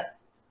பண்ணிக்கல,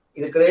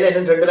 இதுக்கிடையில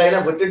இன்னும் 2 லைனை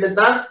விட்டுட்டு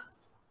தான்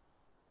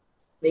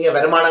நீங்க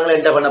வருமானங்களை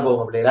என்ன பண்ண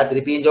போகும் அப்படிங்களா.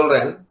 திருப்பியும்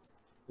சொல்றேன்,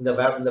 இந்த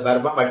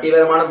வட்டி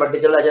வருமானம் வட்டி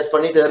செலவு அட்ஜஸ்ட்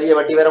பண்ணி தெரிய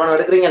வட்டி வருமானம்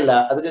எடுக்கிறீங்கல்ல,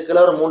 அதுக்கு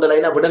கீழே ஒரு 3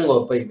 லைனை விடுங்க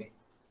எப்பயுமே.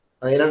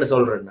 அது என்னன்னு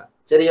சொல்றேன்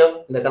சரியோ,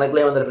 இந்த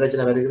கணக்குலயே வந்து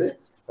பிரச்சனை வருகுது.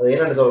 அது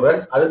என்னன்னு சொல்றேன்,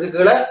 அதுக்கு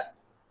கீழே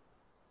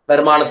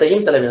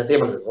வருமானத்தையும்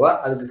செலவினத்தையும் எழுதுங்கோ,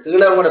 அதுக்கு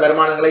கீழே உங்களோட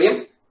வருமானங்களையும்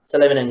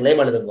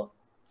செலவினங்களையும் எழுதுங்கோ.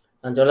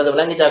 நான் சொல்றது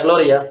விளங்கிச்சா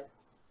குளோரியா?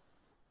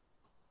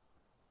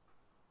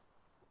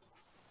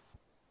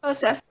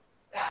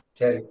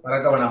 சரி,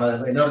 மறக்க வேணாம்.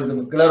 இன்னொரு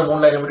கீழே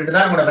 3 லைனை விட்டுட்டு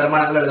தான் உங்களோட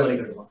வருமானங்களை எழுத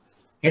வலிக்கிட்டு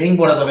ஹெடிங்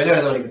போட தொகையில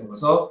எழுத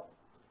வலிக்கிட்டு. ஸோ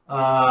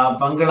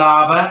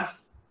பங்குலாப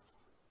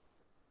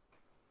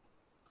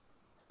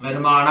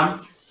வருமானம்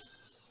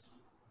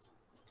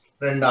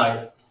 2000.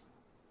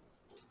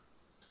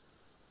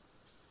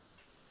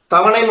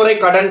 தவணை முறை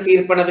கடன்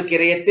தீர்ப்பனவு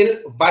கிரயத்தில்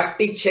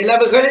வட்டி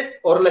செலவுகள்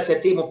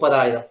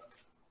 1,30,000.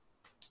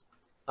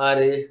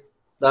 ஆறு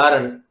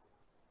தாரணி.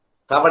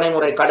 தவணை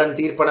முறை கடன்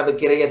தீர்ப்பனவு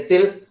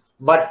கிரயத்தில்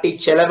வட்டி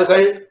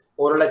செலவுகள்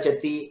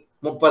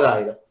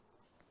 1,30,000.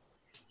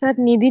 சார்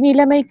நிதி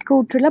நிலைமை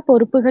கூற்றுல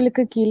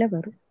பொறுப்புகளுக்கு கீழே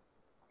வரும்.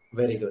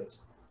 Very good,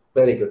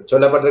 very good.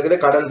 சொல்லப்பட்டிருக்குது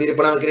கடன்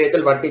தீர்ப்பனவு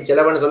கிரயத்தில் வட்டி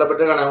செலவுன்னு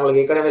சொல்லப்பட்டிருக்கு. நான்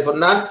உங்களுக்கு ஏற்கனவே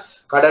சொன்னான்,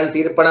 கடன்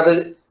தீர்ப்பனவு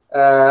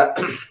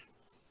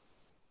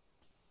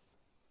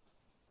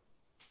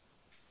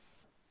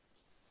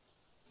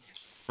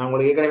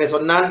உங்களுக்கு ஏற்கனவே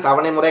சொன்னான்,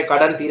 தவணை முறை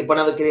கடன்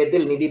தீர்ப்பனவு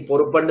கிரயத்தில் நிதி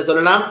பொறுப்புன்னு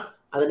சொல்லலாம்,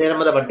 அது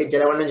நேரம் அதை வட்டி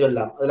செலவுன்னு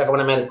சொல்லலாம். அதுல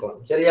கவனமா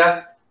இருக்கணும். சரியா?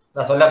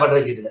 நான்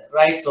சொல்லப்பட்டிருக்கு இதுல.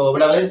 ரைட். சோ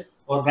இவ்வளவு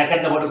ஒரு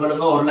பிராக்கெட்ல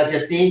போட்டுக்கொள்ளுங்க.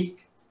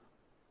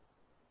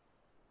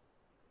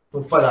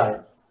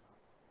 1,30,000.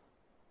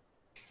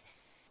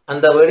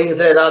 அந்த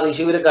வேர்டிங்ஸ்ல ஏதாவது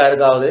இஷ்யூ இருக்கா?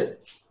 இருக்காவது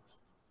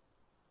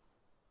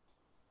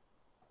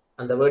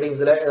அந்த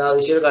வேர்டிங்ஸ்ல ஏதாவது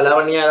இஷ்யூ இருக்கா?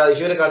 லவண்யா, ஏதாவது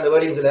இஷ்யூ இருக்கா அந்த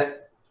வேர்டிங்ஸ்ல?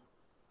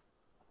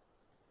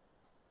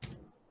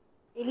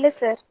 இல்ல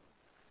சார்.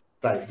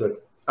 Right, good.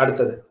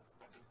 அடுத்தது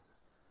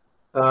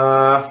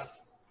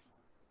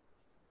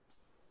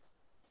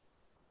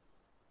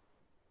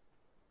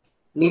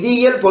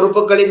நிதியியல்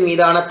பொறுப்புகளின்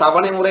மீதான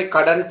தவணை முறை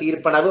கடன்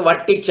தீர்ப்பனவு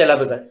வட்டி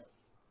செலவுகள்.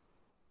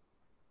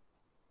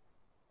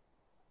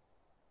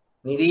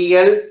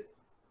 நிதியியல்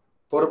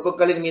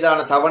பொறுப்புகளின் மீதான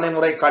தவணை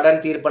முறை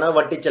கடன் தீர்ப்பனவு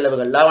வட்டி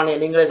செலவுகள். லாவண்யா,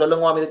 நீங்களே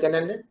சொல்லுங்க இதுக்கு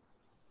என்னன்னு,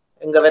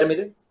 எங்க வரும்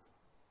இது?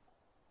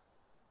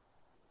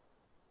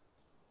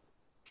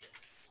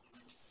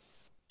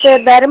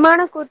 சார் வருமான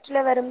கூற்றுல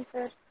வரும்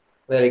சார்.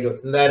 Very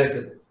good. இந்த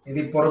இருக்குது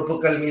நிதி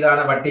பொறுப்புகள் மீதான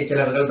வட்டி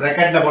செலவுகள்.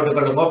 பிராக்கெட்ல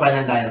போட்டுக்கொள்ளுங்க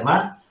 12,000.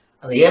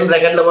 அது ஏன்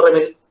பிராக்கெட்ல போற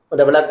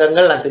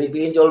விளக்கங்கள் நான்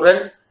திருப்பியும்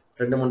சொல்றேன்.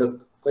 2-3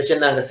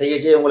 கொஸ்டின் நாங்கள்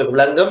செய்ய உங்களுக்கு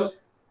விளங்கும்.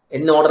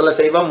 என்ன ஆர்டர்ல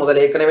செய்வோம்?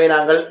 முதல் ஏற்கனவே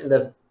நாங்கள் இந்த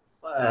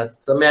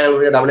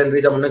செம்மையாளர்களுடைய டபுள்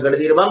என்ட்ரிஸை முன்னுக்கு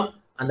எழுதிடுவோம்.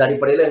 அந்த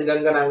அடிப்படையில்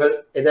எங்கெங்க நாங்கள்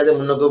எதாவது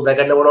முன்னுக்கு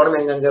பிராக்கெட்ல போடணும்,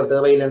 எங்கெங்க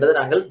தேவையில்லைன்றதை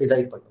நாங்கள்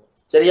டிசைட் பண்ணுவோம்.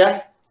 சரியா?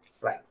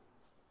 ரைட்.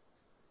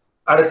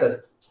 அடுத்தது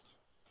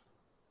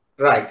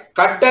ரைட்,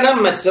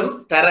 கட்டணம் மற்றும்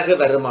தரகு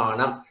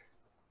வருமானம்.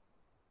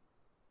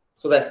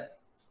 சுதர்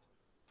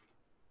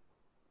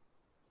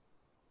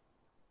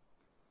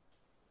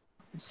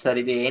சார்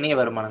இது ஏனைய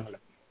வருமானங்கள்.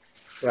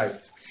 ரைட்.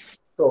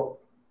 ஸோ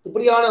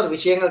இப்படியான ஒரு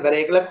விஷயங்கள்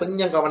வரைகளை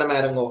கொஞ்சம் கவனமா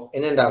இருங்கோ.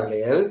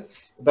 என்னென்றார்கள்,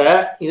 இப்ப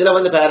இதுல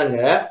வந்து பாருங்க,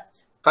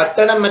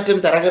 கட்டணம்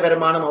மற்றும் தரகு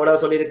வருமானம்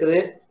எவ்வளவு சொல்லியிருக்குது?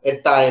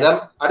 8,000.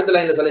 அடுத்த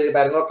லைன்ல சொல்லியிருக்கு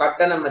பாருங்க,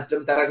 கட்டணம்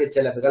மற்றும் தரகு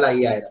செலவுகள்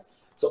 5,000.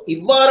 ஸோ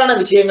இவ்வாறான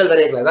விஷயங்கள்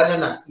வரைகளை அதான்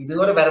சொன்னா, இது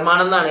ஒரு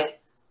வருமானம் தானே.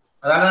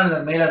 அதான் இந்த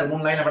மேல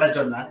 3 லைனை விட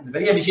சொன்னா, இது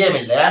பெரிய விஷயம்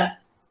இல்லை.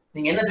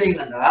 நீங்க என்ன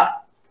செய்யுங்கன்னா,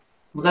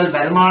 முதல்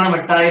வருமானம்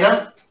 8,000,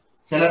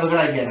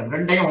 செலவுகள் 5,000,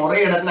 ரெண்டையும் ஒரே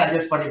இடத்துல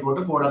அட்ஜஸ்ட் பண்ணி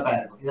போட்டு போட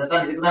பாருங்க.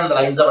 இதைத்தான் இதுக்குதான் இந்த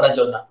லைன்ஸை விட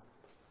சொன்னா.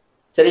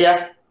 சரியா?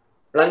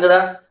 விளங்குதா?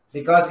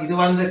 பிகாஸ் இது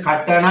வந்து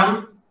கட்டணம்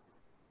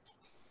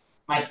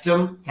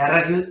மற்றும்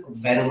தரகு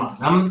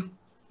வருமானம்,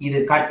 இது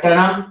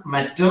கட்டணம்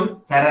மற்றும்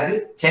தரகு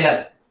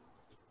செலவு.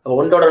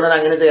 ஒன்றோட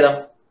நாங்க என்ன செய்யறோம்?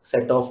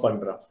 செட் ஆஃப்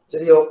பண்றோம்.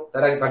 சரியோ?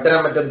 தரகு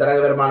கட்டணம் மற்றும்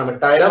தரகு வருமானம்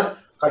 8,000,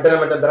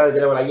 கட்டணம் மற்றும் தரகு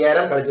செலவு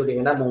 5,000, கழிச்சு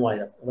விட்டீங்கன்னா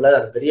 3,000. உங்களது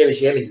அது பெரிய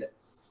விஷயம் இல்லை.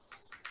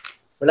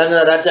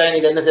 விளங்குதா ராஜாயன்?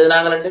 இது என்ன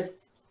செய்தாங்களே?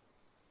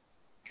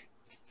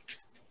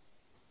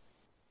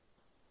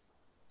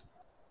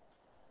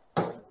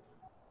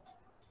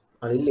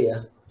 அது இல்லையா?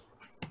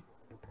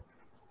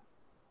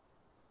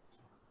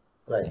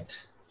 ரைட்.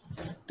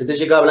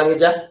 ரிதுஷிகா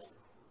விளங்குச்சா?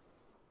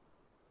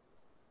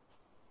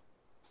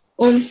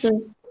 ஓம் சார்.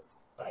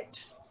 ரைட்.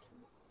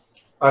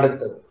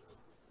 அடுத்தது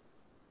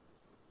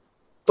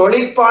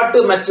தொழிற்பாட்டு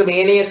மற்றும்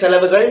ஏனைய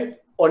செலவுகள்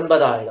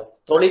 9,000.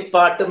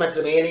 தொழிற்பாட்டு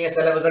மற்றும் ஏனைய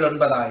செலவுகள்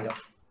 9,000.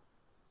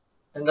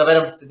 எங்க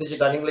வரும்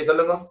ரிதுஷிகா? நீங்களே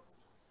சொல்லுங்க.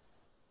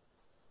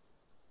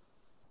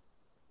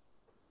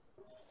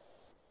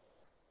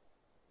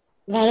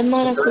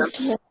 வருமான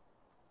கூற்றுல.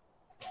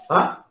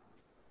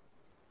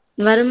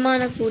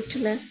 வருமான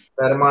கூற்றுல.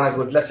 வருமான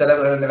கூட்டுல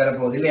செலவுகள்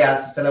வரப்போகுது இல்லையா?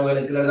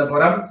 செலவுகளுக்கு எழுத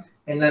போறோம்.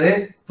 என்னது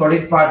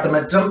தொழிற்பாட்டு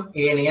மற்றும்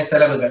ஏனைய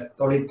செலவுகள்.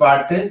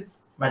 தொழிற்பாட்டு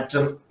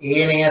மற்றும்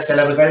ஏனைய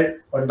செலவுகள்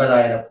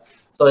 9000.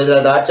 சோ இதுல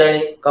தாட்சாயி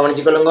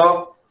கவனிச்சுக்கொள்ளுங்க.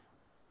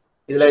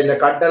 இதுல இந்த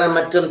கட்டணம்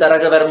மற்றும்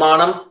தரகு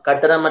வருமானம்,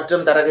 கட்டணம்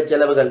மற்றும் தரகு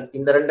செலவுகள்,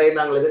 இந்த ரெண்டையும்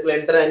நாங்கள் இதுக்குள்ள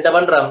என்டர்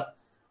பண்றோம்.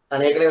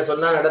 நான் ஏற்கனவே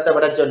சொன்னா நடத்த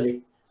விட சொல்லி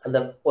அந்த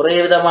ஒரே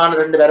விதமான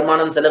 2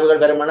 வருமானம்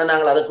செலவுகள் வருமானம்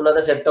நாங்கள்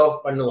அதுக்குள்ளதை செட் ஆஃப்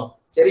பண்ணுவோம்.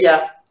 சரியா?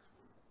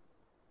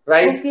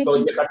 ரைட். சோ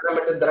இந்த கட்டணம்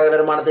மற்றும் தரகு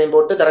வருமானத்தையும்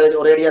போட்டு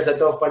தரகு ஒரேடியா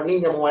செட் ஆஃப் பண்ணி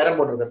இந்த 3000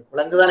 போட்டிருக்கேன்.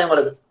 விளங்குதானே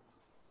உங்களுக்கு?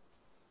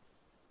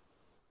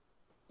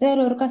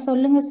 சார் ஒருக்கா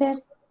சொல்லுங்க சார்.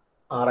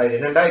 ரைட்.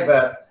 என்னண்டா இப்ப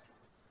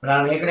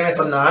நான் ஏற்கனவே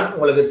சொன்னான்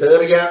உங்களுக்கு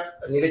தேறிய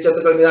நிதி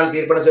சொத்துக்கள் மீதான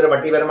தீர்ப்பணம் செய்கிற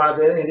வட்டி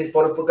வருமானத்திலிருந்து நிதி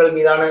பொறுப்புகள்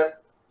மீதான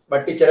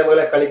வட்டி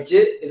செலவுகளை கழிச்சு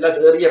இதுல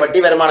தேறிய வட்டி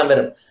வருமானம்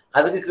வரும்.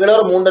 அதுக்கு கீழே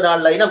ஒரு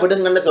 3-4 லைனை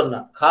விடுங்கன்னு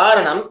சொன்னான்.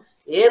 காரணம்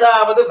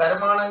ஏதாவது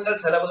வருமானங்கள்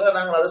செலவுகளை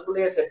நாங்கள்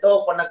அதுக்குள்ளேயே செட்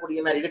ஆஃப் பண்ணக்கூடிய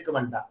மாதிரி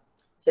இருக்குமெண்டா,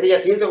 சரியா,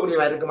 தீர்க்கக்கூடிய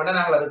மாதிரி இருக்குமெண்டா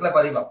நாங்கள் அதுக்குள்ள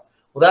பதிவோம்.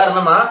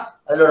 உதாரணமா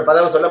அதோட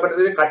பதவி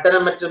சொல்லப்பட்டிருக்கு.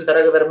 கட்டணம் மற்றும்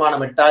தரகு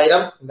வருமானம்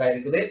 8000 இந்த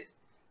இருக்குது.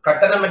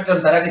 கட்டணம்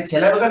மற்றும் தரகு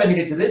செலவுகள்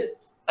இருக்குது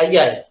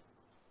 5000.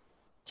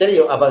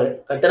 சரியோ? அப்ப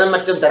கட்டணம்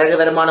மற்றும் தரகு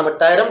வருமானம்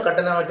 8000,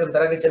 கட்டணம் மற்றும்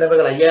தரகு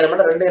செலவுகள்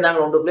 5000, ரெண்டையும்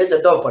நாங்கள் ஒன்று பிளே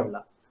செட் ஆஃப்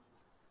பண்ணலாம்.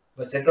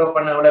 இப்ப செட் ஆஃப்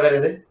பண்ண எவ்வளவு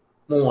வருது?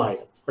 3000.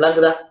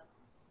 விளங்குதா?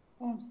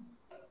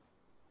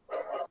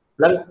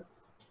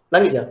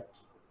 விளங்குச்சா?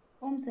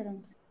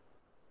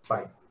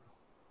 ஃபைன்.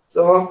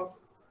 சோ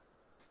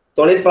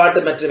தொழிற்பாட்டு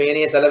மற்றும்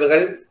ஏனைய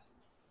செலவுகள்.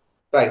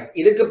 ரைட்.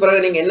 இதுக்கு பிறகு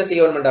நீங்க என்ன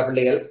செய்யணும்டா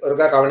பிள்ளைகள்,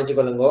 ஒருக்கா கவனிச்சு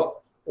கொள்ளுங்க.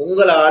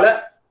 உங்களால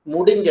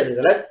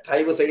முடிஞ்சதுகளை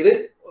தயவு செய்து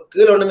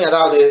கீழே ஒண்ணுமே,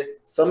 அதாவது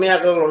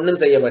செம்மையாக்கள்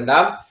ஒன்றும் செய்ய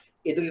வேண்டாம்.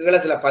 இதுக்கு கீழே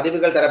சில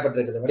பதிவுகள்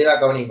தரப்பட்டிருக்குது. வடிவா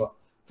கவனிங்கோ.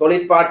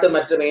 தொழிற்பாட்டு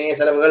மற்றும் ஏனைய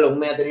செலவுகள்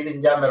உண்மையா தெரியுது.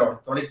 இஞ்சாமரோம்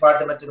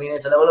தொழிற்பாட்டு மற்றும் ஏனைய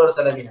செலவுகள் ஒரு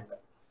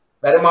செலவினங்கள்.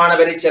 வருமான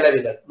வரி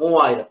செலவுகள்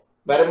 3000.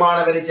 வருமான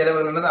வரி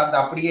செலவுகள் அந்த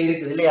அப்படியே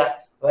இருக்குது இல்லையா?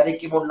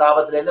 வரிக்கு முன்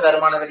லாபத்துல இருந்து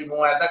வருமான வரி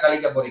 3000 தான்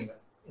கழிக்க போறீங்க.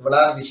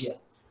 இவ்வளவு விஷயம்.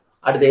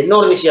 அடுத்து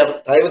இன்னொரு விஷயம்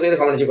தயவு செய்து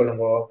கவனிச்சு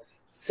கொள்ளுங்க.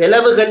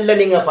 செலவுகள்ல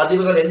நீங்க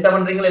பதிவுகள் என்டர்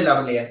பண்றீங்களா இல்ல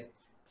இல்லையா?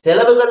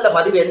 செலவுகள்ல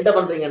பதிவு என்டர்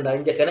பண்றீங்கடா,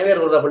 இங்க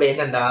கிணவேர் உள்ள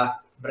எங்கண்டா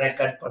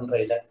பிராக்கெட்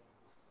பண்றீங்க.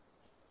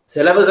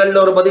 செலவுகள்ல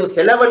ஒரு பதிவு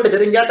செலவுன்னு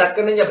தெரிஞ்சா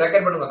டக்குன்னு நீங்க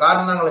பிராக்கெட் பண்ணுங்க.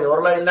 காரணம் நாங்கள்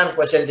ஒரு லைன்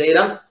கொஸ்டின்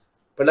செய்யறோம்,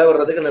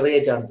 பிளவுறதுக்கு நிறைய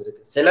சான்ஸ்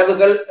இருக்கு.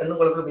 செலவுகள்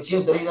உங்களுக்கு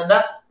விஷயம் தெரியுதுன்னா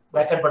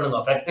பிராக்கெட் பண்ணுங்க.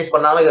 பிராக்டிஸ்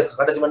பண்ணாம இது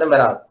கடைசி மட்டும்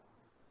வராது.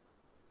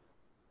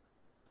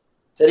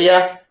 சரியா?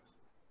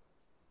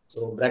 சோ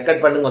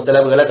பிராக்கெட் பண்ணுங்க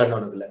செலவுகளை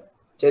கண்ணோணுக்குள்ள.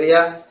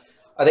 சரியா?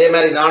 அதே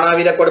மாதிரி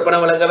நானாவித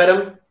கொடுப்பனவு எங்க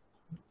வரும்?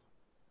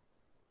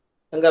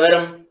 எங்க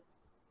வரும்?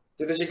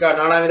 திதிஷிகா,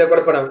 நானாவித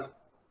கொடுப்பனவு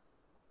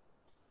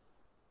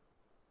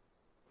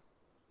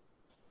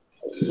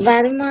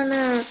வருமான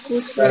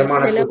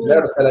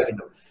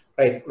செலவினம்.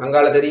 ரைட்.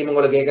 மங்காள தெரியும்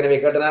உங்களுக்கு ஏற்கனவே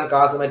கேட்டதான்.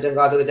 காசு மற்றும்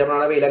காசுக்கு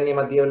சமமானவை இலங்கை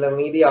மத்திய உள்ள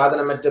மீதி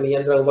ஆதன மற்றும்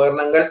இயந்திர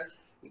உபகரணங்கள்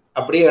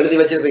அப்படியே எழுதி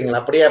வச்சிருக்கீங்களா?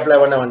 அப்படியே அப்ளை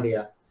பண்ண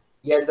வேண்டியா?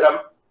 இயந்திரம்,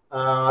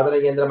 ஆதன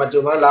இயந்திரம்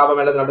மற்றும் லாபம்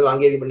அல்லது நடுவு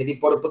அங்கீகரிப்பு நிதி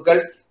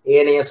பொறுப்புகள்,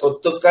 ஏனைய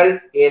சொத்துக்கள்,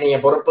 ஏனைய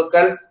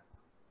பொறுப்புகள்,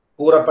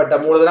 கூறப்பட்ட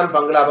மூலதனம்,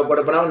 பங்கு லாப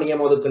கொடுப்பனவு,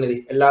 நியம ஒதுக்கு நிதி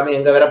எல்லாமே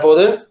எங்க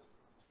வரப்போகுது?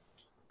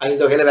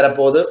 5 வகையில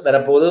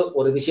வரப்போகுது.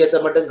 ஒரு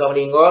விஷயத்தை மட்டும்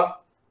கவனிங்கோ.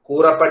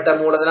 கூறப்பட்ட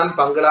மூலதனம்,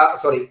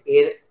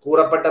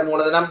 கூறப்பட்ட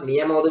மூலதனம்,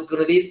 நியம ஒதுக்கு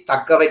நிதி,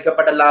 தக்க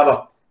வைக்கப்பட்ட லாபம்.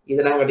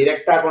 இது நாங்க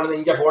டிரெக்டா கொண்டு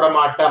இங்க போட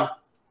மாட்டோம்.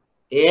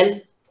 ஏன்?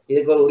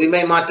 இதுக்கு ஒரு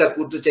உரிமை மாற்ற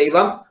கூற்று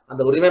செய்வோம்.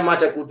 அந்த உரிமை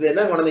மாற்ற கூற்று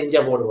என்ன கொண்டு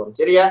இங்க போடுவோம்.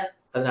 சரியா?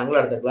 அது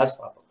நாங்களும் அடுத்த கிளாஸ்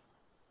பார்ப்போம்.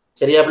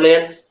 சரியா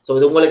பிள்ளைகள்? சோ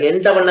இது உங்களுக்கு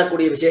என்டர்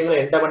பண்ணக்கூடிய விஷயங்களை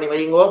என்டர் பண்ணி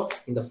வைங்கோ.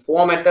 இந்த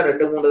ஃபார்மேட்டை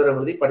 2-3 தடவை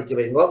எழுதி படிச்சு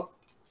வைங்கோ.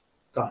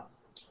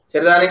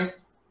 சரிதானே?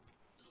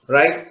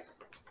 ரைட்.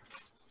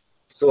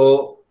 சோ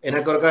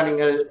எனக்கு ஒருக்கா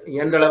நீங்கள்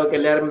எந்த அளவுக்கு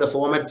எல்லாரும் இந்த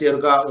ஃபார்மேட்ஸ்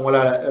இருக்கா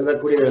உங்களால்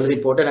எழுதக்கூடிய எழுதி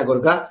போட்டு எனக்கு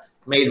ஒருக்கா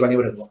மெயில் பண்ணி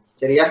விடுவோம்.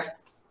 சரியா?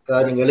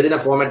 அதாவது நீங்கள் எழுதின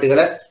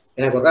ஃபார்மேட்டுகளை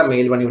எனக்கு ஒருக்கா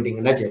மெயில் பண்ணி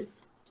விட்டீங்கன்னா சரி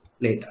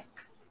லேட்டா.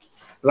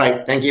 ரைட்.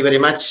 Thank you very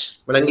much.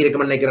 விளங்கி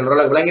இருக்கும்னு நினைக்கிறேன்.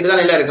 ஓரளவுக்கு விளங்கிட்டு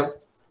தான் நல்லா இருக்கும்.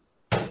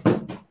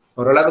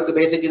 ஓரளவுக்கு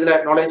பேசிக் இதுல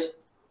நாலேஜ்.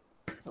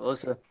 ஓ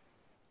sir.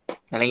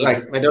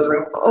 Right. விளங்கிடுது.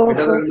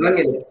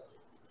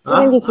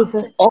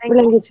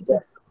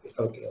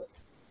 Okay.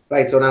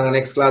 Right. So நாங்கள்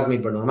நெக்ஸ்ட் கிளாஸ்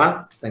மீட் பண்ணுவோமா?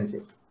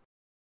 தேங்க்யூ.